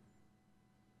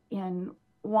in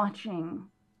watching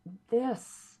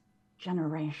this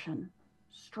generation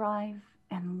strive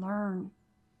and learn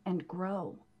and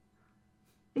grow.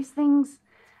 These things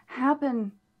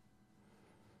happen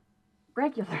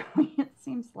regularly, it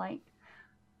seems like,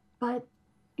 but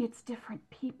it's different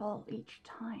people each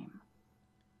time.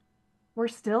 We're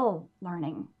still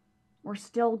learning. We're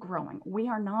still growing. We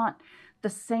are not the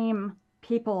same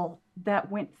people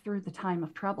that went through the time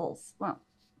of troubles. Well,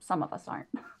 some of us aren't.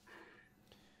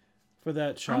 For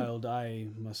that child, I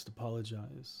must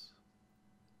apologize.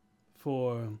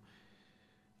 For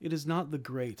it is not the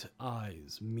great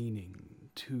I's meaning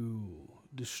to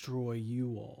destroy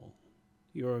you all.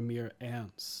 You're mere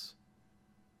ants.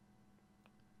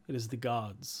 It is the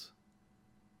gods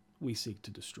we seek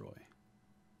to destroy.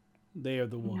 They are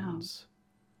the ones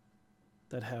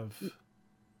that have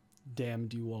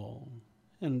damned you all,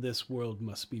 and this world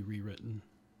must be rewritten.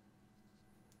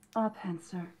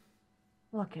 Pencer,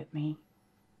 look at me.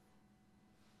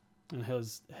 And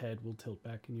his head will tilt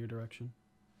back in your direction.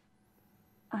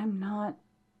 I'm not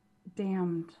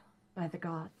damned by the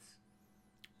gods.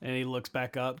 And he looks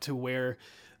back up to where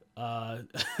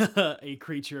a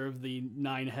creature of the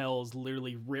 9 hells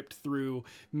literally ripped through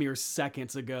mere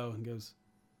seconds ago, and goes,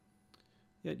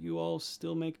 "Yet you all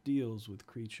still make deals with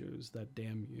creatures that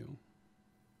damn you."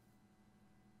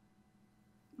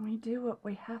 We do what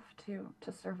we have to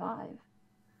survive,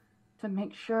 to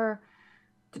make sure,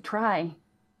 to try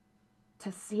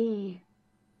to see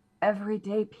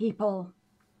everyday people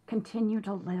continue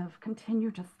to live,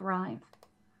 continue to thrive.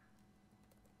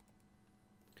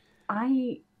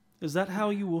 Is that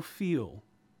how you will feel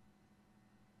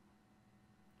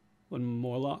when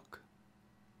Morlock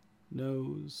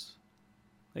knows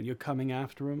that you're coming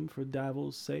after him for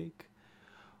Davil's sake,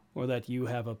 or that you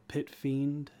have a pit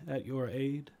fiend at your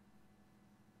aid?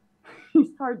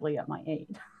 He's hardly at my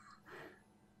aid.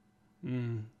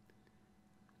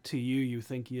 To you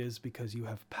think he is because you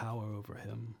have power over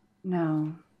him.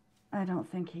 No, I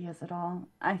don't think he is at all.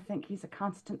 I think he's a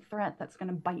constant threat that's going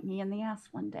to bite me in the ass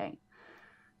one day.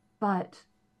 But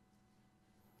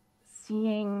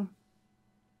seeing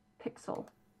Pixel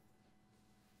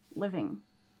living,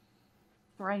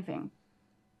 thriving,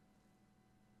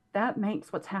 that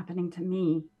makes what's happening to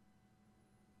me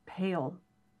pale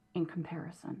in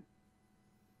comparison.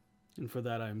 And for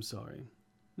that, I'm sorry.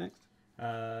 Next.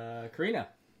 Karina.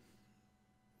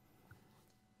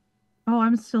 Oh,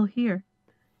 I'm still here.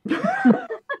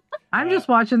 I'm just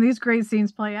watching these great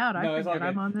scenes play out. No, I it's all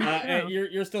forget good. I'm on this show.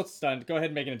 You're still stunned. Go ahead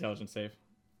and make an intelligence save.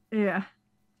 Yeah.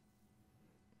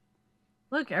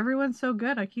 Look, everyone's so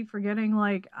good. I keep forgetting,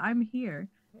 like, I'm here.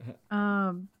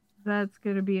 That's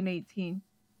gonna be an 18.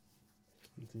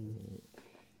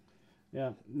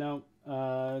 Yeah. No.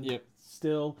 Yep.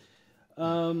 Still.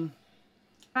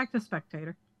 Back to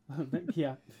spectator.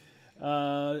 Yeah.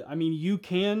 I mean, you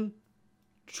can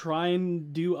try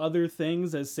and do other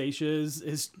things, as Seisha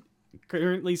is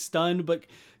currently stunned but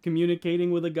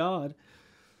communicating with a god.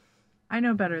 I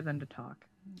know better than to talk.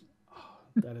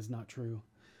 That is not true.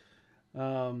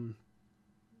 Karina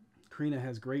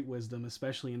has great wisdom,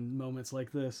 especially in moments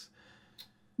like this.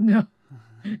 No.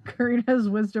 Karina's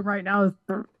wisdom right now is,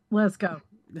 let's go.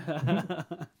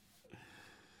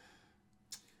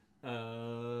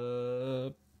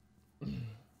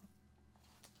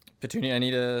 Petunia, I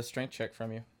need a strength check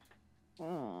from you.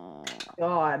 Oh,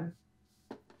 God.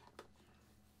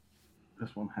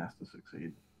 This one has to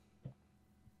succeed.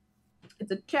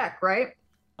 It's a check, right?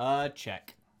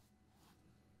 Check.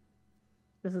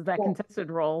 This is that contested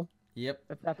roll. Yep.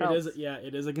 If that It helps. is. Yeah,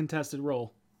 it is a contested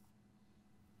roll.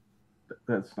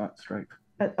 That's not strength.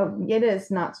 Oh, it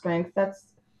is not strength.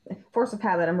 That's force of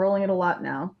habit. I'm rolling it a lot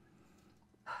now.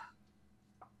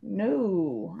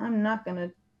 No, I'm not going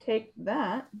to take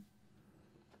that.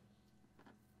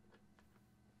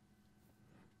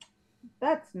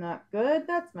 That's not good.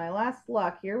 That's my last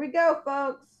luck. Here we go,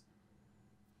 folks.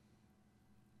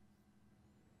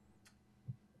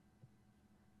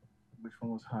 Which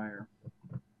one was higher?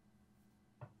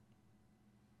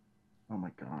 Oh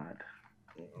my god.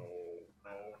 No.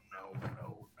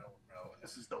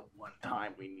 This is the one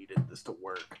time we needed this to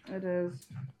work. It is.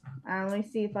 Let me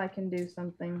see if I can do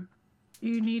something.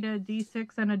 You need a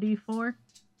D6 and a D4?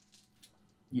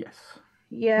 Yes.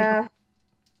 Yeah.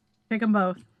 Pick them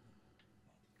both.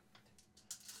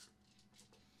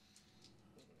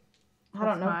 I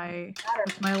don't know.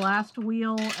 That's my last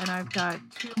wheel, and I've got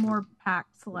 2 more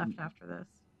packs left after this.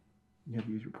 You have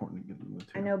to use your point to get them the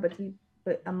two. I know,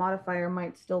 but a modifier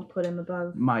might still put him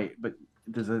above. Might, but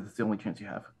that's the only chance you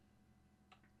have.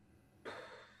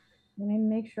 Let me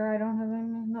make sure I don't have any.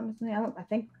 I'm not missing. I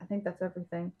think that's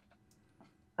everything.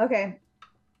 Okay,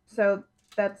 so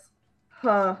that's.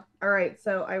 All right,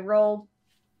 so I rolled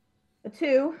a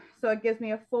 2, so it gives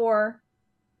me a 4.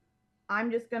 I'm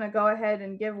just gonna go ahead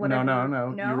and give whatever.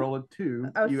 No. You rolled a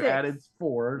 2. Oh, you 6. added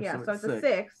 4. Yeah, so it's a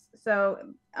 6. So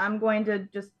I'm going to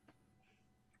just.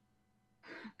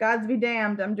 Gods be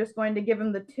damned! I'm just going to give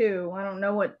him the 2. I don't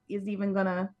know what is even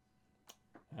gonna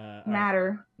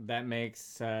matter. Right. That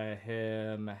makes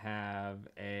him have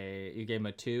a. You gave him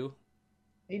a 2.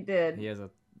 He did. He has a.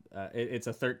 It's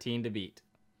a 13 to beat.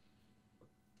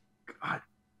 God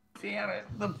damn it!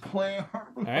 The plan. All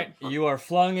right, you are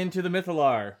flung into the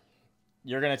Mythalar.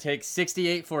 You're gonna take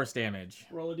 68 force damage.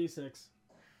 Roll a d6.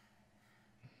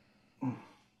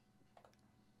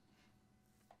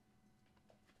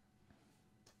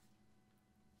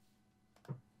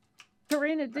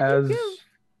 Karina, As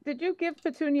did you give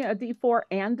Petunia a D4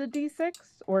 and a D6,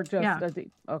 or just Yeah. a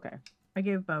D? Okay. I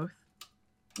gave both.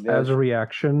 as a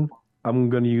reaction, I'm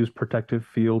going to use protective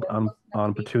field on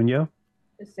Petunia.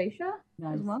 Is Seisha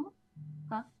as well?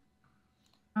 Huh?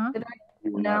 Huh? Did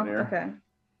You were no. not there. Okay.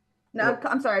 No,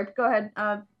 I'm sorry. Go ahead.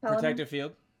 Paladin. Protective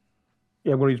field.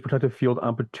 Yeah, I'm going to use protective field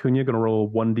on Petunia. Going to roll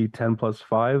 1d10 plus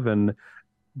 5 and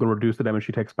going to reduce the damage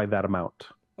she takes by that amount.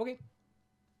 Okay.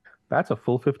 That's a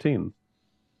full 15.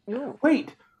 Ooh.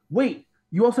 Wait.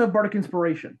 You also have Bardic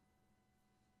Inspiration.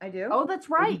 I do. Oh, that's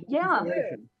right. Yeah.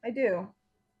 I do.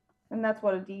 And that's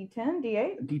what, a D10,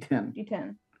 D8, D10.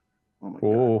 D10. Oh my god.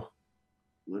 Oh,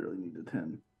 Literally need a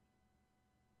 10.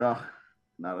 Ugh,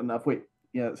 not enough. Wait.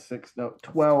 Yeah, 6. No,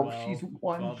 12. She's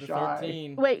 1 12 to shy.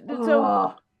 13. Wait, so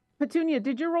Ugh. Petunia,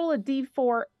 did you roll a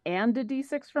D4 and a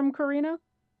D6 from Karina?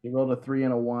 He rolled a 3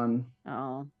 and a 1.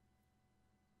 Oh.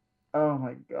 Oh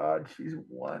my god, she's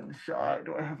one shot.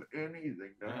 Do I have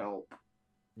anything to help?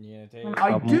 Yeah, take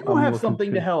I do I'm have looking something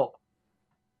to too. help.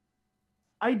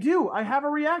 I do. I have a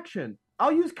reaction.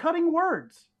 I'll use cutting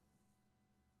words.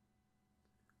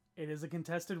 It is a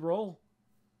contested roll.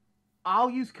 I'll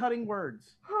use cutting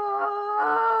words.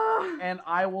 And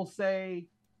I will say,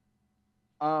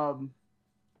 I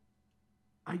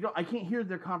can't hear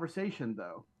their conversation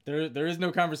though. There is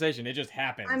no conversation. It just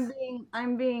happens.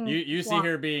 I'm being. You see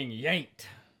her being yanked.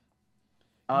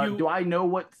 Do I know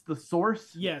what's the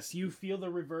source? Yes, you feel the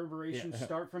reverberation Yeah.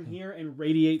 start from here and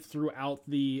radiate throughout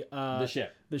the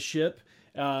ship. The ship,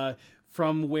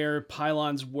 from where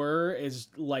pylons were, is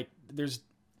like there's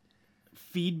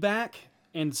feedback,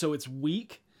 and so it's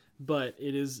weak, but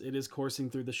it is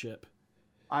coursing through the ship.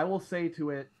 I will say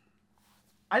to it,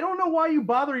 I don't know why you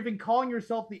bother even calling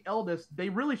yourself the eldest. They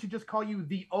really should just call you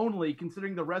the only,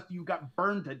 considering the rest of you got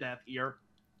burned to death here.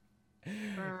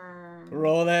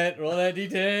 Roll that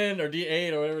D10 or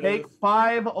D8 or whatever it is. Take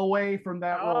 5 away from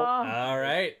that roll. All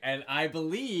right, and I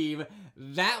believe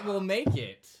that will make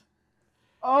it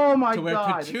Oh my to where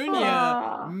god.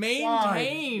 Petunia maintains. God,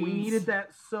 we needed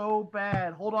that so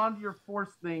bad. Hold on to your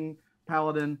force thing,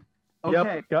 Paladin.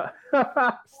 Okay. Yep.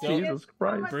 Still- Jesus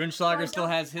Christ. Brunschlager still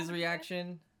has his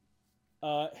reaction.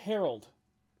 Harold,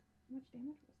 How much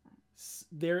damage was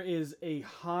that? there is a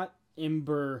hot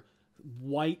ember,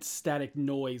 white static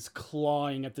noise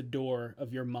clawing at the door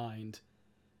of your mind.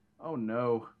 Oh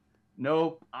no.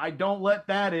 Nope. I don't let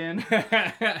that in.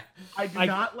 I do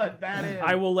not let that in.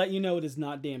 I will let you know it is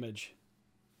not damage.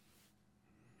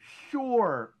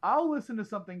 Sure. I'll listen to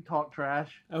something talk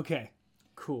trash. Okay,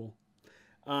 cool.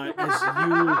 As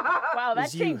you Wow, that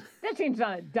As you- changed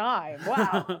on a dime.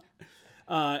 Wow.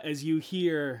 as you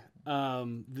hear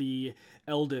the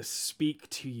eldest speak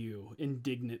to you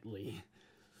indignantly.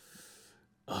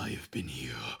 I have been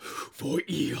here for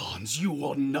eons. You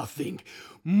are nothing.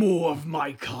 More of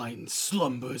my kind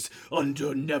slumbers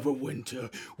under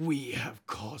Neverwinter. We have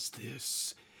caused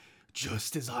this,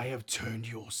 just as I have turned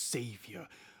your savior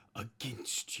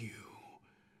against you.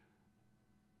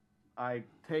 I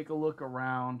take a look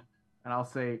around and I'll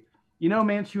say, you know,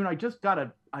 Manchun, I just got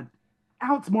an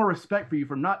ounce more respect for you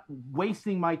for not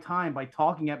wasting my time by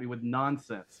talking at me with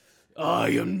nonsense. I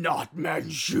am not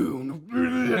Manchun.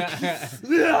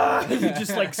 He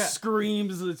just like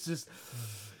screams. It's just,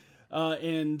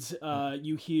 and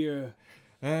you hear.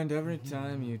 And every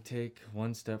time you take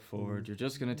one step forward, you're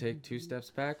just gonna take 2 steps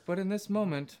back. But in this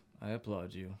moment, I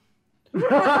applaud you. And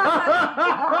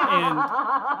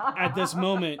at this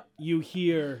moment, you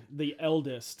hear the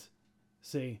eldest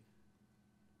say,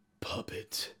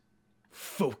 "Puppet,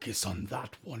 focus on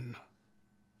that one."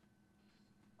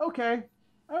 Okay.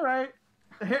 All right.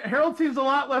 Harold seems a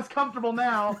lot less comfortable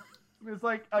now. It's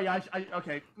like, oh yeah,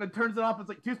 okay. It turns it off. It's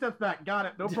like 2 steps back. Got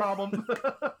it. No problem.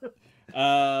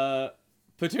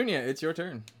 Petunia, it's your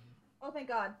turn. Oh, thank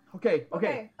God. Okay.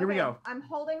 Here we go. I'm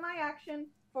holding my action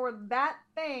for that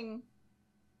thing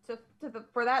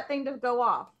for that thing to go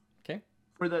off. Okay.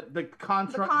 For the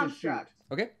construct, The to shoot. construct.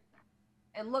 Okay.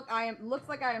 And looks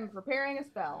like I am preparing a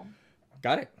spell.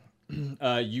 Got it.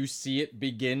 You see it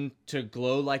begin to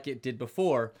glow like it did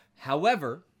before.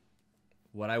 However,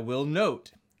 what I will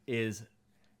note is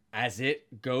as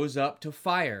it goes up to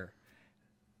fire,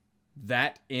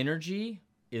 that energy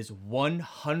is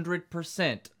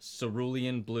 100%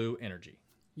 cerulean blue energy.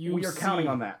 We are counting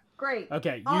on that. Great.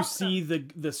 Okay, you Awesome. see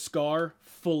the scar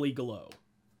fully glow.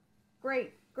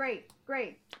 Great.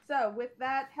 So with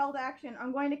that held action,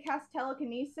 I'm going to cast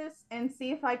telekinesis and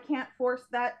see if I can't force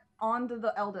that onto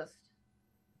the eldest.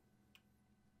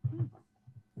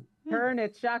 Turn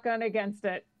its shotgun against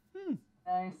it.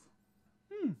 Nice.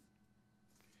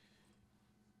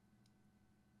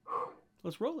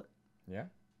 Let's roll it. Yeah.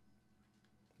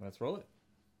 Let's roll it.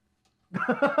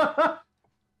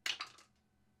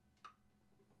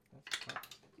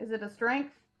 Is it a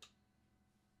strength?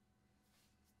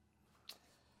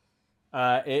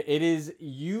 It is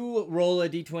you roll a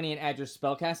d20 and add your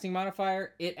spellcasting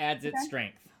modifier. It adds its Okay.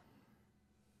 strength.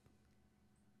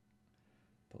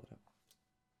 Pull it up.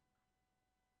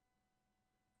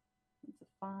 It's a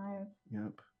 5.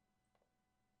 Yep.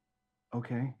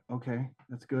 Okay.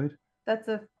 That's good. That's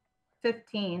a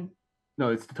 15. No,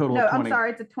 it's the total No, of 20. I'm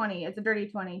sorry. It's a 20. It's a dirty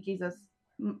 20. Jesus.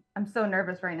 I'm so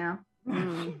nervous right now.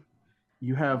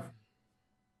 You have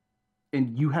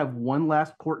one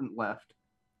last portent left.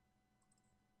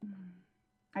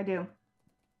 I do.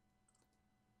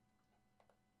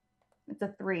 It's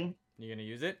a 3. You gonna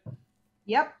use it?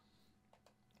 Yep.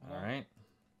 All right.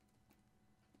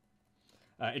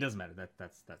 It doesn't matter.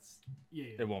 That's Yeah.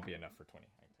 it won't be enough for 20. I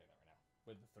can tell you that right now.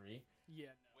 With the 3. Yeah.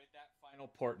 With that final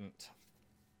portent,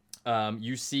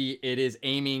 you see it is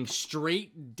aiming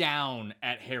straight down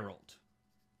at Harold.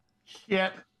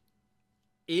 Shit.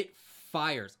 It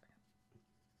fires.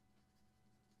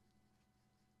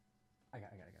 I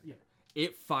got it. Yeah.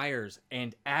 It fires,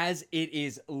 and as it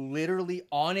is literally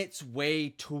on its way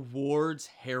towards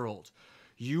Harold,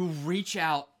 you reach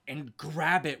out and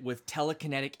grab it with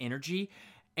telekinetic energy,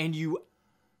 and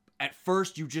at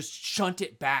first you just shunt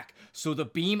it back, so the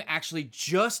beam actually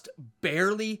just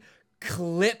barely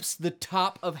clips the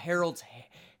top of Harold's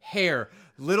hair.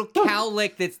 Little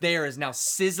cowlick that's there is now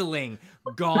sizzling,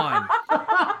 gone.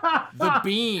 The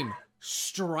beam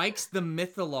strikes the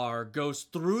Mythalar, goes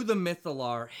through the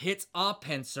Mythalar, hits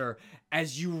Opencer.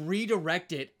 As you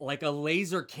redirect it like a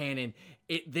laser cannon,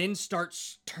 it then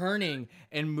starts turning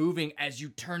and moving as you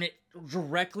turn it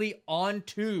directly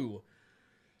onto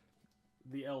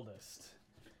The eldest.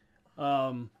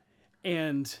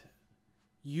 And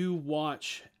you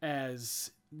watch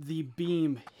as the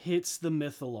beam hits the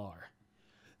Mythalar.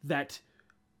 That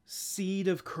seed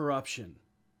of corruption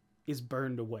is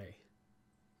burned away.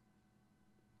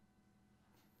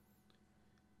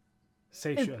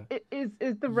 Seisha.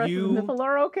 Is the rest of the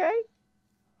Mythalar okay?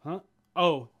 Huh?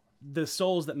 Oh, the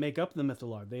souls that make up the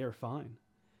Mythalar, they are fine.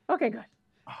 Okay, good.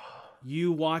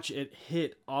 You watch it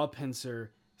hit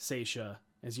Opencer, Seisha,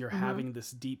 as you're having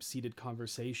this deep-seated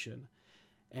conversation.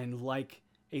 And like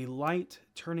a light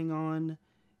turning on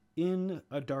in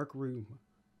a dark room.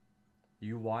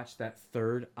 You watch that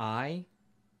third eye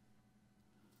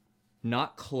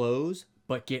not close,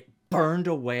 but get burned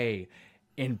away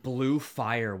in blue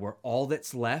fire, where all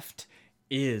that's left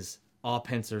is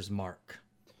Opencer's mark.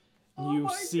 You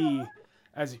see, God.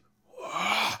 as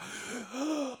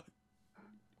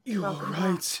you are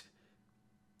right.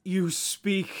 You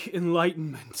speak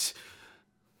enlightenment.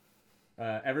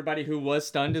 Everybody who was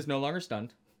stunned is no longer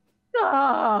stunned,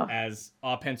 Ah, as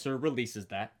Opencer releases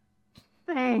that.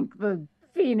 thank the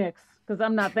Phoenix, because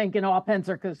I'm not thanking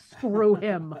Opencer, because screw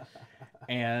him.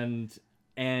 And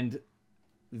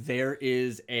there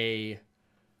is a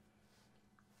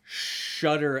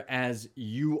shudder as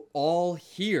you all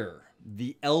hear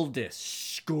the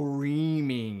eldest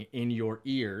screaming in your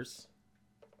ears.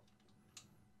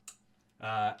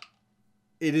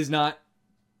 It is not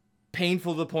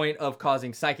painful to the point of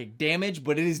causing psychic damage,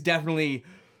 but it is definitely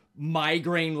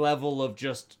migraine level of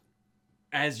just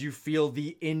as you feel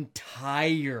the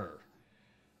entire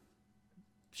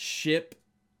ship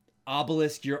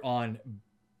obelisk you're on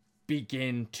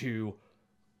begin to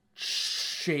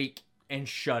shake and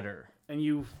shudder. And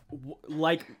you,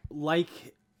 like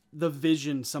the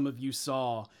vision some of you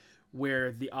saw,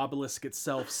 where the obelisk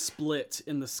itself split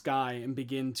in the sky and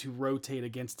begin to rotate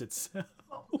against itself.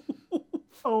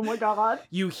 Oh my god.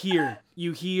 You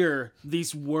hear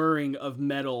these whirring of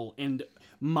metal and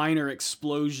minor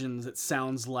explosions. It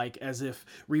sounds like as if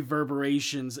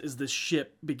reverberations as the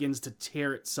ship begins to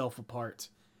tear itself apart.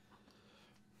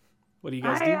 What do you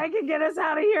guys do? I can get us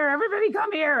out of here. Everybody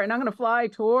come here. And I'm going to fly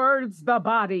towards the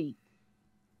body.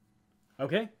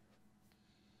 Okay.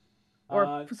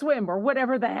 Or swim, or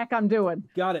whatever the heck I'm doing.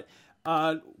 Got it.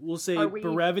 We'll say Are we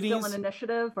brevities. still in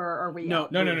initiative, or are we? No,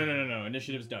 out? No.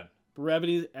 Initiative's done.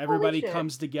 Brevity, everybody shit.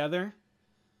 comes together.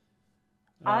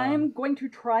 I'm going to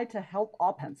try to help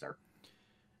Opencer.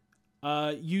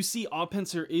 You see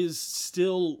Opencer is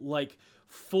still like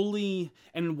fully,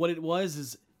 and what it was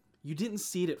is you didn't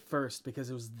see it at first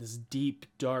because it was this deep,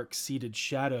 dark, seated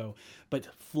shadow, but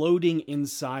floating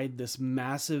inside this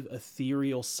massive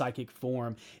ethereal psychic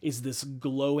form is this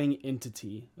glowing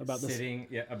entity about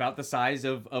about the size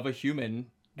of a human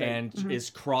and is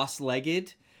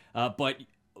cross-legged, but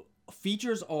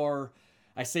features are,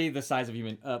 I say the size of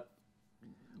human,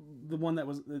 the one that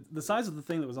was the size of the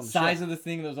thing that was on the size ship. of the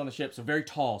thing that was on the ship, so very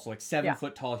tall, so like 7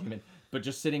 foot tall human, but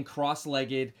just sitting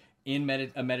cross-legged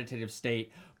in a meditative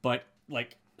state, but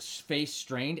like face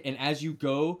strained. And as you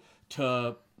go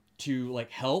to like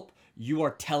help, you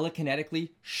are telekinetically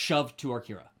shoved to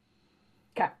Arkira.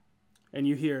 Okay. And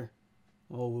you hear,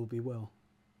 "All will be well."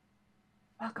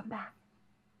 Welcome back.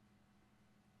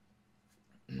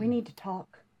 We need to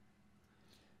talk.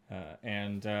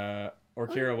 And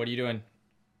Arkira, what are you doing?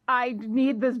 I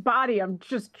need this body. I'm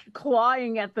just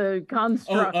clawing at the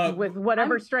construct with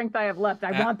whatever strength I have left.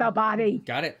 I want the body.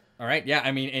 Got it. All right. Yeah.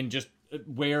 I mean, and just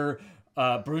where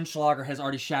Brunschlager has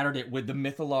already shattered it with the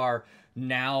Mythalar,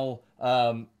 now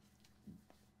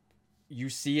you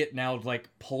see it now like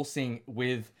pulsing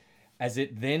with, as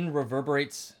it then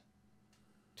reverberates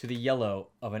to the yellow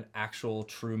of an actual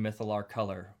true Mythalar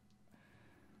color.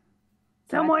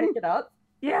 Someone, pick it up.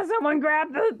 yeah, someone grab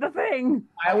the thing.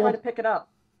 I try to pick it up.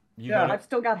 Yeah. I've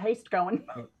still got haste going.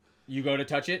 You go to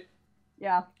touch it.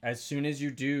 Yeah. As soon as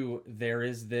you do, there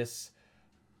is this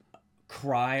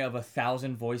cry of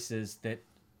 1,000 voices that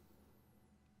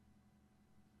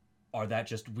are that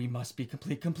just, we must be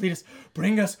complete us,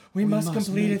 bring us, we must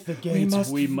complete it, the gates.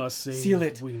 We must seal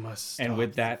it. We must. And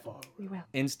with that We will.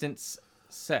 instance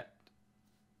set,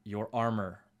 your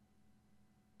armor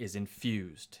is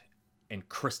infused and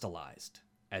crystallized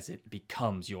as it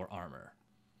becomes your armor.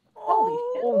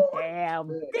 Oh, damn.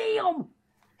 Damn. All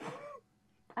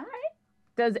right.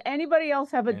 Does anybody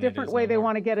else have a And it different is way no they more.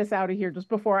 want to get us out of here just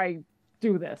before I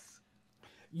do this?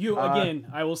 You again,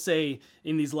 I will say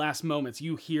in these last moments,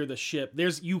 you hear the ship.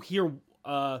 You hear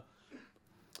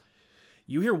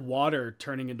water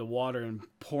turning into water and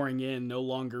pouring in, no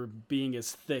longer being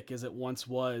as thick as it once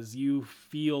was. You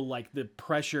feel like the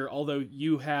pressure, although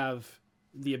you have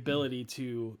the ability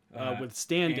to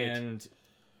withstand it. And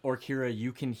Orkira,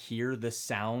 you can hear the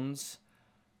sounds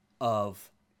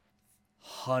of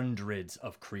hundreds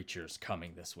of creatures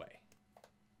coming this way.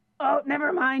 Oh,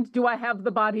 never mind. Do I have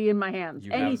the body in my hands?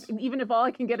 Even if all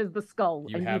I can get is the skull.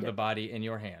 You have the body in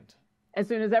your hand. As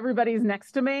soon as everybody's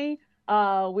next to me,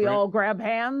 we all grab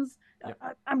hands.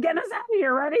 Yep. I'm getting us out of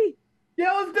here. Ready?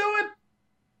 Yeah, let's do it.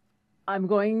 I'm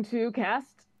going to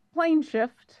cast plane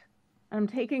shift. I'm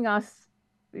taking us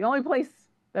the only place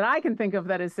that I can think of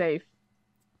that is safe.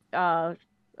 I'm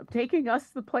taking us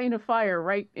the plane of fire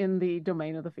right in the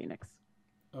domain of the Phoenix.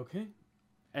 Okay.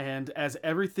 And as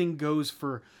everything goes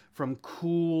from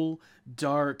cool,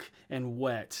 dark, and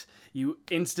wet, you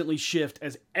instantly shift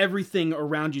as everything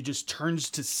around you just turns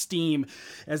to steam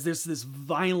as there's this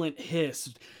violent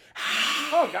hiss.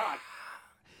 Oh God.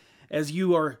 As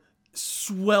you are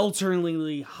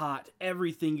swelteringly hot,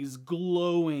 everything is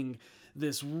glowing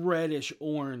this reddish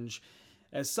orange.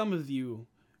 As some of you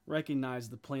recognize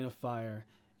the plane of fire,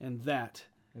 and that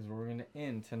Is where we're going to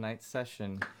end tonight's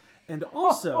session. and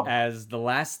also As the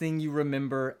last thing you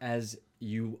remember as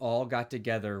you all got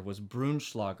together was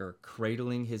Brunschlager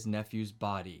cradling his nephew's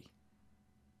body.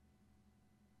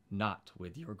 Not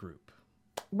with your group.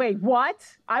 Wait, what?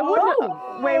 I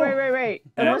wouldn't. Wait.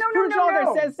 Unless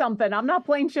No. says something. I'm not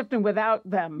plane shifting without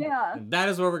them. Yeah. That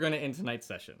is where we're going to end tonight's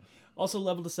session. also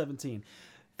level to 17.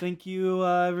 Thank you,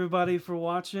 everybody, for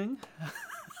watching.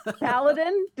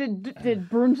 Paladin, did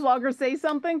Brunschlager say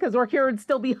something? Because Orkira would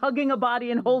still be hugging a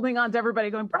body and holding on to everybody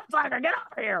going, Brunschlager, get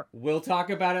over here. We'll talk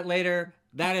about it later.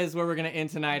 That is where we're going to end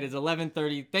tonight. It's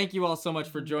 11:30. Thank you all so much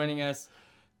for joining us.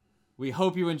 We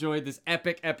hope you enjoyed this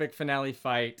epic finale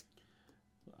fight.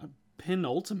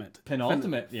 Penultimate,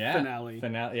 yeah. finale.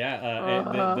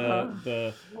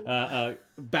 The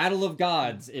Battle of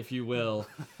Gods, if you will.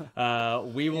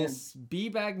 We will be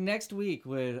back next week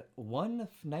with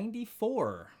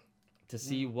 194 to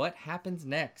see what happens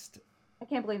next. I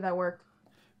can't believe that worked.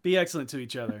 Be excellent to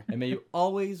each other. And may you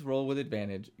always roll with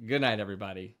advantage. Good night,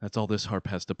 everybody. That's all this harp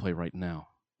has to play right now.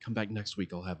 Come back next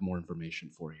week. I'll have more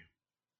information for you.